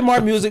music. Aston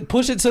Martin music.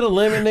 Push it to the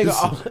limit,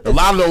 nigga. A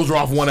lot of those are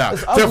off one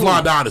out. ugly.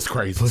 Teflon Don is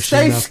crazy.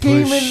 Stay Pushing a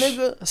scheming, push.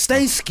 nigga.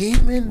 Stay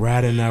scheming.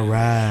 Riding a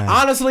ride.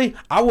 Honestly,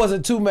 I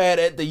wasn't too mad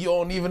at the You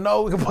Don't Even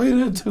Know. We can play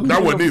that too. I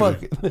wasn't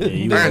Fuck either. it. Yeah,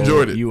 you I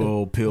enjoyed it. You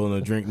old pill and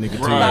a drink nigga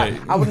too. Right.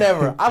 I would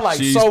never. I like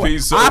Cheese sober.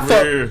 piece I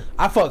over here.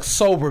 fuck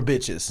sober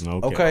bitches.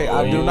 Okay. Okay,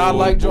 I do Oh, not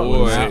like drunk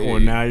boy. women. Well,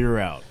 now you're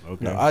out.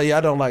 Okay. No,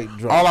 I don't like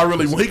drunk. All I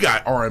really want, he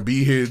got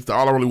R&B hits.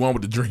 All I really want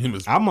with the dream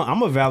is I'm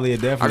a Valley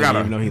of Definitely,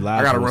 even though he lied.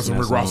 I gotta to run us some in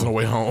Rick that Ross on song. the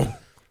way home.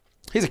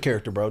 He's a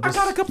character, bro. I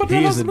got a couple He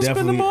is dollars. a I'm spending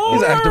definitely- more.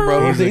 He's an actor,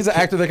 bro. He's He's a-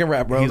 an actor that can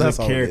rap, bro. He's That's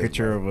a all he is.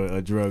 caricature of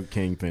a drug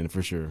kingpin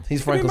for sure.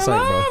 He's Franklin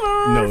Saint,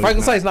 bro. No, he's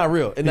Franklin Saint's not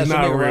real, and He's that's your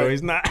not nigga, real. right?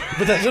 He's not.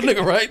 But that's your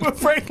nigga, right? But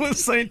Franklin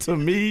Saint to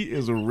me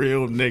is a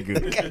real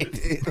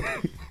nigga.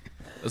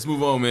 Let's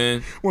move on,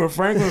 man. When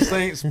Franklin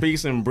Saint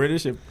speaks in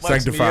British, it fucks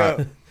Sanctified.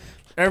 me up.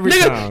 Every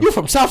nigga, time. you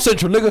from South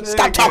Central, nigga.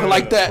 Stop talking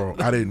like that.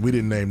 Bro, we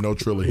didn't name no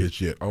Triller hits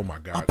yet. Oh my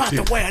god. I'm about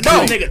to wear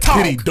another nigga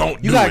talk. Titty,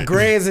 don't You do got it.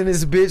 grands in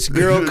this bitch,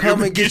 girl.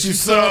 Come and get you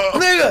some.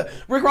 Nigga,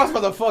 Rick Ross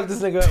about to fuck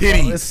this nigga up.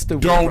 Titty, It's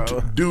stupid, don't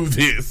bro. do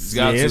this.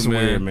 Got it's to,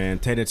 man. weird, man.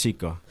 Teta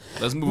Chico.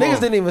 Let's move Niggas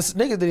on.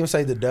 didn't even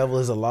say the devil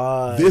is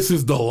alive. This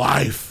is the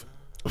life.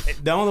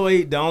 The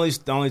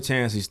only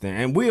chance he's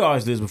thinking, and we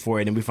always did this before,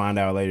 and then we find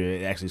out later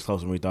it actually is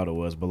closer than we thought it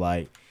was. But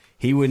like,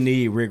 he would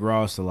need Rick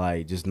Ross to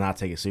like just not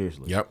take it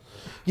seriously. Yep.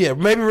 Yeah,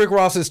 maybe Rick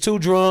Ross is too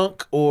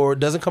drunk or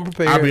doesn't come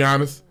prepared. I'll be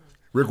honest.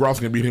 Rick Ross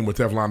can beat him with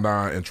Teflon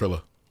Don and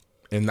Triller,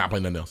 and not play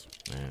nothing else.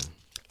 Man.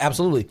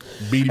 Absolutely.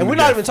 Beat him And we're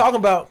to not death. even talking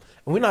about.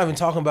 And we're not even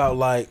talking about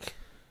like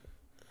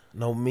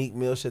no Meek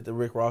Mill shit that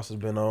Rick Ross has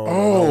been on.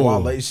 Oh. No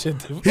Wale shit.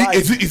 That,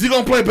 Is he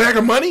gonna play Bag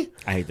of Money?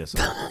 I hate that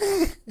song.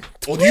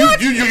 Well, you're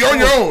on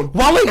your own.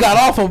 Wale got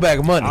off on Bag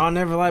of Money. I'll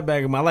never like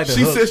Bag of Money. I like the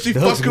She hook. said she The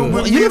hook's fucking good.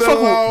 with me the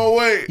long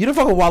way. You didn't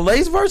fuck with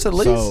Wale's verse at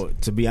least. So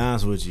to be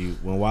honest with you,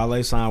 when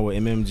Wale signed with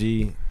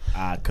MMG,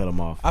 I cut him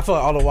off. I feel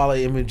like all the Wale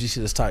MMG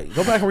shit is tight.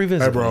 Go back and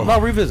revisit. Hey, bro.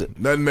 No, revisit.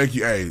 Nothing make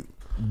you. Hey,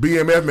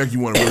 BMF make you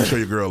want to really show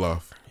your girl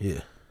off. Yeah.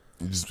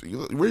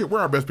 We're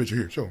our best picture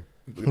here. Show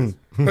him.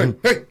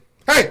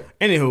 Hey.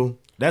 Anywho,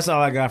 that's all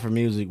I got for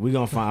music. We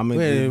gonna find. I mean,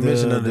 We ain't even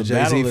mentioned none of the Jay-Z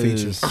battle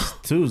is features.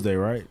 Tuesday,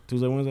 right?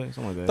 Tuesday, Wednesday,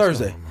 something like that.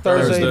 Thursday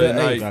Thursday the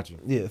night. 8th. Got you.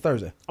 Yeah,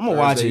 Thursday. I'm gonna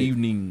watch Thursday it.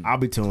 evening. I'll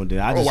be tuned in.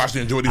 I I'm gonna watch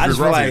and enjoy these I Rick just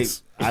feel Ross like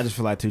hits. I just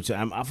feel like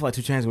I feel like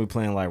 2 Chainz gonna be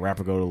playing like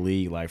rapper go to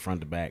league like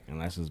front to back,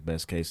 and that's his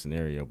best case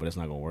scenario. But it's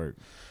not gonna work.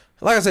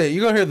 Like I said,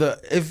 you're gonna hear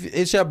if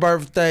it's your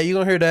birthday, you're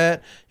gonna hear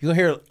that. You're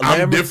gonna hear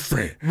I'm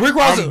different. Rick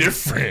Ross. I'm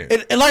different.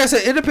 And like I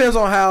said, it depends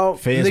on how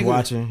Feds niggas-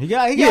 watching. He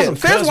got Yeah, some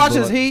fans cuss,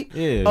 watching but- Heat.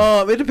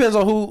 Yeah. It depends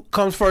on who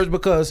comes first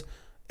because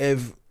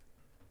if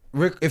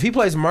he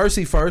plays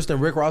Mercy first,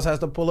 then Rick Ross has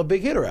to pull a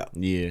big hitter out.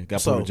 Yeah, got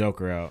to So- put a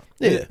Joker out.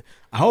 Yeah.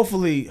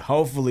 Hopefully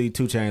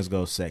 2 Chainz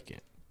goes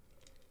second,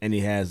 and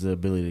he has the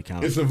ability to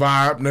count. It's a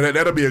vibe. No,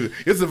 that'll be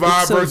it's a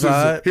vibe It's a versus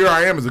vibe. Here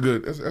I Am is a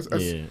good.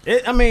 That's, Yeah,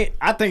 I mean,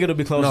 I think it'll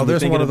be closer. No, than we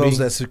there's think one of it'll those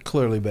be. that's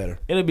clearly better.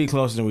 It'll be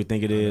closer than we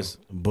think it is,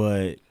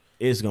 but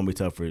it's gonna be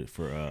tough for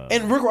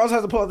And Rick Ross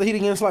has to pull out the heat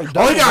against like.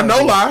 Oh, he got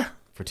No Lie.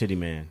 for Titty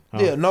Man.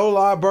 Yeah, No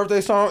Lie,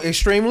 birthday song,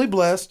 extremely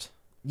blessed.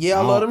 Yeah,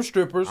 I love them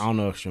strippers. I don't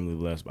know extremely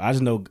blessed, but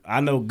I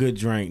know Good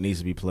Drink needs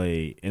to be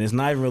played, and it's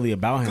not even really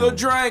about him. Good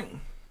drink.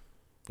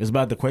 It's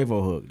about the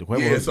Quavo hook. The Quavo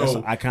Yeah, hook.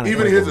 so that's iconic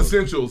even Quavo his hook.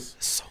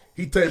 essentials,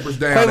 he tapers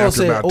down Quavo after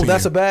said, about 10.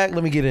 that's a bag.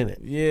 Let me get in it.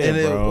 Yeah,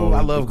 and bro.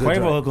 I love the Good Quavo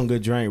Drink. hook on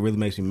Good Drink really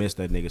makes me miss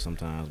that nigga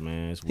sometimes,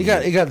 man. It's He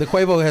weird. got the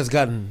Quavo has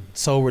gotten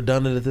so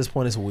redundant at this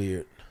point. It's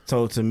weird.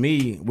 So to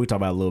me, we talk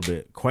about it a little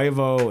bit.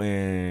 Quavo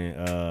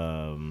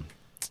and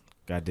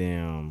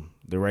goddamn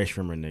the Ray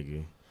Shrimmer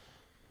nigga.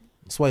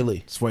 Sway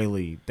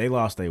Lee, they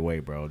lost their way,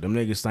 bro. Them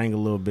niggas sang a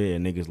little bit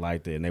and niggas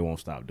liked it and they won't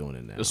stop doing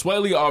it now. The Sway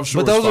Lee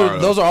offshore. But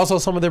those are also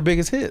some of their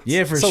biggest hits.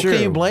 Yeah, for so sure.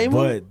 Can you blame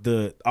them? But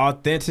the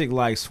authentic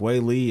like Sway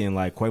Lee and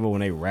like Quavo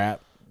when they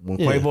rap, when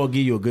Yeah. Quavo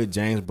give you a good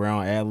James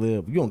Brown ad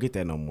lib, you don't get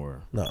that no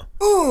more. No.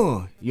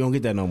 You don't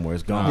get that no more.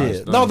 It's gone. Yeah.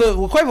 No,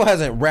 Quavo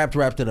hasn't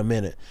rapped in a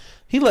minute.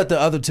 He let the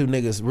other two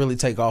niggas really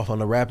take off on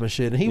the rapping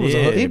shit, and he was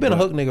he been a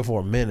hook nigga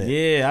for a minute.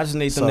 Yeah, I just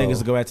need them niggas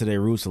to go back to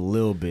their roots a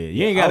little bit.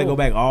 You ain't got to go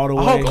back all the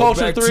way. I hope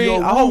Culture back to 3.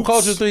 your I hope roots.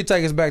 Culture 3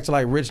 take us back to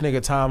like rich nigga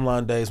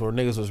timeline days where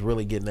niggas was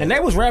really getting that. And they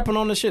was rapping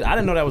on the shit. I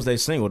didn't know that was their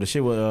single. The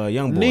shit with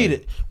Young Boy. Need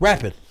it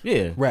rapping.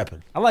 Yeah,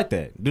 rapping. I like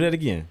that. Do that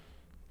again.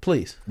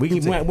 Please. We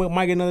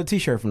might get another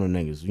T-shirt from them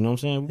niggas. You know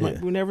what I'm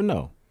saying? We never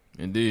know.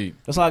 Indeed.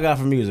 That's all I got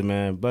for music,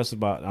 man. Blessed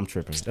about. I'm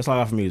tripping. That's all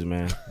I got for music,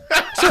 man.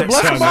 Shit,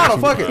 bless the bottle.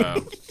 Fuck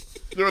it.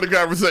 During the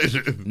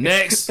conversation.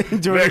 Next.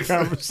 During the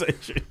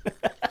conversation.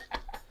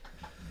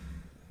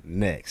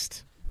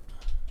 Next.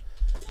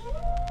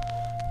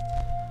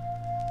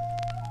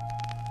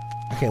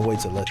 I can't wait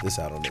to let this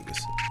out on niggas.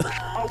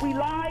 Are we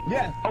live?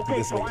 Yeah.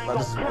 Okay, so I ain't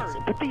gonna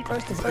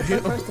curse.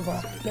 But first of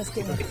all, let's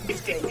get into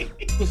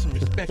Put some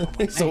respect on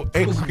my So name.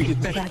 angry. Put some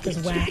respect. Back is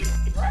whack.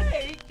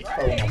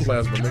 Oh, my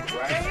plasma,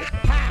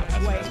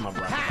 nigga.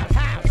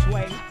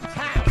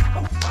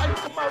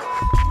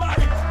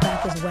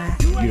 Back is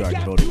whack. You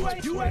already voted.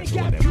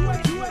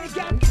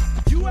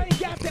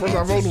 First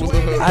I voted was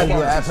I had to do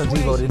an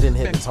absentee vote. It didn't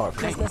hit this hard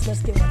for me. Let's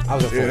get into I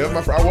was Yeah, that's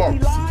my first. I walked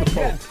to the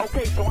post.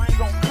 Okay, so I ain't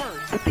gonna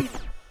curse.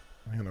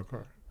 But I ain't no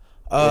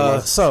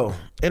car. So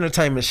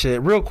entertainment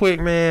shit, real quick,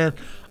 man.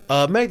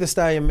 Meg Thee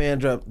Stallion, man,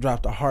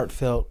 dropped a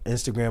heartfelt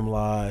Instagram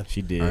live.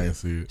 She did. I ain't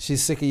see it.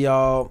 She's sick of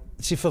y'all.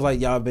 She feels like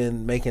y'all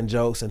been making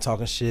jokes and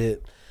talking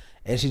shit,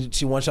 and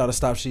she wants y'all to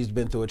stop. She's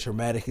been through a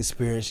traumatic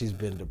experience. She's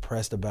been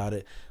depressed about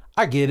it.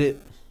 I get it.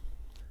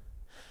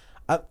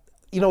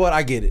 You know what?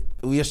 I get it.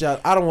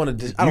 I don't want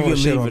to. I don't want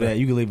to shit on her.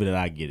 You can leave it at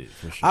I get it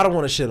for sure. I don't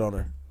want to shit on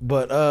her,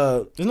 but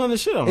there's nothing to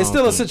shit on. it's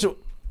still a situation.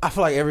 I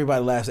feel like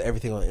everybody laughs at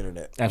everything on the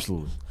internet.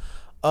 Absolutely.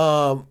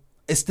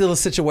 It's still a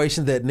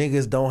situation that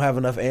niggas don't have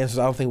enough answers.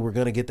 I don't think we're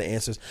gonna get the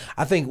answers.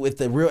 I think if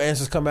the real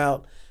answers come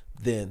out,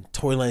 then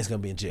Tory Lane's gonna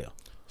be in jail.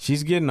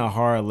 She's getting a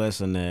hard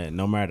lesson that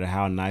no matter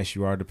how nice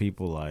you are to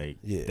people, like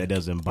that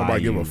doesn't buy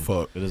Nobody you. give a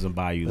fuck. It doesn't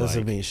buy you.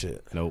 Doesn't like, mean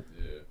shit. Nope.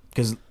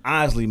 Because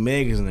honestly,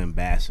 Meg is an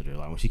ambassador.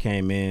 Like when she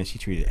came in, she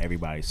treated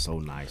everybody so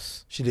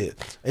nice. She did.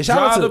 Drive And shout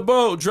out to the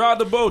boat, drive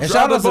the boat, and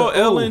drive shout the out to- boat,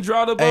 Ellen, ooh,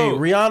 drive the Hey, boat.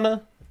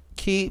 Rihanna,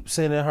 keep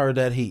sending her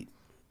that heat.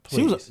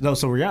 She was no,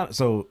 so Rihanna,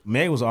 so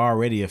Meg was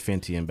already a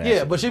Fenty ambassador.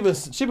 Yeah, but she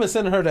been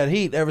sending her that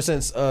heat ever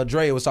since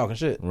Dre was talking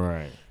shit.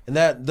 Right. And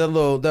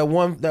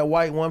that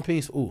white one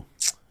piece, ooh,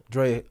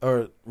 Dre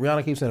or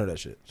Rihanna keeps sending her that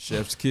shit.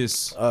 Chef's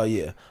kiss.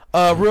 Yeah.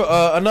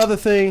 Another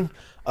thing,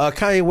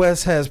 Kanye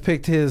West has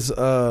picked his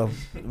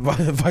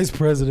vice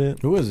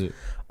president. Who is it?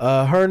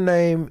 Her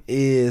name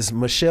is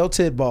Michelle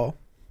Tidball.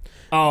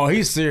 Oh,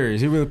 he's serious.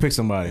 He really picked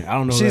somebody. I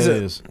don't know who that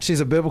is. She's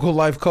a biblical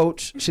life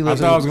coach. She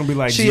lives I thought it was gonna be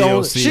like she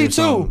GLC she or too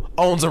something.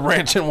 owns a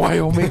ranch in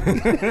Wyoming.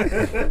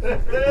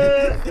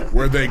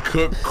 Where they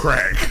cook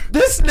crack.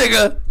 This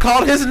nigga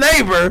called his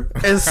neighbor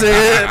and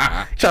said,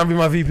 "Trying to be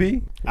my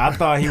VP." I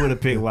thought he would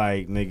have picked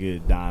like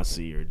nigga Don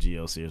C or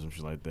GLC or some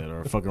shit like that,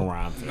 or fucking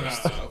Rhyme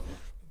Fest.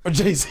 Or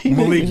Jay-Z.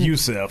 Malik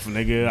Youssef,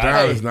 nigga.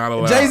 John is not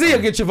allowed. Jay-Z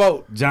will get your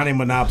vote. Johnny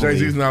Monopoly.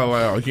 Jay-Z's not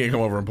allowed. He can't come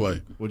over and play.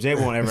 Well, Jay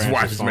won't ever His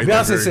wife answer just his made phone.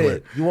 that Beyonce very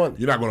said, clear.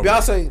 You're not going to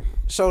Beyonce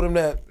showed him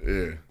that.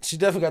 Yeah. She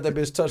definitely got that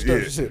bitch touched up.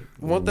 She said,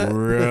 "You want that?"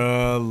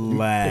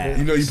 Relax.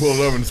 You know you pull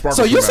love and the sparkle.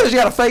 So you said she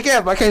got a fake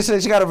ass, but I can't say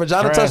she got her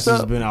vagina Her ass touched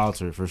has up. been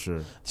altered for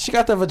sure. She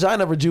got that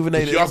vagina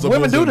rejuvenated. She also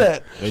Women do pulls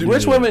that. They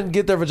Which do. women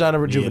get their vagina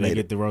Yeah, rejuvenated? they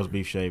get the roast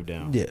beef shaved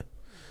down. Yeah.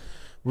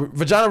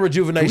 Vagina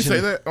rejuvenation. Can we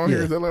say that on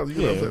here? Is that allowed?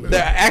 You know, say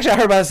that. Actually, I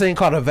heard about this thing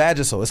called a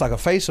vagisil. It's like a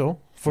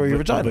facial for your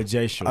vagina.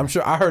 vajacial. I'm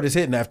sure I heard it's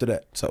hitting after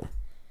that. So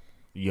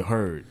You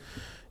heard.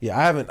 yeah,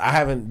 I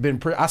haven't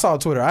been. I saw on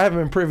Twitter. I haven't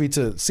been privy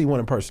to see one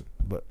in person,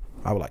 but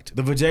I would like to.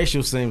 The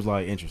vajacial seems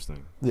like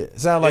interesting. Yeah, it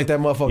sounds like that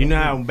motherfucker. You know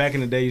how back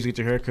in the day you used to get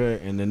your hair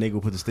cut and the nigga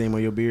would put the steam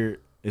on your beard?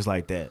 It's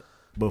like that,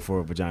 but for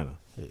a vagina.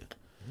 Sound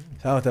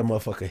like that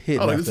motherfucker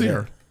hitting Oh, like to after see that.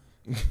 her.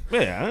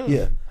 Yeah.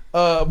 Yeah.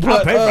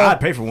 But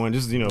I'd pay for one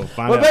just find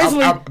but out.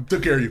 basically- I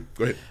took care of you.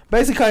 Go ahead.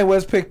 Basically, Kanye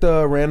West picked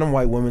a random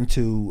white woman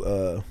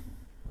to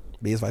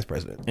be his vice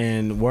president.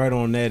 And word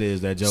on that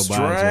is that Joe Biden's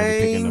going to be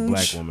picking a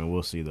black woman.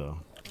 We'll see though.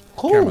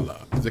 Cool.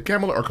 Kamala. Is it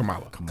Kamala or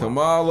Kamala?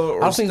 Kamala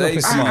or I think he'll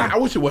pick Stacey. Kamala. I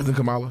wish it wasn't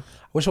Kamala.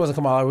 Wish it wasn't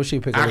Kamala. I wish she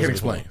picked. I can Elizabeth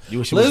explain. Warren. You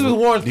wish it Elizabeth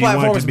was- Warren's do you want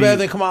platform it is to better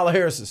be than Kamala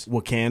Harris's.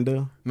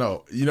 Wakanda.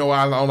 No, you know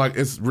why I don't like?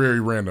 It's very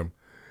random.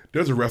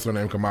 There's a wrestler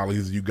named Kamala.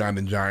 He's a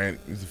Ugandan giant.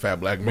 He's a fat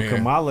black man. But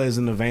Kamala is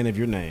in the vein of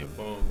your name.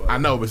 I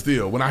know, but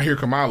still, when I hear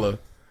Kamala,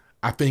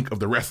 I think of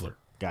the wrestler.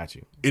 Got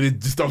you. It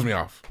just throws me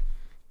off.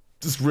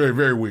 Just very,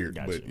 very weird.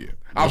 But yeah,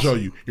 I'll show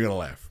you. You're gonna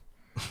laugh.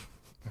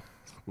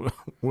 What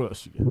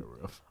else you got,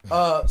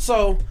 Ralph?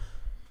 So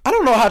I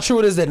don't know how true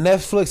it is that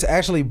Netflix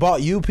actually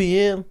bought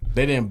UPN.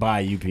 They didn't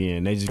buy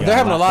UPN. They just got They're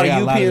having a lot of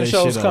they got UPN their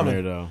shows shit on coming,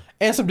 there, though.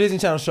 and some Disney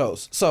Channel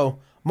shows. So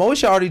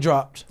Moesha already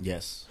dropped.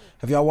 Yes.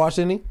 Have y'all watched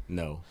any?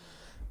 No.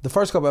 The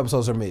first couple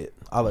episodes are mid.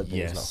 I'll let you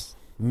Yes.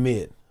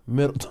 know.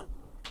 Middleton.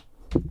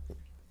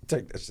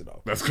 Take that shit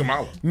off. That's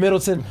Kamala.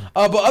 Middleton.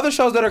 But other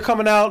shows that are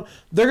coming out,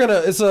 they're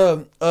gonna. It's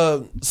a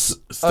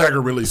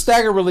Stagger release.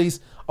 Stagger release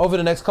over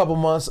the next couple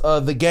months.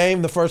 The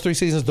Game, the first 3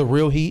 seasons, the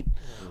real heat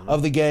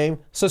of the Game.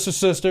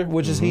 Sister,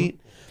 which is heat.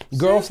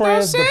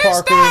 Girlfriends, the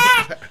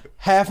Parkers,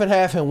 Half and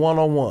Half, and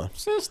One-on-One.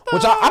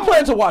 Which I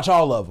plan to watch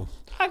all of them.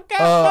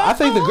 I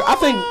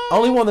think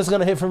only one that's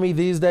gonna hit for me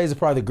these days is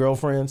probably the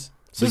Girlfriends.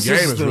 The Game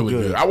is really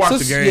good. I watched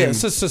the Game. Yeah,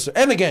 Sister,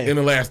 and the Game in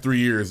the last 3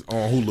 years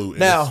on Hulu. And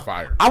now, it's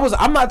fire.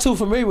 I'm not too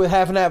familiar with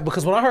Half and Half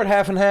because when I heard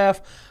Half and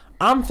Half,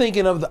 I'm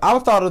thinking of I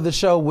thought of the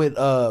show with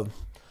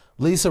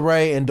Lisa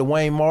Ray and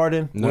Dwayne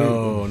Martin.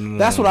 No.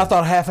 That's what I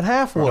thought Half and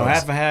Half was. No,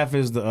 Half and Half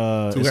is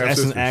the Two it's Half Essence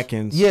Sisters.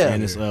 Atkins. Yeah.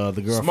 And it's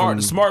the girl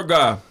Smart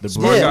guy. The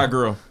Smart Yeah. guy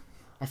girl.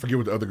 I forget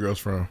what the other girl's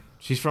from.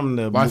 She's from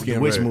the Light-skinned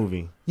Witch red.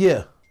 movie.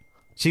 Yeah.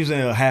 She was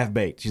in Half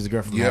Baked. She's the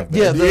girl from Yep. Half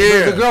Baked.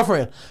 Yeah, the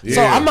girlfriend. So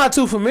Yeah. I'm not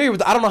too familiar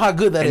with. I don't know how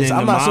good that And is. then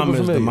I'm the not super mom is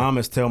familiar. the mom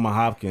is Thelma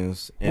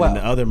Hopkins, and Wow. then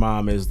the other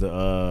mom is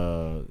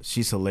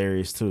she's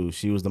hilarious too.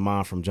 She was the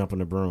mom from Jumping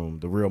the Broom,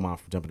 the real mom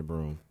from Jumping the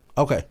Broom.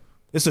 Okay.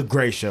 It's a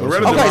great show.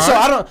 Loretta Okay, Devine? so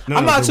I don't. No,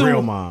 I'm not the too.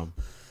 real mom.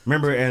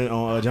 Remember and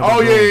Jumping Oh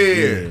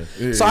the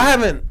Broom? yeah. So I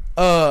haven't.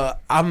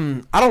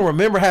 I don't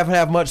remember Half and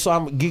Half much, so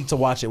I'm geeked to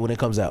watch it when it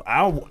comes out.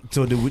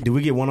 So did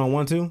we get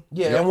 1-on-1 too?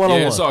 Yeah, and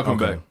One-on-One. Yeah, it's all come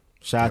back.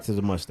 Shout out to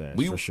the mustache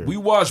for sure. We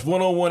watched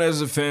 101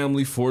 as a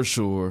family for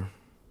sure.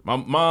 My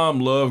mom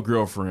loved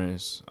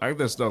Girlfriends. I think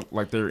that's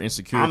like they're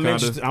insecure I'm kind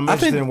interested, of. I'm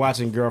interested in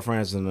watching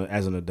Girlfriends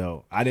as an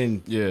adult. I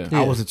didn't. Yeah.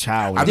 I was a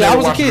child. I Yeah, I never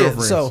was a watched kid,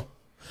 Girlfriends. so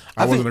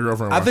I wasn't a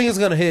girlfriend. I think it's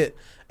gonna hit,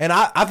 and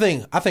I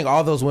think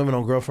all those women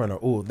on Girlfriend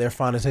are they're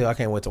fine as hell. I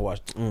can't wait to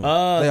watch. They The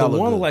all look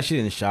one good. looked like she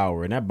didn't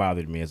shower, and that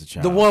bothered me as a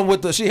child. The one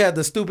with she had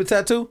the stupid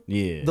tattoo.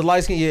 Yeah. The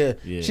light skin.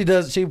 Yeah.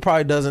 She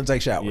probably doesn't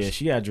take showers. Yeah,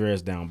 she got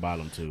dressed down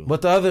bottom too.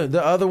 But the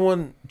other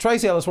one,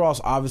 Tracy Ellis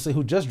Ross, obviously,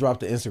 who just dropped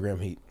the Instagram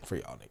heat for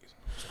y'all niggas.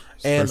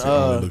 And Tracy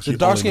only looks- the she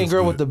dark only skinned looks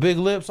girl good. with the big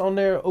lips on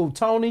there. Oh,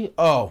 Tony.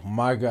 Oh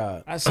my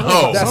God. Oh,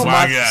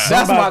 my God.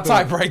 That's my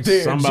type right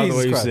there. Something about the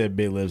way Jesus you Christ. said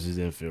big lips just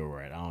didn't feel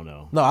right. I don't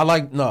know. No, I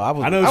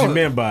was. I know what you was-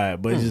 meant by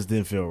it, but it just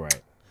didn't feel right.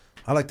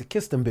 I like to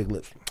kiss them big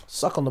lips.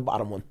 Suck on the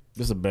bottom one.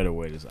 There's a better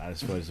way to. I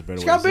just feel like it's a better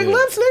She way. got to big say it.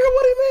 lips, nigga.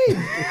 What do you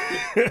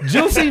name?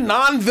 Juicy,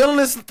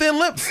 non-villainous, thin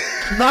lips.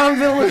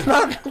 Non-villainous,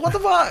 what the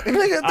fuck?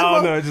 Nigga, I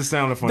don't know. It just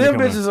sounded funny. Them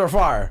bitches are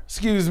fire.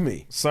 Excuse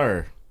me.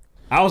 Sir.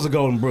 I was a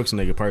Golden Brooks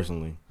nigga,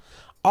 personally.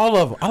 All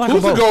of them. I like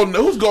Who's them the both.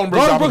 Who's Golden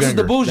Brooks? Golden Brooks is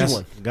the bougie That's-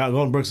 one.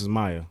 Golden Brooks is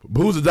Maya.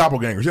 Who's the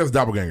doppelganger? She has a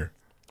doppelganger.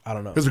 I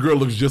don't know. Because the girl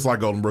looks just like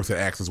Golden Brooks that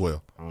acts as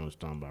well. I don't know what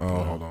you're talking about.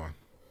 Oh, hold on.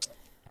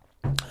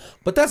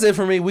 But that's it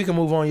for me. We can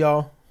move on,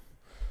 y'all.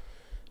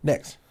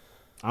 Next.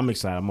 I'm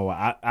excited.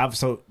 I've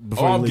so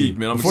before I'm you leave, geek,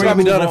 man. I'm before excited.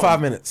 you Be move done in on-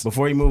 5 minutes.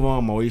 Before you move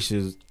on,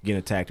 Moesha's getting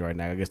attacked right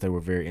now. I guess they were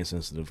very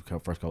insensitive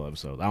first couple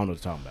episodes. I don't know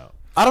what you're talking about.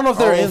 I don't know if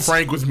they're in.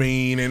 Frank was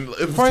mean, and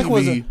it was Frank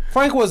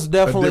TV. was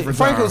definitely different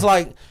Frank time. was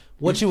like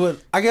what you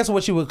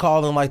would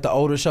call in like the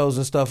older shows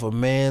and stuff a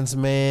man's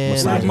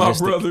man. My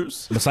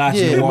brothers.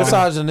 Yeah,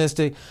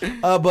 misogynistic.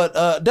 But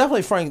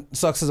definitely Frank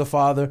sucks as a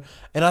father.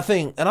 And I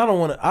don't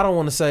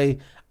want to say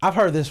I've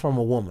heard this from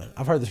a woman.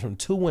 I've heard this from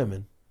 2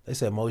 women. They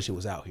said Moesha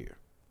was out here.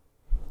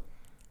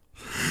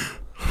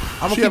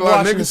 I'm gonna keep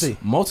watching to see.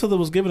 Motila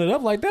was giving it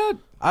up like that.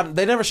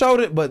 They never showed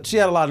it, but she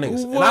had a lot of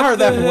niggas. And I heard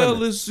that from women.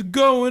 What is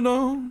going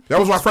on? That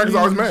was why Frank was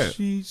always mad.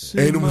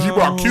 And when she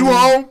brought Q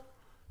home,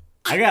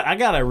 I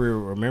gotta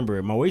remember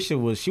it.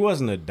 Moesha she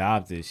wasn't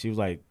adopted. She was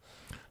like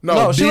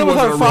No, she D was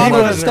her wasn't father and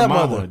wasn't her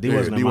stepmother. mama. D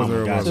wasn't her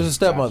mama. Gotcha. She was a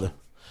stepmother.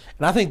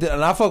 And I think that,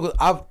 and I fuck with,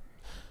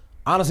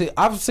 honestly,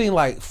 I've seen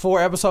like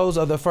 4 episodes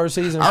of the first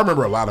season. I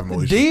remember a lot of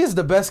Moesha. D is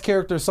the best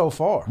character so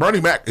far.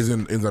 Bernie Mac ends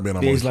up being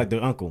on He's Moesha. like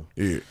the uncle.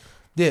 Yeah.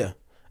 Yeah.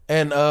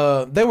 And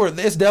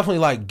it's definitely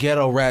like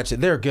ghetto ratchet.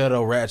 They're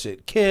ghetto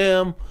ratchet.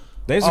 Kim.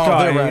 They used to call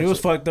they're it ratchet. was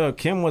fucked up.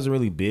 Kim wasn't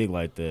really big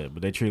like that,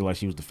 but they treated her like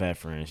she was the fat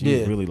friend. She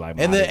was really like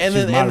and moderate. then, She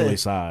was moderately then,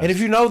 sized. and if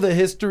you know the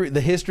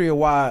history of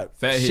why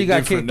Fat she hit got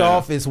different kicked now.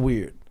 off, it's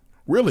weird.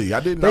 Really? I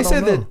didn't. They I don't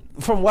said know.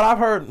 that from what I've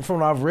heard, from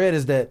what I've read,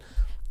 is that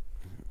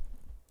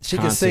she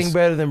could sing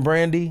better than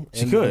Brandy.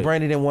 She and could.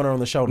 Brandy didn't want her on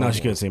the show. No, more. she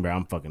couldn't sing better.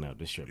 I'm fucking up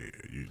this shit.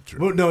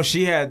 But no,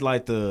 she had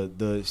like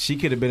the she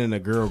could have been in a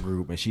girl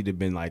group, and she'd have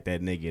been like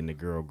that nigga in the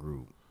girl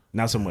group.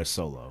 Not so much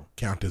solo.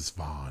 Countess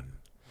Vaughn.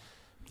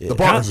 The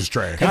Parkers is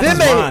trash. And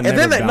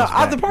then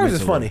the Parkers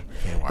is funny.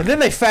 And then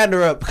they fattened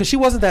her up because she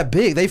wasn't that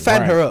big. They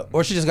fattened her up,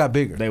 or she just got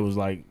bigger. They was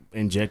like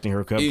injecting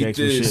her cupcakes Eat and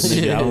this.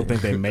 shit. Nigga. I don't think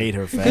they made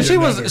her fat. Because she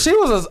was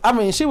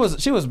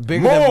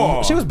bigger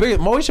than she was bigger.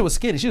 Moesha was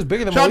skinny. She was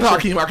bigger than Shout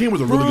out to Moesha. Hakeem. Hakeem was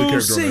a really good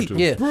character on there too.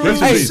 Yeah.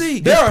 Rest in Hey,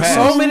 peace. there are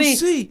so Bruce many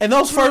C. in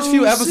those first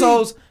few Bruce C.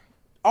 episodes.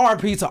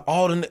 RP to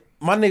all the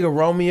my nigga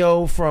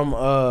Romeo from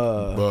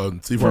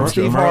Steve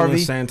Steve Merlin Harvey.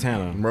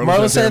 Santana.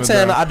 Merlin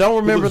Santana. I don't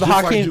remember the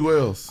Hakeem.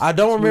 Wells. I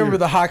don't remember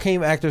the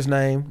Hakeem actor's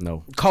name.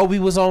 No. Kobe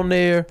was on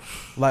there.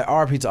 Like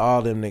RP to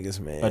all them niggas,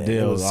 man.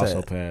 Adele It was also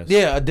sad. passed.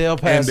 Yeah, Adele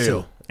passed And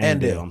Dale. too.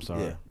 And Dale. I'm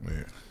sorry. Yeah.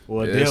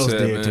 Well, Yeah, Adele's it's sad,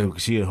 dead man. too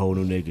because she a whole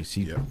new nigga.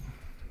 She,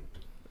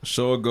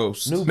 Show a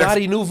ghost. New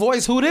body, new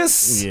voice. Who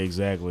this? Yeah,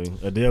 exactly.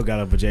 Adele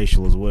got a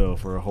vajacial as well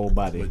for her whole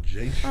body.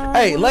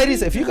 Hey,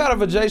 ladies, if you got a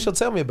vajacial,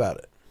 tell me about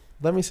it.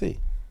 Let me see.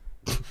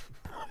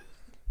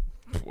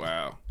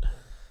 Wow.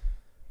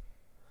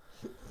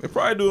 They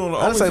probably do it on the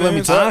I'd say let me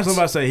OnlyFans. touch. I was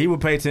about to say he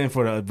would pay 10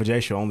 for the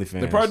vajacial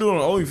OnlyFans. They probably do it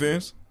on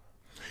OnlyFans.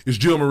 It's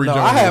Jill Marie No,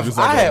 Jones. I have just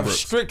like Golden Brooks.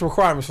 strict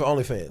requirements for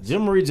OnlyFans.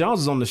 Jim Marie Jones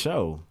is on the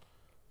show.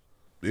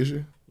 Is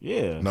she?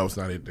 Yeah. No, it's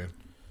not it then.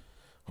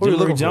 Who you Jim Marie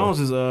looking for? Jones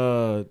is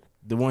the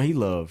one he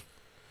loved.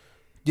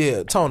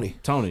 Yeah, Tony.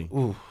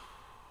 Ooh.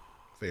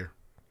 Fair.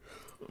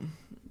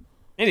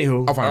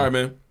 Anywho, I'll find All it. right,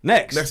 man.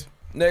 next.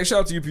 Next, shout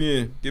out to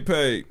UPN. Get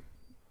paid.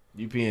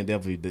 UPN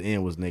definitely the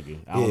end was nigga.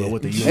 I don't Yeah. know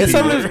what the And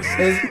some of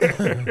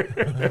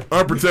UPN this-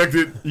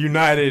 Unprotected.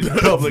 United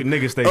Public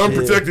Nigga Station.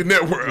 Unprotected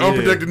network. Yeah.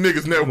 Unprotected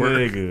niggas network.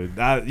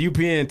 Nigga.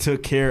 UPN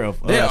took care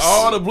of They had us.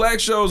 all the black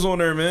shows on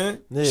there, man.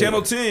 Yeah.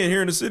 Channel 10 here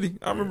in the city.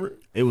 I remember.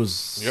 It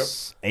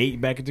was 8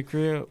 back at the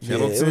crib. Yeah,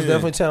 Channel it was 10.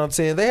 definitely Channel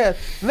 10. They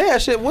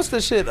had shit. What's the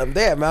shit?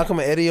 They had Malcolm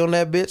and Eddie on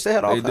that bitch. They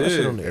had all They kinds of shit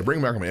did. on Hey, there.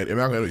 bring Malcolm Eddie.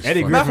 Malcolm Eddie's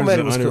Eddie funny. Malcolm Griffin's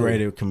Eddie an was cool.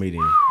 underrated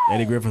comedian.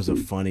 Eddie Griffin's a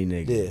funny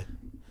nigga. Yeah.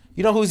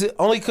 You know who's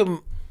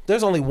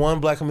there's only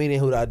one black comedian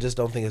who I just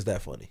don't think is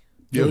that funny.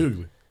 Yeah,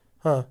 usually.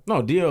 Huh?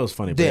 No, Dio's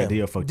funny, but Damn.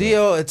 Dio fucked up.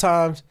 Dio at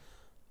times.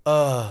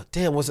 I'm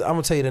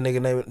gonna tell you the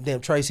nigga name.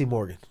 Damn, Tracy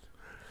Morgan.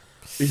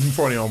 He's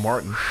funny on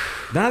Martin.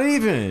 Not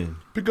even.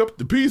 Pick up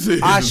the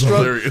pieces. I It's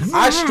struggle. hilarious.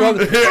 I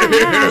struggle. Look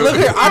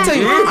here, I tell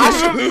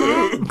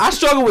you, I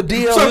struggle with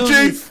D.L. What's up,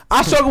 Hughley. Chief?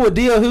 I struggle with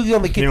D.L. Hughley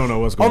on the He don't know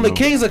what's going on the on.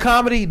 Kings of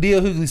Comedy.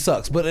 D.L. Hughley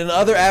sucks, but in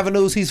other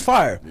avenues, he's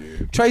fire.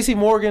 Tracy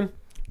Morgan.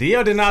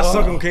 Dio did not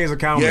suck on Kings of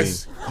Comedy.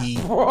 Yes, he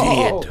Bro.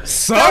 did.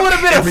 That would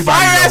have been a Everybody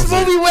fire ass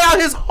knows it. movie without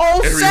his whole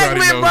Everybody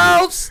segment, knows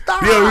bro. it.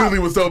 Stop. Yeah, Hughley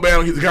was so bad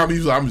on his comedy. He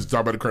was like, I'm just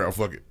talking about the crowd.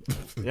 Fuck it.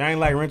 Y'all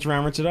ain't like Wrench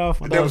Around, Wrench It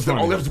Off? I thought That it was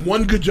funny. that was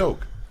one good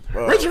joke.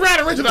 Wrench around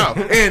and wrench it off.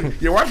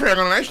 And your watch track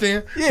on the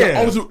nightstand.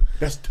 Yeah.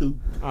 That's 2.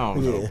 I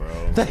don't know,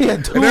 bro. They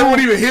had two. And they weren't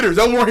even hitters.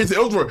 Those weren't hits.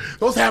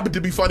 Those happened to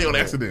be funny on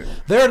accident.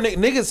 There are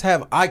niggas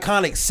have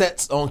iconic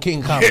sets on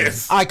King Comedy.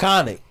 Yes.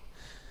 Iconic.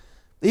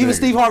 Even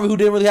Steve Harvey, who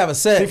didn't really have a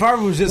set. Steve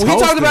Harvey was just when he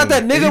talked hosting. about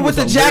that And he nigga was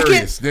with the jacket,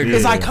 hilarious, nigga.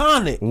 it's Yeah.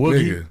 iconic.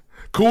 Woogie. Nigga.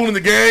 Cool in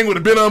the Gang would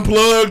have been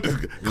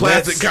unplugged.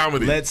 Classic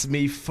comedy. Let's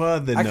me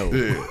further know.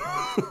 Yeah.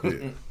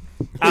 Yeah.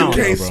 You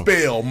can't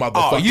spell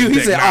motherfucking He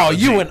said,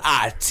 technology. you and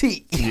IT.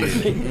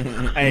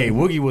 Hey,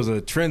 Woogie was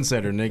a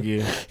trendsetter,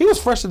 nigga. He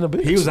was fresh in the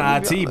bitch. He was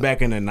IT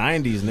back in the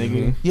 90s,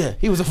 nigga. Yeah,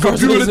 he was the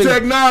first. Computer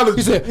technology.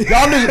 He said,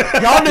 y'all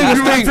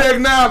niggas think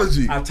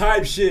technology. I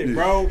type shit,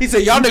 bro. He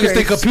said, y'all niggas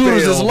think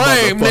computers is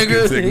lame,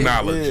 nigga.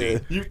 Technology.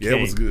 Yeah,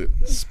 it was good.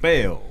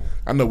 Spell.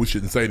 I know we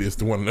shouldn't say this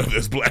to one another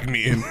as black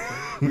men.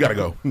 We gotta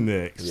go.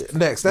 Next.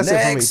 Next. That's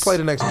it for me. Play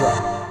the next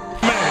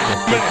drop.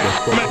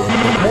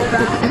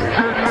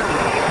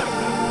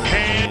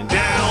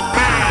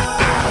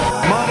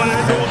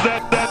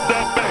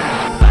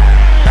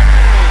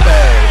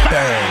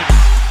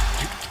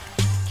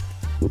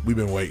 We've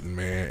been waiting,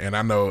 man, and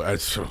I know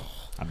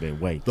I've been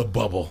waiting. The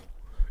bubble,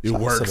 it Shout out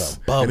to works, the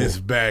bubble. and it's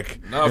back.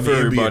 Not And for the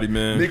NBA everybody,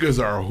 man.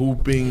 Niggas are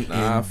hooping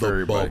Not in for the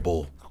everybody.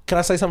 bubble. Can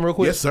I say something real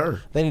quick? Yes,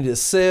 sir. They need to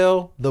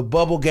sell the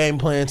bubble game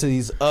plan to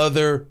these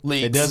other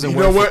leagues. It doesn't You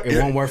work. know what?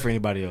 It won't work for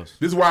anybody else.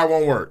 This is why it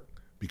won't work,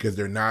 because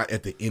they're not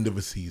at the end of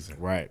a season.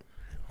 Right.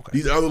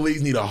 These other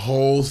leagues need a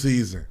whole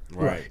season.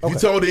 Right. If you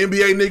told the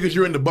NBA niggas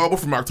you're in the bubble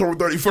from October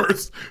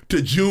 31st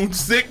to June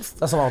 6th,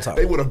 That's a long time.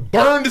 they would have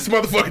burned this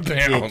motherfucker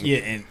down. Yeah,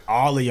 and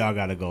all of y'all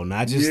gotta go.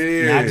 Not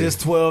just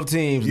 12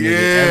 teams. Yeah.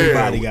 Nigga.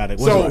 Everybody gotta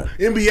go. So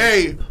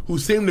NBA, who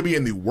seemed to be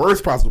in the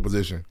worst possible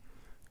position,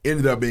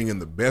 ended up being in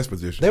the best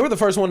position. They were the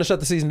first one to shut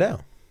the season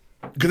down.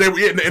 Because they were,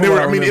 and they were.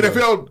 I mean, the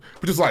NFL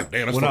was just like,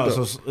 damn, that's Well, no,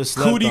 fucked up. so it's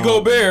slept Cootie on,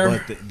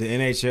 Gobert. But the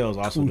NHL is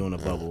also doing a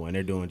bubble, and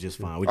they're doing just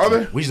fine. We Are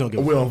just, they? we just don't give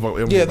a We fuck. don't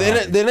vote. Yeah,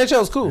 the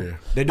NHL is cool. Yeah.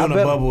 They're doing I a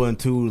bet- bubble in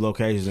 2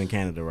 locations in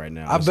Canada right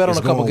now. I bet on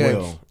a couple going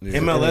games. well. Yeah.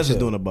 MLS is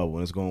doing a bubble,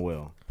 and it's going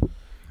well.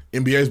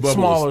 NBA's bubble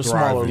Smaller is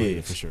thriving. leagues.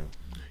 Yeah, for sure.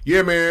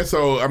 Yeah, man.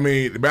 So I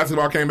mean, the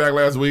basketball came back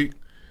last week.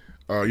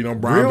 Brian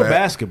Real back.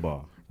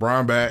 basketball.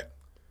 Brian back.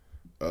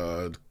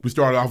 We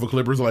started off with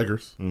Clippers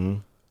Lakers. Mm-hmm.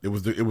 It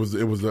was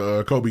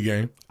the Kobe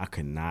game. I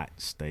could not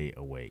stay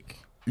awake.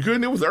 You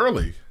couldn't. It was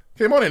early.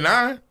 Came on at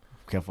 9.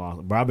 Kept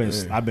on, bro.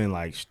 I've been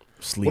like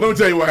sleeping. Well, let me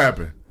tell you what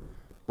happened.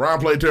 Brian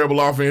played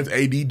terrible offense.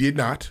 AD did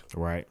not.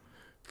 Right.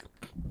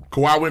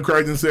 Kawhi went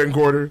crazy in the second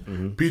quarter.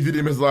 Mm-hmm. PG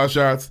didn't miss a lot of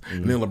shots,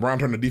 and then LeBron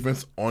turned the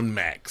defense on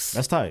max.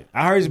 That's tight.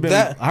 I heard he's been.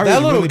 That I heard that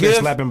he's little really been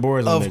gift slapping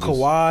boards on of niggas.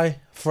 Kawhi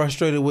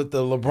frustrated with the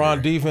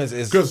LeBron defense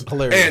is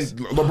hilarious. And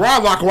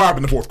LeBron locked Kawhi up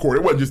in the fourth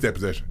quarter. It wasn't just that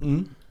possession.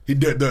 Mm-hmm. He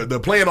did the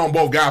playing on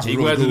both guys was He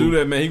really gonna have cool. to do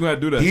that, man. He gonna have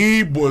to do that.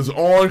 He was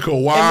on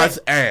Kawhi's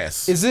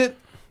ass. Is it?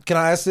 Can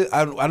I ask it?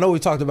 I know we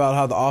talked about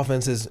how the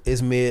offense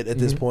is mid at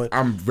this point.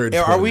 I'm very Are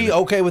disappointed we in it.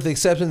 okay with the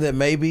exception that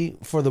maybe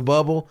for the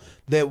bubble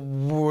that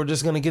we're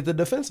just going to get the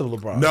defensive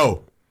LeBron?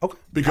 No. Okay.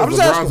 Because I'm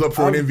just LeBron's asking. up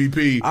for an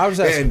MVP. I was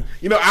asking.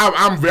 And,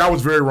 I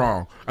was very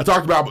wrong. I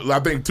talked about, I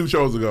think 2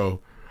 shows ago,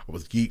 I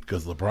was geeked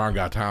because LeBron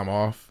got time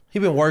off. He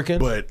been working.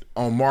 But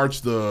on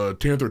March the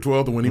 10th or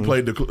 12th, when he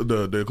played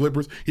the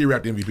Clippers, he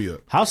wrapped the MVP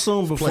up. How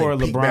soon before Playing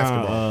peak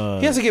basketball.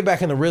 He has to get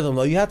back in the rhythm,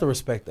 though. You have to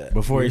respect that.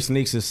 Before he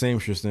sneaks his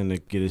seamstress in to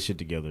get his shit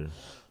together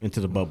into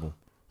the bubble.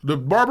 The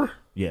barber?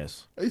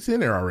 Yes. He's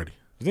in there already.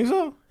 You think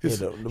so?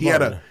 He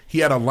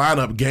had a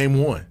lineup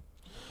game 1.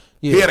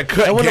 Yeah. He had a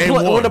cut And when game the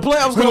 1. when the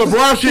playoffs when go,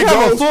 LeBron he shit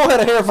have a goes, full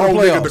head of hair for the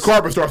nigga, playoffs. the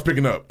carpet starts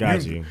picking up.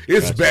 Got you.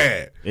 It's Got you.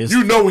 bad. It's-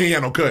 You know he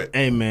ain't no cut.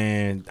 Hey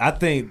man, I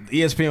think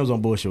ESPN was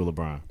on bullshit with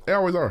LeBron. They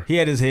always are. He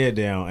had his head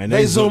down, and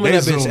They zoom in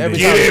that bitch zoomed every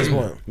in. time at this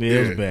point. Yeah,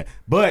 it was bad.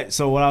 But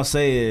so what I'll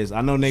say is,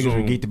 I know niggas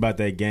were geeked about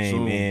that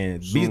game,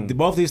 and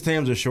both these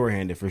teams are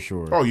shorthanded for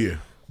sure. Oh yeah.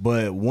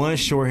 But one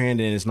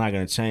shorthanded, and it's not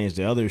going to change.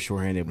 The other is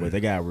shorthanded, but they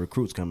got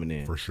recruits coming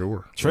in For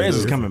sure. Trez is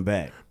Big coming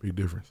back. Big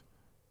difference.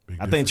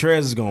 I think Trez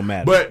is going to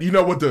matter. But you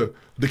know what the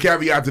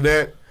caveat to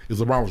that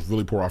is LeBron was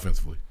really poor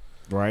offensively.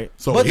 Right.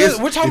 So But his-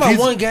 we're talking if about he's-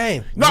 one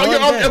game. No, One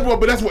yeah, game.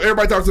 but that's what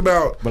everybody talks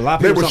about. But a lot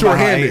of They people were talking about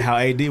shorthanded. how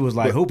AD was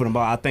like hooping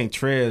about. I think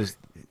Trez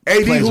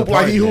AD plays a hoop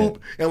part like he in that. hoop,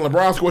 and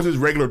LeBron scores his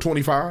regular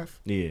 25.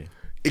 Yeah.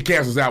 It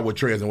cancels out what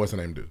Trez and what's the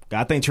name do.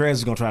 I think Trez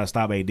is going to try to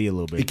stop AD a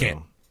little bit. He can't.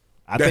 though.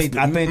 I think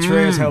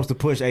Trez helps to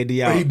push AD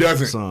out. But he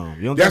doesn't. Some.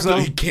 You don't That's think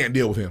so? he can't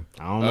deal with him.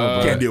 I don't know.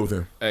 Can't deal with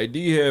him. AD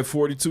had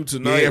 42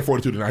 tonight. Yeah, he had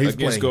 42 tonight. He's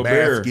against playing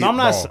Gobert. basketball.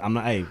 No, I'm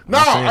not. Hey, I'm No,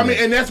 not saying I mean,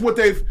 that. and that's what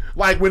they've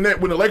like when the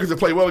Lakers have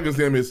played well against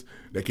them is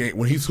they can't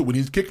when he's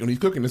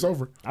cooking, it's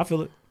over. I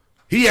feel it.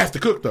 He has to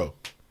cook though.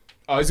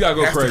 Oh, he's got to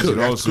go Has to crazy cook,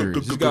 the has whole to cook, series.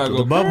 He's cook, got to cook,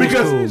 go cook. bubble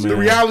Because cool, the man.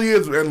 reality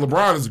is, and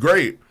LeBron is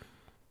great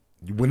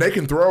when they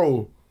can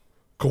throw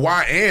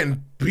Kawhi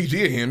and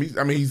PG at him.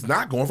 He's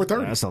not going for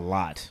 30. That's a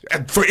lot.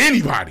 For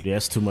anybody. Yeah,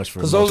 that's too much for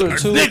Because those are A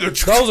two.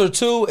 nigga. Those are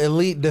two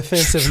elite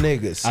defensive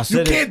niggas. I You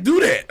said can't do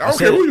that. I don't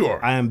said care who it- you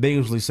are. I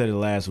ambiguously said it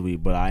last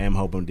week, but I am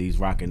hoping these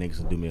Rocket niggas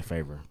will do me a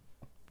favor.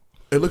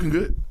 They're looking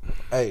good.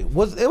 Hey, it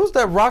was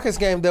that Rockets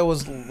game that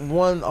was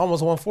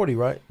almost 140,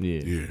 right?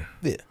 Yeah.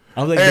 Yeah.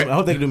 I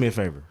hope they can do me a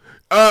favor.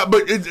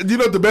 But you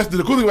know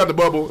the cool thing about the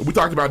bubble, we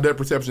talked about depth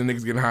perception,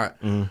 niggas getting hot.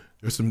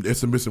 There's been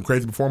some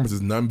crazy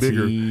performances, none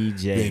bigger than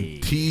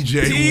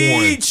TJ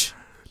Warren.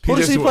 Who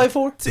does he play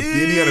for? The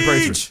Indiana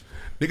Pacers.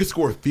 Nigga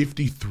scored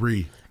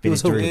 53 He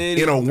was who?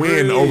 in a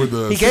win over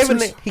the He gave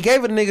Sixers. he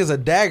gave a niggas a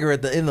dagger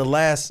in the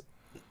last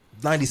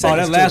 90 Oh,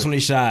 seconds. that last too. one he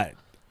shot.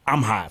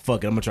 I'm hot.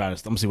 Fuck it. I'm gonna try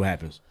this. I'm gonna see what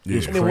happens. Yeah,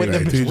 It was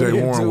crazy.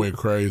 TJ Warren went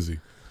crazy.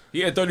 He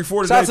had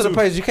 34 Shout out today to the too.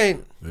 page. You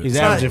can't. He's It's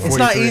not, averaging it's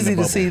not 43 in easy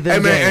the to see bubble.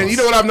 them Hey man, games. and you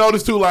know what I've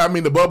noticed too? Like, I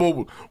mean, the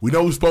bubble, we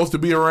know who's supposed to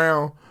be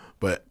around,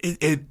 but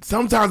it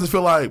sometimes it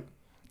feel like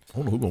I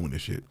don't know who's gonna win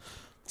this shit.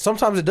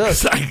 Sometimes it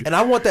does. And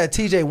I want that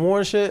TJ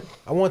Warren shit.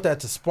 I want that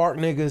to spark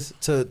niggas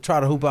to try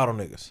to hoop out on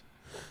niggas.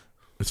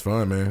 It's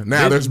fun, man.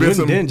 Now there's been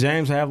some. Didn't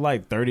James have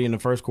like 30 in the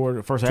first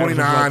quarter? First half,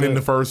 29 in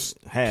the first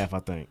half, I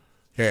think.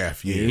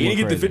 Half, yeah. He didn't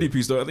get the 50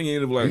 piece though. I think he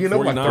ended up like He ended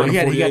up like 49 or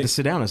 48. He got to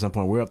sit down at some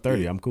point. We're up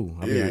 30. I'm cool.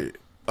 I'll be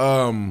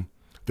all right.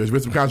 There's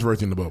been some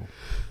controversy in the bubble.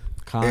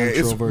 And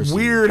it's Controversy.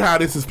 weird how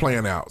this is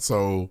playing out.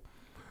 So,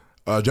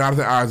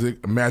 Jonathan Isaac,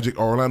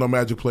 Orlando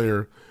Magic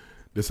player,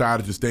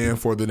 decided to stand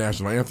for the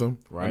national anthem.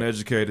 Right.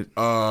 Uneducated.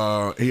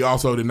 He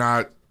also did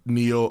not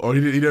kneel, or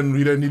he didn't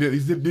wear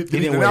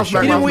the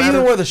shirt. He didn't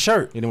even wear the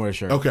shirt. He didn't wear a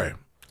shirt. Okay.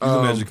 He's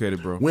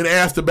uneducated, bro. When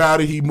asked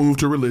about it, he moved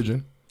to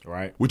religion.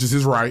 Right. Which is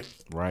his right.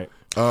 Right.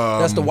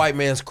 That's the white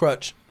man's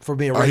crutch for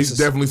being racist. He's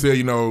definitely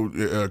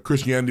said,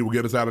 Christianity will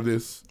get us out of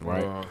this.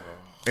 Right.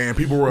 And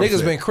people were Niggas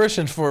upset. been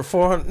Christians for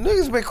 400.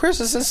 Niggas been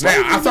Christians since Now,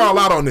 slavery. I saw a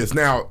lot on this.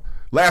 Now,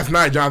 last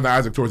night, Jonathan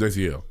Isaac tore his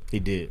ACL. He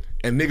did.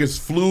 And niggas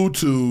flew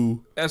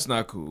to... That's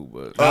not cool,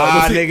 but...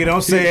 nigga,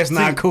 don't say it's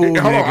not cool, Hold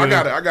on, I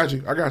nigga.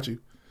 got you.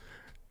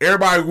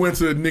 Everybody went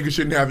to niggas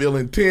shouldn't have ill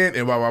intent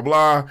and blah, blah,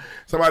 blah.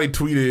 Somebody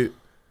tweeted,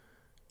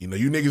 you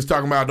niggas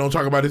talking about, don't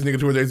talk about this nigga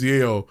towards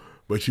ACL,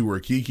 but you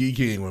were Kiki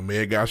King when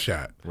Meg got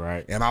shot.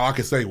 Right. And all I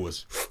could say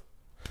was...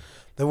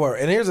 They were.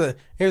 And here's the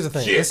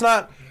thing. Shit.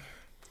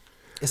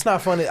 It's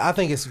not funny. I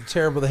think it's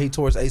terrible that he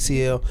tore his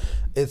ACL.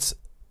 It's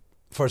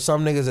for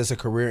some niggas it's a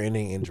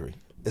career-ending injury.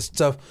 It's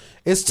tough.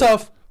 It's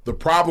tough. The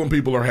problem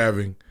people are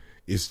having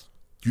is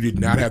you did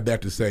not have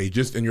that to say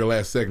just in your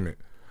last segment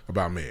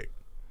about Meg.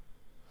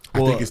 I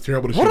think it's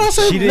terrible to What did I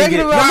say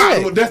negative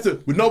about Meg? That's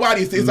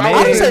nobody. It's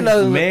I didn't say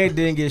nothing. Meg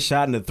didn't get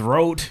shot in the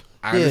throat.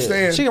 I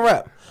understand. She can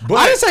rap. But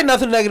I didn't say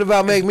nothing negative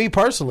about Meg, me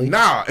personally.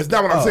 Nah, it's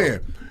not what I'm saying.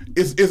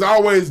 It's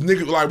always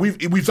niggas like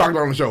we've talked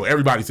about on the show.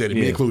 Everybody said it,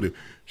 me included.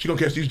 She gonna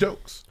catch these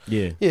jokes.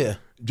 Yeah. Yeah.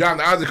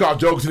 Jonathan Isaac called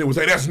jokes and it would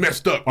say that's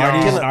messed up.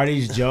 Are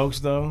these jokes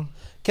though?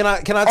 Can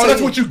I tell that's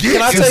you, what you get.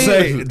 Can I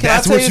tell you, can I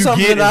That's tell what you you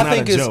something get, that it's I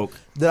think not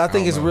a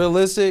is joke. is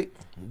realistic?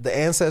 The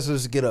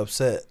ancestors get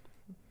upset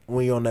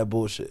when you're on that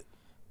bullshit.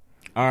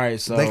 All right,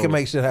 so They can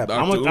make shit happen.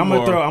 I'm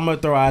gonna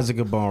throw Isaac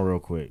a bone real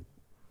quick.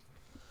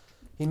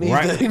 He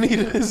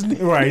needed his knee.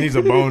 Right, he needs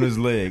a bone in his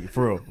leg,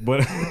 for real.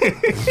 But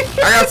I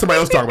got somebody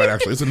else to talk about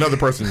actually. It's another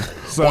person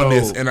on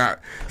this, and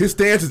his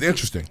stance is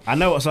interesting. I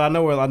know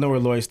where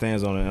Lloyd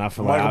stands on it, and I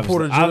feel like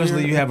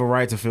obviously you have a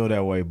right to feel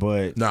that way,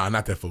 but nah,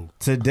 not that fool.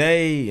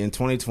 Today in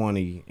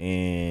 2020,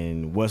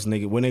 and what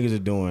niggas are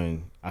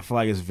doing, I feel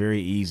like it's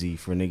very easy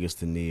for niggas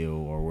to kneel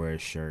or wear a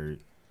shirt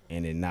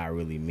and it not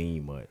really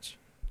mean much.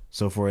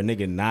 So for a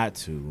nigga not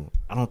to,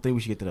 I don't think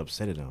we should get that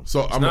upset at him.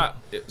 So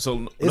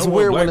It's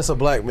weird when it's a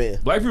black man.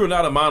 Black people are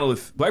not a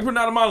monolith. Black people are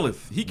not a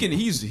monolith.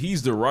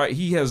 He's the right.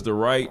 He has the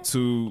right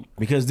to,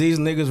 because these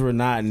niggas were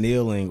not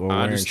kneeling or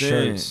wearing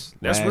shirts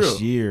last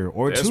year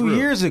or 2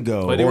 years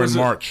ago, but or in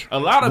March. A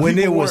lot of when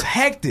people it was were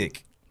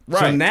hectic. Right.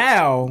 So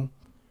now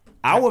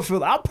I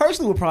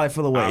personally would probably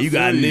feel away. You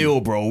gotta kneel,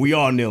 bro. We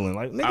all kneeling.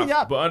 Like nigga,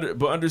 y'all.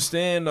 But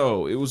understand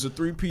though, it was a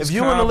 3-piece. If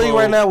you were in the league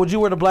right now, would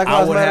you wear the Black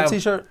Lives Matter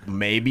t-shirt?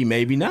 Maybe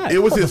not. It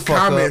was his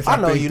comments. I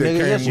know you, nigga.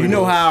 Yes, you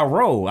know how I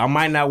roll. I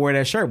might not wear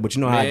that shirt, but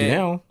you know how I get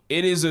down.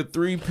 It is a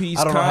 3-piece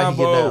I don't know how you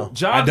get combo. down.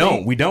 Jonathan, I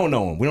don't. We don't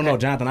know him. We don't know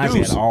Jonathan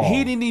Isaac at all.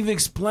 He didn't even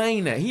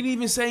explain that. He didn't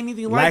even say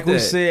anything like Like that. we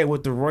said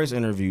with the Royce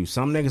interview,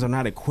 some niggas are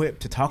not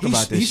equipped to talk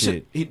about this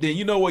shit. Then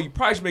you know what? You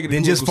probably should make it a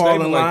Then just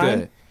political fall in statement line?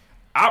 like that.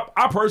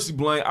 I personally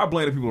blame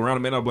the people around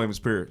him, and I blame his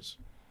parents.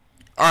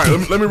 All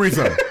right, let me read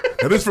something.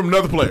 Now, this is from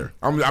another player.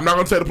 I'm not going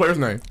to say the player's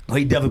name. Oh,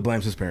 he definitely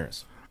blames his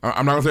parents.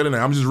 I'm not going to say the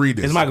name. I'm just read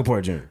this. It's Michael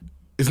Porter Jr.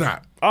 It's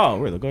not. Oh,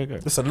 really? Go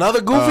ahead. It's another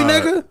goofy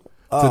nigga?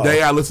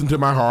 Today I listened to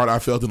my heart. I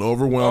felt an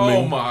overwhelming.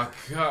 Oh my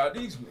God,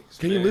 these niggas.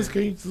 Can you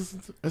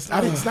listen? It's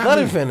not Let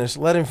me. him finish.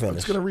 Let him I'm finish.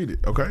 just going to read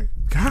it, okay?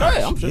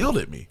 God, she yelled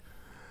at me.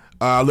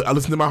 I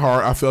listened to my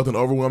heart. I felt an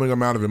overwhelming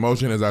amount of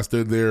emotion as I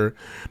stood there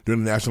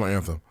during the national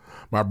anthem.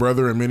 My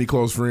brother and many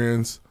close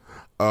friends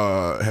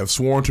have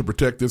sworn to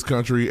protect this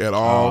country at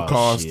all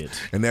costs, shit.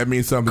 and that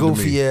means something to me.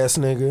 Goofy ass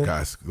nigga.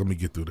 Guys, let me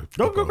get through the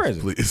Go crazy,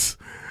 please.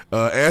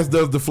 As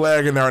does the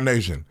flag in our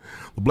nation.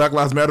 The Black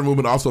Lives Matter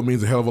movement also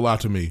means a hell of a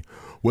lot to me.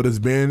 What has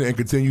been and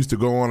continues to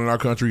go on in our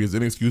country is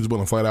inexcusable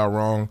and flat out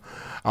wrong.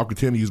 I'll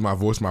continue to use my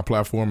voice, my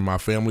platform, and my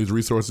family's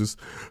resources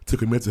to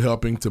commit to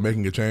helping, to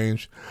making a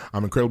change.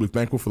 I'm incredibly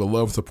thankful for the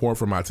love and support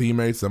from my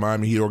teammates, the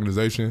Miami Heat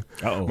organization,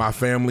 my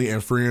family,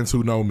 and friends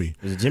who know me.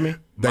 Is it Jimmy?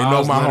 They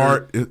know my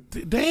heart.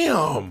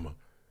 Damn.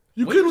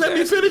 You couldn't let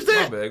me finish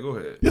that? My bad, go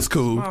ahead. It's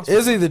cool.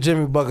 It's either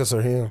Jimmy Buckets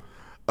or him.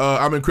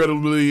 I'm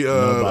incredibly.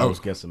 I was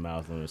guessing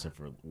Miles Leonard except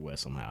for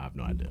Wes somehow. I have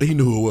no idea. He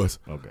knew who it was.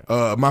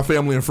 Okay. My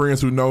family and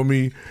friends who know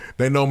me,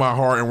 they know my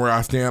heart and where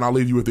I stand. I'll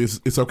leave you with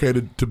this. It's okay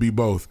to be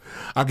both.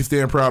 I can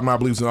stand proud of my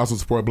beliefs and also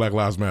support Black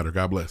Lives Matter.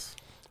 God bless.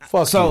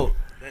 Fuck so,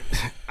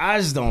 I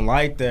just don't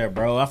like that,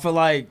 bro. I feel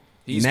like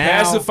He's now,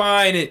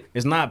 pacifying it.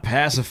 It's not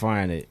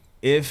pacifying it.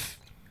 If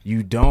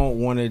you don't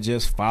want to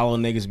just follow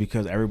niggas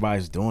because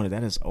everybody's doing it,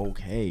 that is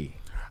okay.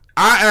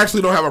 I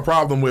actually don't have a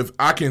problem with.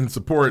 I can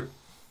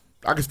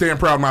stand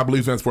proud of my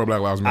beliefs and support Black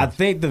Lives Matter. I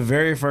think the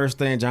very first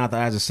thing Jonathan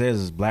Isaac says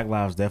is Black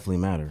lives definitely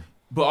matter.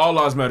 But all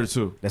lives matter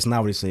too. That's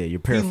not what he said. You're He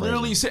paraphrasing.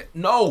 literally said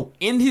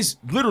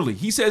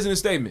he says in his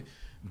statement,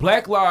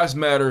 Black lives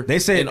matter. They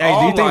said, and hey, do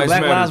all you think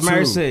Black Lives Matter?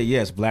 too. Said,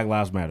 yes, Black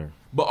lives matter.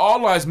 But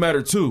all lives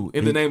matter too,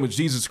 in the name of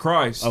Jesus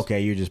Christ. Okay,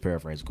 you just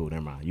paraphrasing. Cool,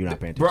 never mind. You're not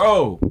paying attention.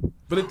 Bro.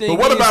 But the thing But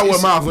what is, about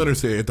what Miles Leonard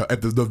said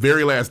at the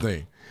very last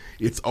thing?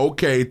 It's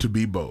okay to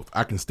be both.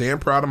 I can stand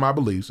proud of my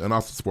beliefs and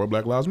also support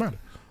Black Lives Matter.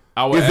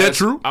 Is that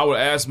true? I would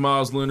ask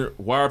Miles Leonard,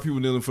 why are people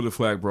kneeling for the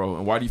flag, bro?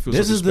 And why do you feel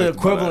This so is the disrespected by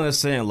equivalent that? of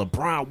saying,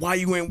 LeBron, why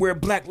you ain't wear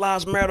Black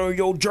Lives Matter on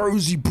your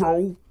jersey,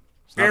 bro?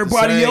 It's not the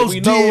Everybody same. else we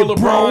did, know where LeBron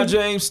bro.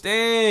 James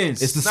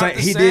stands. It's the not same.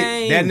 He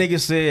did. That nigga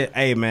said,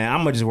 "Hey man,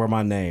 I'm gonna just wear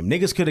my name."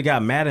 Niggas could have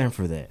got mad at him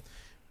for that.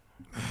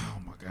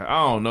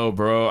 I don't know,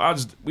 bro. I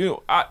just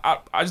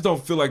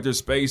don't feel like there's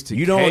space to.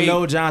 You don't cape.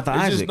 know Jonathan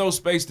There's Isaac. just no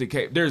space to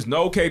cape. There's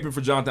no caping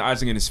for Jonathan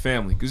Isaac and his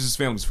family because it's his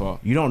family's fault.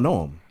 You don't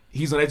know him.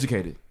 He's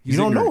uneducated. He's You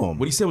don't ignorant. know him.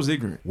 What he said was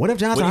ignorant. What if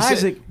Jonathan What he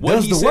Isaac said, what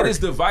does he the said work? is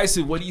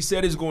divisive. What he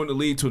said is going to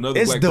lead to another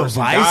It's black person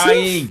divisive?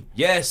 dying.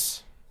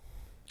 Yes,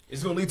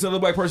 it's going to lead to another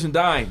black person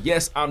dying.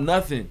 Yes, I'm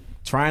nothing.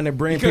 Trying to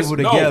bring people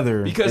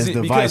together because is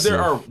because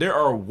divisive. there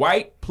are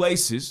white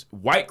places,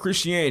 white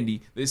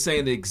Christianity that's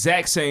saying the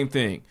exact same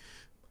thing.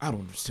 I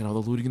don't understand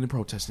all the looting and the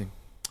protesting.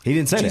 He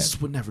didn't say Jesus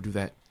that. would never do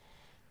that.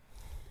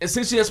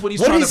 Essentially, that's what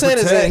he's What trying he's to saying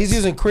protect. is that he's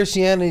using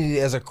Christianity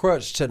as a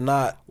crutch to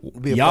not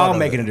be a Y'all part of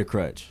making it. it a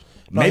crutch.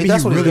 No, Maybe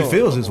that's he what he's really doing.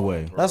 feels this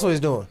way. That's what he's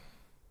doing.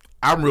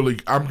 I'm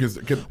just.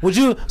 Would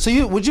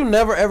you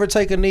never ever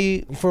take a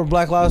knee for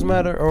Black Lives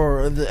Matter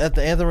or at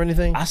the anthem or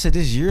anything? I said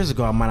this years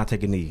ago. I might not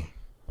take a knee.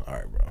 All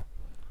right, bro.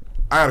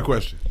 I got a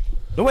question.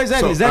 No, wait, is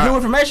that new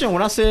information?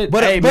 When I said,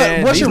 But, hey, but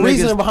man, what's these your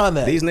reasoning niggas- behind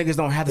that? These niggas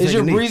don't have to Is take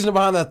your a knee. reasoning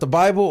behind that the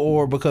Bible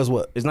or because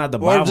what? It's not the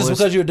Or Bible. just it's-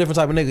 because you're a different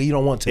type of nigga, you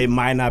don't want to. It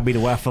might not be the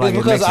way I feel like It's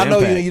it because makes I an know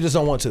impact. you just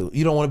don't want to.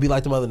 You don't want to be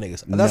like them other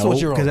niggas. That's what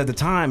you're on. Because at the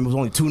time, it was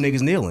only 2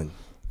 niggas kneeling.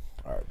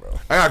 All right, bro.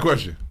 I got a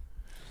question.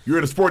 You're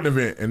at a sporting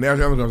event and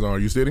national anthem comes on. Are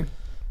you sitting?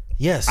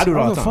 Yes, I do it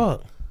all the give a time.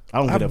 fuck. I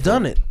don't give a I've fuck.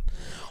 done it.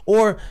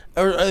 Or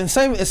and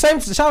same.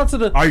 Shout out to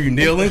the. Are you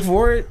kneeling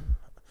for it?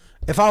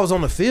 If I was on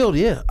the field,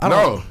 yeah. I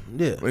don't.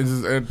 No. Yeah. It's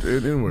just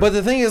anywhere. But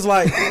the thing is,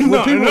 like, when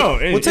No, people, no,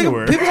 when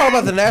anywhere. people talk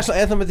about the national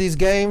anthem at these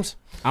games,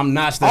 I'm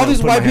not. all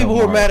these white people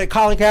who are mad at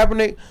Colin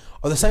Kaepernick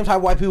are the same type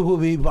of white people who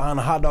be behind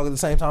a hot dog at the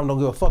same time, don't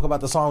give a fuck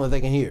about the song that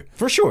they can hear.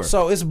 For sure.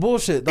 So it's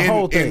bullshit. The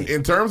whole thing.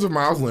 In terms of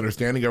Miles Leonard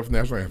standing up for the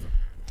national anthem,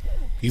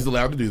 he's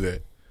allowed to do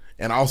that,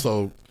 and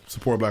also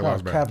support Black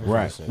Lives Matter.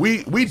 Right.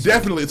 We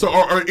definitely. So,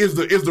 or is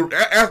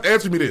the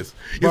answer me this?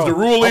 Bro, Is the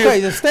rule okay,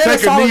 then is stand in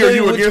take a knee or solidarity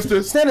you with- against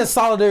us? Stand in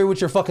solidarity with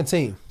your fucking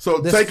team. So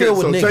that's take filled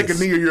with take a niggas.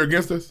 knee or you're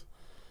against us.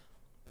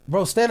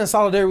 Bro, stand in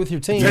solidarity with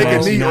your team. Take bro.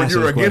 a knee or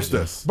you're against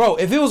us. Bro,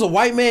 if it was a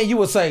white man, you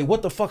would say,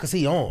 "What the fuck is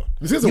he on?"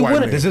 This is a You white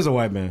wouldn't- man. This is a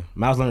white man.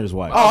 Miles Leonard is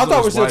white. Oh, I thought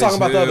we were still white talking as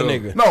about the other hell.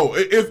 nigga. No,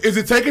 is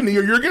it take a knee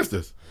or you're against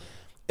us?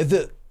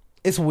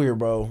 It's weird,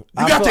 bro.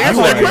 You got to answer feel that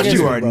like you're question. against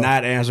You me, are bro.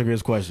 not answering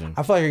his question.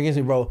 I feel like you're against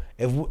me, bro.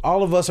 If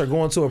all of us are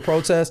going to a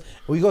protest,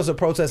 we go to a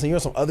protest and you're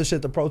on some other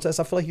shit to protest,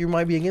 I feel like you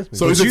might be against me.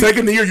 So is it take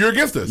a knee or you're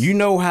against us? You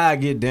know how I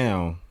get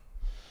down,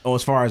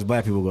 as far as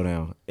black people go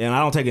down, and I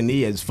don't take a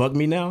knee as fuck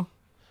me now.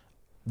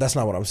 That's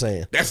not what I'm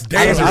saying. That's I damn.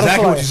 don't exactly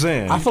feel what like- you're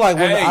saying. I feel like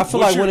when Hey, I feel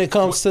what's like when your- it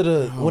comes to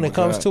the when it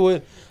comes God. to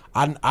it,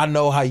 I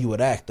know how you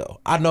would act though.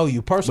 I know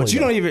you personally. But you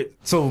though. don't even.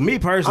 So me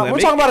personally, We're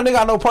it- talking about a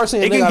nigga I know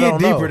personally. It And a nigga can I get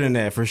don't deeper know. than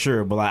that for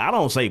sure. But like, I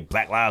don't say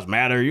Black Lives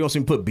Matter. You don't see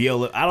me put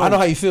BL. I know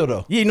how you feel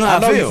though. Yeah, you know how I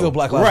know feel. you feel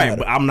Black Lives right, Matter.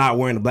 but I'm not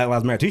wearing the Black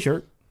Lives Matter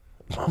T-shirt.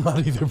 I'm not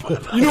either.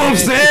 But You know what I'm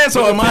saying?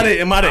 So am I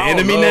the I don't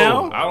enemy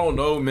know. now? I don't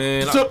know,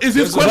 man. So is his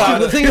There's a lot question?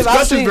 of- the thing his is, I've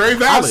question's seen, very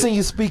valid. I've seen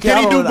you speak Can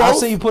out he do on it. I've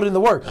both? seen you put in the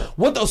work.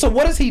 So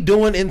what is he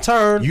doing in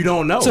turn? You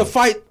don't know. To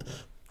fight.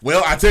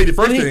 Well, I tell you the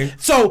first thing.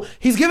 So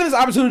he's giving this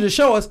opportunity to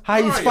show us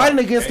how he's fighting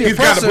against the He's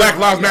got oppressor. a Black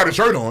Lives Matter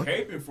shirt on,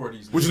 Caping for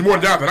these which is more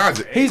than Jonathan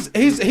Isaac.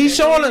 He's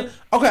showing it.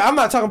 Okay, I'm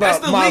not talking That's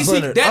about the Miles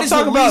least. Leonard. That I'm is the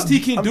talking least about, he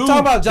can do. I'm talking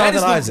about That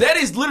is Jonathan the- Isaac. That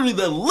is literally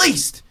the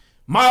least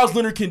Miles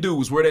Leonard can do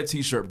is wear that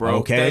T-shirt, bro.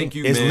 Okay. Thank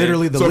you, It's man.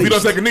 literally the So if he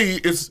least. doesn't take a knee,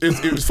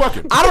 it's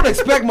fucking. I don't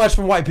expect much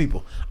from white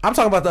people. I'm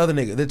talking about the other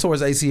nigga that tore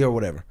his AC or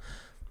whatever.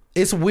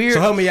 It's weird.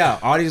 So help me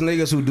out. All these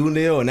niggas who do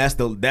kneel and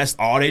that's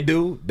all they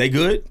do. They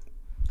good?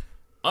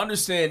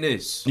 Understand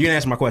this. You didn't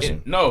answer my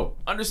question. No,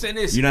 understand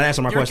this. You're not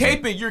answering my question.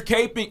 You're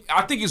caping.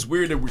 I think it's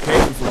weird that we're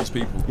caping for these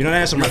people. You're not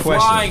answering my You're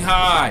question. flying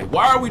high.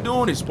 Why are we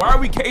doing this? Why are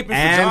we caping for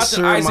Answer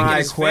Jonathan Isaac my and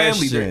his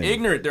family? They're question.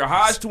 ignorant. They're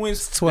Hodge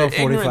twins. They're 12:45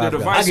 ignorant. They're guys.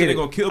 divisive. I get They're it.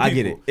 gonna kill people. I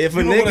get it. If a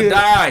People are gonna nigga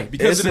die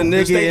because it's of a the nigga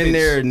in statements.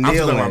 there still talking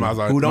kneeling about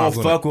Miles who don't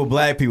Leonard. fuck with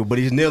black people, but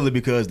he's kneeling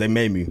because they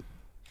made me.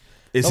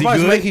 Is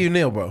Nobody's he good? making you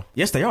kneel, bro.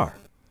 Yes, they are.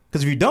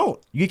 Because if you don't,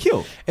 you get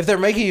killed. If they're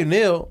making you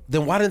kneel,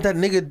 then why didn't that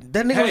nigga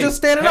Hey, was just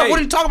standing up? hey, What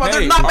are you talking about? hey,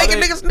 They're not are making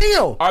they- niggas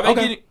kneel. Are they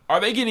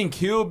Okay. getting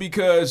killed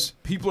because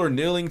people are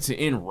kneeling to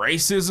end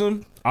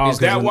racism? Oh, Is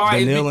that 'cause why?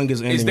 the kneeling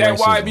is ending Is that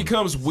why it racism.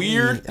 becomes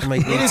weird? Y'all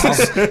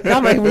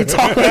make me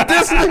talk like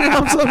this. Nigga,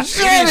 I'm so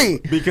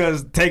shitty.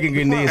 Because taking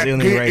a knee is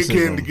ending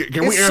racism.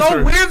 Can we It's answer?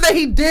 so weird that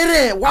he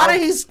did it. Why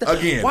did he?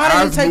 Again, Why did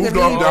I've he take a moved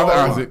knee? on down to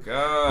Oh, Isaac. my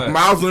God.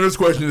 Miles Leonard's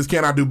question is,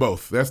 can I do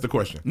both? That's the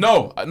question.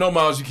 No,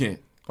 Miles, you can't.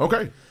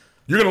 Okay.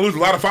 You're going to lose a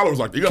lot of followers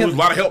like that. You're going to lose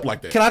a lot of help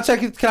like that. Can I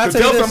check it? Can I To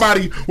tell tell you this?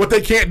 somebody what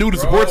they can't do to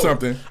support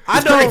something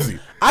is crazy.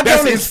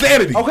 That's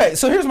insanity. Okay,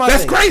 so here's my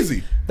That's thing.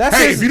 crazy. That's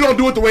hey, his- if you don't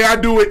do it the way I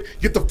do it,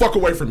 get the fuck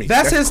away from me.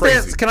 That's his crazy.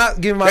 stance. Can I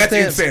give my That's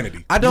stance?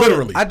 insanity.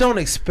 Literally. I don't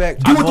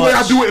expect. Do it the way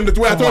I do it and the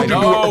way I told you to do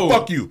it. No. And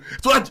fuck you.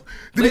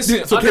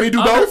 Listen, So can he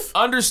do both?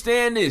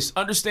 Understand this.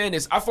 Understand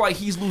this. I feel like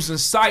he's losing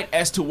sight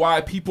as to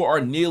why people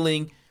are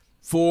kneeling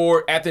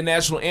at the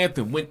national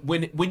anthem.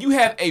 When you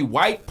have a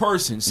white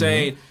person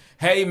saying,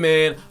 "Hey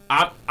man,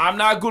 I'm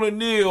not gonna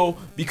kneel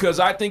because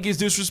I think it's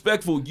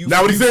disrespectful."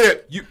 Now what he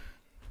said.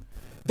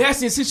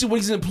 That's essentially what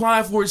he's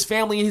implying for his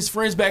family and his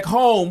friends back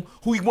home,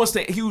 who he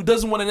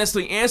doesn't want to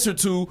necessarily answer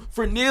to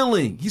for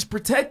kneeling. He's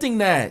protecting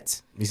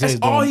that. That's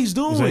all he's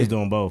doing. He said he's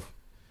doing both.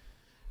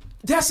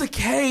 That's a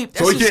cape.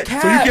 So he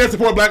can't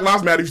support Black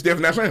Lives Matter if you stand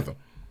for the national anthem.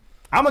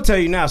 I'm gonna tell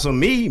you now. So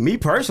me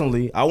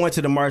personally, I went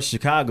to the march in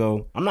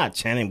Chicago. I'm not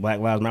chanting Black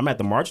Lives Matter. I'm at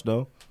the march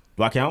though.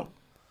 Do I count?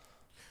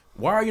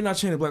 Why are you not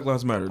chanting Black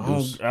Lives Matter?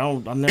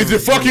 Is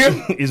it fuck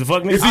him? Is it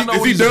fuck me? Is he I know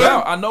what he's done?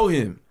 about. I know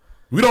him.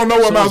 We don't know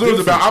what So Miles it's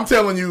Leonard's different. about. I'm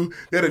telling you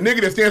that a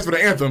nigga that stands for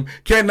the anthem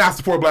cannot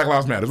support Black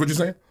Lives Matter. Is what you're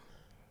saying?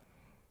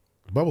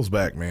 Bubble's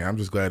back, man. I'm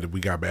just glad that we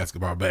got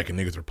basketball back and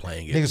niggas are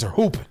playing it. Niggas are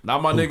hooping.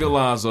 Not my nigga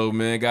Lonzo,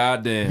 man.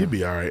 Goddamn. He'd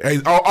be all right. Hey,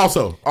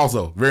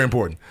 also, very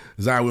important.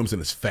 Zion Williamson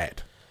is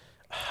fat.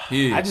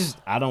 He is.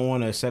 I don't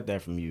want to accept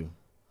that from you.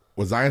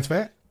 Was Zion's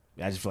fat?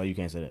 I just feel like you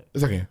can't say that.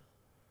 Yes, I can.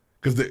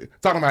 Because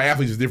talking about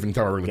athletes is different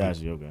than talking about regular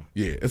Gotcha, people. okay.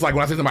 Yeah, it's like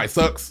when I say somebody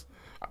sucks,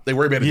 they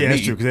worry about it. Yeah, than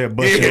that's me. true, 'cause they'll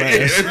bust your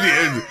ass.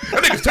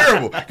 That nigga's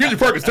terrible. Kendrick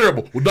Perkins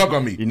terrible. Will dunk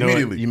on me You know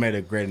immediately. what? You made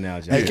a great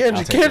analogy. Hey,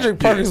 Kendrick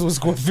Perkins was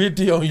scoring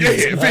 50 on you.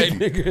 Yeah, tonight,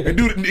 50. nigga.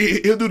 And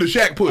he'll do the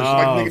Shaq push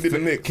like nigga did the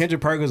Knicks. Kendrick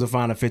Perkins will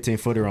find a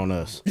 15-footer on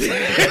us.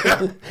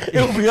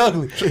 It'll be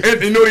ugly.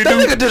 And you know what he That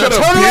do? nigga did Shut a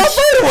up, turnaround bitch.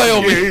 fadeaway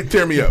on me. Yeah, he'd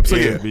tear me up. So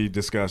It'd yeah, be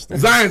disgusting.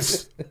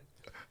 Zion's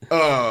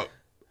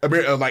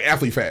like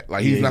athlete fat.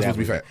 Like he's not supposed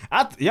to be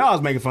fat. Y'all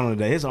was making fun of him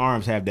today. His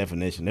arms have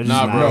definition. They're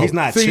Nah, just bro. not, he's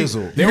not See,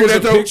 chiseled. You hear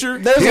that though? picture?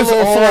 There's his a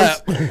little arms,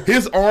 flap.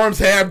 his arms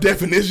have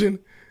definition.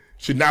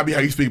 Should not be how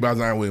you speak about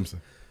Zion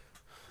Williamson.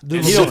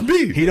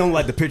 He don't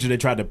like the picture they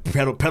tried to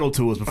pedal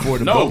to us before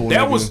the bubble.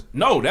 That was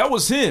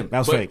him. That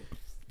was But fake.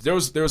 There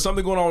was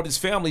something going on with his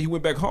family. He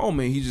went back home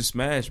and he just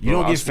smashed. Bro. You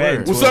don't I get swear.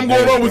 fat Was something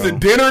going on? Was it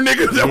dinner,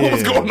 nigga? Is that what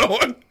was Yeah. going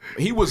on?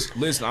 He was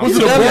listen. Was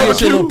I'm it a telling you,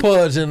 barbecue? Little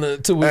pudge in the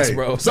 2 weeks, Hey,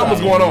 bro. something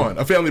was going on.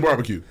 A family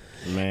barbecue.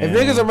 Man. If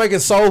niggas are making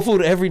soul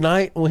food every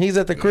night when he's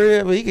at the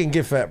crib, he can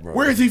get fat, bro.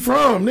 Where is he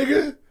from,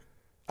 nigga?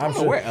 I'm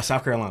Oh, where?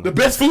 South Carolina. The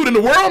best food in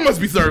the world must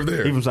be served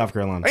there. He from South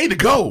Carolina. I need to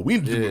go. Where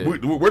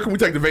can we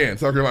take the van?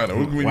 South Carolina.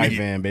 Where can we White meet?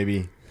 van,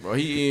 baby. bro,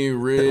 he eating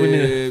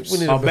ribs. we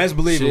need Oh, best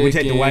believe it. We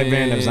take the white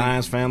van to chicken.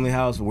 Zion's family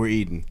house. We're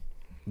eating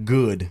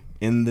good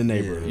in the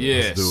neighborhood.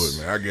 Yes. Let's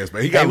do it, man. I guess,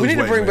 man. He Hey, got we need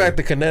to weight, bring man. back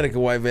the Connecticut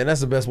white van.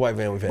 That's the best white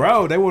van we've had.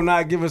 Bro, they will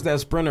not give us that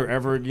Sprinter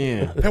ever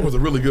again. That was a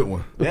really good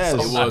one. Yes, It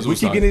was. we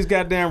keep getting these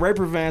goddamn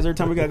raper vans every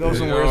time we gotta go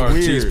somewhere. All It's right,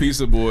 weird. cheese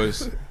pizza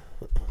boys.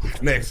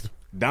 Next.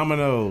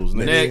 Dominoes.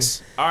 nigga.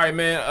 Next. All right,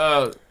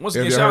 man. Once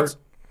Have again, y'all shout out.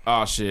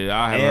 Oh shit,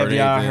 I haven't Have heard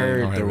y'all anything.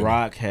 heard have The any.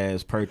 Rock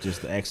has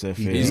purchased the XFL?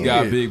 He's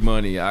got big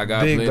money. I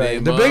got Big plenty bag.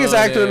 of The biggest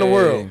actor in the money.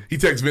 world. He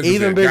texts Vince. Even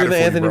and said, bigger "Got it than for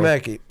you, Anthony bro."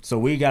 Mackie. So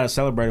we gotta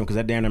celebrate him because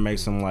that damn near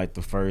makes him like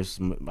the first.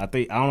 I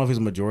don't know if he's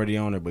a majority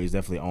owner, but he's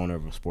definitely owner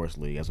of a sports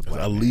league as a black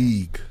A man.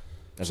 league.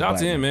 As a Shout out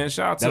black to him, man. man.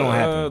 Shout out That don't to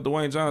happen.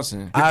 Dwayne Johnson.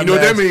 You know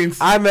what that means?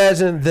 I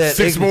imagine that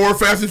 6 more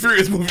Fast and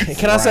Furious movies.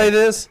 Can I say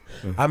this?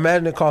 I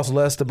imagine it costs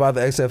less to buy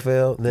the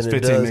XFL than It's it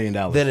 $15 does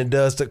million. than it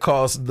does to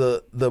cost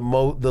the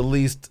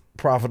least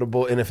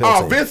profitable NFL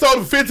Oh, team. Vince sold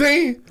him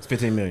 15? It's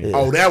 $15 million.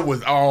 Oh, that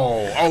was, okay.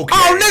 Oh,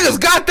 niggas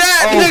got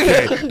that,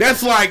 Okay, nigga.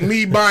 that's like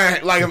me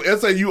buying, like,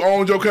 let's say you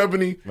owned your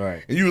company,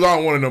 Right. and you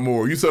don't want it no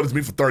more. You sold it to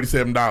me for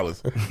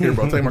 $37. Here,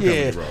 bro, take my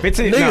company, bro.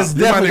 15 Niggas now, This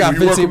my definitely nigga. got You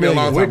work 15 with me a long million.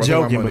 time, we're bro. Take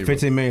my joking, money, but bro.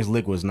 15 million is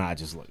liquid is not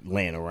just like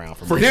laying around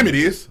For him it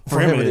is. For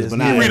him it is, but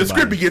not You read the everybody.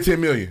 script, you get 10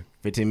 million.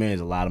 15 million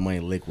is a lot of money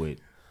liquid,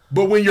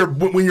 But when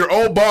your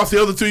old boss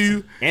sells it to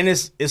you, and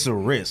it's a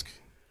risk.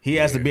 He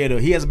has to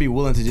be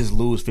willing to just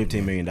lose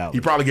 $15 million.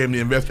 he probably gave him the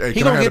investor. Hey, He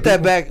can I gonna have get the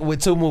that people? back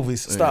with 2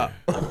 movies. Stop.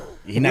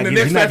 When the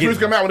next Fast Furious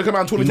come out, when it come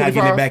out in He's not getting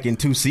 2025, it back in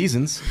 2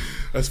 seasons.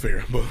 that's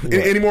fair. But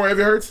any more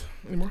Ever Hurts?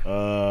 Any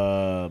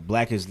more?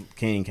 Black is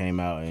King came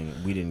out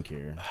and we didn't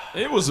care.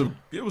 It was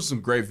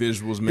some great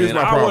visuals, man. Here's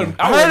my problem.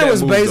 I heard it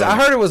was based. I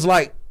heard it was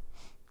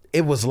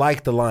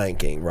like The Lion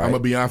King, right? I'm a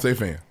Beyonce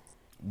fan.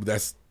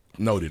 That's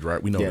noted,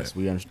 right? We know Yes, that.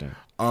 we understand.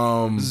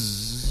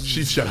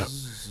 She shut up.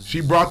 She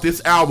brought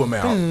this album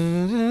out.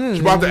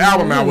 She brought the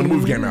album out when the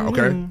movie came out.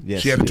 Okay.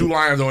 Yes, she had she 2 did.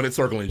 lions on it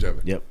circling each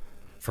other. Yep.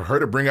 For her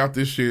to bring out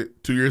this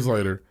shit 2 years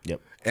later.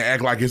 Yep. And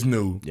act like it's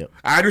new. Yep.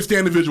 I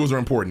understand the visuals are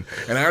important,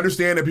 and I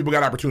understand that people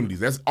got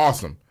opportunities. That's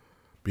awesome.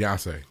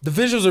 Beyonce. The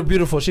visuals are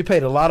beautiful. She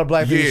paid a lot of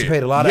black people. She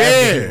paid a lot of Yeah,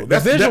 African people. The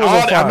visuals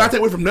are fire. I'm not taking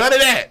away from none of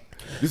that.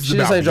 This is She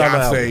about just ain't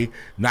dropping an Beyonce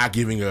not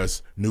giving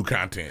us new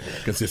content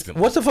consistently.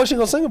 What the fuck she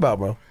gonna sing about,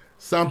 bro?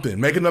 Something.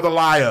 Make another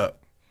lie up.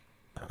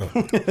 No,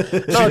 She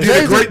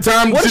did a great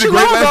time. What She she did a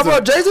great wrong about,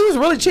 lesson. bro? Jay-Z was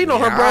really cheating on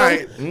her, Yeah, bro. all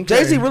right. Okay.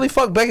 Jay-Z really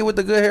fucked Becky with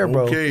the good hair,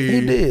 bro. Okay.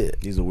 He did.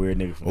 He's a weird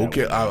nigga.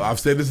 Okay, I've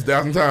said this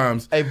 1,000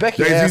 times. Hey,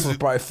 Becky's ass was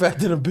probably fat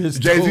than a bitch.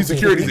 Jay-Z's too.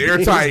 security's He was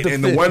airtight, the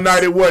and the fifth. one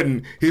night it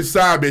wasn't, his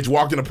side bitch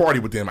walked in a party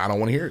with him. I don't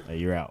want to hear it. Hey,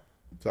 you're out.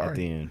 Sorry. At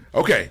the end.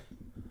 Okay.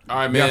 All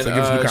right, man. Beyonce, give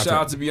us new Shout out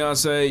content. to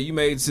Beyonce. You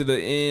made it to the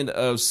end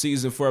of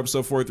season 4,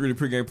 episode 43 of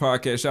the Pregame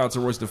Podcast. Shout out to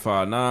Royce the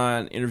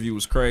 5'9". Interview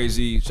was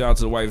crazy. Shout out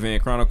to the White Van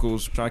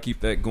Chronicles. Trying to keep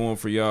that going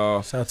for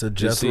y'all. Shout out to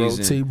this Jethro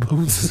season. T.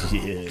 Boots.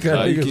 Yeah.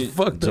 Got You niggas can-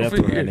 fucked up Jethro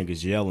in had here.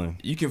 niggas yelling.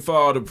 You can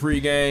follow the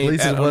Pregame At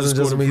least at it wasn't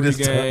just _ me the this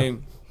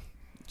Pregame.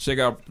 Check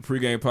out the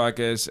Pregame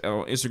Podcast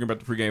on Instagram at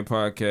the Pregame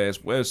Podcast.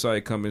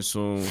 Website coming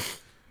soon.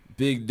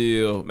 Big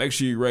deal. Make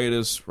sure you rate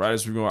us. Write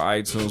us review on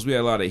iTunes. We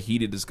had a lot of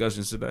heated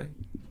discussions today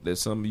that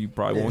some of you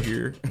probably won't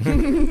hear.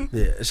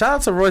 Yeah. Shout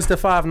out to Royce the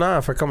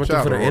 5'9" for coming Shout through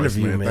out for the to Royce,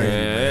 interview, man. man. Thank you,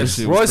 man. that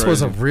shit Royce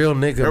was crazy. a real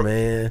nigga,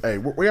 man. Hey,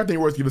 where y'all think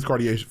Royce get his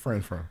Cartier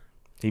friends from?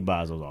 He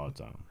buys those all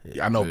the time.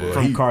 Yeah, I know, but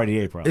From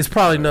Cartier, probably. It's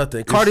probably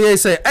nothing. Cartier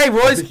say, "Hey,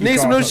 Royce, need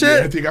some new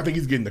shit." I think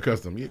he's getting the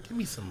custom. Yeah, give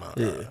me some.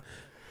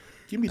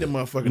 Give me the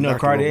motherfucking. You know, Dr.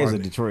 Cartier's in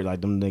Romani. Detroit.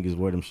 Like, them niggas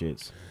wear them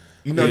shits.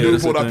 You know, Yeah, dude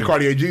that's pulled the off the thing.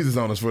 Cartier Jesus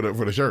on us for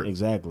the shirt.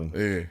 Exactly.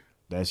 Yeah.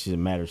 That shit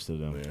matters to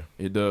them. Yeah.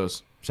 It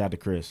does. Shout out to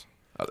Chris.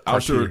 I'm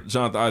sure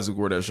Jonathan Isaac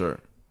wore that shirt.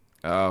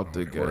 I don't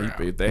think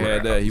if they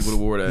had that, he would have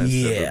wore that.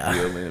 Yeah.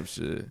 BLM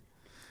shit.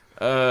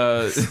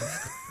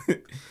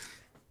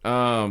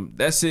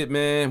 That's it,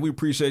 man. We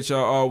appreciate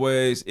y'all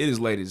always. It is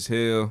late as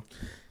hell.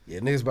 Yeah,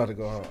 niggas about to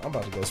go home. I'm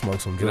about to go smoke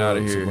some Get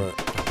drugs. outta here.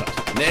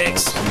 but-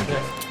 Next.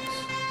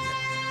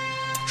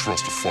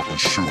 Trust a fucking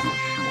shooter.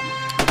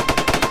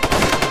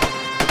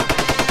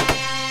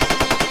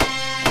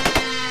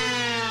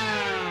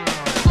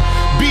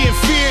 Being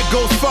feared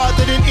goes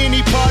farther than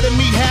any part of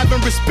me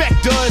having respect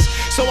does.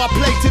 So I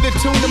play to the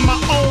tune of my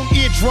own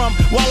eardrum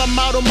while I'm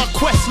out on my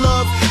quest,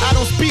 love. I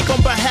don't speak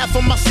on behalf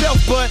of myself,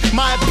 but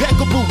my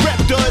impeccable rep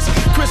does.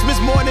 Christmas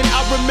morning,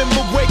 I remember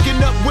waking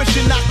up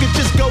wishing I could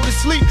just go to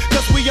sleep,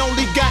 cause we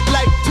only got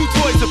like 2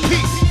 toys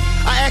apiece.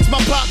 I asked my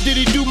pop, did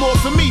he do more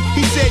for me?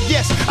 He said,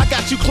 yes, I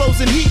got you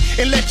clothes and heat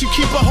and let you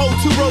keep a whole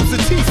 2 rows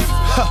of teeth.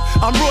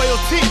 I'm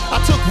royalty.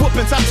 I took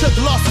whoopings, I took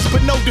losses,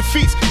 but no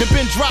defeats. Then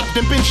been dropped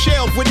and been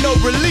shelved with no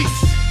release.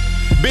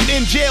 Been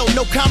in jail,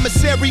 no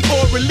commissary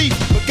or relief,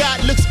 but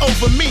God looks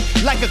over me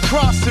like a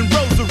cross and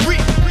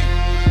rosary.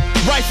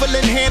 Rifle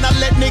in hand, I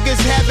let niggas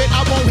have it,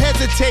 I won't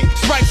hesitate.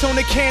 Stripes on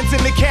the cans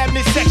in the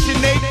cabinet,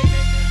 section 8.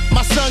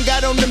 My son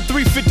got on them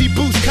 350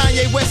 boots,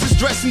 Kanye West is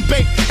dressing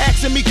bait,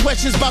 asking me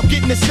questions about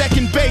getting to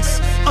second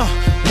base.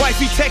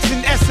 Wifey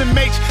texting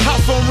SMH, house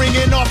phone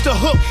ringing off the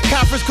hook,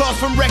 conference calls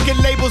from record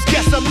labels,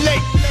 guess I'm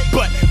late.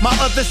 But my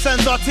other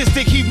son's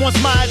autistic, he wants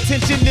my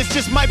attention, this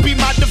just might be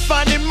my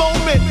defining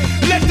moment.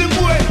 Let them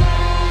wait,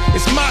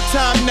 it's my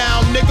time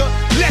now, nigga,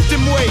 let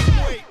them wait.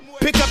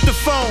 Pick up the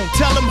phone,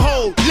 tell them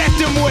hold, let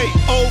them wait.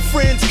 Old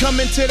friends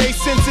coming to their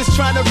senses,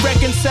 trying to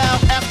reconcile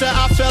after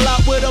I fell out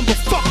with them, but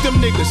fuck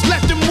them niggas,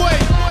 let them wait.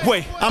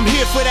 Wait, I'm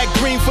here for that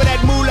green, for that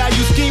moolah,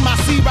 you scheme, I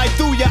see right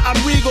through ya. I'm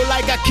regal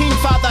like a king,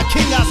 father,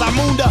 king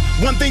Azamunda.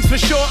 One thing's for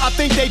sure, I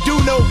think they do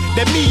know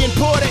that me and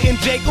Porter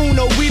and Jake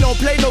Uno, we don't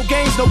play no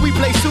games, no, we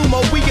play sumo.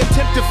 We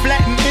attempt to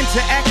flatten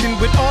interacting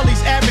with all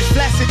these average,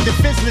 flaccid,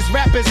 defenseless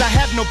rappers. I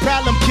have no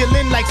problem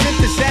killing like synth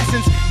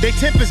assassins. They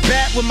temper's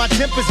bad when my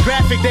temper's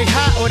graphic, they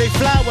hot or they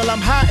fly while I'm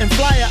high and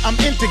flyer. I'm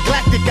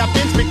intergalactic, I've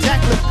been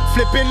spectacular.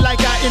 Flipping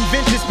like I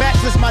invented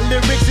spatulas. My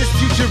lyrics is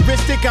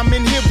futuristic. I'm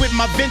in here with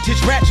my vintage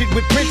ratchet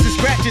with prints and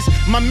scratches.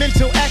 My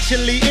mental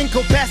actually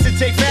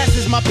incapacitate fast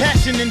as my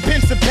passion and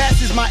pen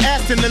surpasses my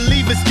ass and the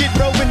levers get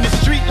row in the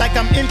street like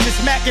I'm into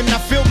smacking. I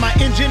fill my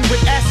engine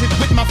with acid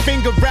with my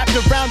finger wrapped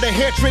around a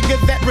hair trigger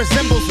that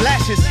resembles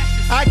lashes.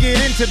 I get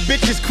into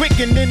bitches quick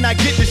and then I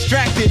get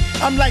distracted.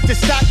 I'm like the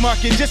stock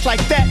market, just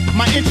like that,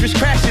 my interest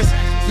crashes.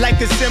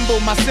 Like a symbol,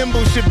 my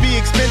symbol should be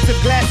expensive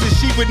glasses.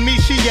 She with me,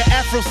 she a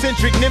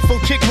Afrocentric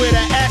nympho chick with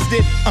her ass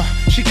did.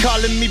 She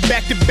calling me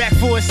back to back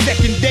for a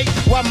second date,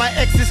 while my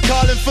ex is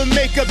calling for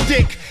makeup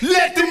dick.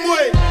 Let them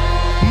wait.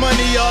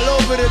 Money all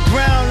over the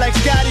ground like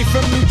Scotty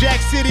from New Jack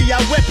City. I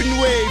weapon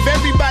wave,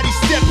 everybody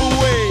step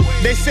away.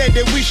 They said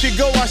that we should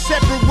go our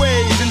separate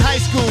ways in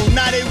high school.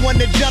 Now they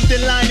wanna jump the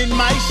line in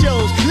my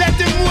shows. Let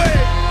them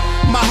wait.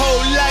 My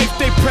whole life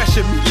they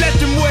pressure me. Let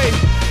them wait.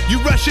 You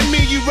rushing me,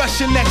 you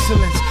rushing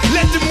excellence.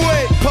 Let them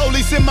wait.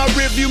 Police in my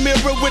rearview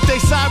mirror with they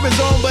sirens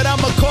on, but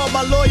I'ma call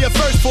my lawyer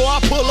first before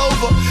I pull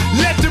over.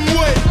 Let them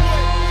wait.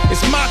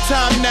 It's my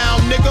time now,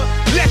 nigga.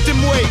 Let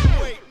them wait.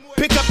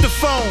 Pick up the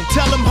phone,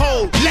 tell them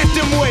hold, let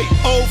them wait.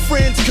 Old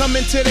friends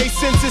coming to their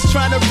senses,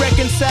 trying to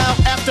reconcile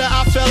after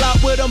I fell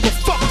out with them, but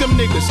fuck them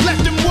niggas, let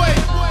them wait.